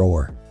heard his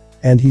roar.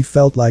 And he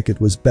felt like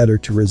it was better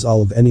to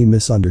resolve any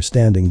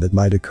misunderstanding that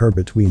might occur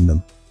between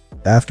them.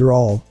 After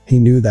all, he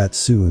knew that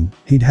soon,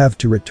 he'd have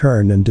to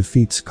return and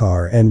defeat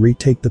Scar and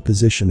retake the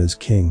position as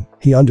king.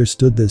 He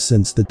understood this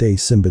since the day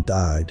Simba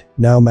died,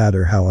 no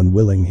matter how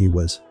unwilling he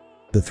was.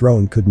 The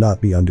throne could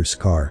not be under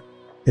Scar.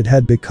 It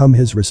had become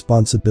his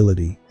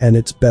responsibility, and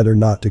it's better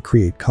not to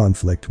create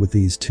conflict with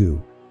these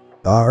two.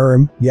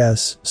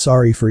 Yes,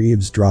 sorry for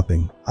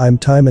eavesdropping. I'm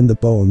Timon the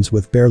Bones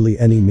with barely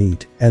any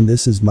meat, and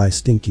this is my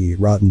stinky,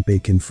 rotten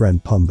bacon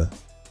friend Pumbaa.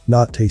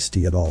 Not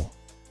tasty at all.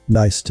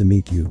 Nice to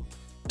meet you."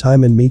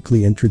 Timon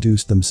meekly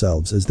introduced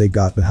themselves as they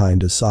got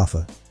behind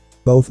Asafa.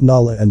 Both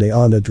Nala and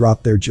Ayana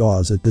dropped their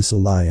jaws at this: a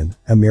lion,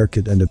 a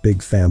meerkat and a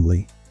big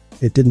family.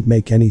 It didn't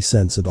make any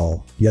sense at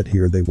all, yet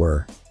here they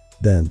were.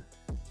 Then.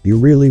 "You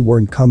really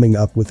weren't coming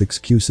up with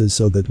excuses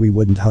so that we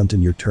wouldn't hunt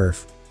in your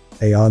turf?"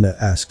 Ayana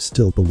asked,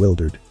 still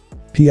bewildered.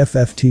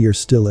 "PFFT, you're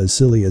still as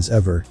silly as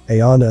ever."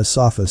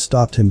 Asafa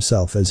stopped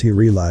himself as he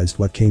realized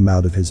what came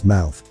out of his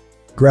mouth.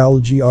 Growl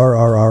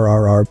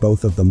grrrrrrr.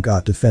 Both of them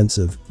got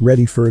defensive,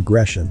 ready for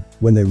aggression,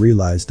 when they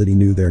realized that he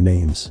knew their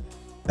names.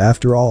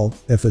 After all,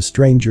 if a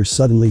stranger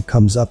suddenly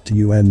comes up to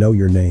you and know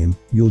your name,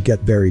 you'll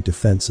get very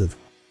defensive.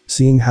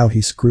 Seeing how he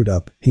screwed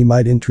up, he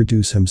might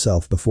introduce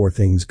himself before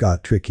things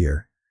got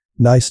trickier.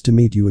 "Nice to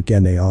meet you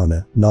again,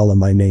 Ayana. Nala,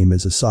 my name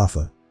is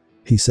Asafa,"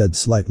 he said,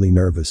 slightly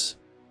nervous.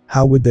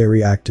 How would they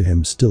react to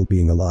him still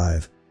being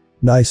alive?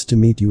 "Nice to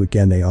meet you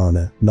again,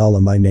 Ayana. Nala,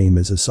 my name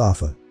is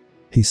Asafa,"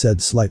 he said,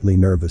 slightly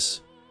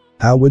nervous.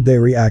 How would they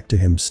react to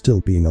him still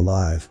being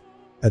alive?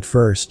 At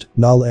first,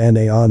 Nala and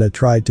Ayana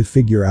tried to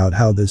figure out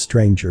how this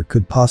stranger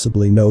could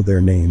possibly know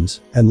their names,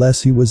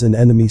 unless he was an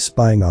enemy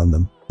spying on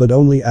them, but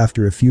only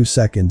after a few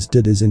seconds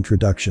did his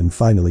introduction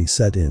finally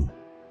set in.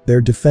 Their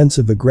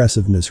defensive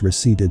aggressiveness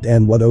receded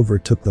and what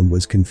overtook them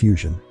was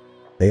confusion.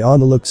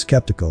 Ayana looked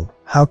skeptical.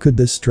 How could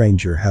this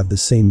stranger have the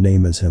same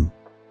name as him?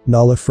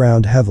 Nala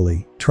frowned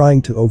heavily,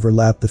 trying to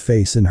overlap the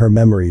face in her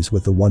memories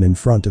with the one in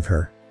front of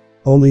her.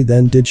 Only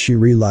then did she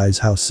realize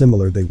how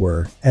similar they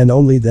were, and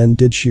only then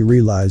did she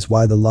realize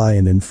why the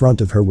lion in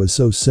front of her was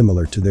so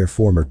similar to their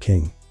former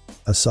king.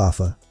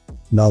 "Asafa?"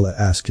 Nala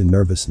asked in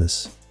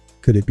nervousness.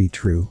 Could it be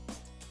true?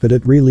 Could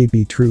it really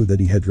be true that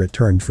he had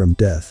returned from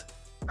death?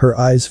 Her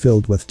eyes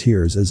filled with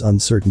tears as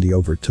uncertainty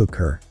overtook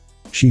her.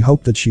 She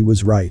hoped that she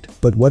was right,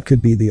 but what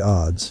could be the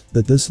odds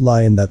that this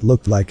lion that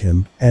looked like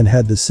him and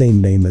had the same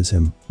name as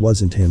him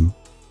wasn't him?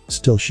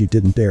 Still, she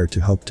didn't dare to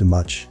hope too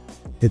much.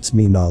 "It's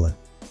me, Nala,"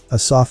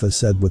 Asafa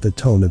said with a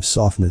tone of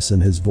softness in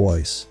his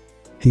voice.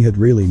 He had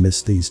really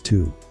missed these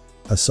two.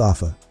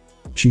 "Asafa,"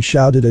 she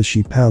shouted as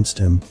she pounced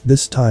him,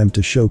 this time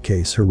to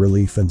showcase her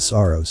relief and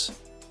sorrows.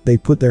 They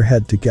put their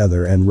head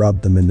together and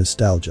rubbed them in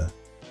nostalgia.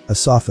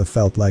 Asafa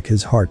felt like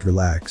his heart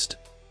relaxed.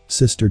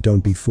 "Sister,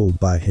 don't be fooled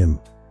by him,"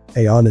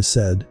 Ayana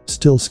said,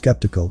 still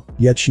skeptical,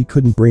 yet she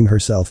couldn't bring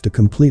herself to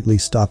completely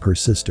stop her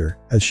sister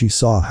as she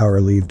saw how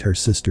relieved her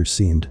sister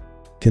seemed.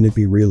 "Can it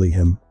be really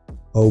him?"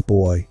 "Oh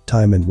boy,"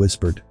 Timon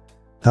whispered.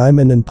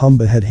 Timon and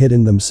Pumbaa had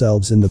hidden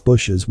themselves in the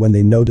bushes when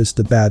they noticed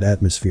the bad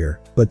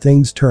atmosphere, but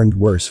things turned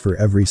worse for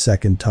every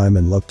second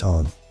Timon looked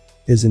on.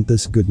 "Isn't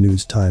this good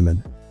news,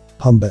 Timon?"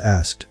 Pumbaa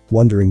asked,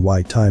 wondering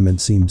why Timon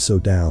seemed so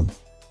down.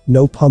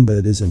 "No, Pumbaa,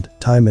 it isn't,"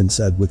 Timon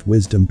said with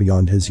wisdom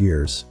beyond his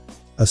years.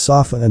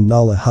 Asafa and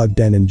Nala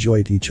hugged and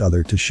enjoyed each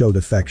other to show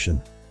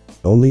affection.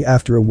 Only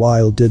after a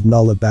while did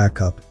Nala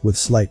back up, with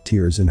slight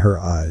tears in her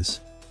eyes.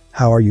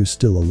 "How are you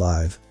still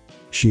alive?"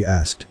 she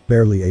asked,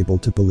 barely able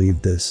to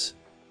believe this.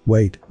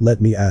 "Wait,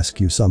 let me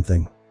ask you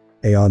something,"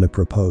 Ayana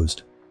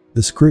proposed.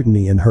 The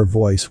scrutiny in her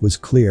voice was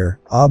clear,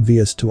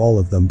 obvious to all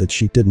of them that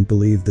she didn't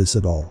believe this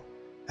at all.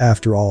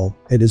 After all,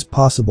 it is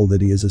possible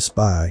that he is a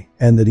spy,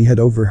 and that he had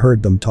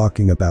overheard them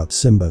talking about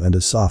Simba and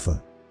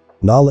Asafa.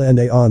 Nala and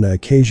Ayana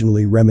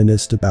occasionally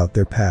reminisced about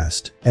their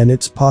past, and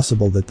it's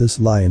possible that this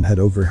lion had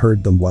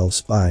overheard them while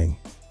spying.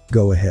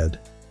 "Go ahead,"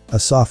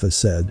 Asafa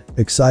said,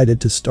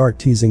 excited to start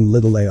teasing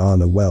little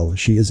Ayana. "Well,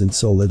 she isn't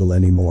so little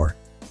anymore.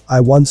 I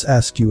once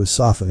asked you,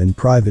 Asafa, in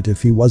private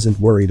if he wasn't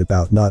worried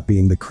about not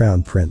being the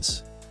crown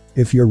prince.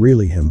 If you're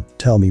really him,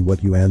 tell me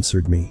what you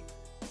answered me."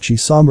 She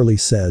somberly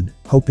said,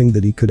 hoping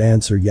that he could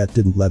answer yet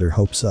didn't let her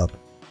hopes up.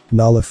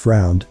 Nala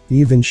frowned,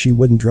 even she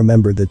wouldn't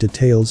remember the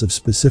details of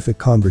specific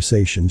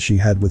conversations she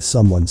had with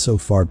someone so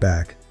far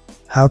back.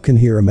 How can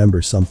he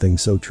remember something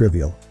so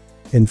trivial?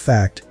 In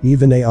fact,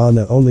 even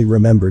Ayana only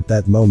remembered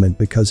that moment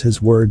because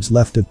his words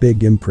left a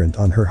big imprint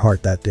on her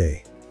heart that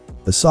day.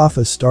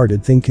 Asafa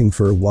started thinking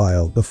for a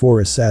while before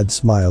a sad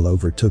smile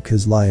overtook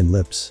his lion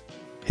lips.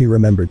 He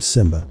remembered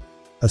Simba.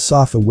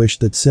 Asafa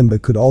wished that Simba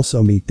could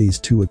also meet these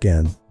two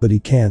again, but he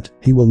can't.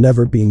 He will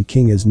never. Being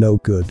king is no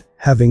good,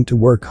 having to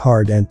work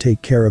hard and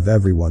take care of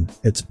everyone.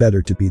 It's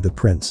better to be the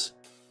prince.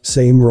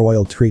 Same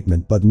royal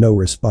treatment but no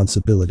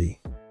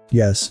responsibility.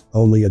 Yes,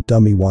 only a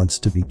dummy wants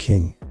to be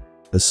king.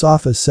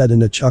 Asafa said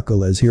in a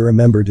chuckle as he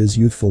remembered his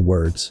youthful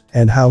words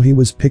and how he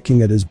was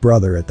picking at his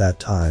brother at that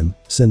time,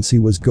 since he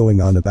was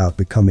going on about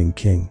becoming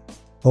king.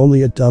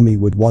 Only a dummy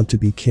would want to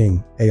be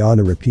king,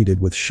 Ayana repeated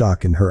with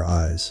shock in her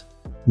eyes.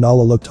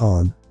 Nala looked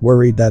on,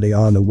 worried that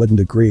Ayana wouldn't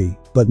agree,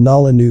 but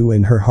Nala knew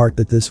in her heart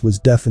that this was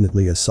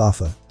definitely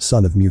Asafa,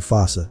 son of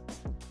Mufasa.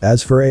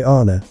 As for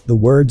Ayana, the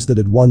words that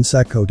had once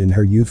echoed in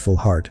her youthful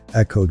heart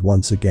echoed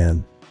once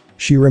again.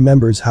 She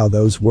remembers how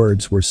those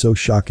words were so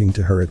shocking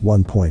to her at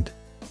one point.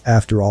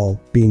 After all,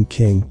 being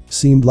king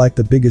seemed like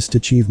the biggest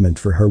achievement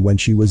for her when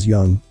she was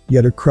young,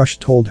 yet her crush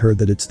told her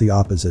that it's the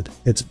opposite.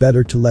 It's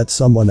better to let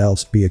someone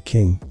else be a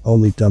king,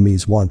 only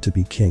dummies want to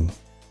be king.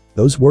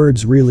 Those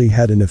words really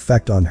had an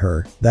effect on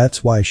her,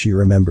 that's why she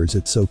remembers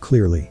it so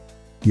clearly.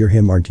 "You're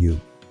him, aren't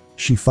you?"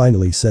 she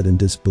finally said in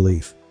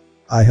disbelief.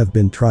 "I have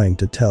been trying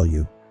to tell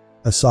you,"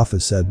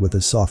 Asafa said with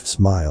a soft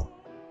smile.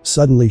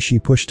 Suddenly she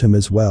pushed him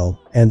as well,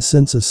 and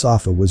since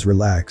Asafa was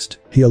relaxed,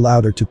 he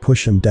allowed her to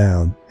push him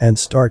down and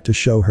start to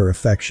show her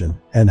affection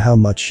and how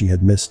much she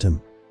had missed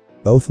him.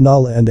 Both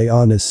Nala and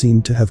Ayana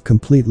seemed to have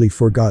completely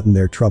forgotten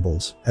their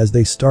troubles as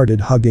they started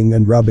hugging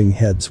and rubbing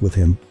heads with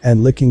him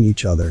and licking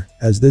each other,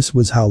 as this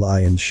was how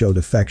lions showed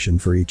affection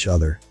for each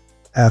other.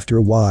 After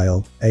a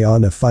while,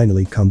 Ayana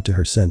finally come to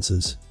her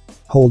senses.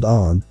 "Hold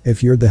on,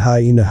 if you're the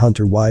hyena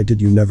hunter, why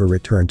did you never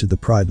return to the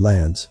Pride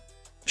Lands?"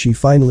 she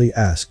finally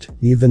asked.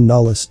 Even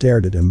Nala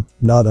stared at him,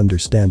 not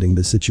understanding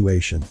the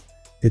situation.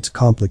 "It's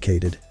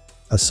complicated."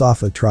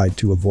 Asafa tried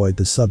to avoid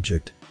the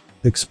subject.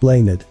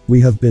 "Explain it.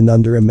 We have been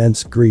under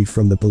immense grief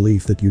from the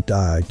belief that you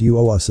died. You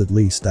owe us at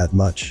least that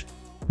much,"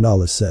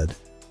 Nala said.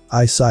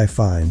 "I sigh.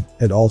 Fine.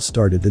 It all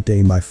started the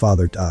day my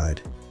father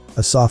died,"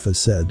 Asafa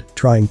said,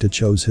 trying to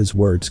choose his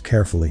words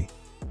carefully.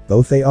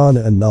 Both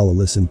Ayana and Nala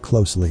listened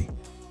closely.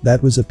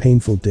 "That was a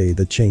painful day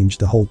that changed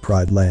the whole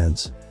Pride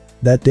Lands.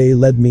 That day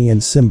led me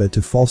and Simba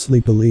to falsely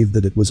believe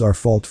that it was our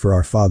fault for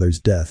our father's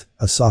death,"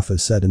 Asafa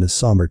said in a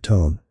somber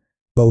tone.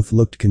 Both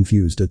looked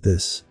confused at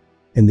this.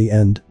 "In the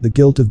end, the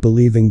guilt of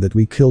believing that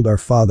we killed our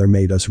father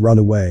made us run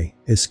away,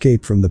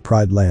 escape from the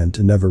Pride Land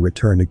to never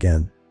return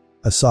again,"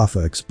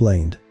 Asafa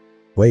explained.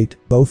 "Wait,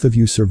 both of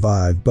you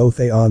survived?" Both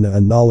Ayana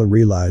and Nala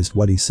realized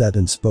what he said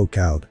and spoke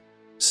out.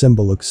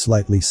 Simba looked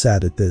slightly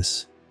sad at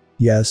this.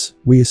 "Yes,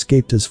 we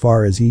escaped as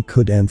far as he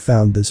could and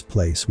found this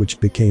place which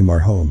became our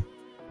home."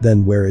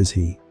 "Then where is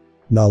he?"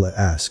 Nala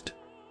asked.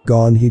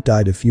 "Gone. He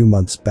died a few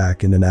months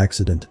back in an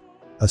accident,"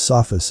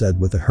 Asafa said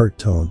with a hurt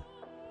tone.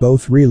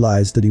 Both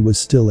realized that he was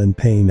still in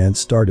pain and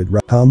started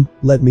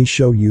let me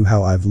show you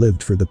how I've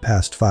lived for the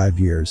past 5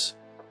 years,"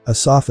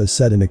 Asafa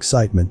said in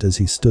excitement as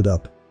he stood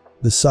up.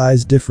 The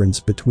size difference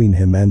between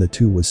him and the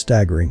two was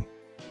staggering.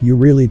 "You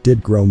really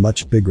did grow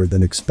much bigger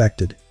than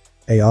expected,"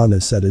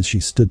 Ayana said as she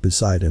stood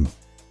beside him.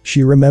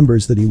 She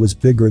remembers that he was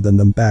bigger than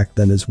them back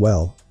then as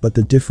well, but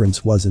the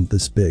difference wasn't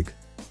this big.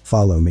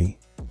 "Follow me,"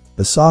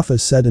 Asafa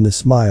said in a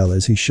smile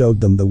as he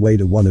showed them the way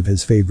to one of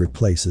his favorite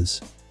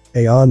places.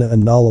 Ayana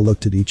and Nala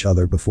looked at each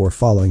other before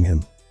following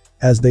him.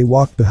 As they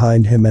walked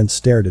behind him and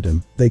stared at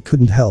him, they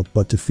couldn't help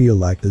but to feel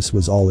like this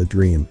was all a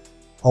dream.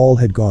 All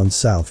had gone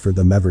south for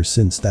them ever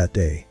since that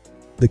day.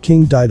 The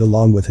king died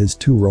along with his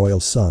 2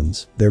 royal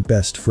sons, their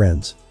best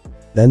friends.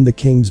 Then the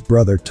king's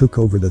brother took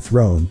over the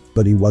throne,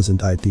 but he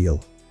wasn't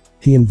ideal.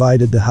 He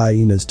invited the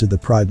hyenas to the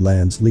Pride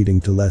Lands, leading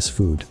to less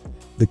food.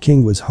 The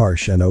king was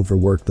harsh and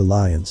overworked the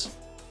lions.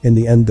 In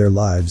the end, their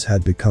lives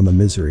had become a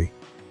misery.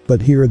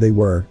 But here they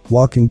were,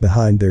 walking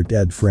behind their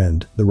dead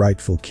friend, the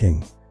rightful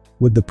king.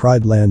 Would the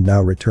Pride Land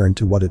now return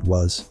to what it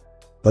was?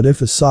 But if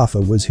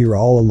Asafa was here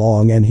all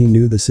along and he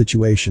knew the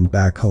situation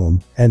back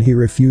home, and he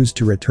refused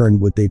to return,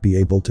 would they be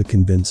able to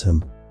convince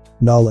him?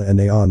 Nala and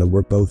Ayana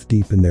were both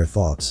deep in their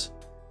thoughts.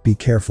 Be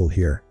careful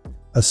here,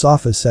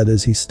 Asafa said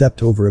as he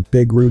stepped over a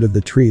big root of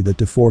the tree that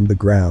deformed the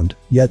ground,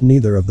 yet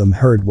neither of them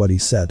heard what he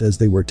said as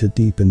they were too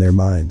deep in their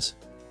minds.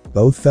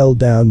 Both fell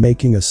down,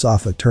 making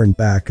Asafa turn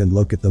back and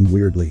look at them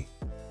weirdly.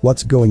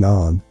 What's going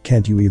on,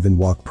 can't you even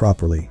walk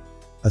properly?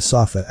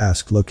 Asafa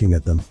asked, looking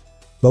at them.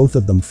 Both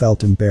of them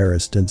felt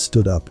embarrassed and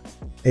stood up.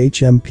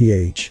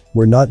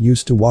 We're not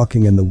used to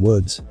walking in the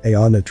woods,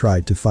 Ayana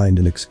tried to find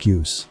an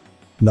excuse.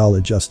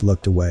 Nala just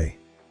looked away.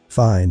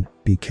 Fine,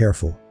 be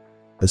careful,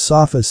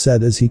 Asafa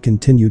said as he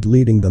continued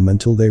leading them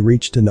until they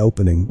reached an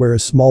opening where a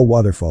small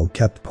waterfall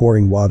kept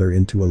pouring water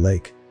into a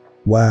lake.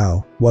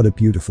 Wow, what a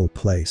beautiful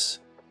place,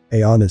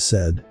 Ayana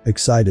said,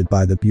 excited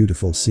by the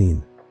beautiful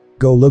scene.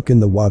 Go look in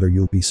the water,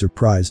 you'll be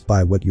surprised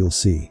by what you'll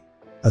see,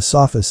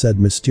 Asafa said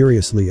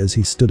mysteriously as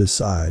he stood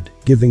aside,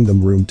 giving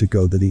them room to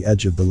go to the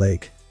edge of the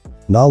lake.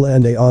 Nala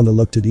and Ayana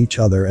looked at each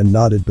other and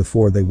nodded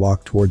before they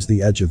walked towards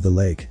the edge of the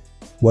lake.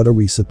 What are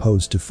we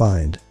supposed to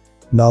find?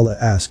 Nala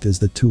asked as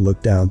the two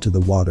looked down to the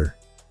water.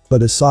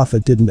 But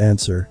Asafa didn't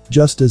answer.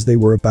 Just as they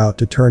were about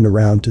to turn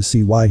around to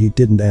see why he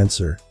didn't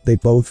answer, they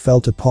both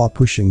felt a paw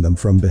pushing them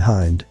from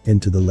behind,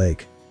 into the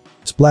lake.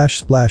 Splash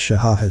splash,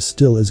 haha,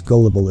 still as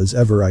gullible as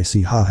ever I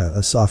see, haha,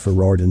 Asafa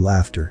roared in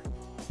laughter.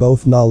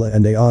 Both Nala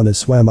and Ayana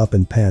swam up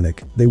in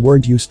panic. They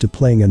weren't used to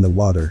playing in the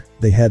water,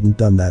 they hadn't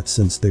done that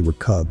since they were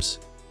cubs.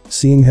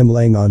 Seeing him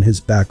laying on his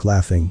back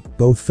laughing,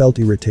 both felt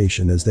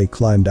irritation as they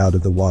climbed out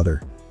of the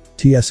water.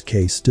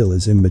 TSK still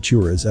as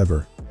immature as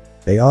ever,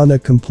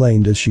 Ayana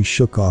complained as she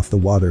shook off the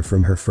water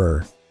from her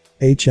fur.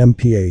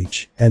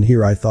 And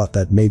here I thought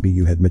that maybe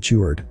you had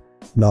matured,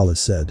 Nala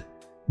said.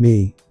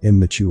 Me,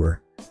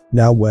 immature?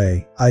 Now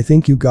way, I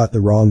think you got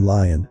the wrong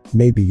lion,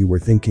 maybe you were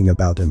thinking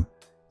about him,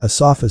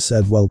 Asafa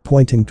said while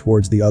pointing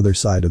towards the other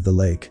side of the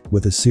lake,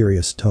 with a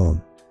serious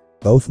tone.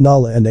 Both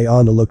Nala and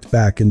Ayana looked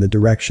back in the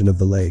direction of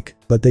the lake,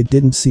 but they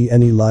didn't see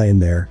any lion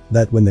there,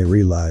 that when they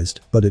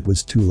realized, but it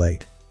was too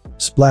late.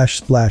 Splash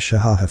splash,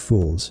 haha,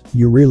 fools,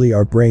 you really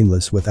are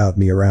brainless without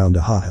me around,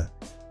 haha,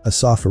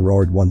 Asafa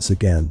roared once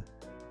again.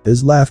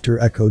 His laughter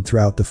echoed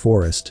throughout the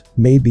forest.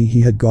 Maybe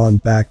he had gone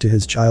back to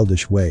his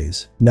childish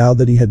ways, now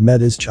that he had met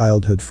his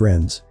childhood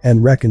friends,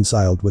 and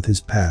reconciled with his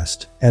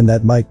past, and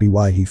that might be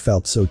why he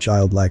felt so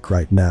childlike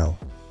right now.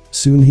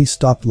 Soon he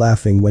stopped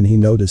laughing when he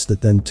noticed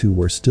that them two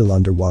were still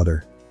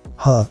underwater.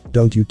 Huh,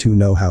 don't you two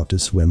know how to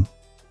swim?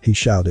 He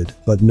shouted,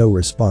 but no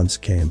response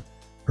came.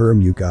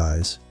 You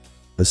guys,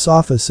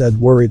 Asafa said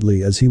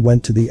worriedly as he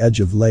went to the edge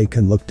of the lake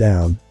and looked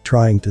down,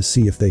 trying to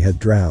see if they had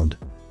drowned.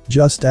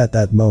 Just at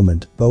that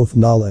moment, both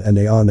Nala and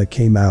Ayana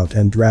came out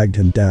and dragged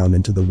him down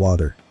into the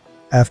water.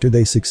 After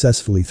they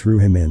successfully threw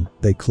him in,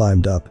 they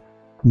climbed up.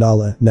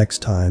 Nala, next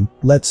time,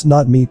 let's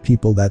not meet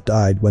people that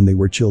died when they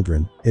were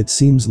children, it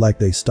seems like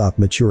they stopped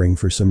maturing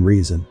for some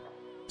reason.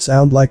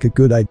 Sound like a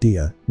good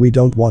idea, we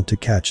don't want to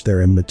catch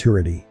their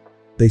immaturity.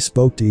 They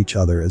spoke to each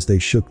other as they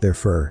shook their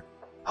fur.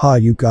 Ha,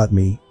 you got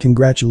me,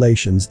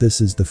 congratulations,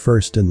 this is the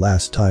first and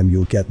last time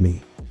you'll get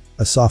me,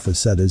 Asafa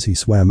said as he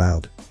swam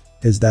out.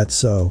 Is that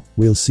so?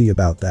 We'll see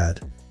about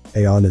that,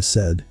 Ayana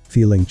said,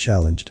 feeling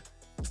challenged.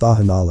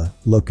 Nala,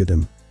 look at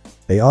him.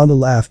 Ayana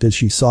laughed as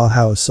she saw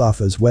how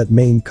Asafa's wet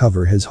mane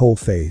cover his whole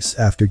face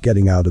after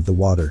getting out of the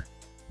water.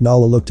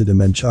 Nala looked at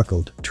him and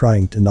chuckled,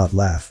 trying to not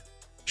laugh.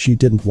 She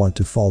didn't want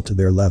to fall to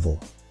their level.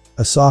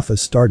 Asafa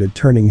started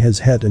turning his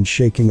head and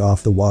shaking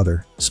off the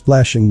water,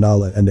 splashing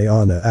Nala and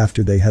Ayana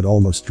after they had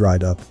almost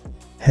dried up.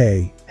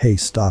 Hey,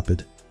 stop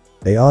it,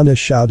 Ayana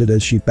shouted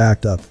as she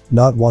backed up,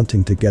 not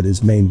wanting to get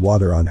his mane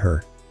water on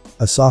her.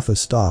 Asafa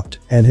stopped,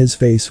 and his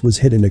face was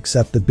hidden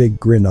except the big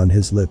grin on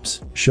his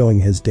lips, showing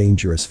his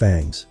dangerous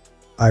fangs.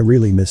 I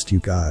really missed you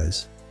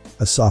guys,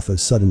 Asafa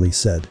suddenly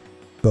said.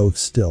 Both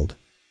stilled.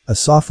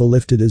 Asafa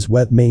lifted his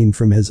wet mane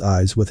from his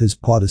eyes with his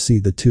paw to see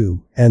the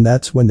two, and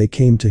that's when they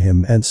came to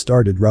him and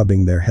started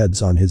rubbing their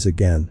heads on his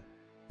again.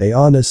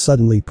 Ayana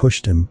suddenly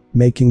pushed him,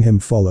 making him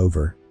fall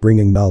over,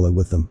 bringing Nala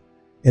with them.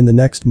 In the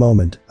next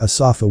moment,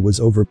 Asafa was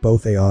over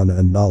both Ayana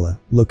and Nala,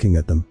 looking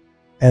at them.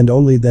 And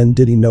only then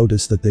did he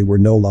notice that they were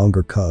no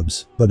longer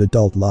cubs, but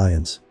adult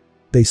lions.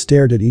 They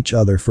stared at each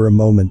other for a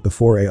moment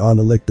before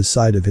Ayana licked the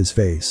side of his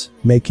face,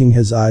 making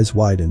his eyes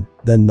widen,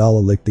 then Nala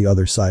licked the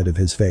other side of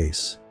his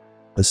face.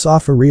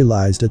 Asafa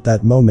realized at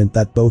that moment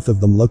that both of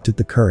them looked at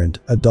the current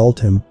adult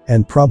him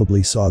and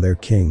probably saw their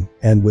king,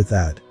 and with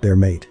that, their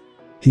mate.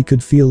 He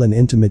could feel an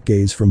intimate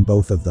gaze from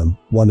both of them,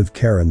 one of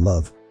care and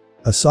love.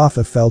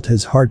 Asafa felt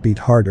his heartbeat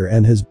harder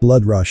and his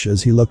blood rush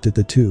as he looked at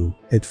the two.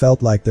 It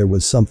felt like there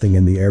was something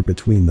in the air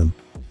between them.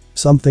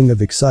 Something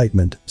of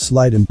excitement,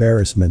 slight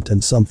embarrassment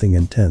and something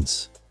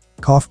intense.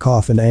 Cough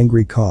cough, an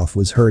angry cough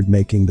was heard,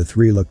 making the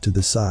three look to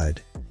the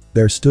side.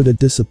 There stood a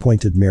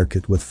disappointed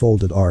meerkat with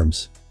folded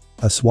arms.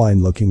 A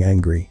swine looking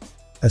angry.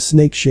 A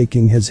snake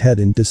shaking his head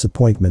in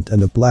disappointment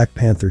and a black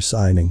panther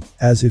sighing,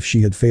 as if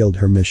she had failed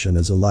her mission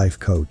as a life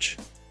coach.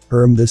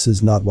 This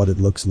is not what it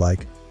looks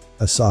like.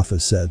 Asafa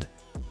said.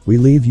 We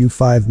leave you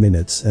 5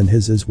 minutes and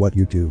his is what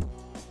you do.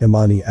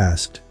 Imani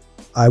asked.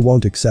 I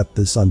won't accept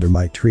this under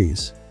my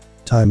trees.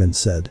 Timon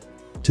said.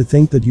 To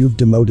think that you've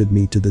demoted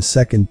me to the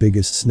second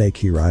biggest snake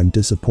here, I'm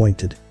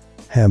disappointed.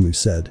 Hamu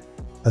said.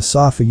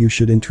 Asafa, you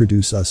should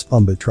introduce us.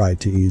 Umba tried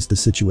to ease the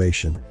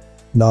situation.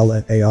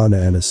 Nala,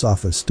 Ayana and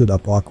Asafa stood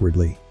up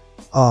awkwardly.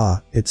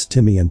 Ah, it's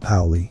Timmy and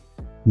Pauli.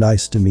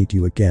 Nice to meet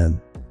you again.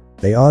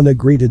 Ayana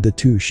greeted the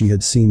two she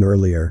had seen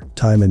earlier,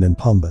 Timon and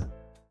Pumba.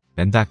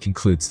 And that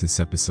concludes this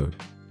episode.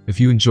 If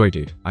you enjoyed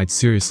it, I'd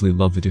seriously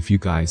love it if you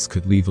guys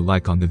could leave a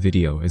like on the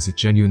video, as it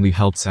genuinely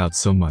helps out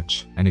so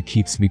much, and it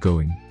keeps me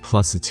going,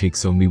 plus it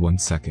takes only 1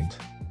 second.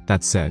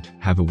 That said,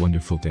 have a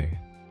wonderful day.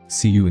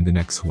 See you in the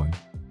next one.